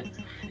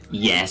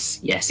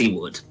 Yes, he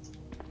would.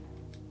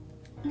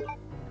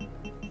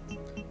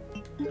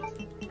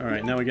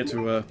 Alright, now we get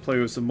to play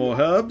with some more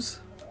herbs,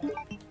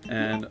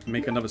 and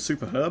make another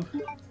super herb.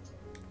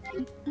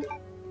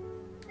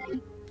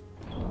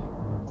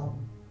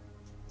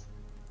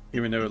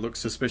 Even though it looks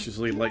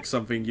suspiciously like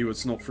something you would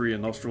snort through your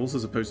nostrils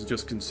as opposed to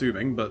just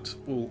consuming, but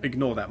we'll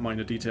ignore that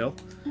minor detail.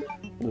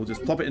 We'll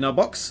just plop it in our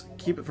box,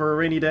 keep it for a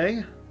rainy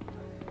day,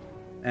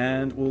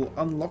 and we'll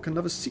unlock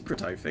another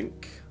secret, I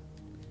think.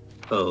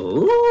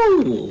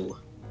 Oh!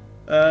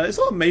 It's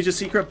not a major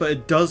secret, but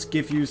it does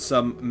give you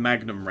some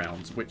Magnum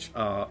rounds, which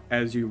are,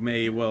 as you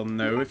may well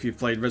know if you've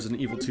played Resident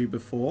Evil 2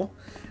 before,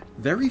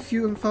 very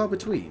few and far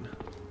between.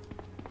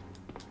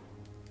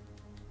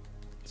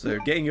 So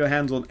getting your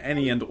hands on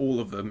any and all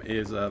of them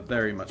is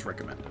very much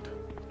recommended.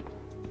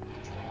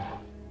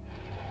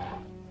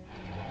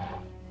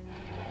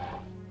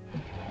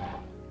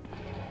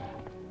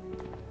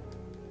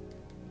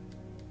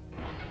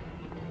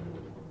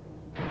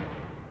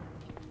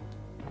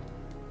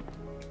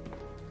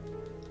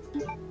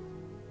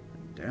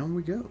 Down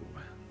we go.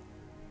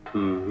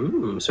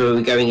 So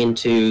we're going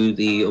into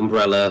the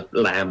Umbrella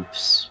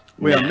Labs.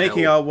 We are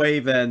making our way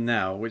there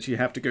now, which you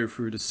have to go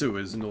through the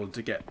sewers in order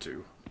to get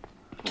to.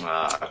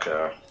 Ah,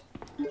 okay.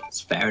 It's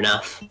fair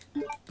enough.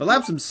 The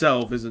labs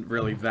themselves isn't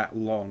really that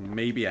long,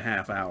 maybe a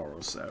half hour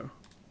or so.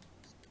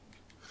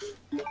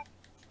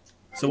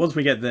 So once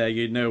we get there,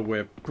 you know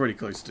we're pretty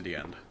close to the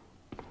end.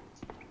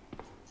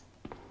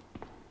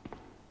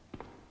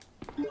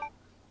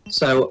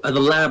 So are the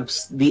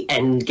labs the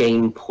end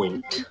game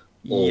point?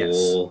 Yes.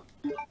 Or...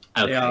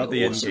 Okay, They are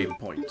the end awesome. game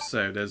point.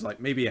 So there's like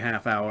maybe a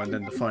half hour and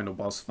then the final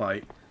boss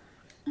fight.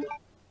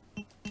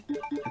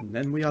 And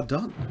then we are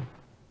done.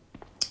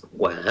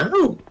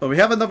 Wow. But we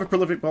have another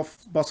prolific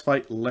boss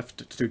fight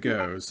left to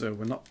go, so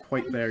we're not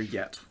quite there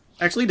yet.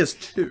 Actually, there's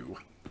two.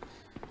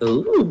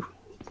 Ooh.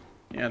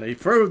 Yeah, they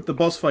throw the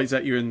boss fights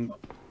at you in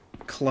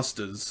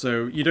clusters,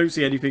 so you don't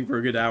see anything for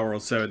a good hour or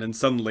so, and then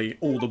suddenly,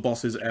 all the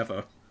bosses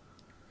ever.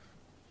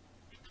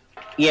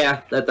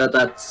 Yeah,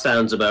 that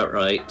sounds about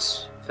right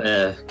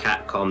for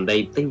Capcom.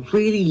 They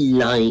really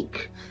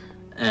like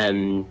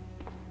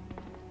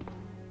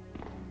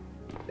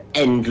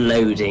end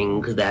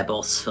loading their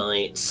boss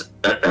fights,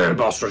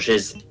 boss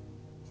rushes.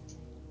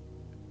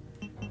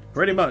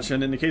 Pretty much,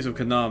 and in the case of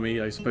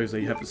Konami, I suppose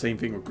they have the same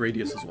thing with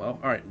Gradius as well.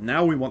 Alright,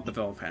 now we want the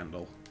valve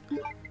handle.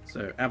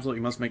 So,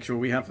 absolutely must make sure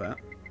we have that.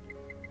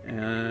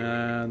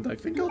 And I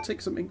think I'll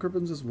take some ink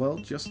ribbons as well,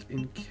 just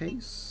in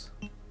case.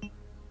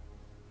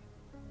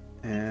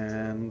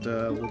 And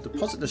we'll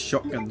deposit the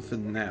shotgun for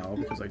now,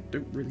 because I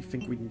don't really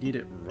think we need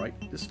it right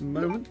this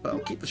moment, but I'll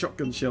keep the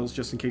shotgun shells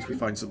just in case we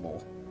find some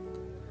more.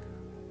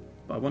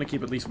 But I want to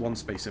keep at least one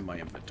space in my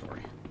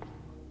inventory.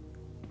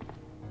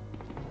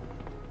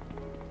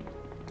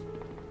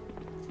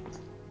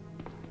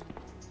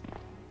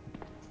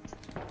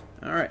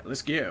 Alright,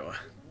 let's go.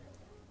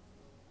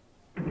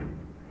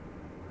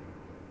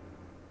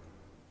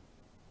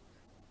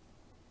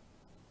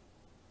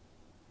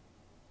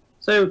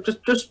 So,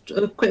 just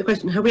a quick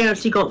question. Have we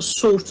actually got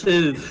sort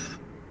of...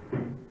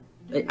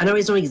 I know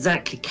it's not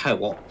exactly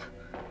co-op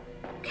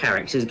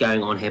characters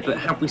going on here, but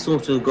have we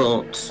sort of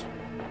got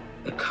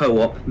a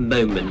co-op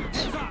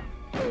moment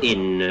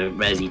in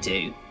Resi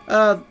 2?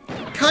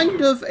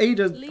 Kind of.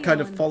 Ada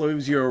kind of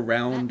follows you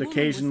around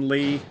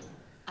occasionally,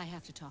 I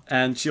have to talk.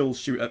 and she'll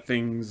shoot at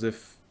things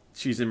if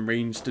she's in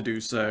range to do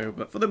so,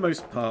 but for the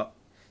most part,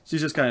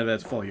 she's just kind of there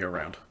to follow you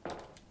around.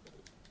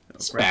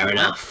 Fair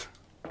enough.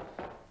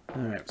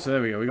 Alright, so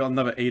there we go. We got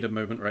another Ada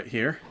moment right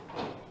here.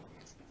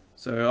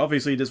 So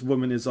obviously this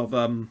woman is of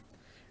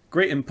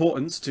great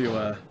importance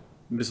to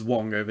Miss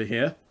Wong over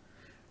here.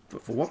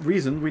 But for what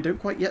reason, we don't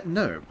quite yet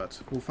know,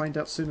 but we'll find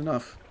out soon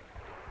enough.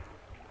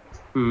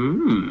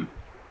 Hmm.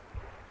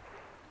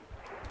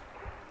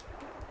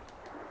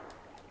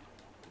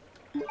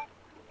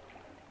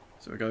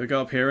 So we're going to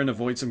go up here and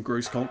avoid some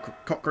gross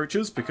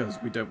cockroaches, because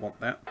we don't want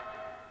that.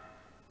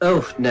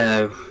 Oh,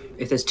 no.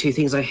 If there's two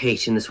things I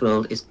hate in this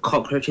world, it's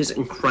cockroaches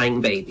and crying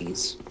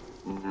babies.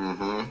 Look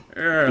at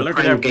how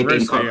Crying baby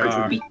gross they cockroach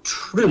are. would be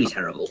truly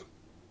terrible.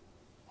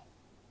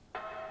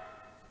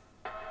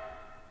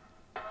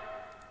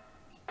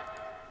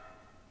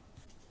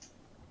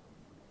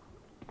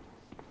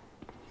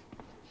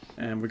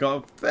 And we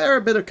got a fair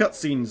bit of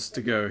cutscenes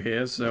to go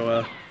here,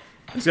 so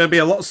there's going to be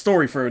a lot of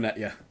story thrown at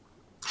you.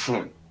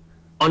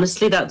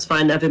 Honestly, that's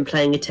fine. I've been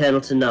playing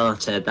Eternal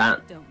Sonata.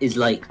 That is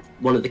like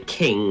one of the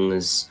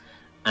kings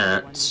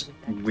at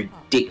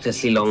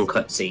ridiculously long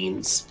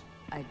cutscenes.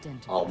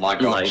 Oh my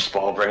gosh,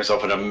 Spyro brings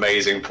up an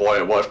amazing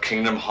point. What if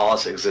Kingdom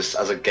Hearts exists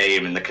as a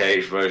game in the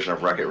caged version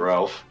of Wreck-It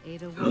Ralph?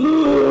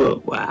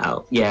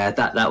 Wow. Yeah,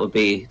 that would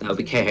be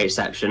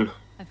KHception.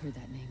 I've heard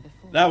that name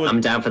before. That would,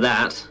 I'm down for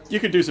that. you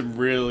could do some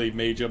really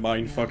major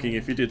mindfucking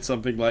if you did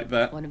something like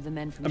that. One of the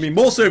men from I mean,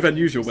 more so than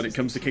usual when it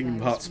comes to Kingdom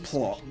Hearts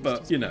plot,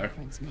 but, you know,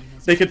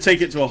 they could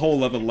take it to a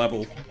whole other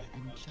level.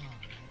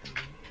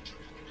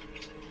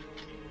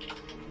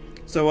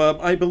 So,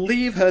 I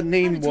believe her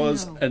name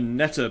was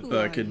Annetta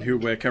Birkin, who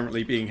we're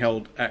currently being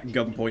held at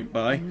gunpoint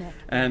by,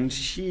 and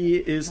she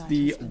is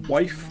the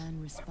wife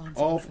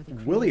of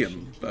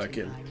William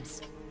Birkin.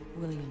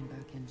 William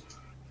Birkin.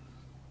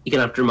 You're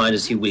gonna have to remind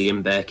us who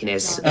William Birkin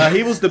is.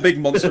 He was the big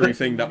monstery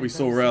thing that we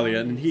saw earlier,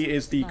 and he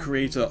is the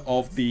creator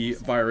of the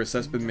virus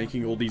that's been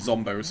making all these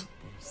zombos.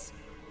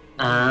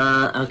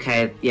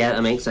 Okay, yeah,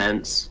 that makes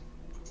sense.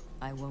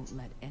 I won't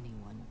let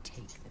anyone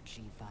take the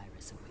G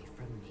virus away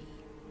from me.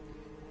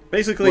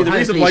 Basically, the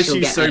reason why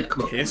she's so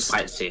quite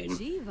pissed... soon.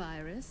 G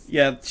virus?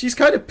 Yeah, she's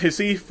kind of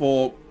pissy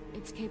for,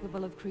 It's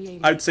capable of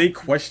creating. I'd say,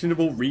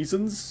 questionable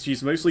reasons.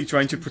 She's mostly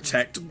trying to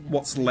protect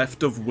what's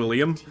left of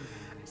William,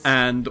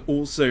 and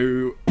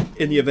also,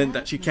 in the event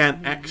that she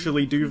can't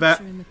actually do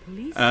that,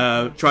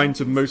 trying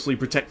to mostly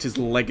protect his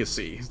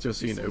legacy.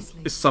 Just, you know,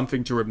 it's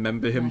something to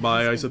remember him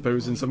by, I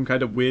suppose, in some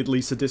kind of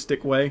weirdly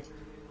sadistic way.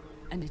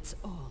 And it's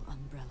all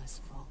Umbrella's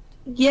fault.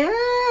 Yeah,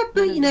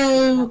 but you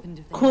know,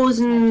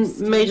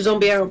 causing major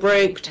zombie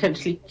outbreak,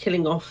 potentially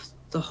killing off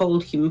the whole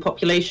human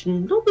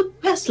population, not the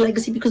best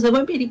legacy because there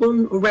won't be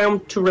anyone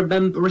around to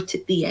remember it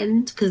at the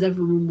end because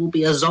everyone will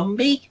be a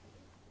zombie.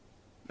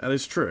 That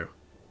is true.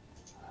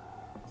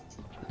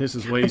 This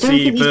is where you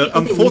see the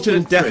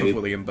unfortunate death of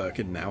William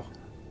Birkin now.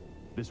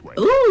 This way.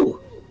 Ooh!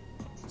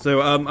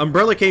 So,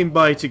 Umbrella came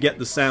by to get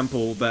the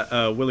sample that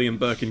William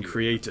Birkin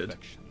created.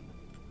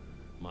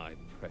 My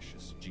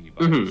precious G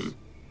virus.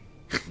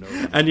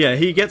 And yeah,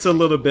 he gets a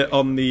little bit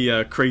on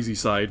the crazy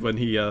side when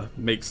he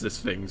makes this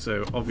thing,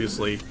 so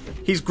obviously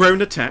he's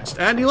grown attached,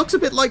 and he looks a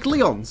bit like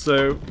Leon,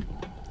 so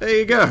there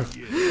you go.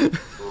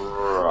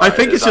 I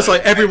think it's just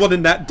like everyone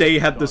in that day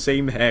had the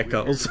same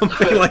haircut or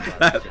something like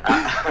that.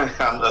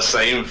 And the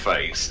same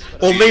face.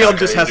 Or Leon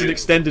just has an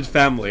extended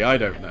family, I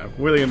don't know.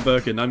 William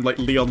Birkin, I'm like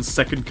Leon's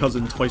second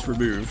cousin twice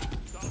removed.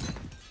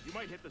 You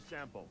might hit the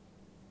sample.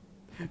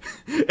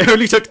 It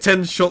only took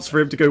 10 shots for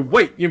him to go,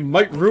 wait, you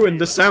might ruin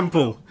the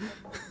sample.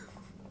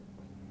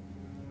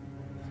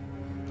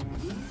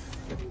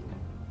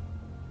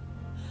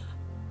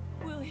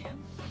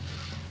 William.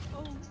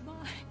 Oh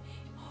my.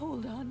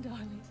 Hold on,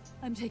 darling.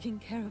 I'm taking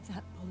care of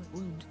that bullet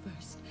wound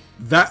first.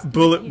 That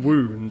bullet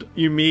wound?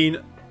 You mean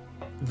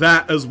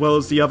that as well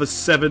as the other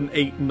 7,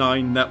 8,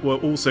 9 that were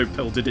also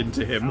pelted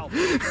into him?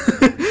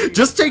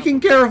 Just taking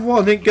care of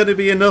one ain't gonna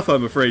be enough,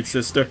 I'm afraid,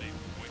 sister.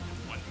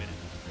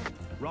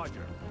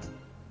 Roger.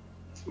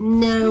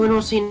 No, and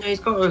also, you know, he's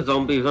got a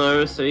zombie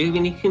virus, so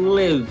he can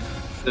live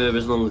for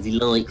as long as he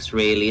likes,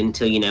 really,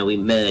 until, you know, we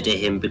murder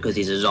him because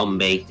he's a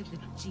zombie. Did the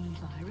G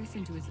virus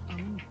into his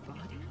own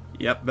body?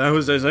 Yep, that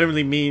was his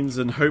only means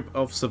and hope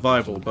of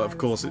survival, but of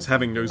course it's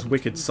having those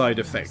wicked side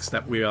effects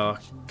that we are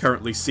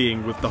currently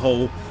seeing with the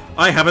whole,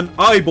 I have an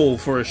eyeball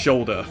for a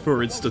shoulder,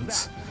 for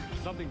instance.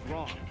 Something's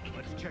wrong.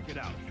 Let's check it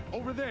out.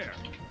 Over there.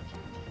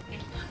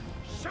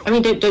 I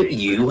mean, don't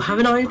you have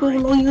an eyeball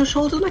along your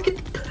shoulder? Like,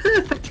 it's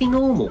perfectly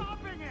normal.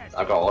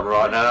 I've got one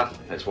right now.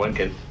 It's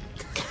winking.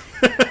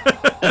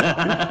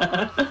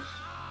 I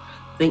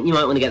think you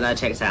might want to get that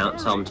checked out,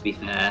 Tom, to be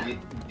fair.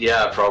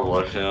 Yeah,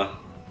 probably, yeah.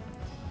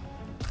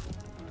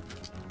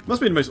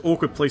 Must be the most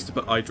awkward place to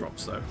put eye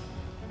drops, though.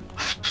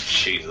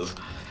 Jesus.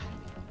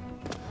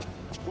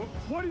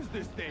 What is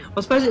this thing?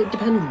 I suppose it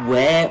depends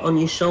where on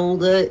your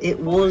shoulder it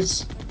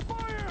was.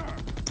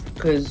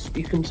 Because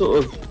you can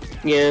sort of,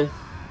 yeah.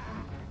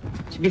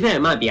 To be fair,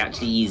 it might be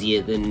actually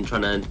easier than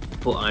trying to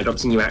put eye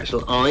drops in your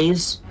actual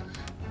eyes.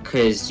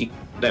 Because you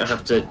don't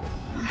have to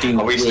do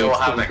Are we still weird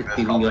having things this with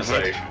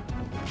your head. conversation?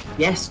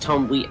 Yes,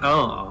 Tom, we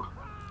are.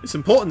 It's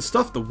important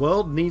stuff the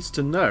world needs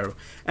to know.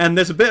 And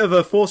there's a bit of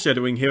a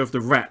foreshadowing here of the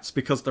rats,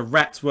 because the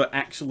rats were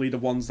actually the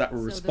ones that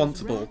were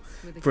responsible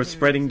for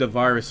spreading the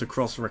virus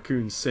across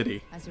Raccoon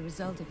City. As a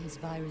result of his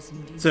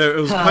virus-induced... So it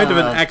was kind of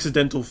an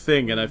accidental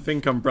thing, and I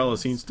think Umbrella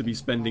seems to be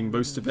spending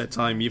most of their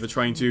time either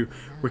trying to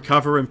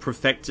recover and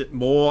perfect it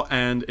more,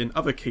 and in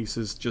other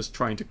cases just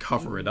trying to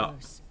cover it up.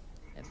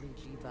 Every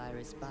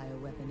G-virus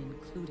bioweapon,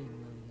 including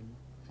William,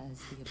 has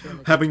the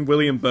ability... Having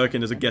William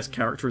Birkin as a guest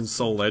character in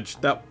Soul Edge,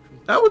 that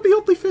would be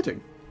oddly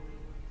fitting.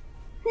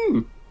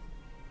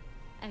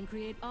 And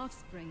create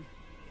offspring.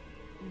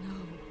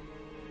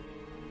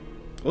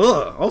 No.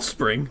 Ugh,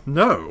 offspring?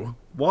 No.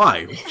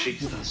 Why?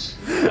 Jesus.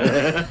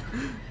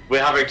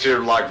 We're having to,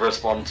 like,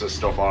 respond to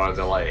stuff on a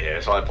delay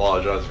here, so I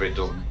apologise if it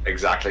doesn't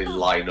exactly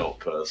line up,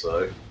 per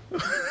se.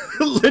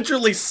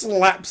 Literally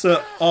slaps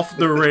her off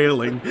the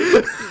railing.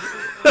 Sorry,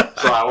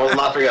 I wasn't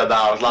laughing at that,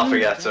 I was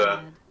laughing at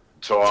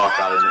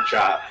Toarka in the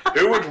chat.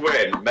 Who would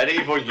win,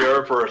 Medieval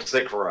Europe or a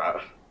sick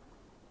rat?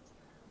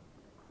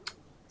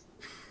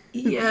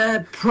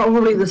 Yeah,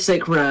 probably the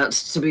sick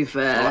rats, to be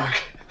fair.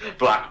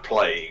 Black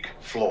Plague,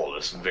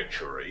 flawless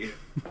victory.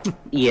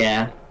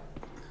 Yeah.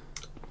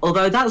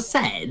 Although, that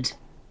said,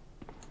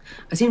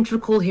 I seem to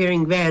recall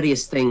hearing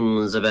various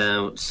things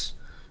about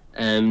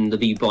the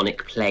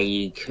bubonic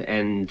plague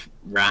and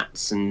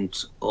rats and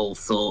all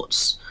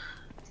sorts.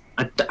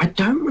 I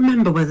don't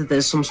remember whether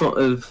there's some sort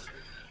of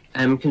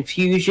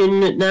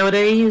confusion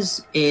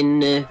nowadays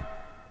in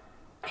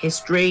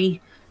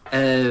history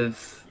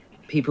of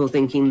people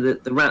thinking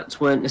that the rats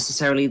weren't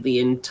necessarily the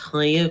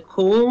entire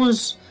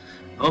cause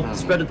of the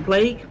spread of the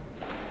plague.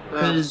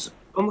 Because,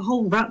 on the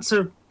whole, rats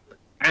are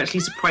actually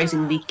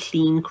surprisingly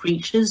clean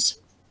creatures.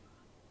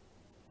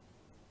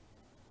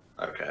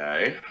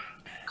 Okay.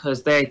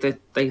 Because they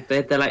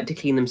like to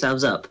clean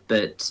themselves up.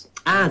 But,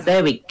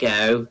 there we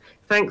go.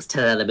 Thanks,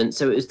 Element.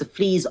 So it was the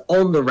fleas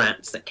on the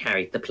rats that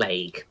carried the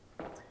plague.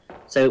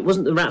 So it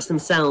wasn't the rats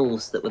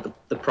themselves that were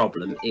the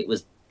problem. It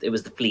was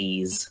the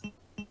fleas.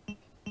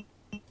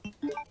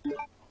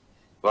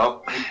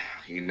 Well,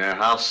 you know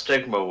how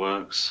stigma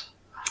works.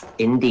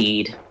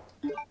 Indeed.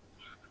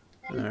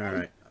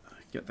 Alright,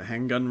 get the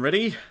handgun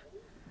ready.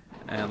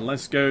 And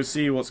let's go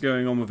see what's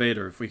going on with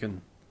Ada, if we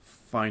can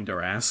find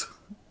her ass.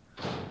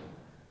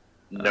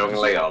 Knowing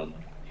Leon,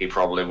 he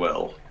probably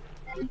will.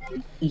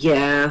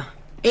 Yeah.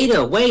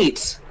 Ada,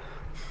 wait!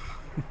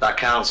 That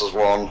counts as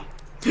one.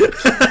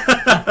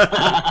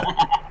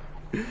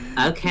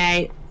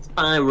 Okay, it's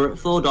fine, we're at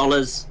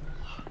 $4.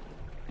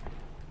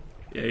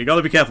 Yeah, you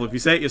gotta be careful. If you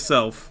say it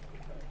yourself,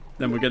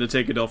 then we're gonna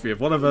take it off you. If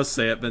one of us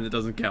say it, then it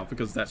doesn't count,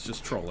 because that's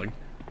just trolling.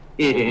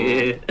 So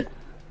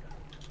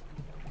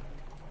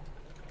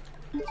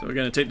we're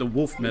gonna take the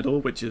wolf medal,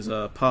 which is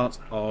a part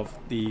of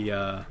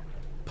the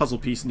puzzle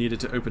piece needed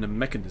to open a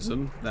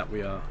mechanism that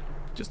we are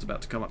just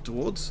about to come up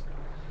towards.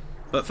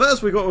 But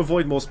first we've got to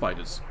avoid more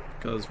spiders,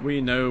 because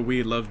we know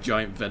we love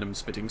giant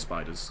venom-spitting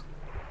spiders.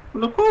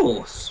 Well, of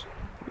course.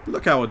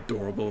 Look how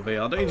adorable they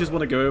are. Don't you just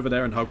want to go over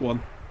there and hug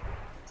one?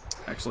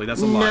 Actually,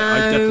 that's a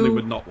lie. I definitely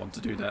would not want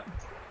to do that.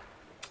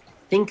 I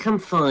think I'm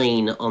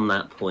fine on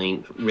that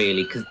point,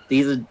 really, because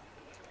these are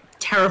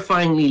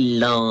terrifyingly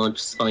large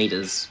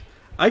spiders.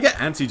 I get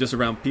antsy just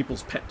around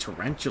people's pet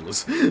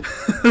tarantulas.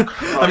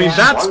 I mean,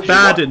 that's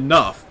bad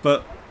enough,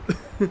 but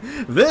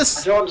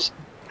this...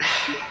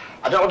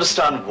 I don't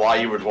understand why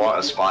you would want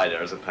a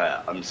spider as a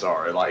pet. I'm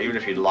sorry. Like, even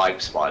if you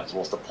like spiders,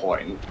 what's the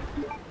point?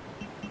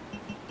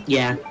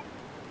 Yeah.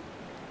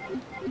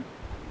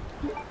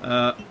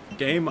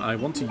 Game, I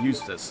want to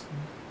use this.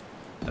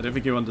 I don't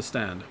think you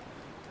understand.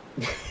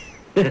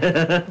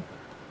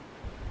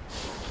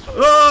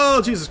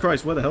 Oh, Jesus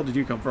Christ, where the hell did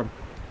you come from?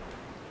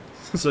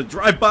 So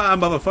drive by,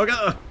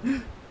 motherfucker!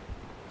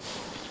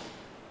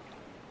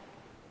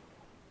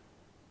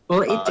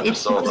 Well,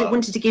 it's because it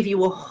wanted to give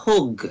you a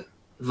hug,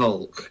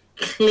 Volk.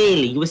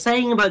 Clearly, you were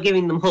saying about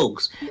giving them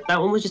hugs. That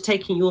one was just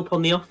taking you up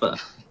on the offer.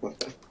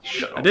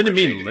 I didn't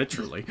mean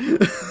literally.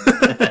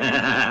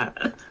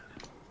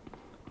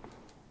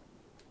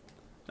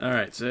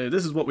 Alright, so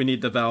this is what we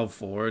need the valve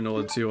for in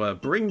order to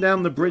bring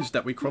down the bridge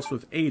that we crossed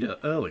with Ada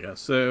earlier.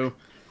 So,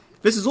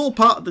 this is all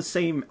part of the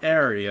same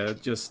area,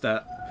 just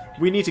that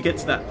we need to get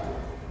to that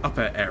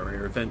upper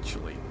area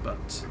eventually,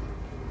 but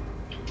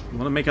we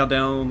want to make our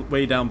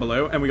way down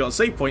below, and we got a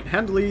save point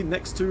handily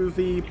next to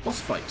the boss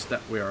fight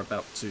that we are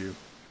about to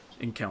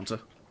encounter.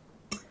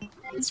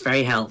 It's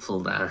very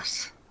helpful,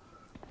 that.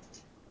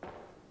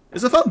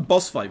 It's a fun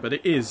boss fight, but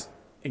it is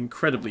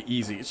incredibly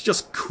easy. It's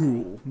just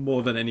cool,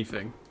 more than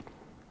anything.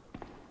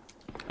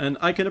 And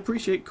I can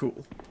appreciate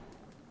cool.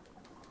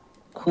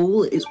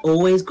 Cool is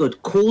always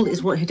good. Cool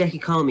is what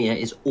Hideki Kamiya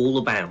is all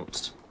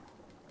about.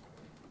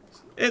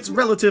 It's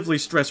relatively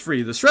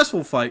stress-free. The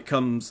stressful fight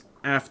comes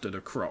after the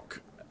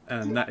croc,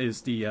 and that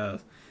is the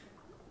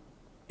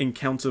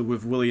encounter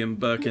with William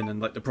Birkin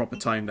and like the proper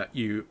time that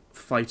you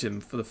fight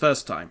him for the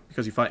first time,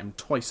 because you fight him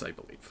twice, I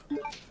believe.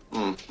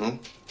 Mm-hmm.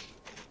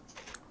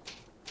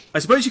 I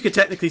suppose you could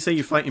technically say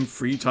you fight him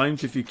 3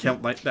 times if you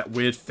count like that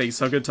weird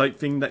facehugger type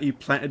thing that you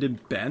planted in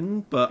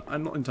Ben, but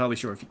I'm not entirely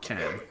sure if you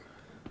can.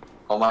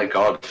 Oh my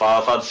god,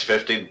 Final Fantasy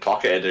 15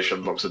 Pocket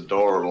Edition looks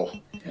adorable.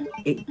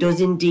 It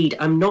does indeed.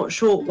 I'm not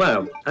sure.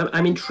 Well,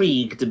 I'm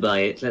intrigued by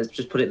it. Let's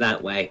just put it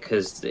that way,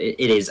 because it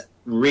is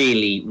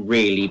really,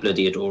 really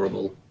bloody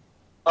adorable.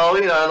 Oh,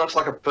 you know, it looks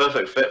like a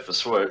perfect fit for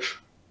Switch.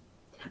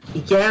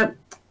 Yeah,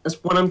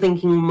 that's what I'm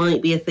thinking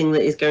might be a thing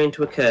that is going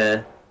to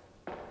occur.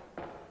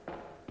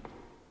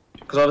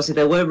 Because obviously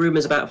there were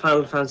rumours about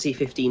Final Fantasy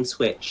 15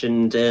 Switch,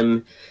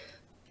 and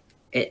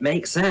it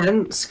makes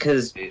sense,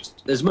 because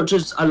as much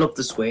as I love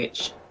the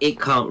Switch, it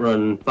can't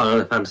run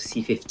Final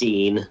Fantasy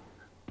 15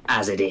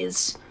 as it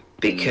is,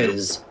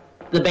 because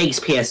the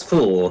base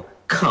PS4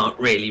 can't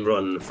really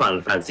run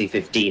Final Fantasy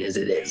 15 as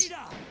it is.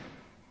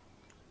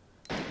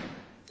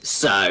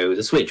 So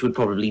the Switch would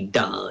probably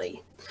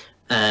die.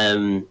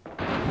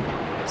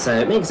 So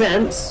it makes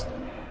sense.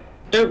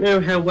 Don't know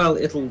how well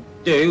it'll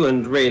do,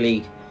 and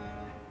really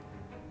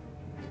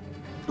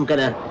I'm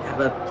gonna have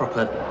a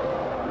proper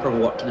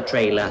watch of the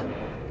trailer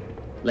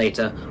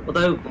later.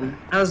 Although,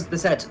 as they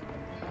said,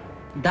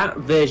 that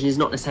version is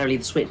not necessarily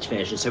the Switch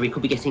version, so we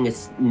could be getting a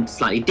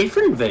slightly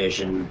different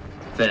version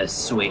for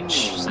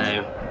Switch.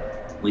 So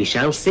we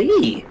shall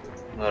see.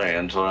 Very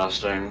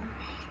interesting.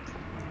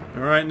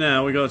 Alright,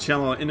 now we gotta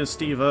channel our inner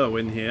Steve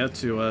Irwin here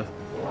to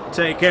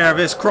take care of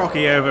this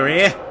crocky over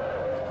here.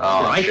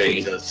 Oh, Crikey.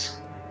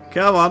 Jesus.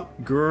 Come on,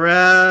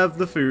 grab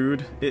the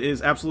food. It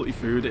is absolutely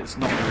food, it's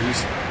not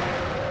booze.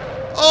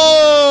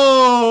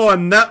 Oh!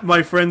 And that,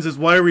 my friends, is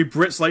why we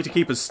Brits like to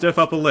keep a stiff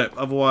upper lip,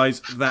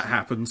 otherwise that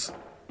happens.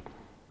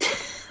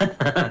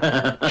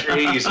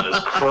 Jesus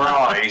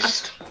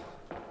Christ.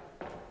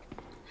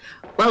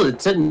 Well,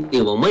 it's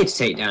certainly one way to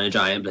take down a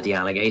giant bloody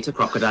alligator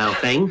crocodile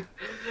thing.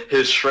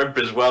 His shrimp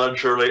is well and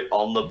truly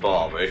on the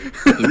barbie.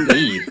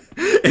 Indeed.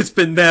 It's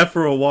been there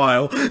for a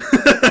while.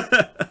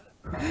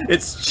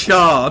 It's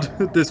charred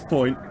at this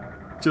point.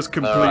 Just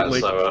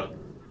completely. Alright, so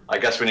I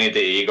guess we need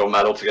the Eagle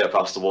medal to get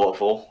past the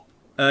waterfall.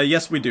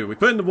 Yes, we do. We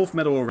put in the Wolf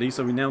medal already,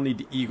 so we now need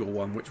the Eagle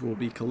one, which we'll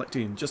be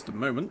collecting in just a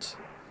moment.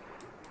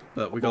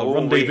 But we got to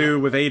rendezvous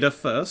with Ada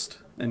first,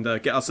 and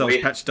get ourselves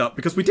patched up,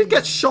 because we did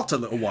get shot a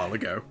little while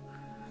ago.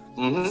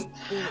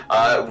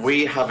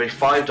 We have a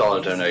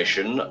 $5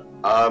 donation.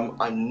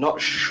 I'm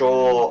not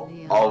sure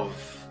of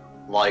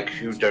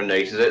who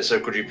donated it, so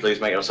could you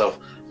please make yourself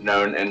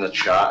known in the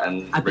chat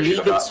and I believe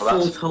Richard it's for that?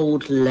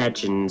 Foretold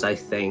Legends, I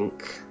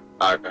think.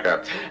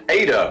 Okay.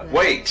 Ada,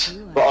 wait!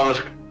 But on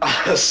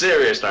a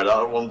serious note,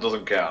 that one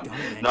doesn't count.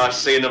 Nice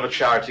to see another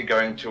charity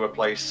going to a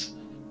place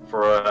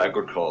for a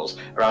good cause.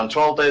 Around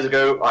 12 days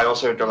ago, I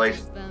also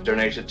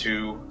donated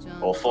to,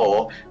 or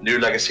for, New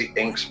Legacy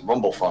Inc.'s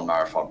Rumble Fund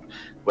Marathon,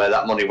 where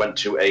that money went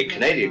to a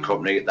Canadian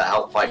company that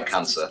helped fight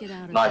cancer.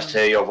 Nice to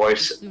hear your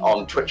voice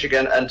on Twitch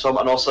again, Entom,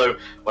 and also,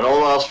 when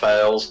all else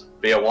fails,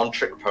 be a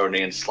one-trick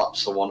pony and slap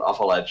someone off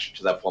a ledge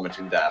to their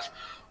plummeting death.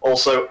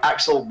 Also,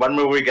 Axel, when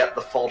will we get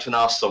the Fault in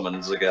Our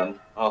Summons again?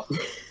 Oh.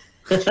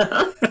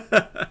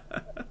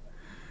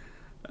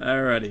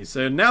 Alrighty,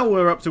 so now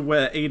we're up to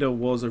where Ada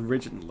was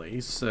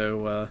originally,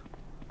 so,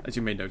 as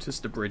you may notice,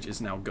 the bridge is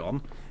now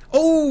gone.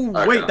 Oh,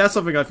 okay. Wait, that's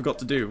something I forgot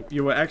to do.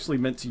 You were actually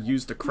meant to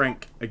use the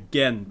crank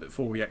again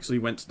before we actually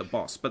went to the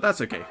boss, but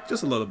that's okay.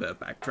 Just a little bit of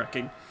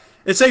backtracking.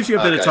 It saves you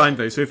a bit of time,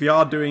 though, so if you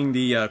are doing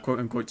the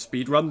quote-unquote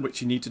speed run,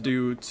 which you need to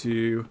do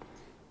to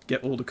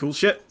get all the cool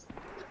shit,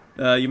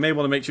 you may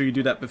want to make sure you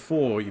do that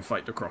before you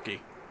fight the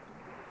Crocky.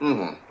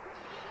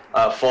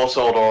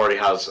 Foretold already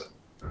has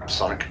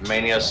Sonic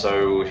Mania,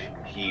 so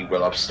he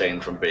will abstain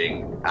from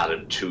being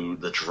added to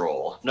the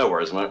draw. No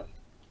worries, mate.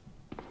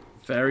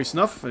 Fairy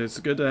Snuff, it's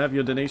good to have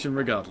your donation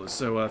regardless,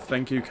 so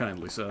thank you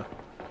kindly, sir.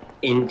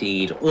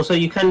 Indeed. Also,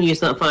 you can use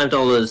that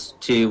 $5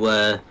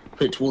 to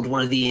put it toward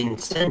one of the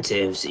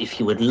incentives if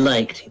you would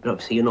like to, but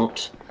obviously you're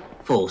not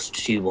forced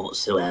to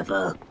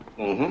whatsoever.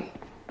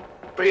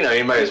 But you know,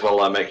 you may as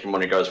well make your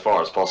money go as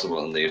far as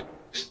possible in these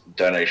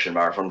donation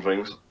marathon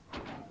things.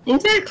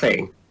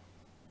 Exactly.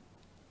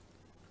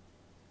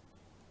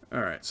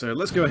 Alright, so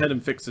let's go ahead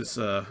and fix this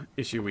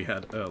issue we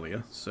had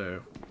earlier.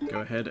 So, go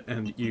ahead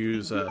and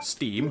use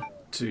Steam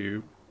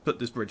to put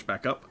this bridge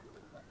back up.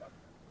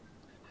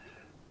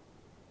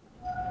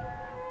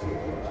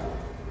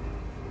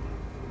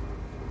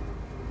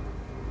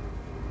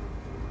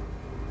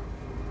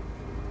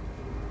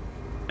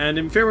 And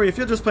in theory, if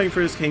you're just playing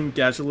through this game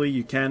casually,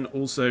 you can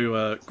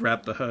also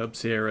grab the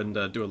herbs here and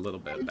do a little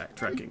bit of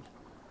backtracking.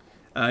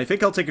 I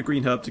think I'll take a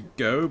green herb to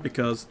go,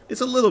 because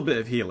it's a little bit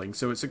of healing,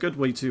 so it's a good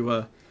way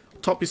to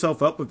top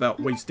yourself up without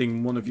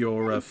wasting one of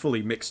your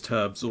fully mixed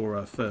herbs or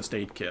a first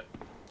aid kit.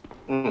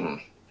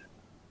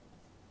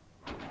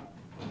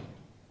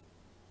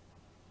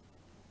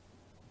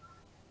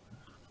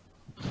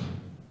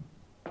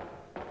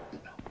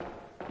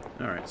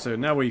 Alright, so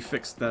now we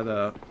fixed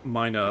that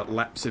minor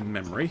lapse in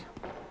memory.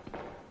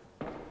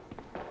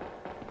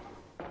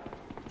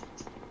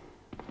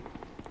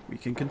 We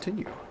can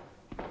continue.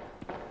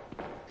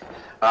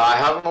 I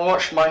haven't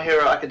watched My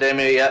Hero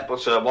Academia yet,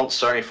 but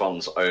once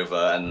Sonython's over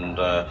and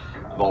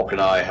Volk and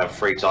I have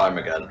free time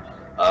again,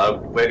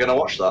 we're going to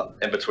watch that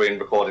in between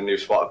recording new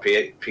Spyro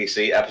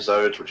PC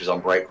episodes, which is on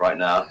break right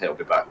now. It'll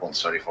be back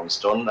once Sonython's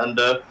done, and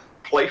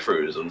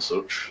playthroughs and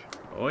such.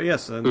 Oh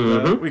yes,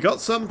 and we got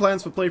some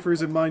plans for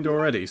playthroughs in mind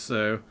already,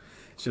 so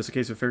it's just a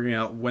case of figuring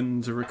out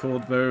when to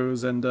record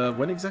those and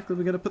when exactly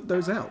we're going to put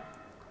those out.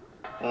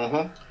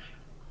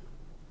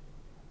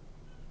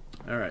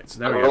 Alright, so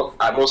there we go.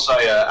 I will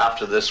say,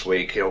 after this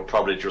week, it'll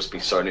probably just be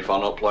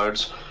Sonython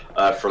uploads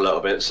for a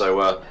little bit,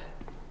 so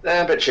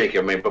they're a bit cheeky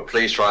of me, but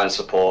please try and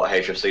support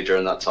HFC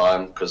during that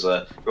time, because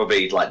we'll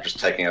be like just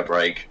taking a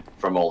break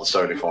from all the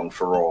Sonython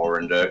furore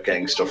and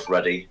getting stuff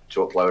ready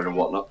to upload and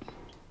whatnot.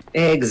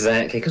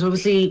 Exactly, because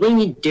obviously when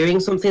you're doing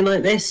something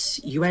like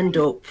this, you end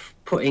up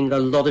putting a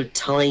lot of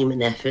time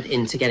and effort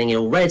into getting it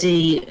all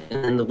ready,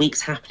 and the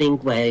week's happening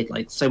where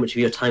like so much of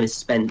your time is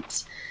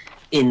spent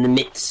in the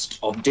midst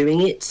of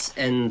doing it,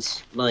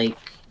 and like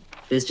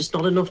there's just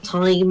not enough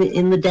time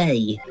in the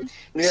day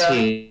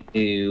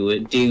to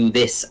do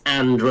this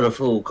and run a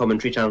full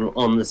commentary channel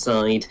on the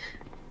side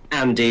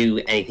and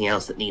do anything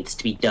else that needs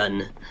to be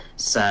done.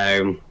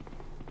 So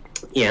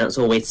yeah, it's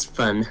always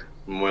fun.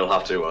 We'll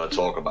have to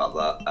talk about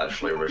that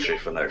actually, Richie,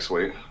 for next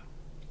week.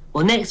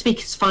 Well, next week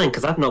is fine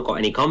because I've not got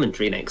any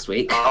commentary next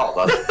week. Oh,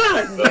 that's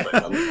perfect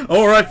then.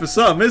 Alright for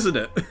some, isn't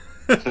it?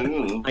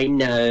 I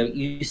know.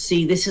 You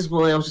see, this is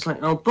why I was just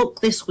like, I'll book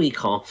this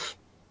week off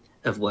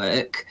of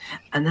work,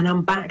 and then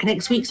I'm back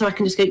next week, so I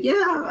can just go,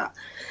 yeah,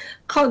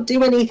 can't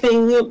do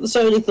anything at the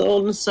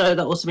Sonython, so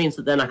that also means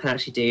that then I can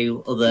actually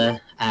do other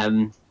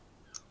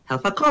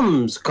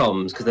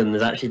HellfireComms because then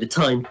there's actually the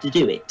time to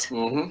do it.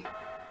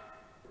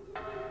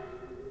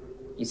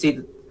 You see,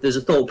 there's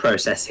a thought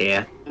process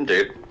here.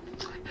 Indeed.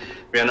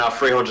 We are now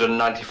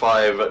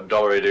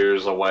 $395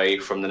 dues away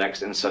from the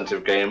next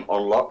incentive game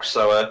unlock,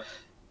 so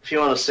if you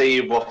want to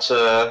see what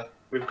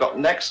we've got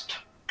next,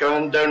 go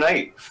and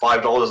donate.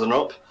 $5 and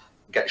up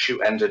gets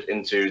you entered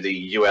into the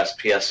US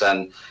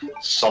PSN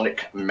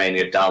Sonic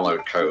Mania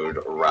download code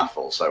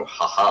raffle, so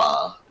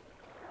haha.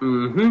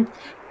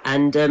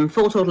 And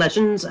for Told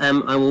Legends,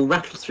 I will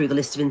rattle through the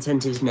list of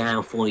incentives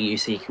now for you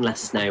so you can let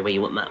us know where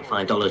you want that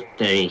 $5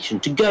 donation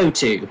to go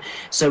to.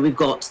 So we've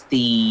got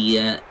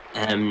the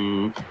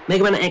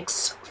Mega Man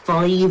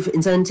X5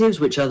 incentives,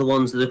 which are the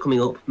ones that are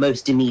coming up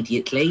most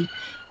immediately.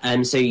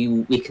 So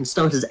we can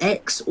start as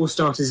X or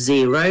start as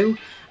 0.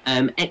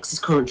 X is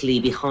currently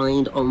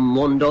behind on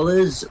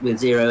 $1 with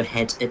 0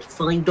 ahead at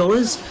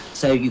 $5.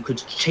 So you could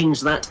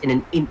change that in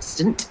an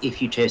instant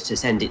if you chose to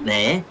send it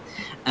there.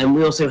 And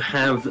we also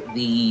have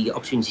the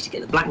opportunity to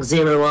get the Black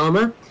Zero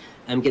armor,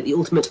 get the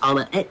Ultimate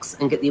Armor X,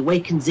 and get the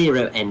Awakened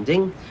Zero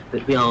ending,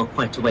 but we are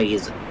quite a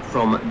ways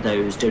from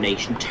those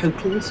donation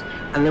totals.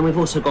 And then we've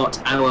also got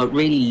our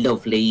really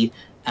lovely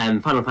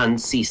Final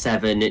Fantasy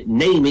VII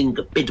naming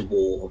bid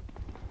war,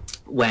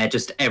 where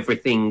just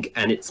everything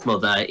and its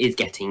mother is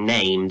getting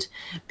named,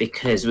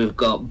 because we've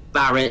got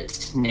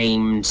Barrett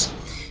named,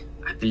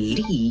 I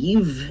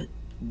believe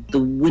the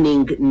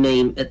winning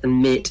name at the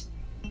mid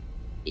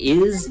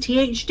is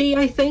THD,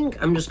 I think.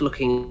 I'm just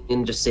looking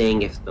and just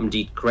seeing if I'm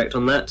correct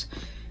on that.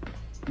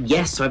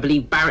 Yes, so I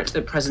believe Barrett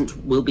at present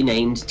will be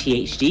named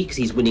THD because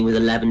he's winning with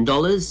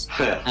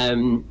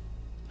 $11.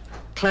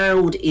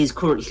 Cloud is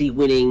currently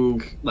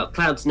winning, well,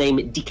 Cloud's name,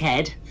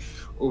 Dickhead,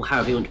 or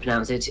however you want to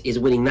pronounce it, is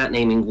winning that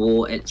naming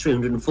war at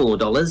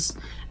 $304.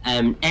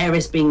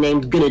 Aeris being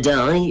named Gonna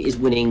Die is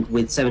winning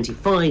with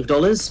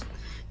 $75.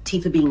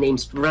 Tifa being named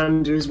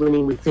Sporanda is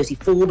winning with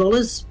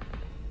 $34.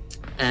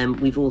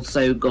 We've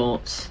also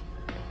got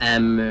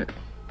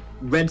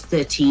Red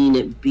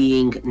 13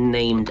 being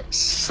named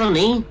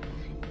Sunny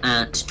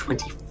at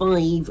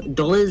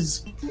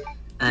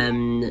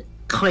 $25.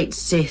 Kite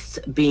Sith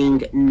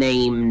being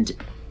named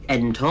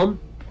Entom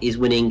is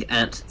winning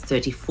at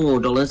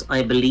 $34,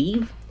 I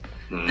believe.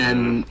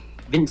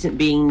 Vincent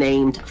being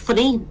named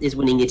Funny is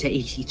winning it at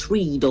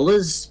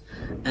 $83.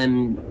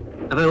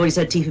 Have I already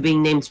said Tifa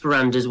being named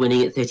Sporanda is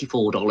winning at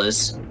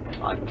 $34?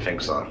 I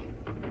think so.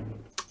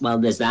 Well,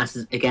 there's that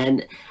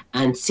again.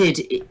 And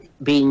Sid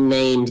being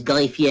named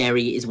Guy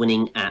Fieri is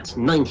winning at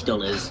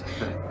 $90.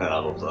 I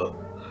love that.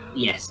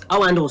 Yes.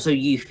 Oh, and also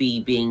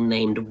Yuffie being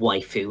named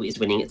Waifu is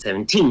winning at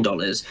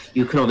 $17.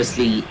 You can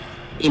obviously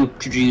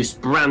introduce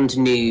brand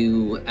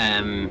new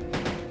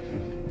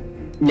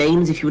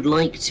names if you would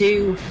like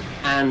to,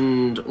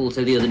 and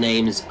also the other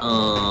names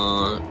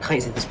are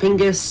Kite Sith as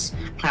Pingus,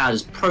 Cloud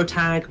as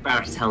Protag,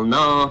 Barrett as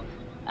Helnar,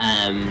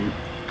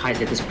 Kite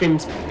Sith as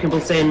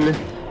Crimbleson,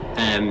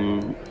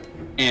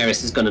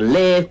 Aeris is Gonna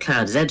Live,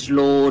 Cloud as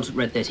Edgelord,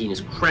 Red 13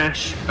 is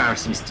Crash, Barrett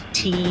as Mr.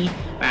 T,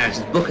 Barrett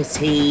as Booker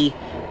T,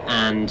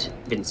 and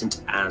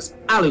Vincent as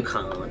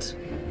Alucard.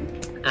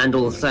 And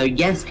also,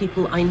 yes,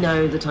 people, I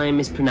know that I am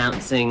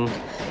mispronouncing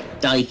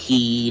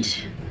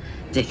Dikeed,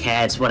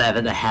 dickhead,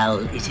 whatever the hell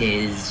it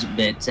is,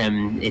 but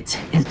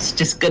it's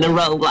just gonna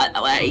roll right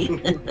away.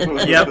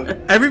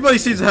 Yep, everybody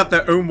seems to have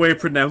their own way of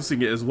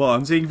pronouncing it as well.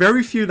 I'm seeing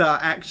very few that are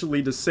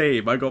actually the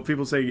same. I got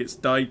people saying it's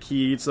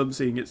Dikey, some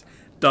saying it's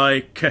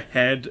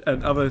Dikehead,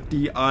 and other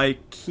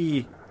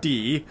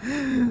D-I-K-D.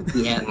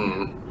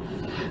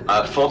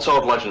 Yeah.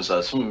 Foretold Legend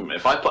says,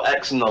 if I put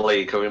X in the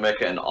lead, can we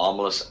make it an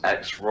armless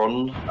X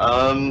run?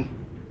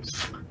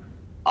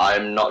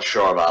 I'm not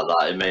sure about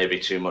that. It may be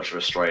too much of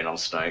a strain on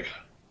Snake.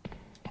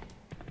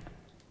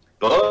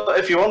 But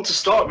if you want to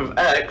start with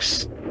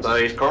X, so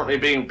he's currently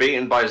being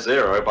beaten by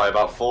Zero by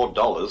about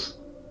 $4.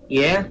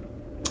 Yeah.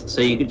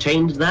 So you could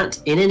change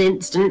that in an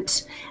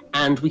instant,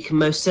 and we can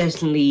most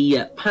certainly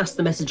pass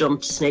the message on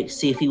to Snake to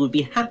see if he would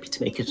be happy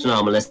to make it an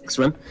armorless X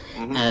run.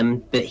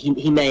 But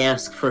he may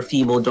ask for a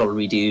few more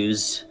dollary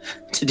dues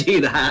to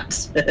do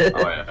that.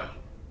 Oh yeah.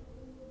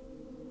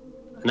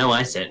 No,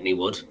 I certainly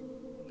would.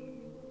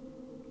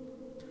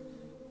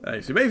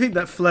 So you may think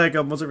that flare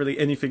gun wasn't really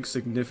anything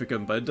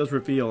significant, but it does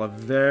reveal a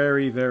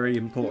very, very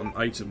important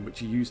item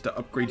which you use to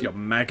upgrade your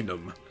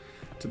Magnum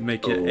to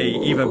make it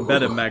a even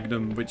better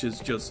Magnum, which is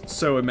just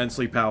so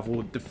immensely powerful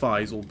it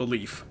defies all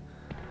belief.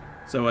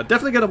 So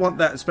definitely going to want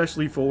that,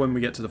 especially for when we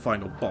get to the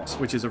final boss,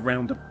 which is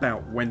around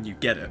about when you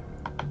get it.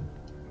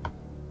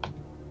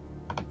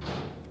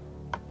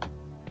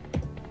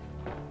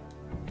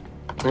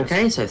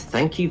 Okay, so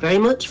thank you very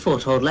much,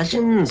 Foretold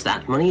Legends.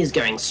 That money is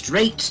going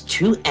straight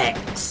to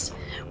X,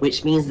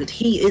 which means that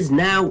he is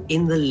now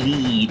in the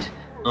lead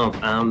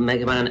of our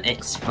Mega Man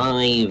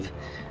X5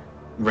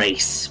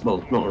 race.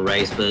 Well, not a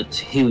race,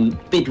 but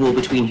bid war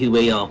between who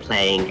we are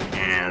playing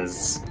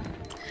as.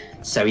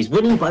 So he's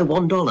winning by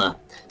 $1.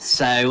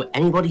 So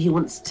anybody who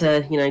wants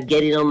to,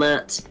 get in on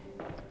that,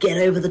 get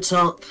over the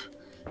top,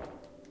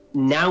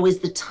 now is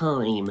the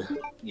time.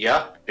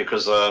 Yeah,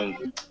 because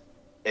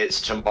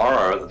it's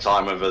tomorrow at the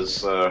time of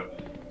us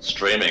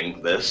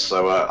streaming this,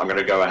 so I'm going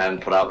to go ahead and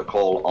put out the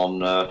call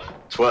on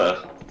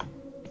Twitter.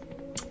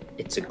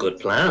 It's a good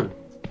plan.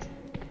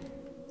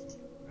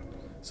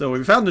 So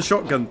we found the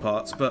shotgun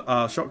parts, but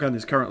our shotgun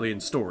is currently in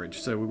storage,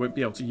 so we won't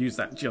be able to use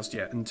that just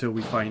yet until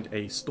we find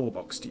a store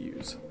box to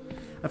use.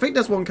 I think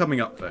there's one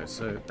coming up though,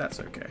 so that's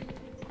okay.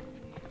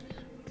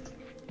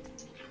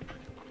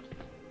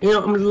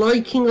 I'm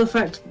liking the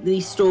fact that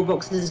these store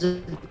boxes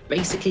are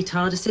basically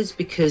TARDISes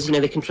because,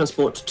 they can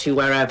transport to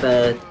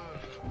wherever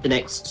the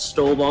next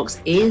store box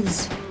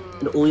is,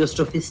 and all your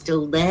stuff is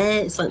still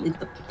there. It's like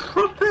the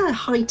proper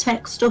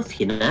high-tech stuff,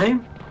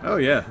 Oh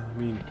yeah, I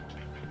mean,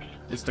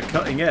 it's the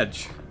cutting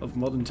edge of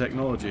modern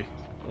technology,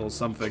 or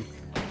something.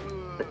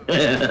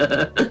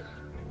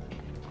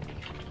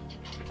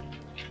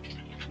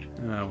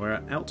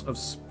 We're out of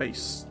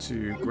space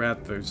to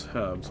grab those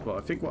herbs, but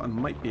I think what I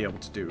might be able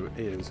to do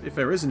is, if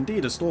there is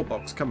indeed a store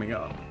box coming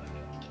up,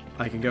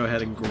 I can go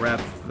ahead and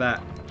grab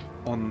that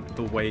on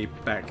the way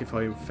back if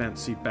I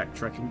fancy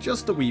backtracking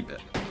just a wee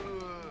bit.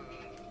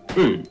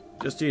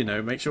 Just so you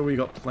know, make sure we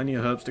got plenty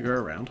of herbs to go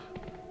around.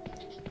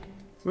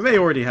 We may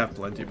already have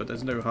plenty, but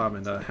there's no harm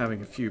in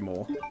having a few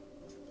more.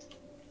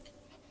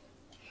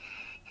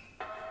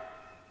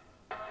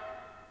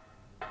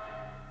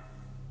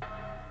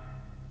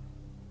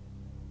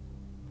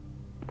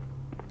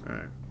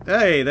 Alright.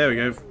 Hey, there we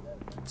go.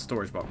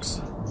 Storage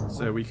box.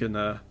 So we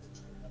can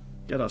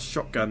get our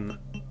shotgun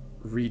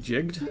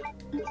rejigged.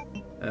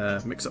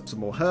 Mix up some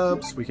more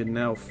herbs. We can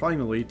now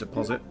finally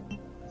deposit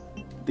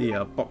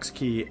the box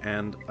key,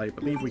 and I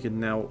believe we can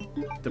now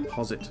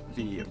deposit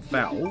the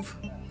valve.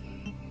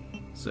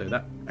 So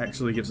that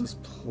actually gives us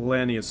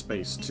plenty of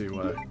space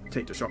to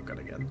take the shotgun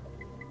again.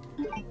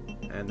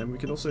 And then we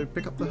can also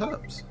pick up the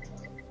herbs.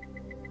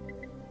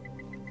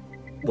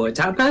 Worked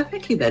out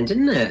perfectly then,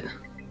 didn't it?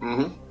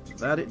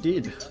 That it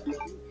did.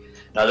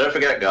 Now don't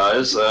forget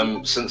guys,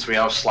 since we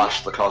have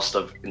slashed the cost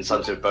of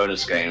incentive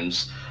bonus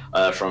games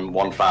from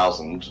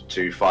 1,000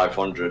 to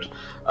 500,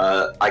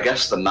 I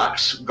guess the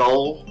max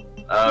goal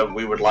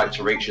we would like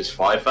to reach is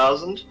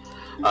 5,000.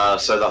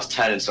 So that's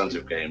 10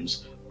 incentive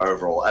games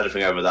overall.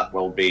 Anything over that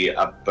will be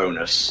a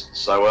bonus.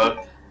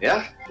 So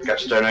yeah, get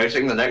to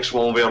donating. The next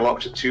one will be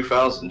unlocked at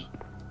 2,000.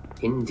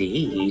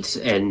 Indeed,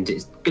 and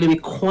it's going to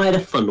be quite a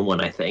fun one,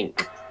 I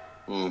think.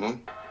 Alright,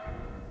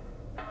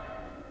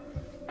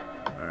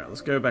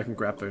 let's go back and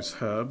grab those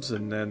herbs,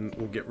 and then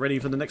we'll get ready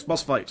for the next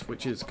boss fight,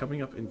 which is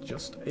coming up in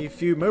just a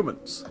few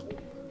moments.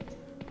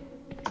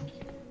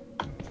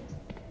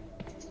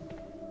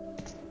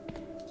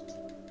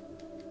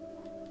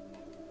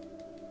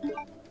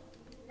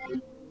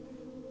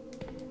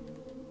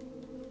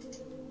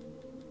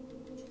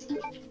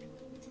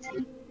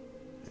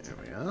 There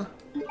we are.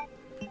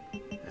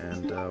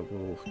 And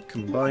we'll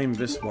combine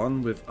this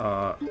one with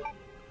our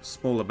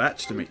smaller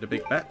batch to make the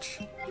big batch,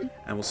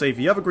 and we'll save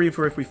the other green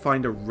for if we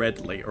find a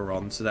red later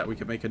on, so that we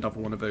can make another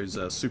one of those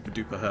super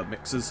duper herb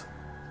mixes.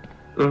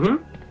 There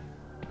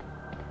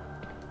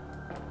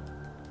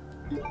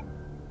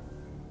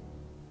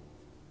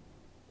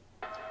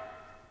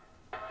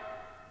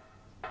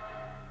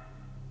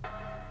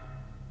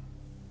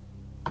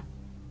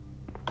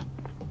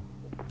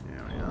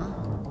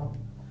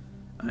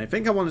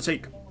think I want to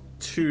take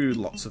 2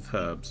 lots of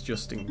herbs,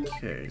 just in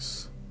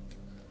case.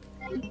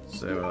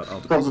 So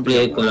I'll Probably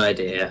a good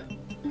idea.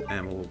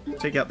 And we'll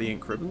take out the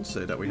ink ribbon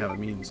so that we have a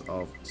means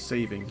of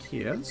saving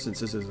here, since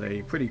this is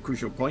a pretty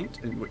crucial point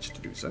in which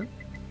to do so.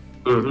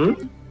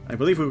 Mm-hmm. I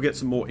believe we'll get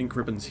some more ink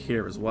ribbons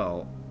here as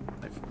well.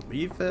 I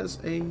believe there's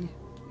a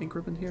ink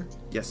ribbon here?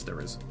 Yes,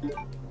 there is.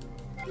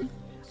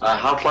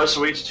 How close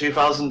are we to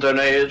 2,000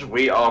 donated?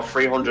 We are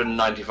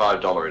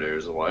 $395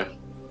 dues away.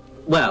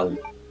 Well,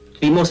 to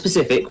be more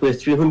specific, we're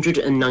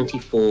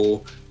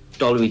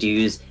 $394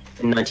 dues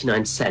and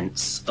 99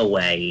 cents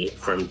away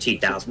from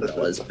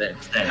 $2,000, but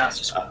that's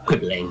just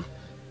quibbling.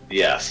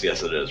 Yes,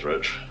 yes it is,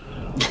 Rich.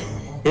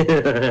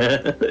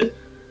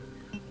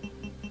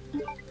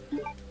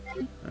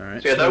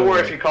 Alright. So yeah, don't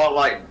worry if you can't,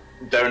 like,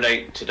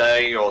 donate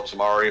today or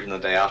tomorrow, even the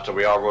day after.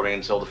 We are running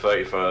until the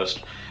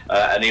 31st.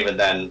 And even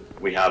then,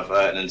 we have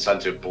an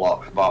incentive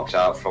block marked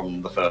out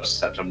from the 1st of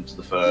September to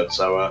the 3rd.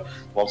 So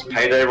once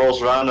payday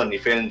rolls around and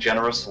you're feeling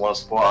generous and want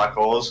to support our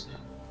cause,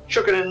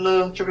 chuck it in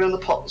the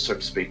pot, so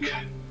to speak.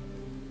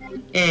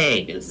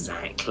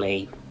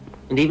 Exactly.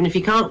 And even if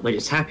you can't, we're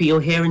just happy you're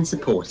here and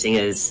supporting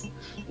us.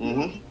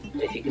 Mm-hmm.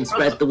 If you can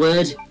spread the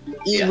word,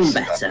 even Yes,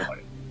 better.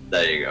 definitely.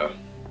 There you go.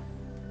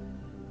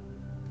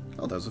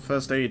 Oh, there's a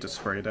first aid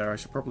spray there. I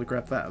should probably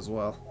grab that as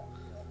well.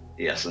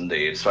 Yes,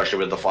 indeed. Especially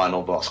with the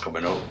final boss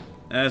coming up.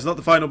 It's not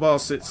the final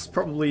boss, it's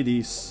probably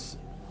the...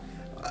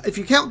 If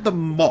you count the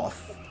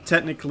moth,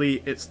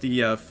 technically it's the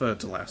 3rd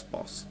to last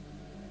boss.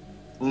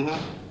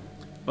 Mm-hmm.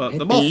 But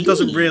the moth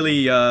doesn't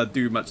really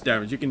do much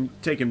damage. You can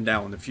take him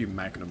down with a few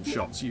magnum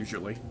shots,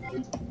 usually.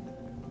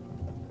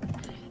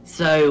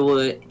 So,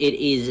 it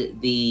is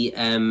the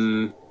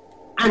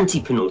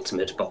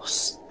anti-penultimate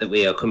boss that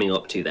we are coming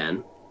up to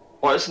then.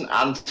 Well, it's an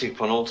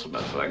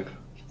anti-penultimate thing.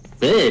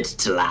 3rd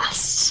to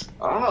last.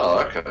 Oh,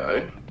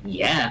 okay.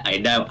 Yeah, I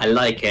know, I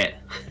like it.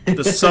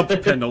 The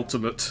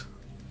sub-penultimate.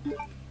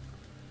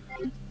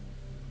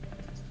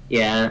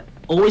 Yeah,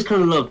 always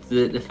kind of loved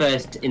the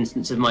first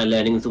instance of my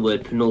learning of the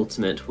word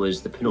penultimate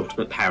was the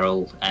Penultimate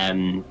Peril,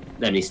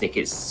 Lemony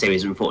Snicket's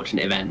series of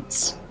unfortunate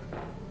events.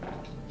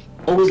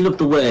 Always loved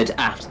the word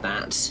after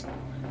that.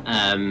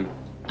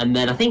 And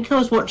then I think I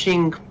was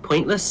watching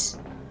Pointless,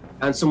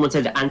 and someone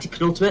said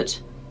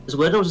anti-penultimate as a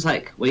word, and I was just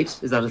like, wait,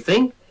 is that a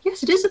thing?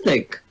 Yes, it is a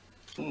thing.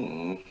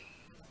 Hmm.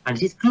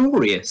 And it's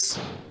glorious.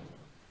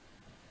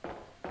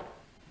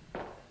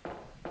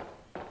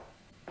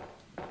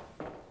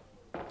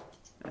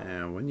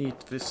 And we need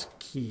this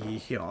key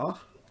here.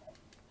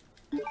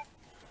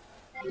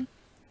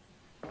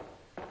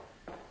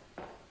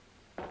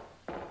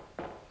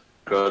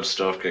 Good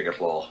stuff,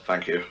 Gigaflaw.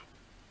 Thank you.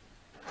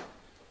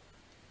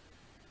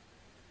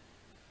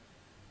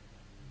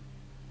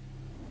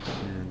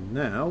 And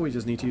now we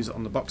just need to use it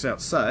on the box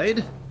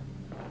outside.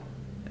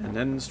 And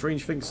then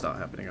strange things start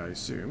happening, I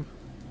assume.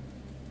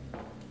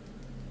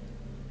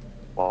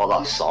 Well,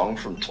 that song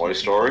from Toy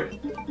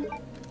Story.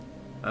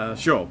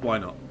 Sure, why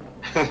not?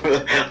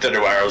 Don't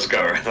know where I was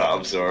going with that,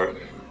 I'm sorry.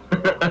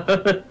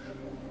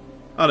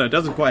 Oh no, it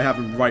doesn't quite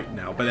happen right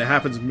now, but it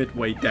happens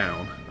midway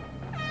down.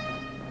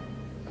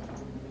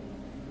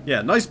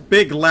 Yeah, nice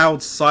big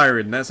loud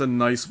siren. That's a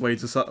nice way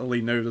to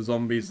subtly know the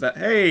zombies that,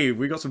 hey,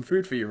 we got some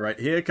food for you right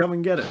here, come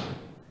and get it.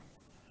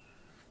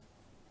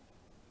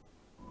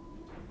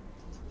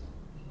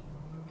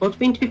 Well, to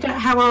be fair,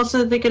 how else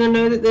are they going to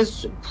know that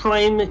there's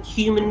prime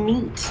human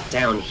meat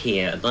down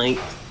here? Like,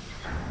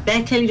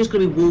 they're clearly just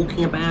going to be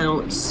walking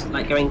about,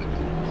 like going,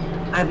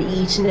 I've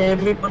eaten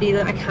everybody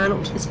that I can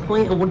up to this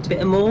point, I want a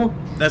bit more.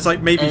 There's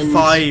like maybe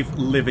 5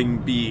 living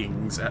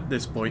beings at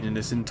this point in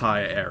this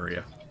entire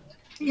area.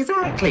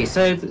 Exactly,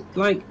 so,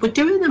 like, we're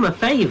doing them a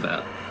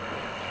favour.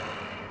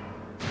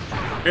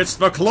 It's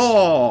the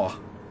claw!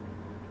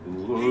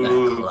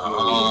 The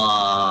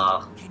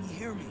claw. Can you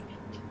hear me?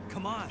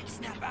 Come on,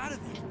 snap out of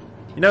it.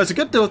 You know, it's a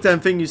good damn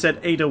thing you said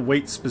Ada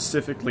Wait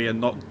specifically and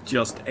not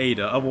just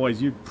Ada,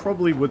 otherwise you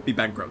probably would be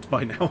bankrupt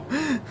by now.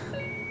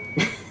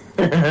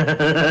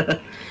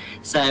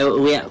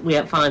 So, we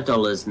at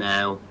 $5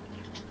 now.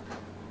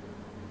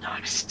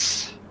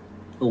 Nice.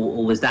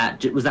 Or was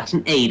that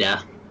an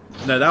Ada?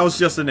 No, that was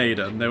just an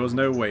Ada, and there was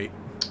no wait.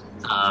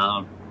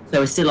 So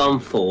we're still on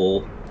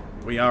 4.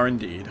 We are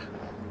indeed.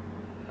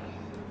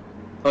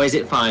 Or is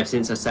it 5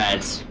 since I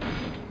said...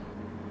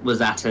 Was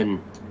that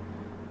an...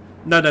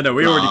 No,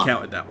 we already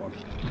counted that one.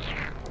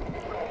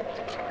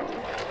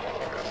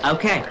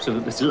 Okay, so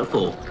we're still at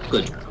 4.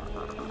 Good.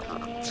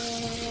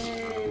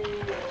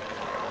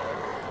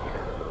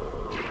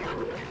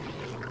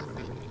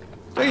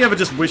 Don't you ever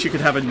just wish you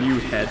could have a new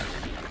head?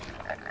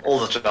 All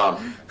the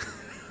time.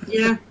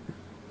 Yeah.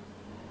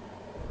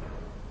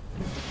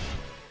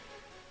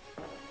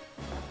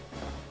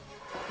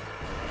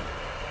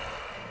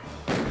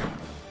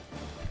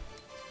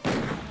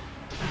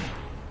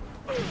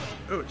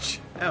 Ouch.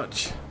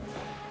 Ouch.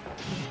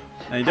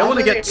 Now you don't want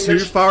to get too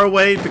far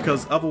away,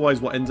 because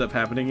otherwise what ends up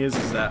happening is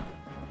that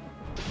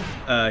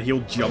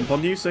he'll jump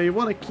on you, so you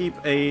want to keep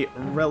a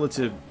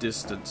relative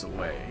distance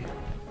away.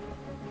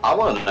 I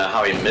want to know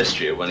how he missed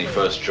you when he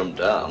first jumped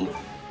down.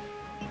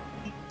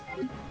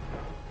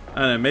 I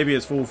don't know, maybe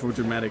it's full for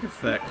dramatic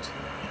effect.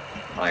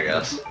 I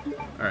guess.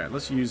 Alright,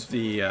 let's use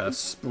the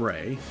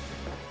spray.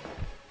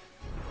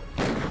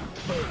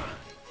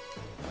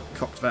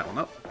 Cocked that one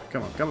up.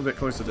 Come on, come a bit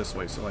closer this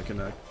way so I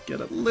can get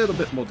a little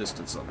bit more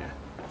distance on you.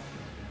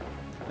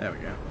 There we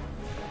go.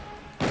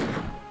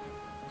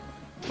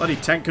 Bloody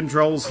tank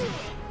controls.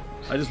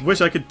 I just wish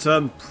I could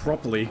turn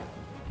properly.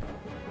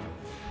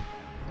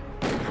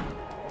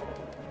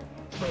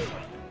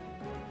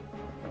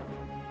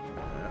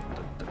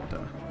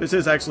 This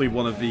is actually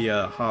one of the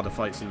harder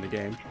fights in the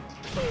game.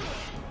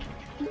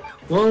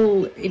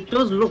 Well, it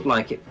does look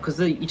like it, because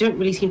you don't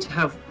really seem to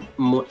have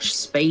much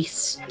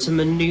space to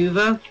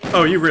maneuver.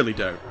 Oh, you really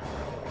don't.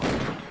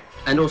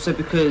 And also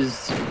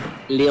because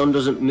Leon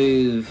doesn't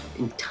move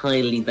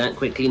entirely that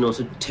quickly, and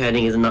also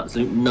turning is an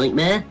absolute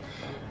nightmare.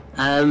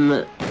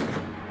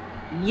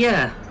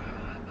 Yeah.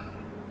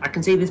 I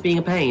can see this being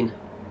a pain.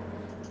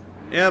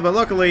 Yeah, but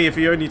luckily if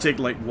you only take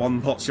like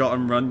one pot shot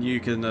and run, you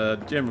can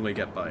generally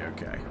get by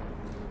okay.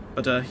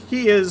 But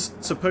he is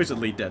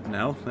supposedly dead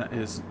now. That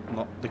is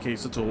not the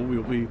case at all.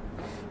 We'll be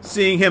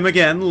seeing him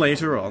again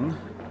later on.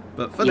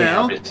 But for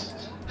now,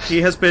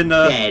 he has been...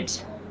 dead.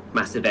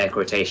 Massive air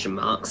quotation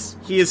marks.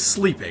 He is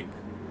sleeping,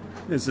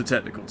 is the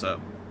technical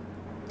term.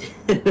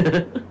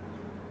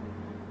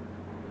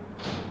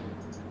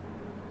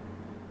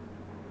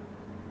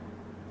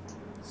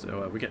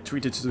 So we get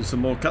treated to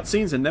some more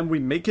cutscenes, and then we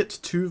make it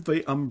to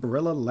the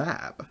Umbrella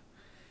Lab,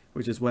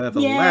 which is where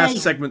the last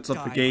segments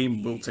of the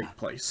game will take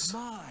place.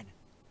 Come on.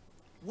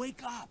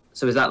 Wake up.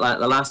 So is that like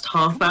the last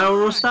half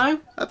hour or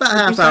so? About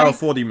half hour,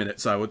 40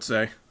 minutes, I would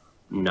say.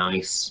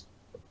 Nice.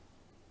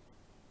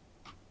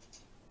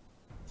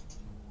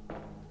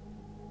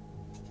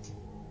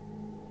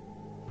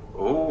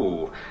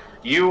 Ooh,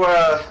 do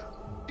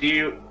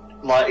you,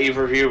 like,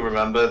 either of you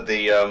remember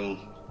the,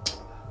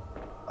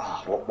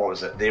 what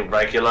was it? The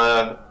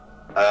regular,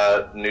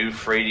 new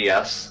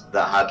 3DS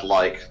that had,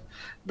 like,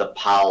 the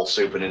PAL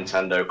Super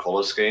Nintendo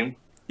color scheme?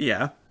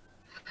 Yeah.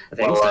 I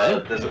think so.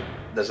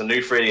 There's a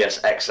new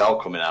 3DS XL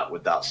coming out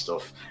with that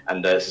stuff,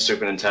 and it's a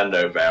Super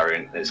Nintendo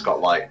variant. It's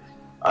got, like,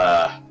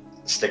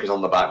 stickers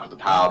on the back with the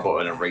power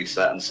button and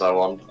reset and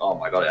so on. Oh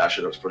my god, it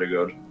actually looks pretty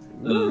good.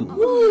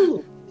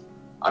 Ooh.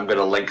 I'm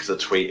gonna link the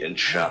tweet in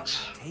chat.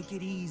 Take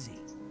it easy.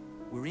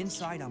 We're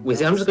inside. I'm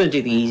just going to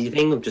do the easy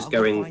thing of just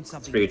going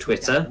through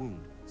Twitter.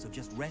 So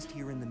just rest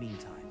here in the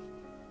meantime.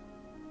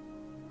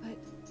 But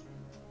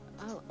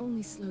I'll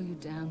only slow you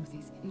down with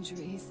these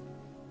injuries.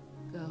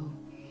 Go.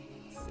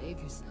 Save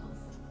yourself.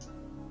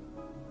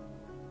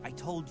 I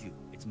told you,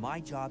 it's my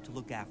job to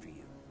look after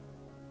you.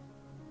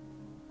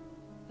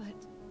 But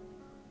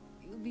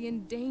you'll be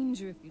in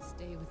danger if you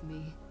stay with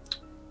me.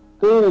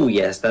 Oh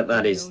yes,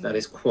 that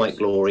is quite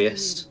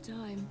glorious.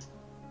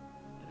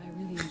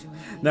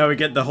 Now we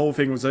get the whole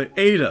thing was like,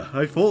 Ada,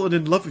 I've fallen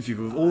in love with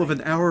you all of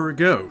an hour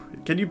ago.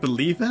 Can you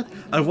believe that?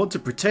 I want to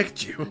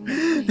protect you.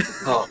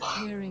 Oh,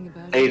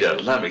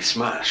 Ada, let me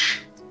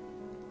smash.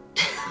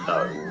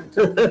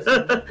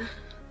 No.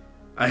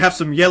 I have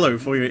some yellow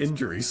for your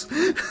injuries.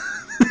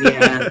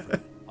 Yeah.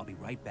 I'll be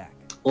right back.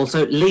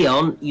 Also,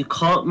 Leon, you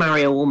can't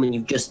marry a woman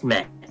you've just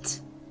met.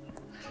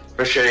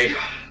 Rishi,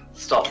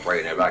 stop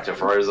bringing it back to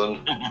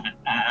Frozen.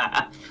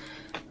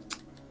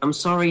 I'm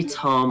sorry,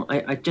 Tom.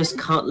 I just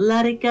can't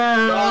let it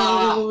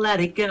go. Let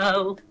it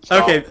go.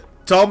 Stop. Okay,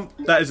 Tom,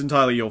 that is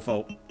entirely your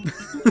fault.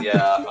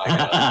 Yeah,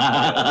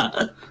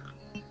 I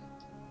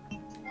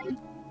guess.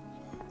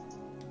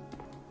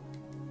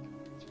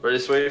 It's pretty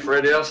sweet for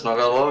idiots, not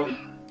gonna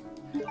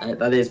lie.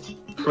 That is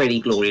pretty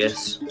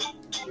glorious.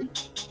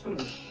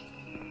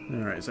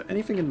 Alright, is there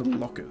anything in the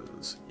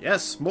lockers?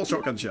 Yes, more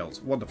shotgun shells.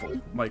 Wonderful.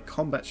 My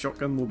combat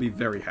shotgun will be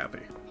very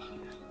happy.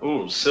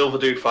 Ooh, Silver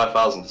Duke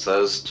 5000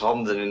 says,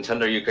 Tom, the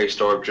Nintendo UK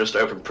store have just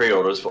opened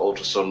pre-orders for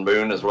Ultra Sun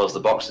Moon, as well as the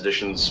box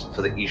editions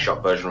for the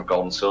eShop version of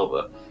Gold and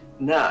Silver.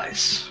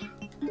 Nice.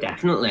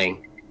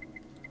 Definitely.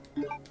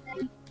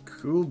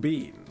 Cool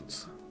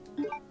beans.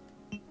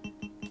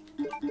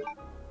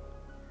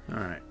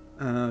 Alright,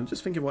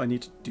 just thinking what I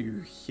need to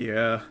do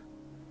here.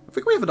 I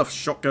think we have enough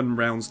shotgun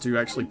rounds to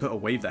actually put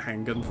away the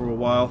handgun for a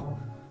while.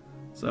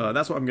 So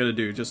that's what I'm going to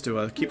do, just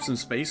to keep some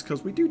space,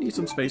 because we do need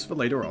some space for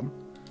later on.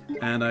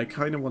 And I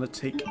kind of want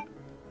to take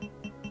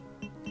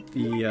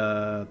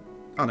the,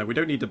 oh no, we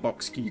don't need the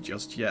box key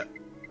just yet,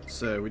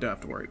 so we don't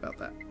have to worry about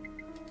that.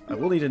 I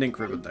will need an ink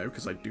ribbon though,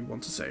 because I do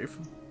want to save.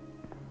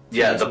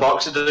 Yeah, the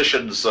box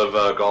editions of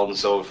Gold and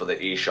Silver for the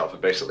eShop are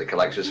basically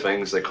collector's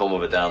things. They come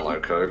with a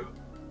download code.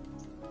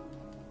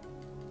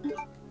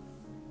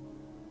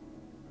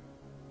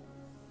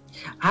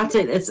 I'd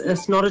say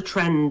it's not a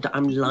trend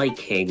I'm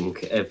liking,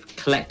 of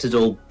collected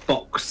or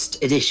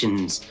boxed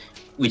editions,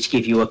 which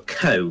give you a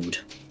code.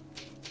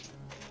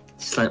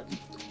 It's like,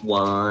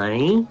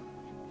 why?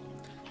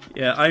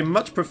 Yeah, I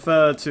much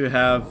prefer to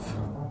have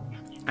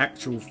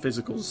actual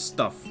physical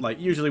stuff. Like,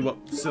 usually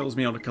what sells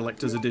me on a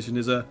collector's edition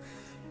is a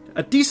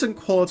decent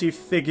quality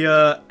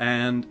figure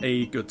and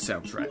a good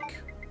soundtrack.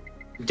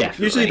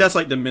 Definitely. Usually that's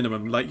like the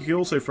minimum. Like, you can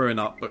also throw in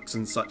art books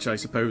and such, I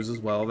suppose, as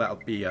well. That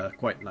would be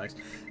quite nice.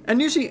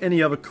 And usually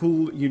any other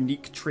cool,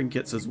 unique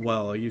trinkets as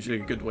well are usually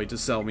a good way to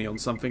sell me on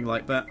something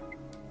like that.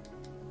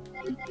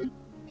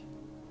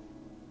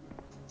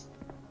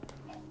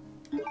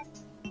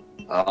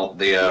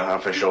 The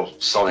official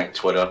Sonic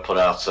Twitter put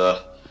out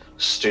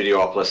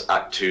Studiopolis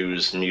Act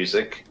 2's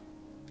music.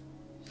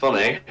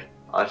 Funny,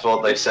 I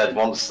thought they said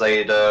once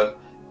they'd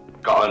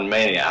gotten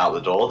Mania out the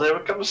door, they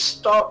were going to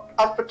start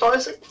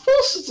advertising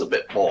Forces a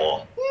bit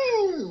more.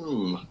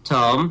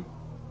 Tom,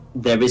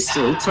 there is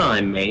still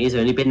time. Mania's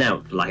only been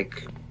out for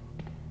like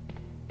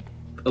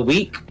a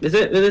week, is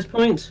it, at this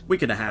point?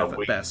 Week and a half A at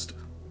week. best.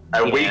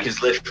 A week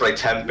is literally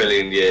 10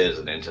 billion years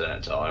in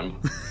internet time.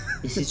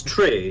 This is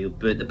true,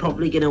 but they're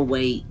probably going to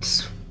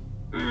wait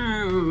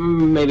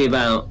maybe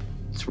about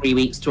 3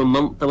 weeks to a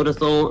month, I would have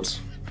thought.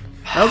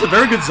 That was a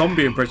very good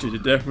zombie impression you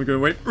did. We're going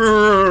to wait.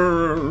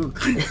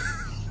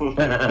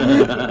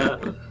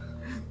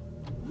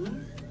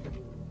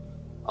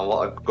 I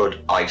want a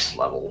good ice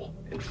level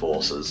in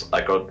Forces.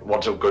 I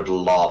want a good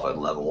lava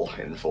level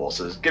in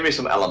Forces. Give me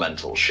some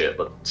elemental shit,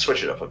 but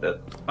switch it up a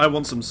bit. I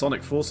want some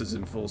Sonic Forces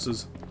in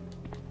Forces.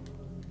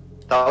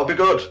 That'll be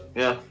good,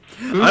 yeah.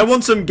 I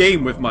want some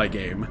game with my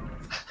game.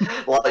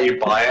 Like you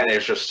buy it and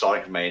it's just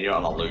Sonic Mania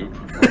on a loop.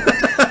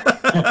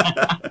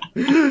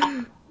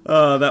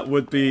 That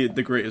would be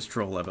the greatest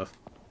troll ever.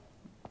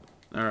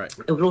 Alright.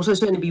 It would also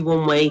certainly be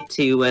one way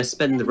to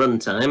spend the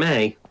runtime,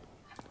 eh?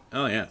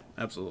 Oh yeah,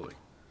 absolutely.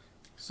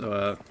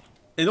 So,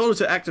 in order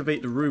to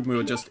activate the room we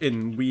were just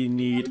in, we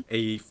need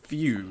a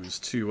fuse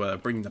to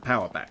bring the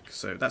power back.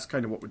 So that's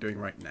kind of what we're doing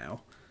right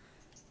now.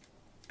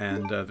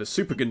 And the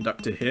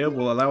superconductor here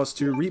will allow us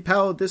to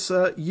repower this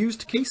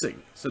used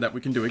casing, so that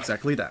we can do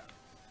exactly that.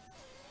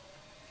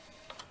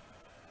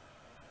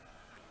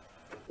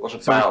 What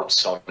about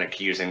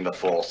Sonic using the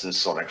Force in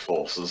Sonic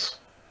Forces?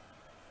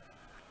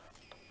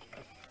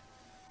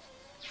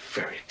 It's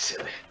very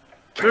silly.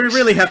 Do we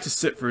really have to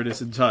sit through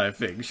this entire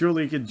thing?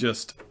 Surely you can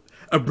just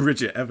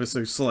abridge it ever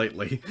so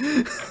slightly.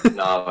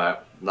 No, mate,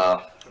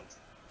 no.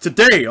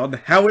 Today on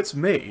How It's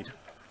Made,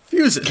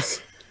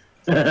 fuses.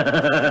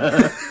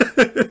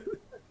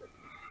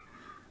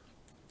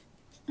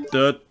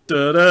 Da,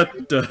 da, da,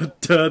 da,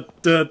 da,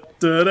 da,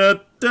 da,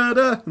 da,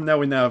 da. Now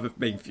we have a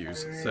main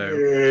fuse, so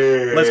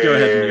let's go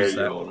ahead and use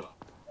that.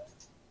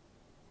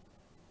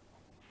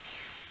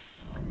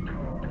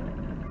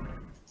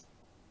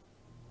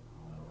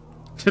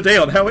 Today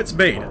on How It's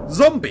Made,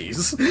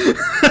 zombies! I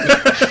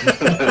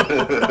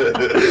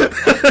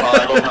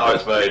love how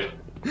it's made.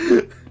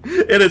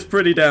 It is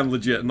pretty damn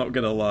legit, not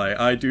gonna lie.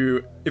 I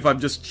do, if I'm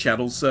just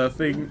channel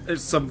surfing,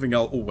 it's something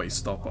I'll always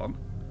stop on.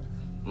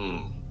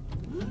 I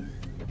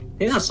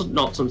think that's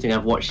not something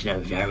I've watched in a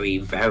very,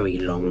 very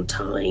long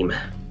time.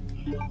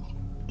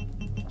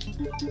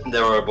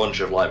 There are a bunch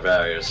of like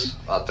various,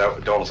 I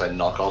don't want to say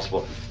knockoffs,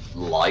 but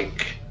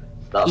like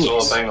that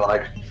sort of thing.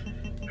 Like,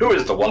 who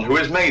is the one who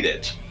has made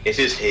it? It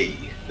is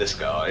he, this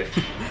guy.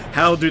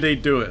 How do they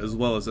do it as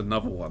well as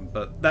another one?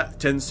 But that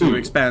tends to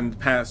expand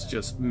past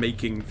just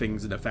making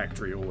things in a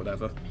factory or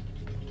whatever.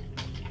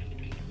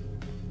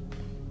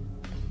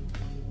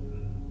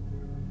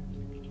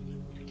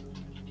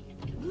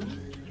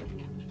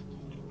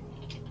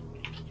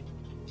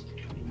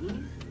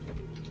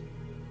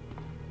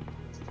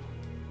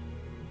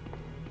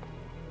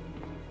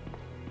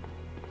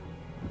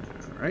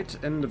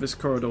 Alright, end of this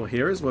corridor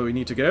here is where we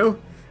need to go,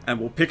 and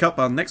we'll pick up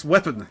our next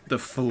weapon, the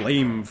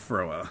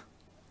flamethrower.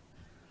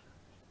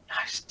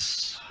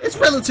 Nice. It's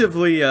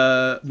relatively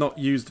not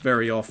used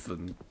very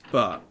often,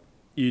 but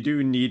you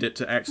do need it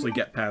to actually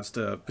get past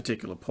a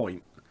particular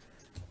point.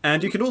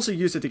 And you can also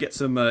use it to get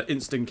some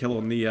instant kill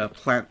on the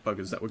plant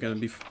buggers that we're going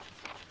to be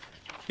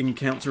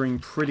encountering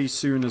pretty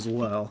soon as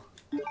well.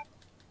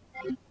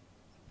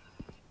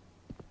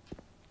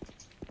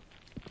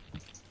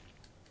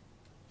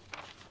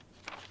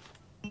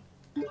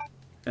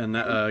 And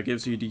that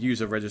gives you the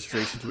user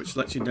registration, which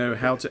lets you know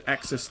how to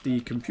access the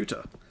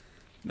computer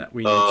that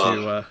we need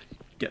to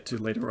get to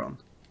later on.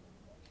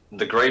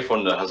 The Grey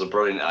Thunder has a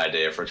brilliant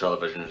idea for a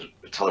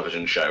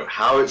television show.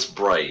 How It's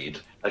Braid,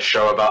 a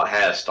show about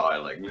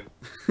hairstyling.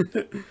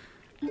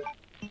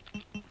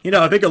 You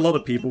know, I think a lot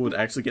of people would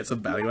actually get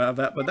some value out of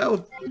that, but that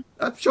would,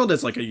 I'm sure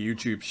there's like a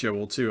YouTube show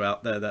or two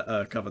out there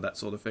that cover that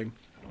sort of thing.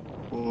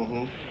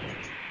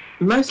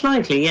 Most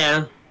likely,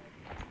 yeah.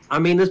 I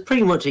mean, there's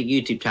pretty much a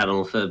YouTube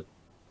channel for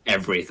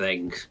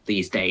everything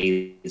these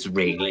days,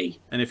 really.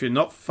 And if you're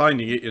not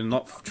finding it, you're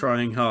not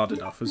trying hard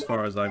enough, as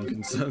far as I'm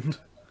concerned.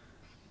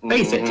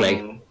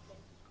 Basically.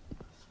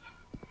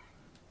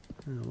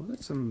 Oh,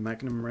 let's some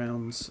Magnum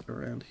rounds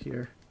around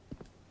here.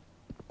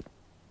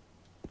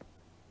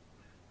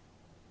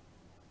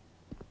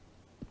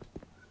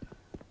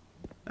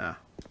 Ah,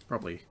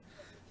 probably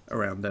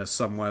around there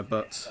somewhere,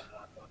 but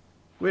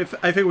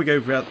I think we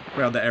go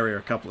around the area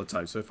a couple of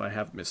times, so if I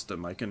have missed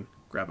them, I can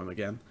grab them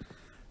again.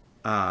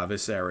 Ah,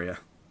 this area.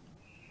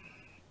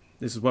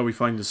 This is where we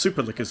find the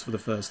super lickers for the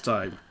first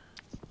time.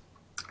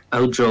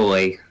 Oh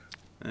joy.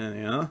 There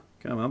they are.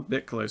 Come on,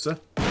 bit closer.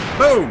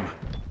 Boom!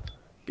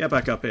 Get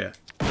back up here.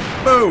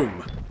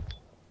 Boom!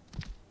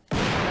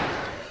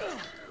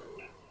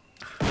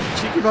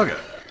 Cheeky bugger.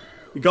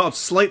 He got up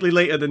slightly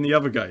later than the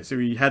other guy, so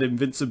he had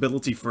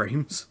invincibility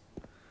frames.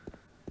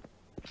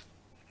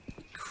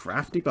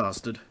 Crafty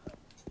bastard.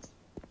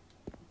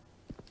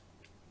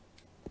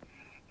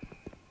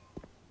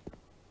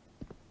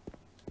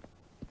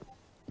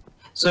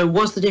 So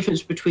what's the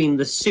difference between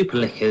the super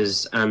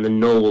lickers and the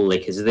normal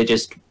lickers? Are they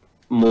just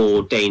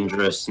more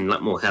dangerous and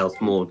like more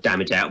health, more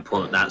damage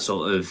output, that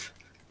sort of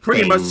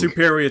Pretty thing? much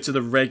superior to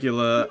the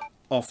regular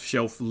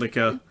off-shelf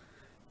liquor.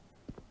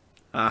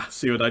 Ah,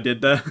 see what I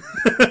did there?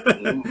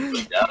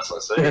 Yes, I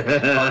see.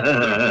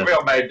 The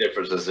real main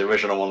difference is the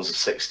original one's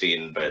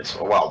 16-bit.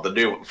 Well, the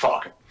new...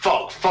 Fuck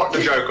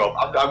the joke up.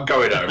 I'm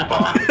going home,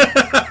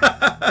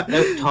 bye.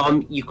 No,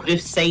 Tom, you could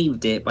have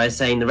saved it by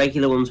saying the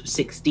regular ones were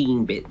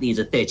 16-bit, these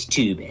are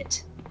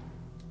 32-bit.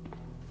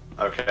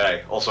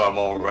 Okay, also I'm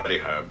already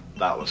home.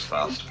 That was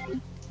fast.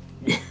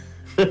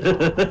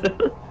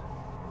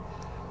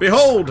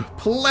 Behold,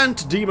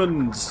 plant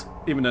demons!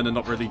 Even though they're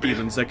not really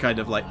demons, they're kind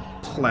of like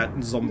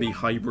plant zombie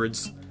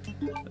hybrids.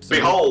 So...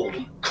 Behold,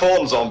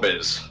 corn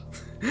zombies!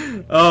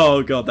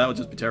 Oh god, that would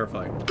just be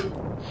terrifying.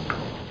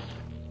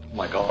 Oh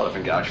my god, I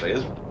think it actually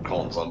is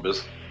corn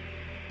zombies.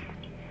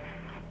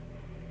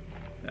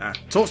 Ah,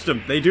 torch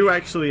them. They do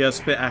actually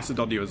spit acid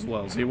on you as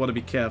well, so you want to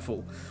be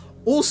careful.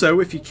 Also,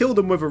 if you kill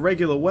them with a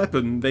regular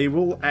weapon, they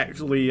will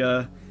actually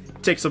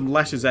take some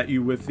lashes at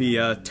you with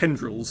the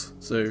tendrils,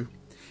 so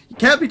you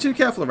can't be too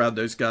careful around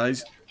those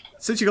guys.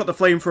 Since you got the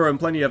flamethrower and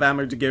plenty of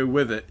ammo to go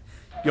with it,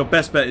 your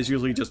best bet is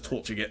usually just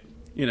torching it.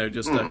 You know,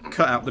 just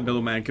cut out the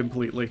middleman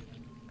completely.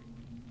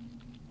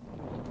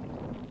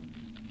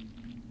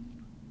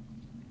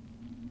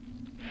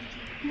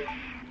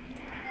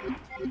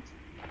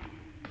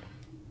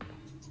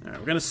 Alright,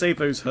 we're going to save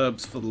those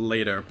herbs for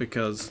later,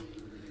 because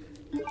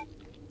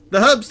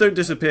the herbs don't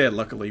disappear,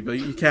 luckily, but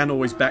you can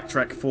always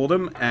backtrack for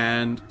them,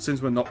 and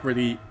since we're not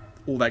really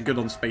all that good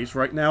on space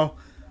right now,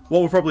 what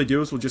we'll probably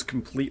do is we'll just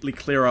completely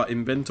clear our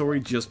inventory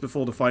just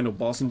before the final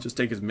boss and just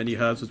take as many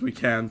herbs as we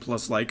can,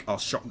 plus like our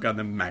shotgun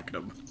and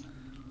magnum.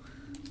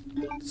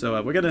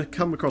 So we're going to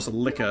come across a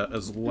liquor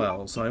as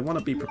well, so I want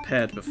to be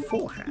prepared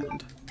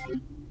beforehand.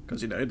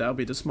 Because, you know, that'll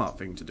be the smart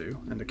thing to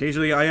do. And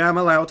occasionally I am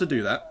allowed to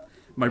do that.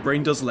 My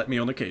brain does let me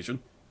on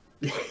occasion.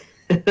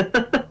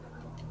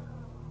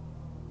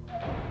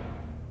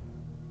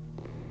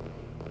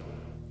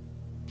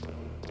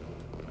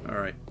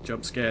 Alright,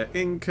 jump scare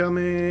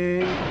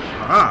incoming.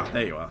 Ah,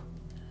 there you are.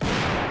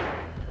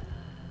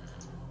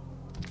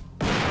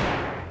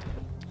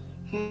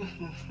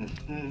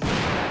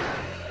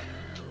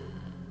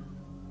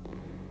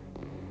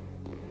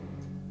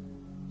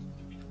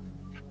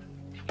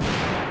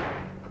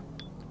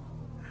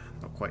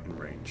 Not quite in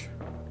range.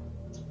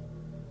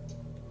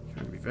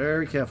 Trying to be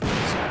very careful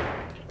with this guy.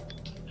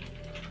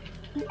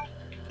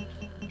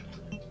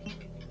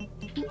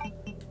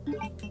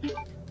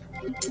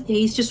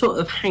 He's just sort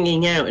of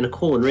hanging out in a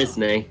corner,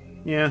 isn't he?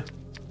 Yeah.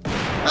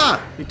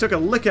 Ah! He took a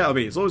lick out of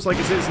me. It's always like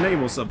it's his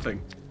name or something.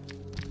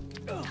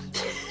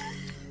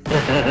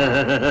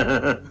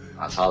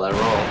 That's how they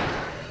roll.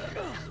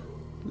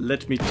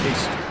 Let me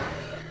taste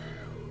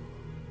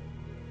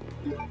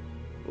you.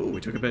 Oh,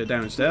 we took a bit of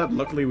damage there.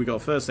 Luckily, we got a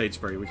first aid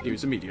spray we can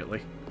use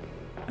immediately.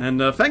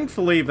 And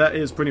thankfully, that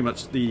is pretty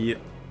much the...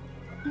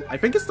 I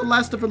think it's the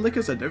last of the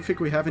liquors. I don't think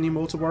we have any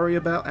more to worry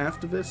about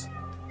after this.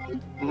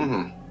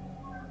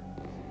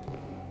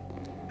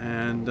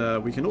 And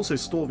we can also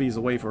store these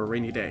away for a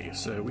rainy day,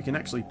 so we can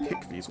actually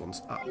pick these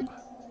ones up.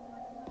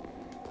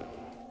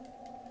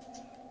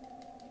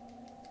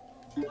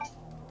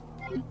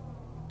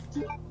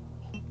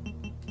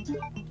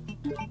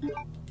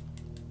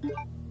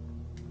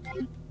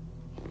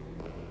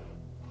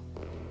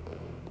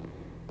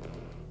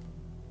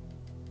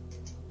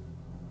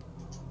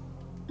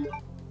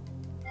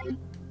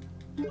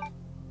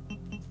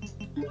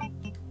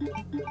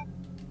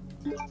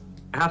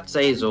 I have to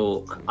say,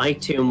 Zork, I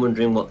too am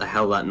wondering what the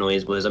hell that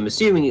noise was. I'm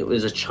assuming it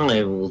was a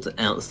child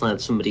outside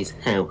somebody's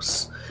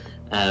house,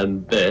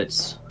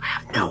 but I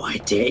have no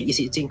idea. You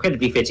see, it's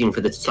incredibly fitting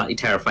for the slightly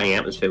terrifying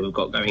atmosphere we've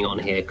got going on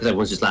here, because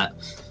everyone's just like,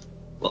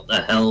 what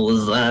the hell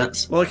was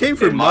that? Well, it came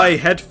through my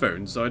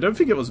headphones, so I don't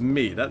think it was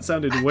me. That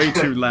sounded way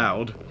too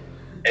loud.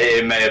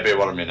 It may have been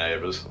one of my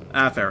neighbours.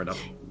 Ah, fair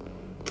enough.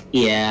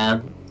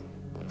 Yeah.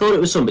 Thought it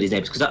was somebody's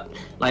neighbours, because,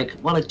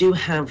 while I do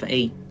have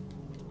a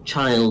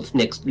child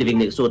living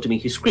next door to me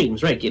who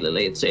screams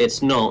regularly,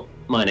 it's not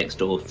my next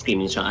door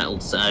screaming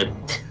child, so...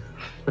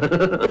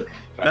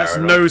 That's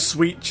no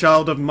sweet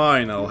child of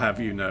mine, I'll have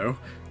you know.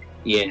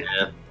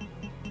 Yeah.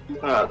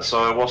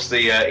 So what's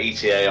the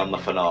ETA on the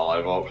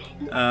finale,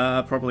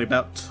 Bob? Probably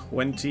about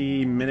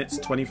 20 minutes,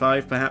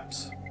 25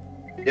 perhaps.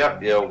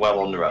 Yep, you're well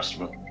under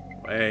estimate.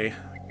 Hey,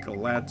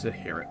 glad to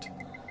hear it.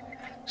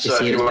 So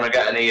if you want to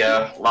get any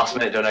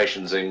last-minute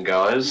donations in,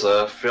 guys,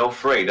 feel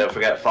free. Don't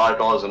forget,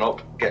 $5 and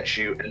up gets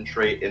you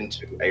entry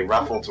into a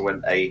raffle to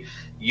win a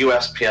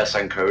US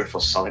PSN code for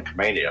Sonic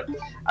Mania.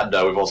 And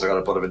we've also got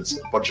a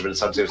bunch of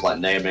incentives like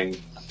naming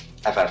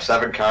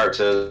FF7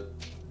 characters,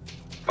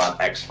 Band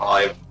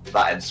X5.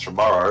 That ends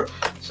tomorrow,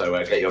 so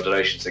get your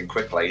donations in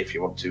quickly if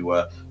you want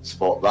to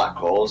support that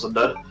cause. And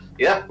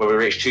yeah, when we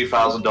reach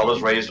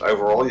 $2,000 raised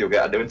overall, you'll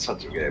get a new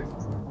incentive game.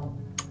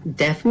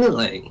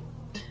 Definitely.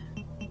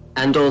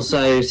 And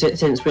also,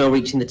 since we are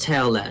reaching the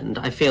tail end,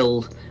 I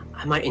feel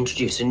I might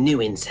introduce a new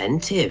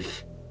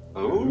incentive.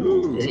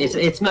 Ooh.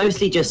 It's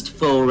mostly just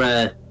for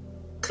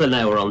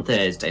Klonoa on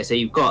Thursday, so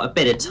you've got a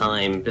bit of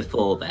time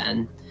before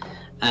then.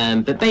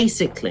 But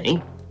basically,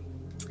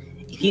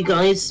 if you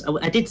guys,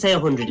 I did say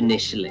 100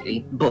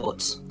 initially,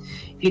 but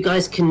if you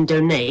guys can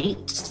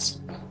donate,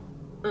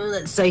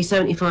 let's say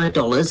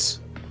 $75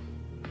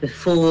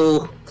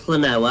 before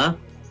Klonoa,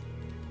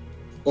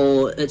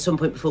 or at some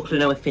point before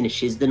Klonoa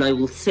finishes, then I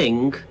will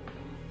sing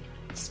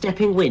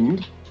Stepping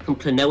Wind from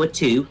Klonoa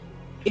 2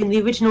 in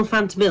the original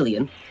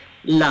Phantomillion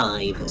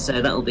live.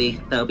 So that'll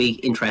be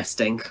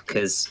interesting,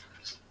 because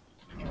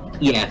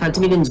yeah,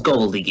 Phantomillion's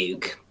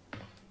gobbledygook.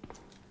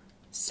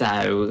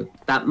 So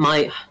that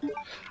might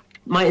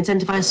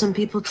incentivize some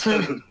people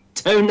to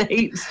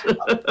donate.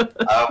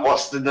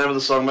 What's the name of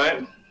the song,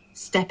 mate?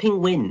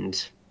 Stepping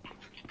Wind.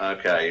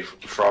 Okay,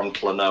 from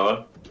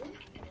Klonoa.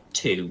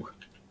 2.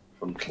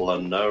 From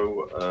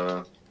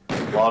Klonoa,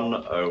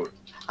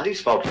 how do you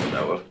spell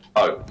Klonoa?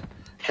 Oh,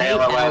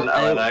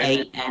 Klonoana.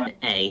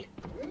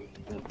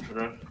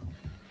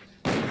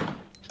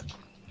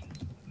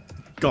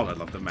 God, I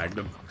love the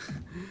Magnum.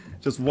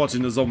 Just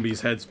watching the zombies'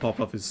 heads pop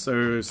up is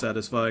so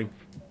satisfying.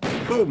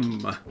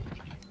 Boom!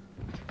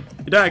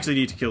 You don't actually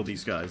need to kill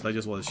these guys, I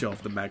just want to show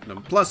off the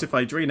Magnum. Plus, if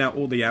I drain out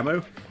all the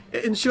ammo,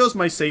 it ensures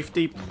my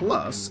safety,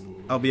 plus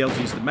I'll be able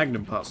to use the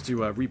Magnum parts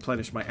to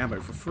replenish my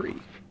ammo for free.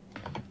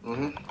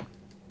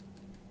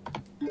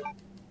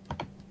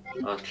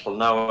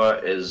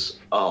 Klonoa is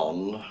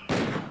on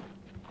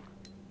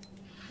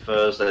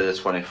Thursday the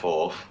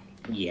 24th.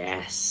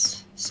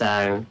 Yes.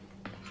 So,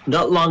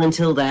 not long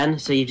until then,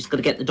 so you've just got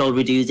to get the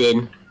dollar dues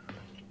in.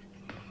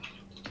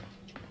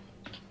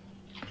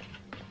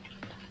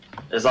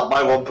 Is that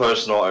by one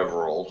person or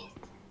overall?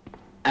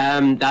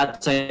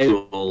 That's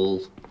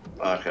overall.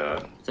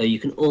 Okay. So you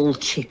can all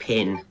chip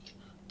in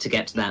to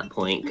get to that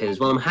point, because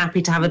while I'm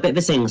happy to have a bit of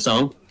a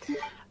sing-song,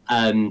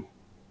 having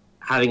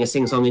a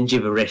sing-song in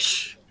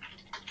gibberish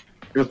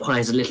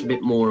requires a little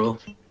bit more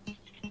of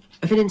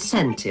an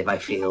incentive, I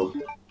feel.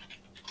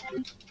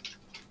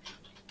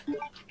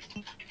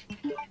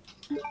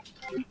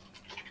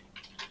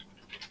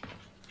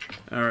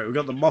 Alright, we've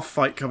got the moth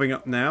fight coming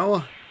up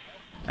now.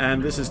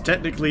 And this is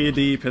technically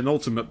the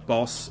penultimate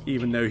boss,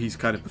 even though he's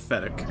kind of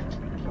pathetic.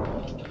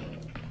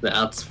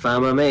 That's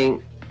fine by me.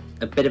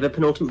 A bit of a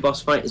penultimate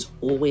boss fight is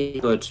always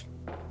good,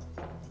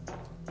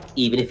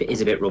 even if it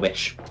is a bit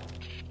rubbish.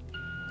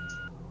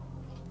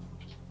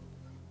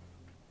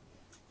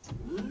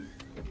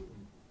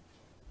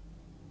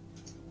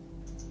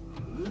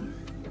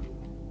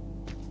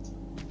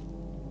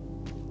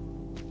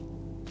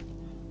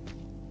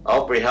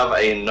 Oh, we have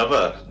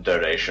another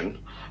donation.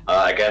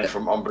 Again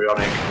from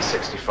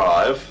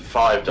Embryonic65,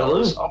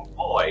 $5. Oh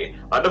boy,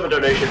 another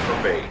donation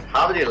from me.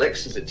 How many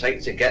licks does it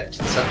take to get to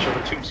the centre of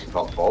a Tootsie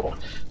Pop Bob?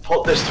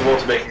 Put this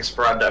towards making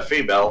Sparanda a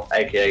female,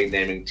 aka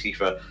naming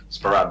Tifa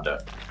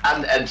Sparanda,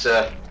 and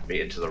enter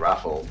me into the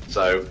raffle.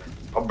 So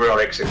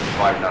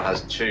Embryonic65 now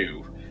has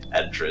 2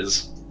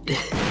 entries.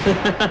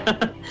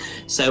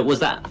 So was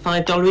that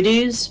 $5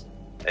 dues?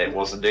 It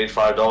was indeed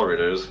 $5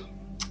 dues.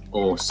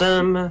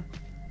 Awesome.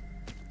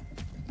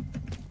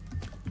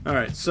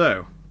 Alright,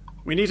 so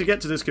we need to get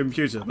to this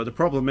computer, but the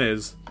problem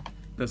is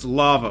there's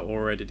lava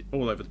already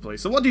all over the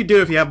place. So what do you do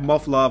if you have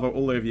moth lava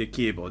all over your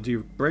keyboard? Do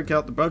you break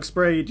out the bug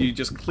spray? Do you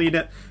just clean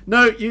it?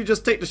 No, you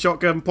just take the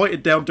shotgun, point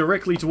it down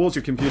directly towards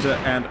your computer,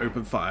 and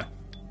open fire.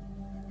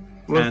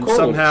 Well, and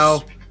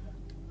somehow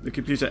the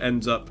computer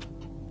ends up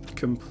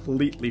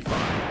completely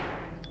fine.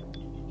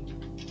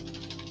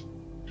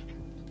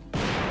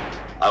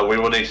 We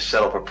will need to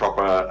set up a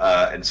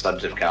proper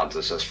incentive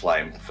counter, says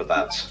Flame, for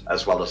that,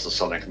 as well as the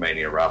Sonic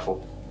Mania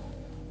raffle.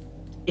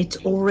 It's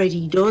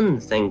already done,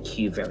 thank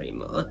you very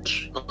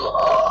much.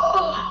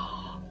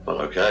 Well,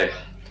 okay.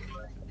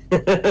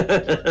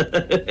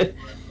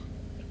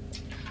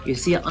 You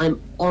see,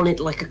 I'm on it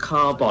like a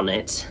car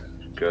bonnet.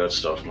 Good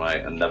stuff,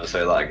 mate. And never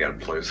say that again,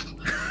 please.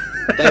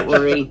 Don't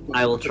worry,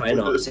 I will try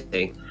not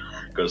to.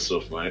 Good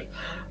stuff, mate.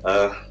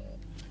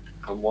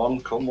 Come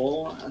on,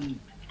 and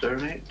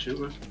donate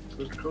to a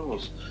good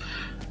cause.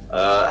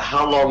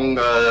 How long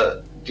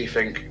do you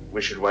think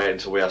we should wait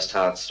until we ask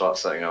Tad to start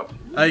setting up?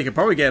 You could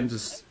probably get him to.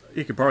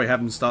 You could probably have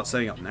him start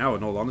setting up now.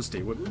 In all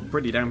honesty, we're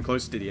pretty damn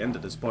close to the end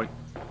at this point.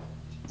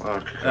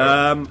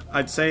 Okay.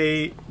 I'd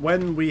say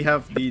when we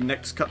have the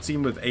next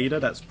cutscene with Ada,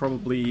 that's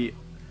probably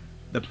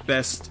the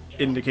best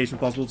indication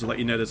possible to let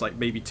you know there's like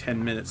maybe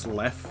 10 minutes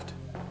left.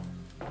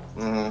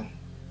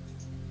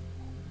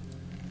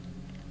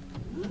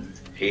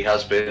 he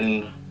has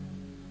been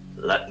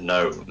let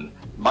known.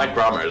 My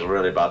grammar is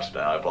really bad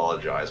today, I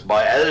apologise.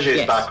 My energy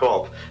is back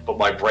up, but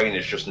my brain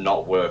is just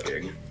not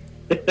working.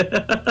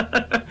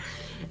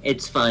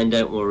 It's fine,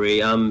 don't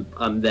worry. I'm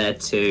there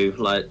too.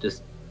 Like,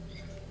 just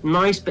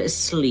nice bit of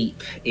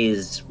sleep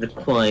is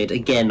required.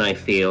 Again, I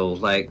feel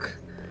like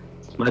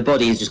my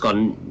body has just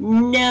gone,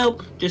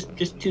 nope, just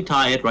too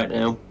tired right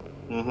now.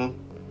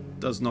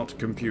 Does not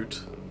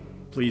compute.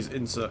 Please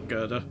insert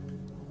girder.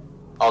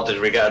 Oh,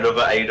 did we get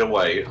another Ada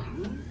away?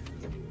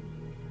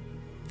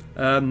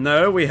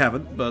 No, we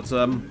haven't, but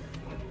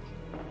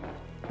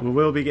we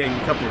will be getting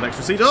a couple of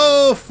extra seats.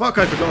 Oh, fuck,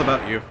 I forgot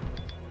about you.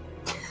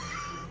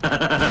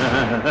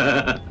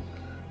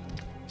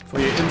 For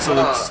your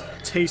insolence,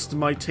 taste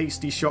my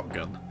tasty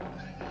shotgun.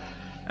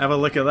 Have a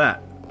look at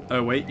that.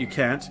 Oh wait, you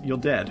can't. You're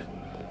dead.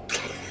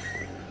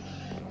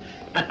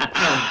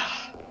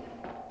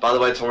 By the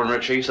way, Tom and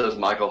Richie says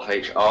Michael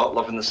HR,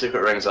 loving the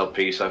Secret Rings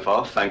LP so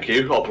far. Thank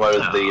you.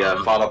 Uploaded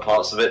the final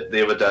parts of it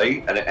the other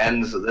day, and it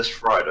ends this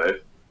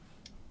Friday.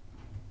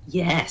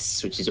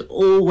 Yes, which is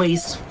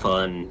always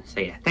fun.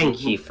 So yeah,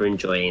 thank you for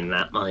enjoying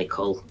that,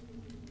 Michael.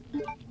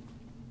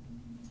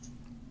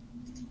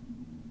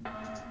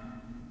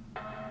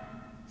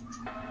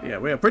 Yeah,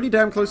 we are pretty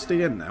damn close to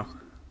the end now.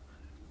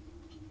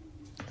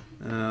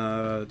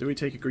 Do we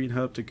take a green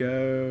herb to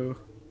go?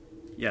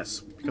 Yes,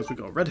 because we've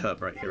got a red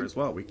herb right here as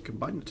well. We can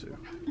combine the two.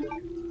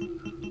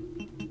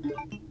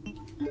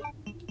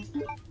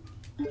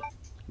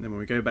 And then when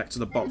we go back to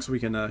the box, we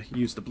can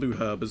use the blue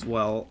herb as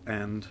well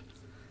and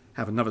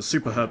have another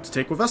super herb to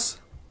take with us.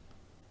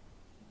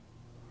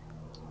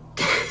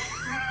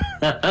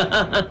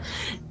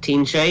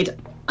 Teen Shade,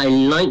 I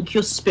like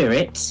your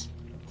spirit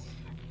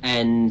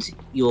and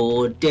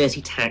your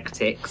dirty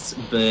tactics,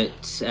 but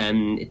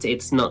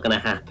it's not going to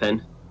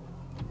happen.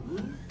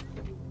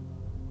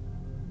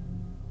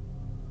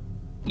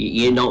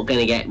 You're not going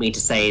to get me to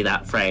say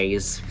that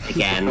phrase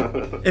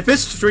again. If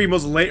this stream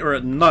was later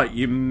at night,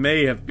 you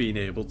may have been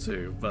able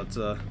to, but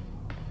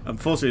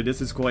unfortunately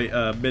this is quite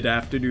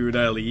mid-afternoon,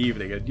 early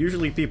evening, and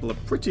usually people are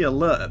pretty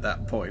alert at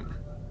that point.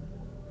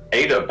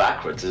 Ada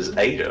backwards is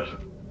Ada.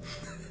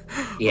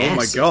 Yes, oh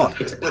my god.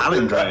 It's a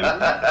palindrome.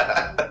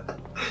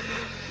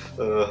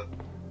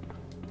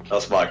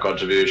 That's my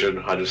contribution.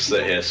 I just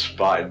sit here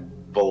spitting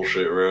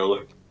bullshit,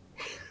 really.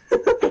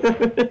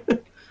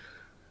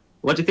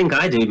 What do you think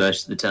I do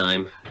most of the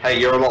time? Hey,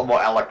 you're a lot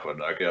more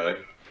eloquent, okay?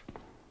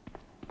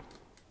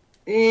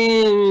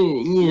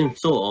 Yeah,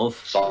 sort of.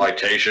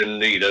 Citation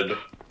needed.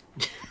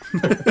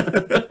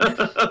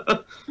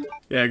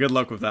 Yeah, good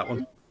luck with that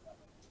one.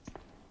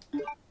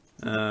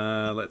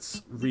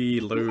 Let's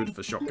reload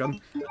the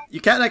shotgun.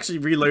 You can actually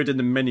reload in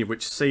the menu,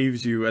 which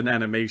saves you an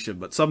animation,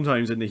 but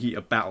sometimes in the heat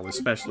of battle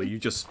especially, you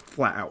just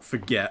flat out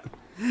forget.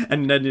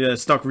 And then you're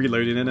stuck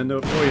reloading and then,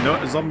 oh, you know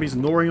what, a zombie's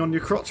gnawing on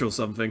your crotch or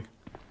something.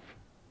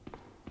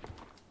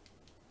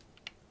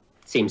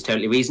 Seems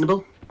totally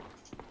reasonable.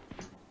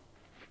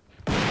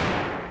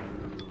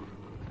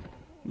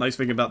 Nice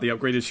thing about the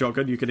upgraded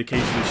shotgun, you can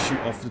occasionally shoot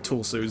off the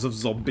torsos of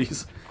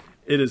zombies.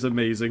 It is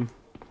amazing.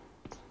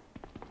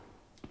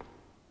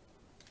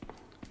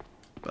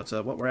 But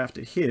what we're after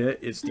here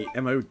is the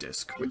MO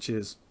disc, which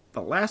is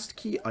the last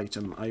key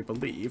item, I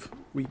believe,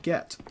 we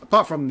get.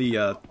 Apart from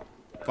the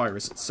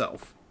virus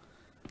itself.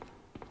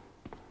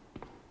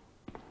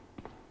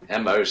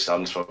 MO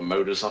stands for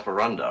modus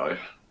operandi.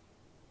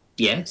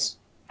 Yes.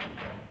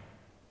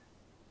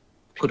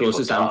 Could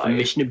also stand for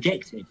mission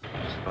objective.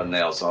 When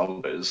they are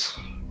zombies.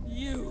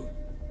 You.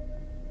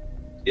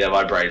 Yeah,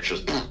 my brain's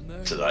just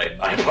today.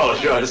 I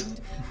apologise.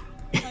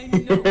 I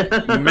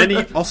know. Many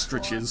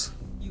ostriches.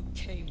 You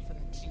came for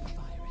the Q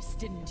virus,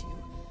 didn't you?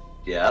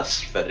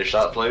 Yes, finish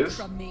that, please.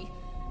 From me.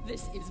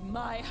 This is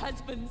my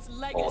husband's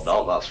legacy. Or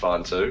not, that's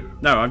fine too.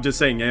 No, I'm just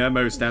saying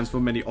MO stands for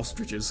many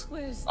ostriches.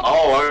 Where's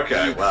Oh,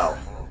 okay, well.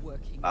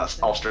 working That's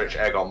with ostrich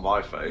egg on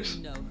my face.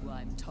 You know who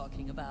I'm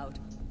talking about.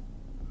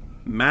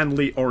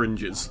 Manly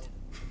oranges.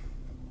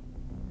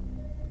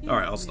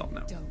 Alright, I'll stop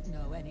now. Don't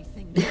know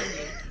anything, do you?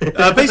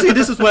 Basically,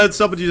 this is where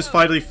somebody just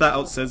finally flat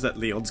out says that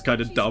Leon's kind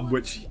of dumb,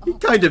 which he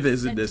kind of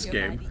is in this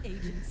game.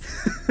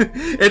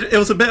 It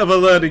was a bit of a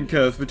learning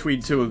curve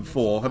between 2 and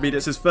 4. I mean,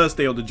 it's his first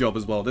day on the job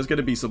as well. There's going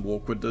to be some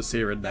awkwardness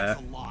here and there.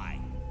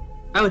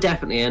 Oh,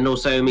 definitely. And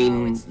also, I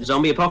mean,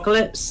 zombie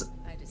apocalypse.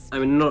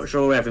 I'm not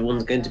sure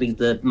everyone's going to be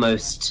the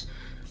most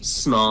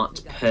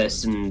smart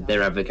person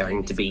they're ever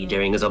going to be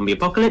during a zombie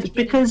apocalypse,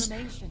 because,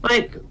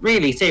 like,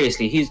 really,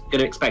 seriously, who's going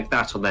to expect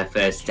that on their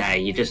first day?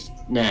 You just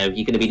know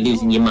you're going to be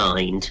losing your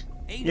mind.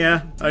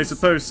 Yeah, I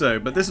suppose so,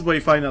 but this is where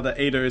you find out that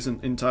Ada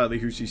isn't entirely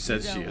who she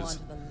says she is.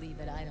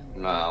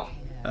 No.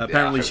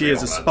 Apparently she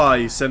is a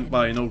spy sent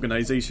by an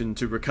organization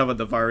to recover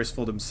the virus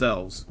for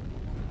themselves.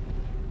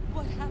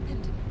 What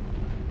happened?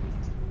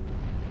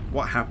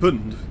 What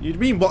happened? You'd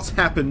mean what's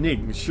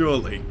happening,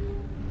 surely.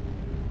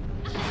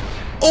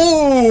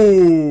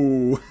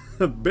 Oh!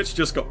 Bitch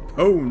just got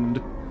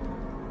pwned.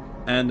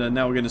 And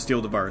now we're going to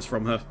steal the virus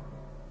from her.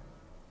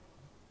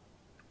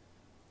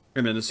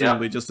 And then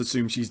assumably just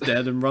assume she's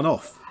dead and run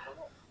off.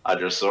 I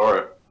just saw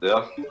it.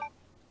 Yeah.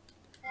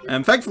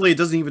 And thankfully, it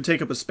doesn't even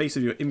take up a space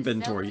of your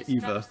inventory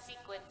either.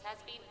 Sequence has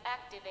been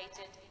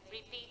activated.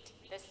 Repeat,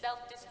 the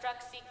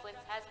self-destruct sequence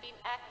has been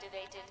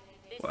activated.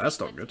 This Well, that's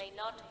not sequence good. may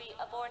not be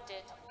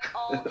aborted.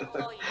 All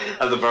employees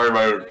At the very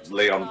moment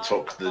Leon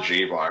took the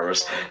G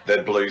virus,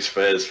 then Blue's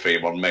Fears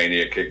theme on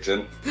Mania kicked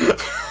in.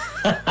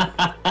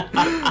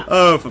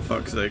 Oh, for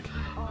fuck's sake.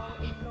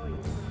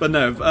 But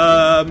no,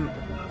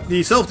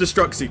 the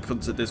self-destruct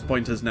sequence at this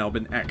point has now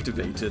been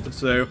activated,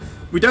 so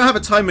we don't have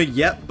a timer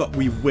yet, but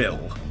we will.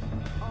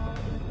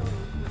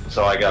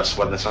 So I guess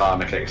when the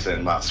timer kicks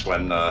in, that's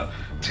when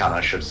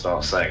Tanner should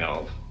start saying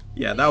up.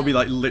 Yeah, that'll be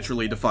like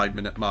literally the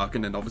 5-minute mark,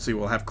 and then obviously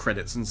we'll have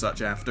credits and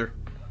such after.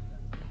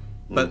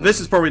 But this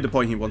is probably the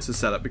point he wants to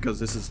set up, because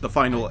this is the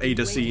final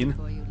Ada scene.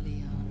 For you,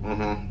 Leon.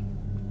 Mm-hmm.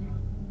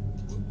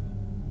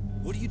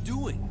 What are you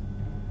doing?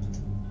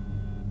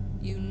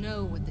 You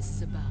know what this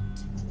is about,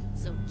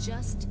 so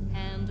just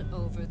hand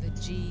over the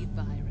G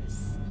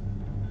virus.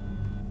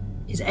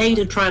 Is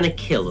Ada trying to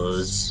kill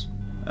us?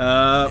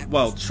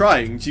 Well,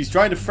 trying. She's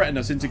trying to threaten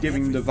us into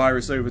giving the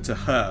virus over to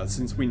her,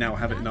 since we now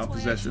have it in our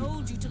That's why possession. I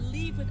told you to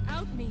leave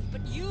without me,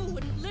 but you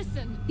wouldn't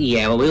listen.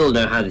 Yeah, well, we all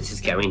know how this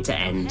is going to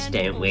end, Hand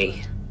don't over.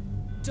 we?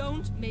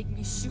 Don't make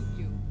me shoot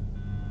you.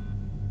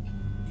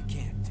 You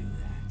can't do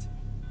that.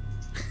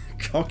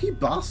 Cocky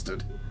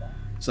bastard.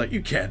 It's like,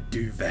 you can't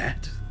do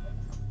that.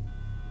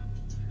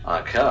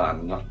 I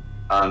can,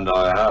 and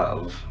I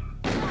have.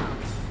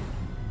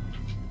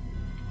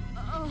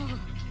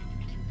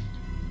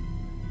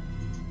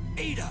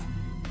 Ada!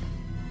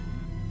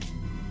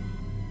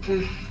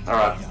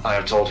 Alright, I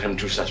have told him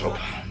to set up.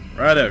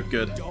 Righto,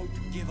 good. Don't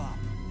give up.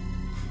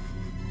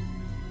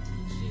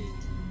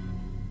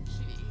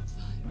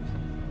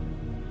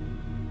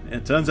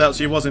 It turns out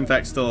she was in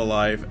fact still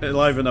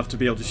alive enough to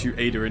be able to shoot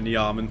Ada in the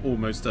arm and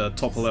almost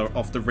topple her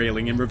off the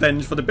railing in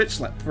revenge for the bitch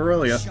slap for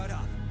earlier. Shut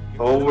up.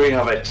 Oh, we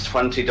have a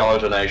 $20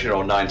 donation,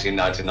 or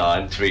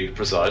 $19.99 to be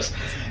precise.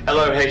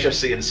 Hello,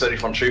 HFC and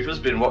Sonython Troopers.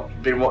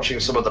 Been watching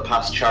some of the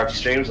past charity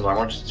streams, and I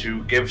wanted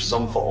to give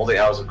some for all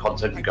the hours of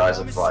content you guys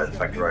have provided.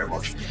 Thank you very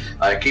much.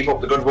 Keep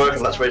up the good work,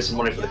 and let's raise some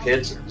money for the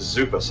kids.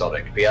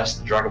 Supersonic. P.S.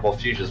 The Dragon Ball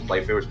Futures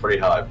playthrough was pretty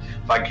hype.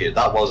 Thank you.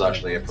 That was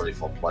actually a pretty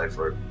fun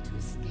playthrough. To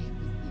escape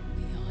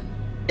with you, Leon.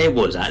 It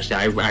was,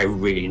 actually. I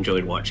really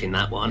enjoyed watching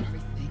that one.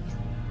 Everything.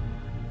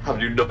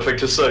 Have you nothing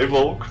to say,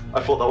 Volk? I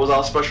thought that was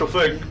our special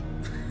thing.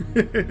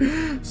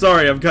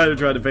 Sorry, I'm kind of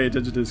trying to pay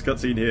attention to this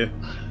cutscene here.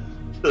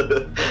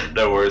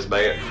 No worries,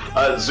 mate.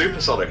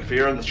 Supersonic, if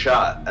you're in the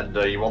chat and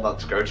you want that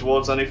to go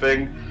towards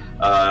anything,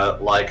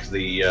 like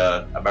the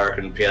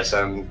American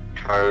PSN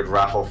code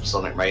raffle for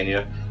Sonic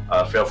Mania,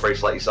 feel free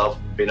to let yourself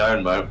be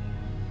known, mate.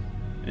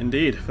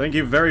 Indeed. Thank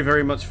you very,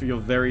 very much for your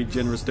very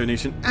generous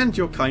donation and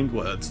your kind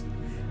words.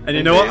 And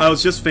you know what? I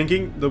was just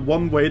thinking, the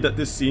one way that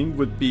this scene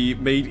would be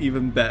made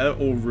even better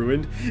or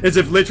ruined is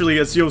if literally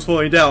as she was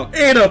falling down,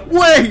 Ada,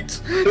 wait!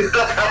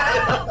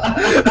 I'll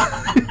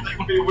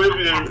be with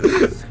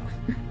you.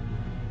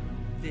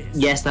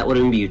 Yes, that would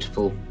have been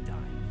beautiful.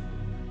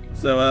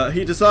 So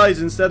he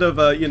decides instead of,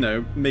 you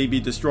know, maybe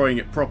destroying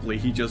it properly,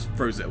 he just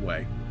throws it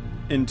away.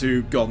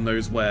 Into God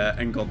knows where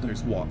and God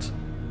knows what.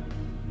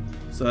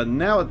 So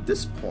now at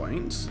this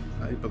point,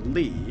 I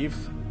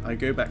believe I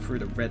go back through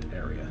the red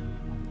area.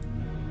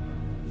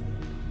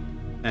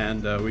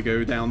 And we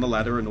go down the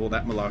ladder and all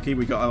that malarkey.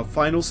 We got our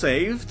final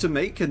save to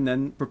make and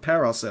then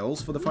prepare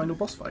ourselves for the final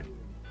boss fight.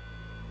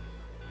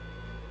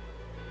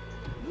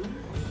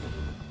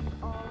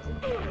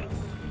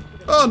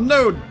 Oh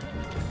no!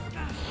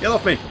 Get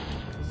off me!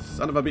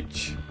 Son of a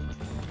bitch.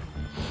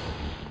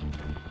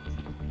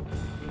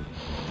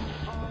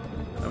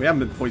 Oh, we haven't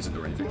been poisoned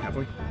or anything, have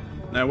we?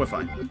 No, we're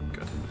fine.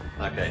 Good.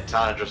 Okay,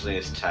 Tanner just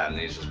needs 10,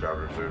 he's just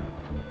grabbing food.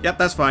 Yep,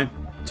 that's fine.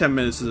 10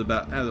 minutes is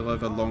about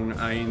however long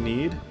I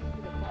need.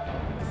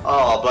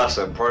 Oh, bless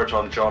him.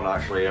 Proton John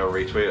actually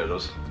retweeted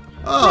us.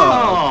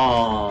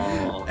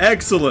 Oh! Oh,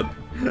 Excellent!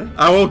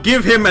 I will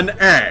give him an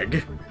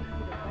egg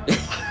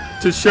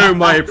to show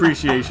my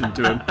appreciation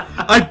to him.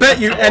 I bet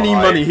you any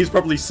money he's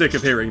probably sick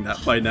of hearing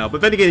that by now.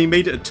 But then again, he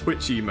made it a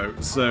Twitch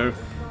emote, so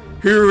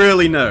who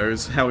really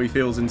knows how he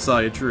feels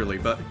inside truly,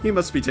 but he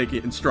must be taking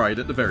it in stride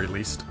at the very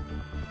least.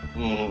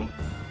 Mm.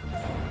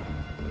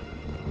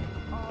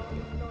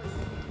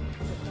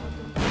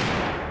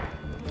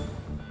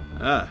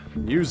 Ah,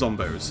 new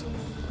zombos.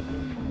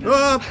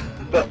 Ah,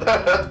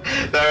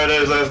 There it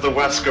is, there's the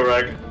Wesker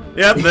egg.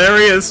 yep, there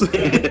he is.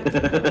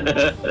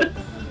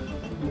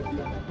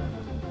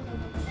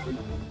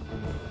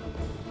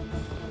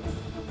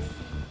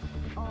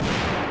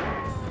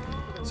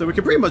 So we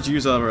can pretty much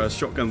use our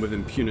shotgun with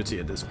impunity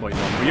at this point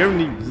on. We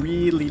only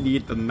really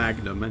need the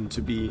Magnum and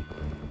to be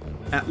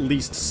at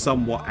least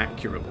somewhat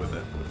accurate with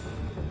it.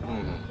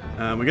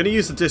 We're going to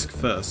use the disc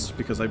first,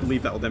 because I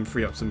believe that will then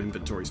free up some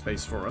inventory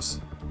space for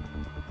us.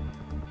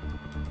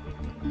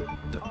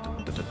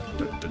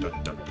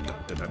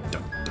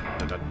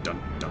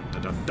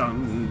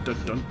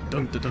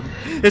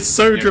 It's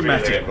so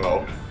dramatic.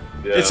 Yeah.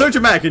 It's so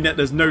dramatic, and yet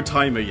there's no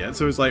timer yet,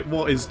 so it's like,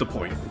 what is the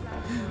point?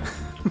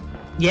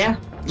 Yeah.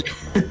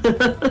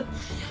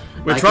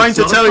 We're Like, trying it's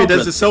to not a tell you problem.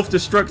 there's a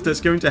self-destruct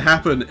that's going to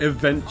happen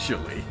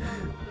eventually.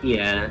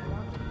 Yeah,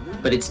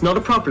 but it's not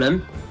a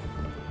problem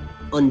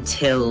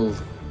until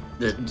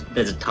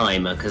there's a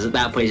timer, because at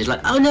that point it's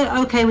like, oh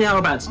no, okay, we are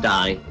about to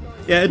die.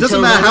 Yeah, it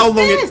doesn't Until matter then, how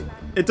long eh.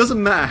 it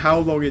doesn't matter how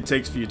long it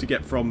takes for you to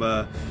get from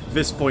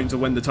this point to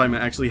when the timer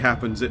actually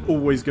happens. It's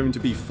always going to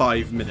be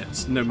 5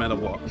 minutes, no matter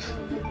what.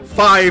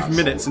 5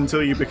 minutes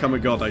until you become a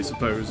god, I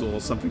suppose, or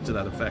something to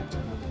that effect.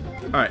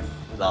 Alright,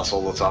 That's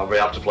all the time we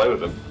have to play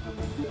with him.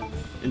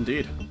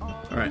 indeed.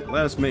 Alright,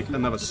 let's make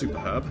another super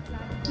herb.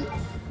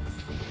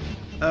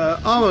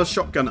 Armor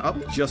shotgun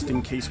up, just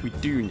in case we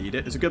do need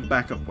it. It's a good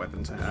backup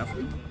weapon to have.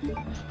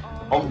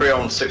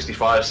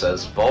 Ombrion65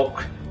 says,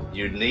 Volk,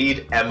 you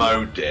need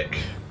MO dick.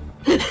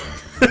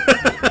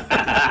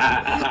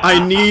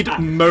 I need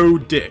Mo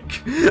Dick,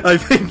 I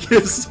think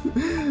is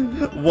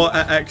what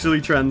it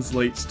actually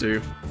translates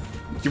to.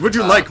 Would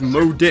you like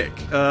Mo Dick?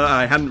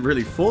 I hadn't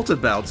really thought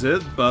about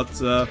it, but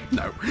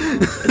no.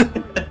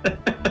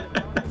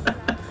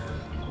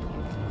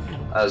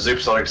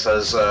 Zoopsonic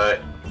says,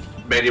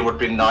 Mania would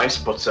be nice,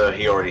 but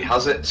he already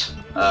has it.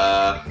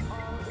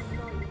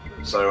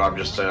 So I'm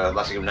just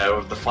letting him know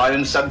of the fine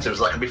incentives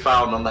that can be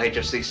found on the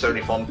HFC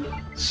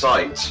Sonython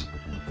site.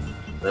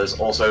 There's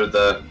also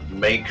the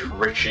Make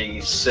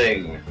Richie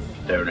Sing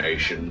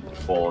donation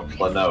for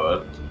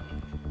Klonoa.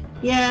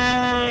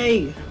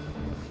 Yay!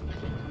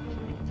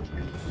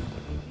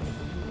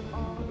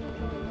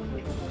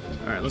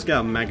 Alright, let's get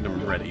our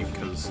Magnum ready,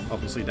 because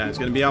obviously that's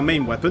going to be our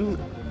main weapon.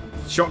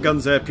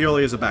 Shotgun's there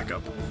purely as a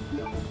backup.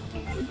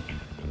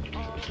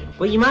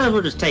 Well, you might as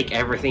well just take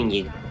everything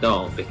you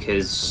got,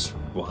 because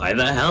why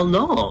the hell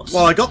not?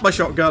 Well, I got my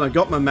shotgun, I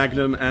got my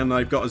Magnum, and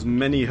I've got as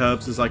many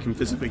herbs as I can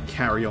physically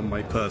carry on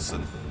my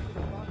person.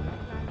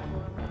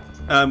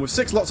 With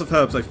 6 lots of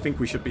herbs, I think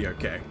we should be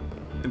okay.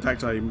 In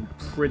fact, I'm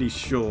pretty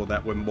sure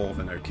that we're more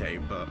than okay,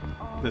 but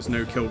there's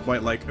no kill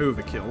quite like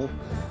overkill,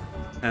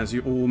 as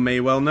you all may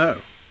well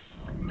know.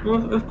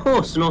 Well, of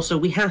course, and also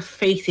we have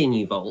faith in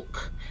you,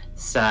 Volk.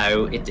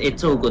 So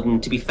it's all good,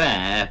 and to be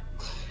fair,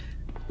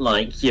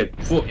 like, you're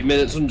 40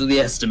 minutes under the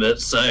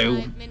estimate,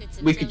 so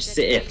we could just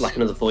sit here for like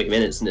another 40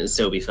 minutes and it'd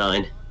still be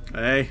fine.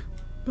 Hey,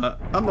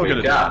 but I'm not We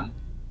gonna do can, that.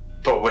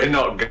 but we're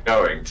not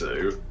going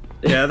to.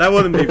 Yeah, that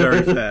wouldn't be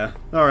very fair.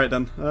 Alright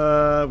then,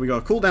 we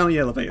gotta cool down the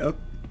elevator,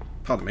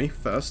 pardon me,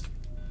 first.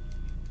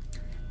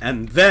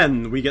 And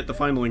then we get the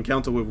final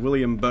encounter with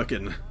William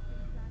Birkin.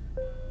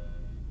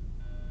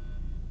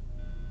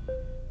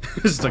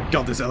 Just like,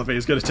 God, this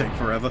elevator's gonna take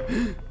forever.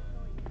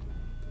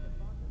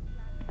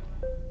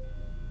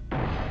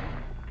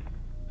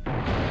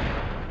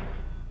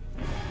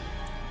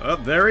 Oh,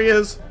 there he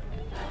is.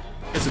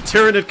 It's a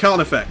Tyrannid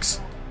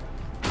Carnifex.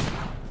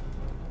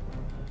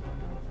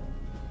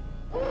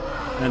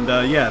 And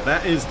yeah,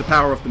 that is the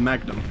power of the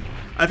Magnum.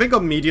 I think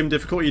on medium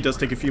difficulty it does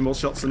take a few more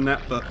shots than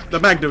that, but the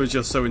Magnum is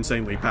just so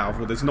insanely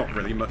powerful, there's not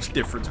really much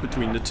difference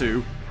between the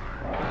two.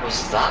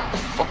 Was that the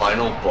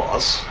final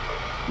boss?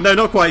 No,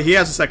 not quite, he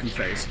has a second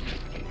phase.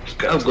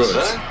 Oh, good.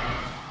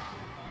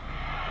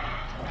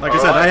 Like I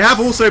said, I have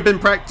also been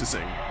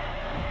practicing.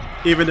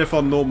 Even if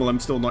on normal I'm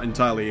still not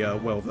entirely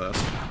well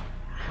versed.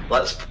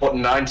 Let's put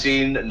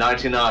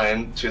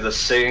 19.99 to the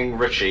Sing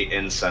Richie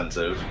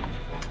incentive.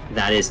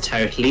 That is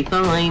totally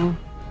fine.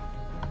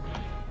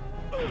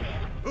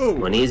 Ooh.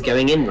 Money is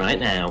going in right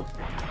now.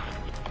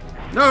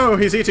 No,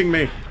 he's eating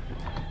me.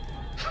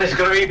 He's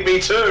gonna eat me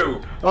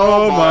too!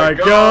 Oh my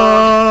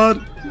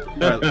god!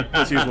 Right,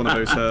 let's use one of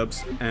those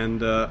herbs and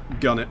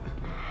gun it.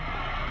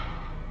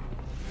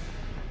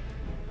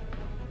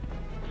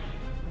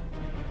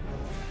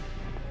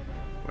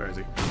 Where is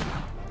he?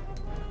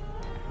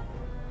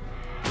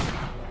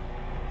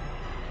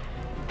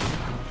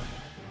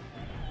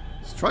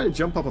 He's trying to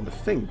jump up on the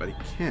thing, but he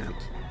can't.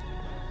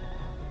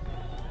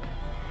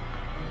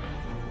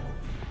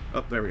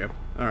 Oh, there we go.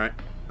 Alright.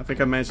 I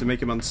think I managed to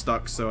make him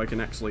unstuck so I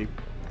can actually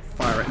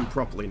fire at him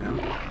properly now.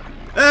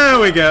 There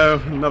we go!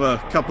 Another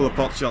couple of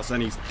pot shots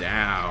and he's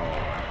down.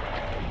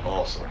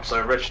 Awesome. So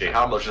Richie,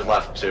 how much is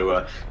left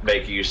to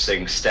make you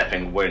sing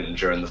Stepping Wind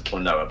during the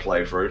Klonoa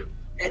playthrough?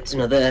 It's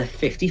another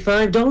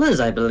 $55,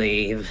 I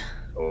believe.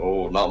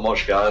 Oh, not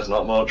much guys,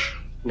 not much.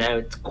 Now,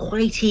 it's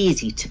quite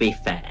easy to be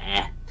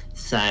fair.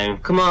 So,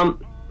 come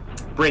on,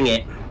 bring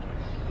it.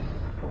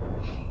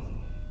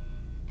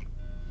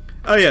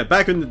 Oh yeah,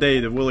 back in the day,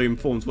 the William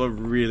forms were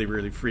really,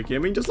 really freaky. I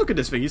mean, just look at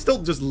this thing. He's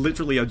still just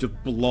literally a just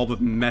blob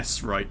of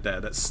mess right there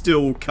that's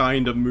still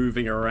kind of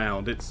moving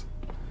around. It's...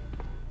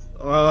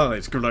 oh,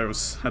 it's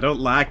gross. I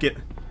don't like it.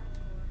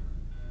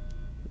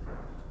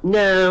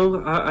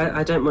 No,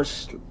 I don't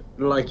much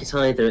like it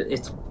either.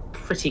 It's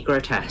pretty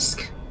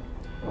grotesque.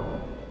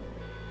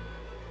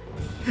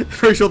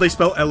 Pretty sure they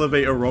spelled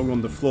elevator wrong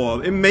on the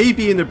floor. It may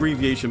be an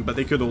abbreviation, but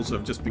they could also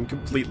have just been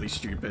completely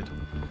stupid.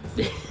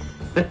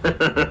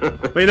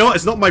 But you know what?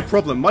 It's not my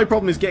problem. My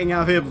problem is getting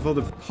out of here before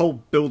the whole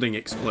building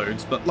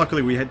explodes. But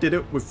luckily we did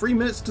it with 3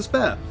 minutes to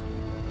spare.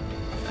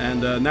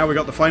 And now we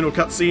got the final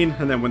cutscene,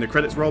 and then when the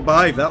credits roll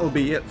by, that'll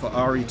be it for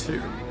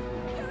RE2.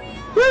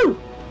 Woo!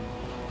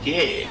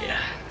 Yeah.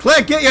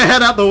 Claire, get your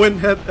head out the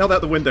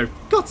window.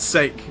 For God's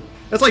sake.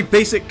 That's like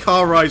basic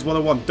car rides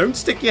 101. Don't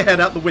stick your head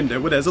out the window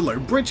when there's a low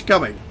bridge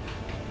coming.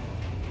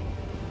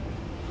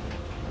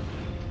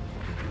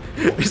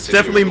 It's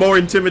definitely more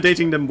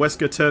intimidating than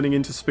Wesker turning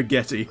into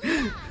spaghetti.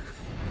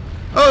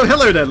 Oh,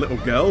 hello there, little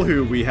girl,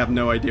 who we have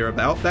no idea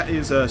about. That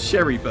is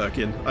Sherry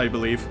Birkin, I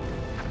believe.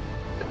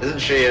 Isn't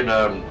she in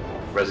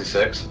Resi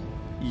 6?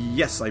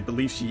 Yes, I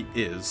believe she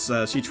is.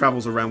 She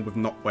travels around with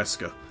not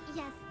Wesker.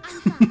 Yes,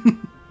 I'm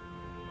fine.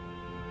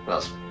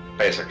 That's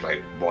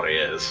basically what he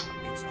is.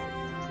 It's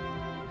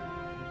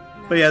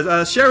But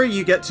yeah, Sherry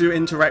you get to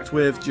interact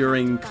with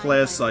during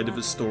Claire's side of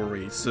the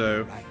story,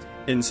 so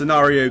in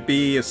scenario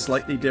B is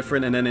slightly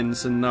different, and then in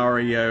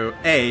scenario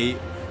A,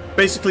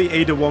 basically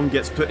Ada Wong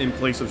gets put in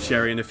place of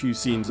Sherry and a few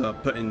scenes are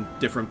put in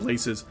different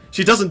places.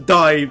 She doesn't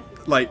die,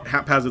 like,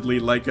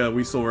 haphazardly like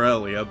we saw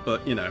earlier,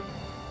 but, you know,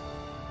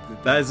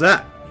 that is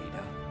that.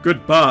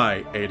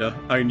 Goodbye, Ada.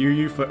 I knew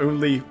you for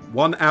only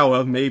 1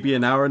 hour, maybe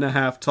an hour and a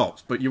half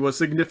tops, but you were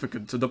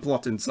significant to the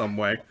plot in some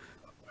way.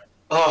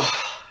 Oh,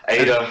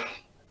 Ada,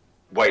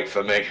 wait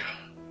for me.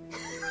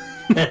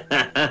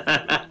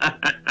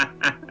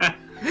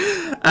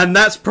 And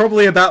that's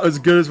probably about as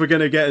good as we're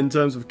going to get in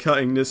terms of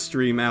cutting this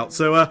stream out.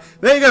 So,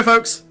 there you go,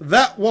 folks.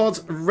 That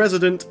was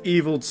Resident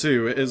Evil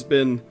 2. It has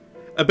been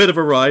a bit of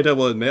a ride, I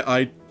will admit.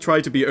 I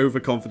tried to be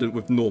overconfident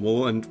with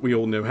normal, and we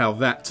all know how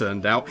that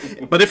turned out.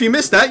 But if you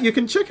missed that, you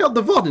can check out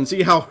the VOD and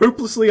see how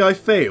hopelessly I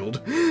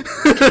failed.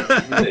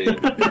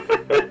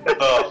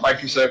 Oh,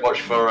 thank you so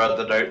much for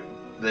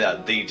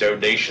the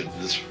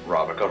donations,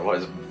 rather. God, what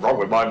is wrong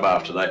with my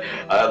mouth today?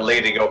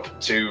 Leading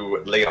up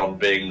to Leon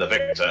being the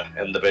victor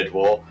in the bid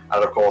war,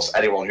 and of course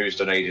anyone who's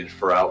donated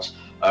throughout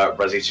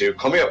Resi 2.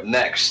 Coming up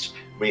next,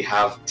 we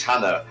have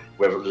Tanner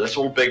with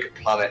Little Big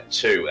Planet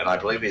 2, and I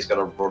believe he's going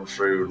to run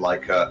through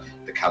like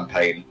the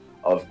campaign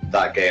of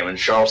that game and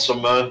show us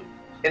some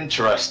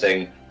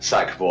interesting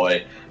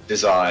Sackboy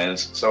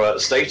designs. So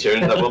stay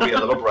tuned. There will be a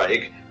little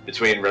break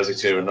between Resi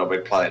 2 and Little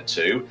Big Planet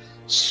 2.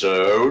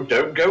 So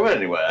don't go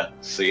anywhere.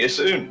 See you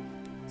soon.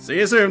 See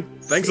you soon.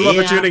 Thanks a lot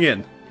for tuning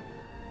in.